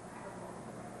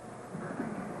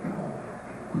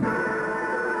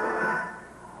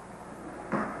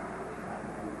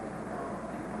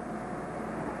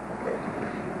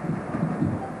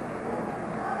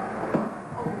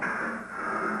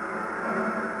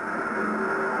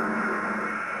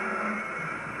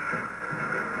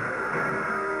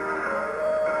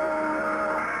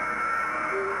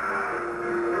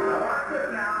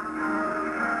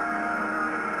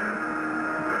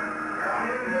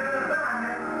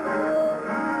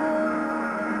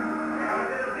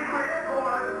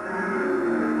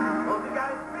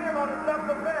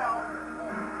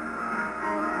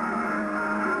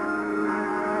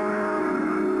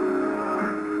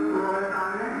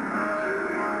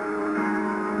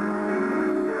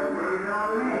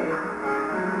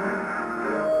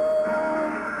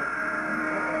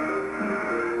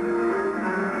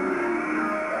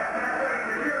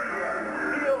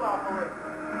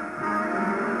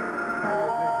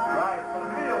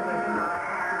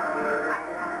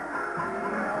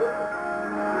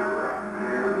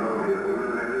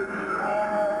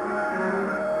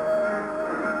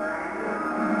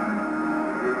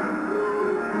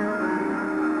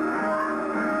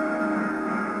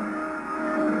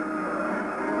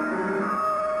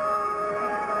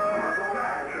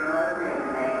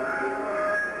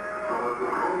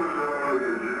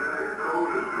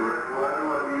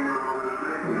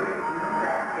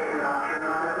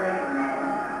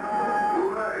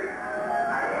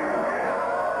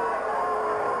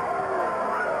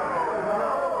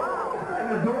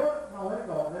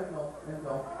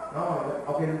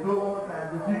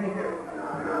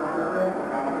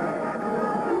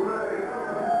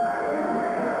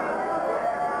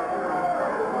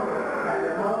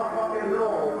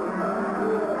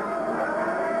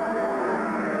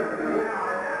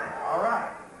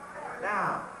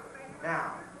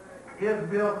 Here's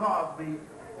Bill Cosby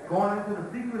going into the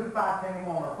secret spot came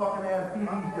on a fucking ass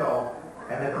TV show,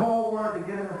 and the code word to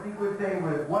get in the secret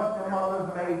chamber is what's your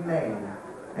mother's maiden name?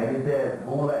 And he says,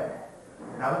 Boule.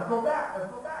 Now let's go back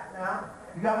now.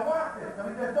 You gotta watch this. Let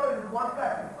me just show you this 1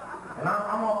 second. And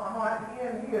I'm at the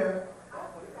end here.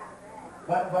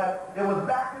 But it was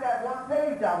back to that one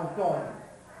page I was showing you.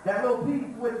 That little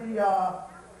piece with the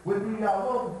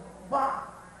little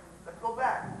box. Let's go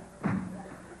back.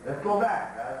 Let's go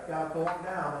back. I gotta slow them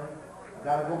down, man. I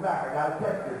gotta go back. I gotta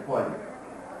catch this for you.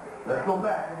 Let's go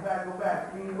back. Go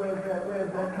back. See, where's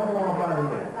that? Come on up out of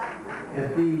here.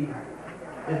 It's the,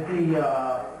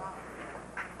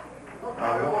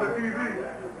 on the TV.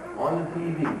 On the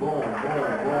TV, boom, boom,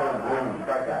 boom, boom,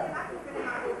 strike out.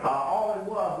 All it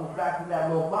was back in that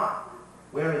little box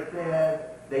where it says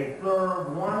they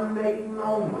serve one maiden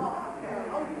only.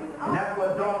 And that's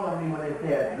what dawned on me when they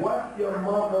said, what's your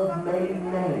mother's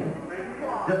maiden name?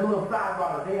 Just a little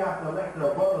sidebar. The day after the lecture,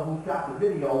 a brother who shot the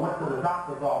video went to the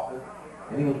doctor's office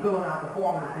and he was filling out the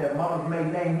form and said, mother's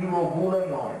maiden name, he wrote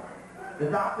Boulay on it. The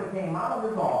doctor came out of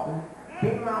his office,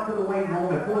 came out to the waiting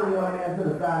room and pulled the young man to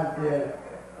the side and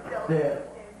said,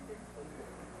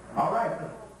 all right, sir.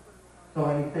 So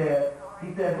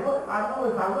he said, look, I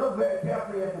noticed I look very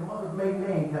carefully at your mother's maiden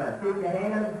name. Can I shake your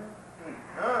hand?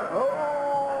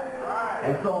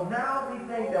 And so now we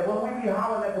think that when we be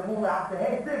hollering at the Boulay, I say,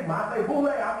 hey, Sigma. I say,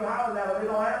 Boulay, I be hollering at her, they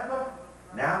don't answer.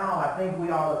 Now I think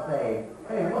we ought to say,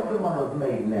 hey, what's your mother's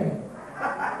maiden name?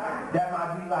 That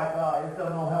might be like, instead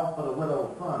of no help for the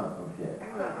widow's son or some shit.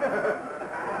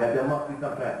 That there must be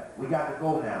some kind. We got to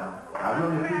go now. I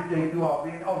really appreciate you all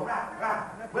being,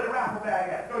 raffle. Where the raffle bag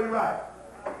at? Show you right.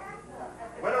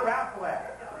 Where the raffle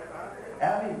at? I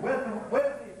mean, where's the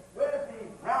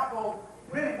raffle,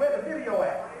 where the video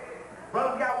at?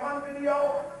 Brother's got one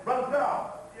video. Brother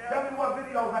Charles, tell me what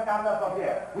videos I got left up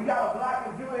here. We got a black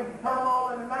and Jewish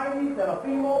turmoil in the 90s and a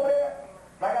female there.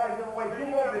 So I got to give away 2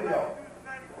 more videos.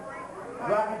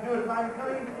 Black and Jewish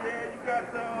 93? Yeah, you got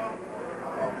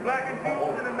black and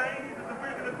Jewish in the 90s and the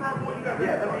bridge in the purple. You got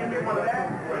let me give one of that.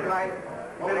 Right.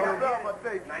 Don't sell my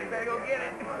tape. You better go get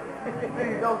it.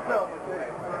 Please don't sell my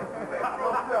tape. Don't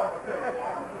sell my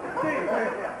tape.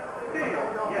 Steve.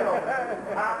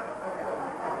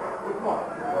 Which one?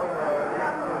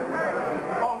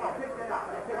 Oh, no, pick that out.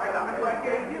 Pick that out. That's what I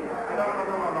gave you. No.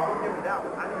 Give me that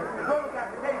one. The brother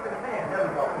got the tape in his hand. There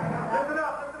we go.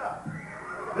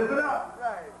 Listen up.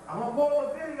 Right. I'm going to pull a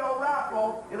video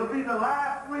raffle. It'll be the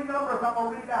last 3 numbers I'm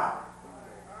going to read out.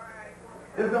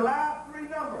 It's the last 3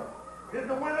 numbers. It's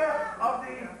the winner of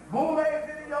the Boulay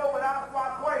video without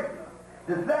Swat Crazy.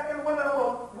 The second winner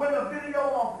will win a video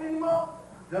on FEMA,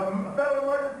 the Federal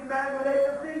Emergency Management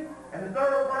Agency, and the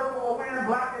third person will win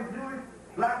Black and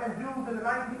Jews in the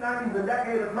 1990s, the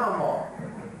decade of turmoil.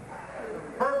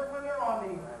 First winner on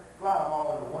the slide, I'm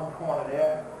all in the one corner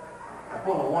there. I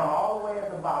pull the one all the way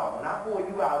at the bottom. When I pull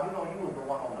you out, you know you was the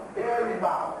one on the very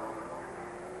bottom.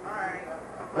 All right.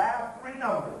 Last 3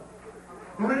 numbers.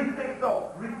 360.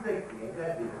 360. Ain't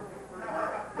that deep?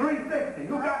 360.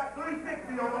 You got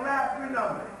 360 on the last 3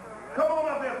 numbers. Come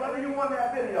on up here, brother. You won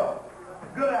that video.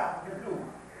 Good African too.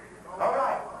 All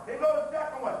right. Here goes the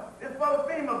second one. This for the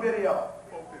FEMA video.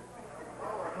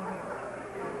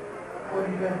 What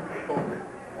do you think?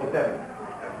 What's that mean?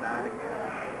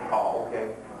 Oh,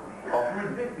 okay. Oh,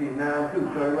 360 is now too,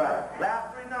 so you're right.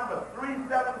 Last 3 numbers,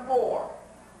 374.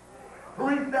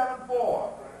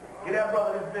 374. Get that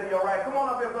brother this video right. Come on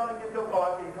up here, brother, get your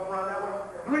card. Can you come around that way?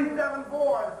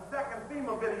 374 is the second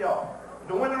FEMA video.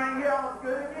 The winner ain't here, I'm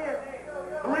good again.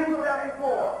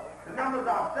 374. The numbers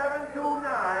are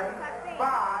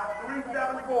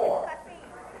 729-5374.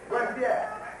 Where's he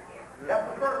at? That's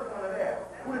the first one there.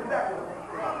 Who's the second one?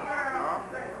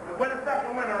 Where's the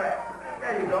second winner at?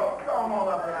 There you go. Throw them all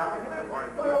up there.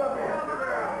 Put it up there.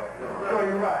 Show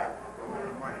you right.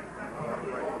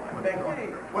 Thank you.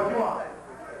 What you want?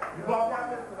 You bought one?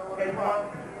 Okay, you want?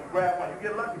 Grab one. You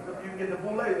get lucky so you can get the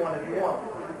Boulay one if you want.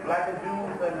 Black and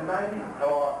Jews in the 90s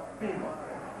or FEMA.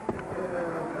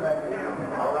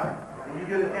 All right? And you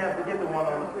get a chance to get the one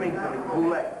on the Sphinx and the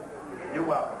Boulay. You're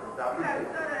welcome. Now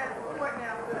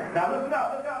listen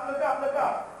up.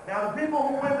 Now the people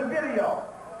who win the video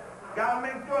got to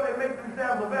make sure they make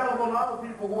themselves available to other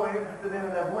people who are interested in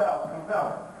it as well.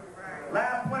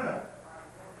 Last winner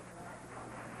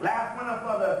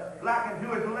for the Black and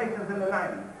Jewish relations in the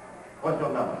 90s. What's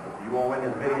your number? You won't win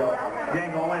this video? You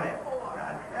ain't going to win it.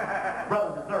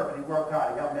 Brother deserves it. He worked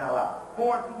hard. He helped me out a lot.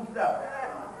 427.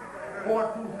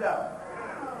 427.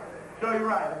 Show you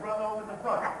right. The brother over in the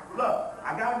front. Look, I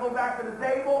got to go back to the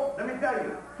table. Let me tell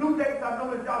you. 2 tapes I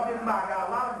noticed y'all didn't buy. I got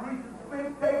a lot of greasy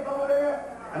Sphinx tapes over there.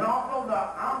 And also the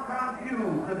I'm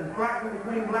confused, the distraction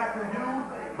between blacks and Jews.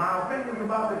 My opinions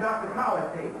about the Dr. College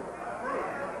tape.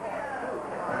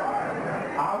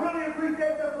 I really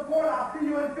appreciate the support. I'll see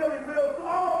you in Philly real soon.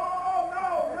 Oh,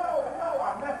 no.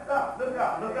 I messed up. Look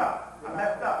up. I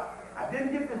messed up. I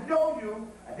didn't get to show you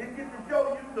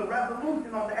the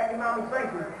resolution on the economic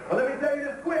sanctions. But let me tell you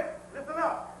this quick. Listen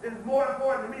up. This is more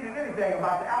important to me than anything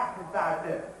about the action side of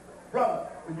this. Brother,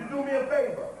 would you do me a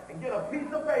favor and get a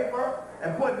piece of paper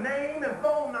and put name and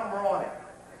phone number on it?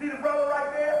 See the brother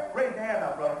right there? Raise your hand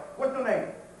up, brother. What's your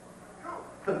name?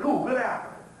 Saku. Good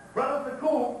afternoon. Brother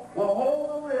Saku will hold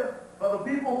the list for the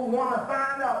people who want to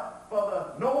sign up for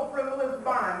the no frivolous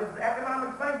frivolous buying. This is the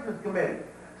Economic Sanctions Committee.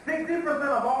 60%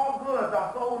 of all goods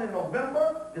are sold in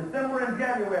November, December, and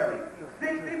January.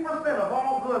 60% of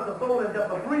all goods are sold in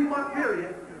just a 3-month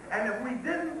period. And if we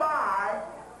didn't buy,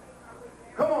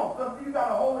 come on, sister, you got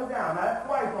to hold it down. Now, that's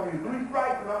twice on you. 3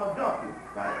 strikes and I'm going to jump you.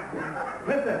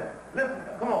 Listen,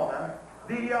 come on, man.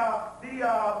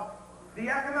 The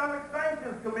Economic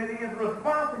Sanctions Committee is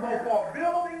responsible for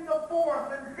building the force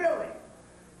in Philly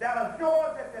that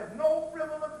assures that there's no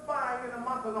frivolous buying in the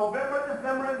months of November,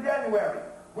 December, and January.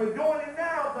 We're doing it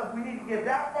now because we need to get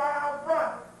that far out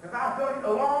front. Because I'll tell you,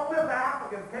 a long list of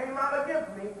Africans came out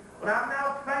against me when I'm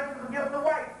now sanctions against the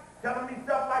whites, telling me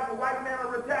stuff like the white man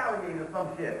will retaliate or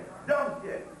some shit. Dumb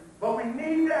shit. But we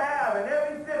need to have in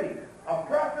every city a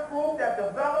pressure group that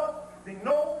develops the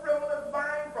no frivolous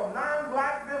buying from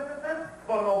non-black businesses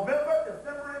for November,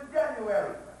 December, and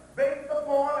January, based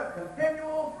upon a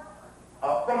continual,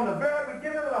 from the very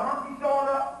beginning of the hunky showing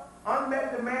up,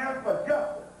 unmet demands for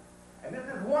justice. And this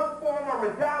is one form of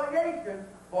retaliation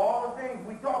for all the things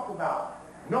we talked about.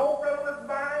 No frivolous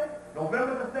buying,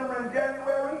 November, December, and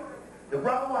January. The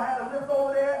brother will have a list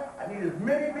over there. I need as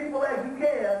many people as you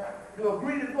can to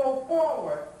agree to go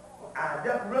forward. I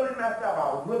just really messed up.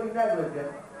 I was really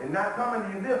negligent in not coming to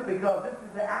you this because this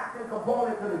is the active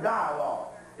component to the dialogue.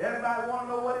 Everybody want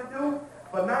to know what to do?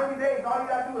 For 90 days, all you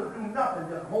got to do is do nothing.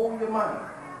 Just hold your money.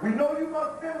 We know you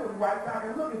must spend with whites. I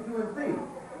can look at you and see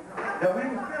that we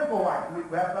were simple whites.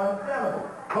 That's understandable.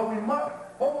 But we must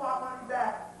hold our money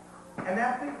back, and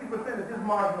that 60% is just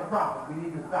marginal profit. We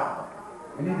need to stop it.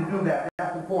 We need to do that.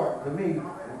 That's important to me.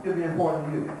 It should be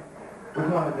important to you. Which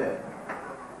one is this?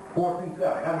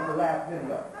 427. That was the last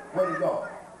video. Where you go?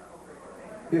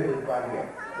 Here it is right here.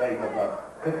 There you go, brother.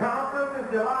 The conference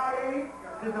is July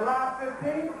 8th to July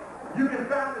 15th. You can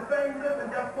sign the same list and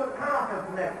just put conference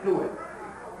next to it.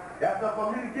 That's up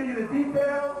for me to give you the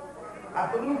details.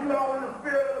 I salute you all in the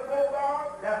spirit of the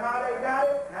Bogart. That's how they got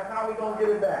it. That's how we're going to get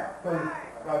it back. So,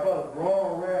 my brothers, we're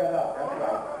all reared up. That's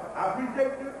right. I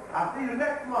appreciate you. I'll see you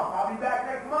next month. I'll be back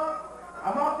next month.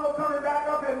 I'm also coming back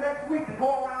up here next week to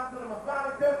go around to the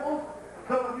Masonic temples.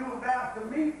 Some of you have asked to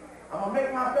meet. I'm going to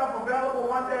make myself available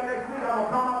one day next week. I'm going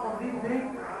to come up from DC.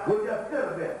 We'll just sit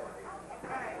a bit.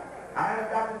 I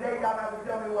haven't got the date. Y'all have to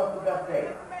tell me what's the best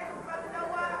day.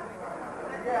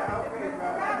 Yeah, okay.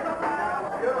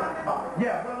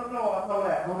 Yeah, let them know. I know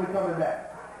that. When we're coming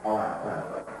back. All right.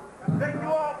 Thank you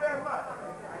all very much.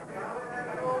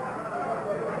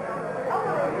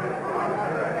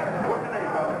 What's your name,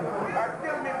 brother?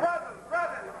 Excuse me, brothers.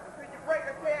 Could you break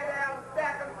a chair down and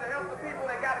stack them to help the people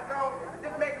that got to go?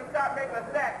 Just make them start making a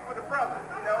stack for the brothers,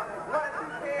 you know?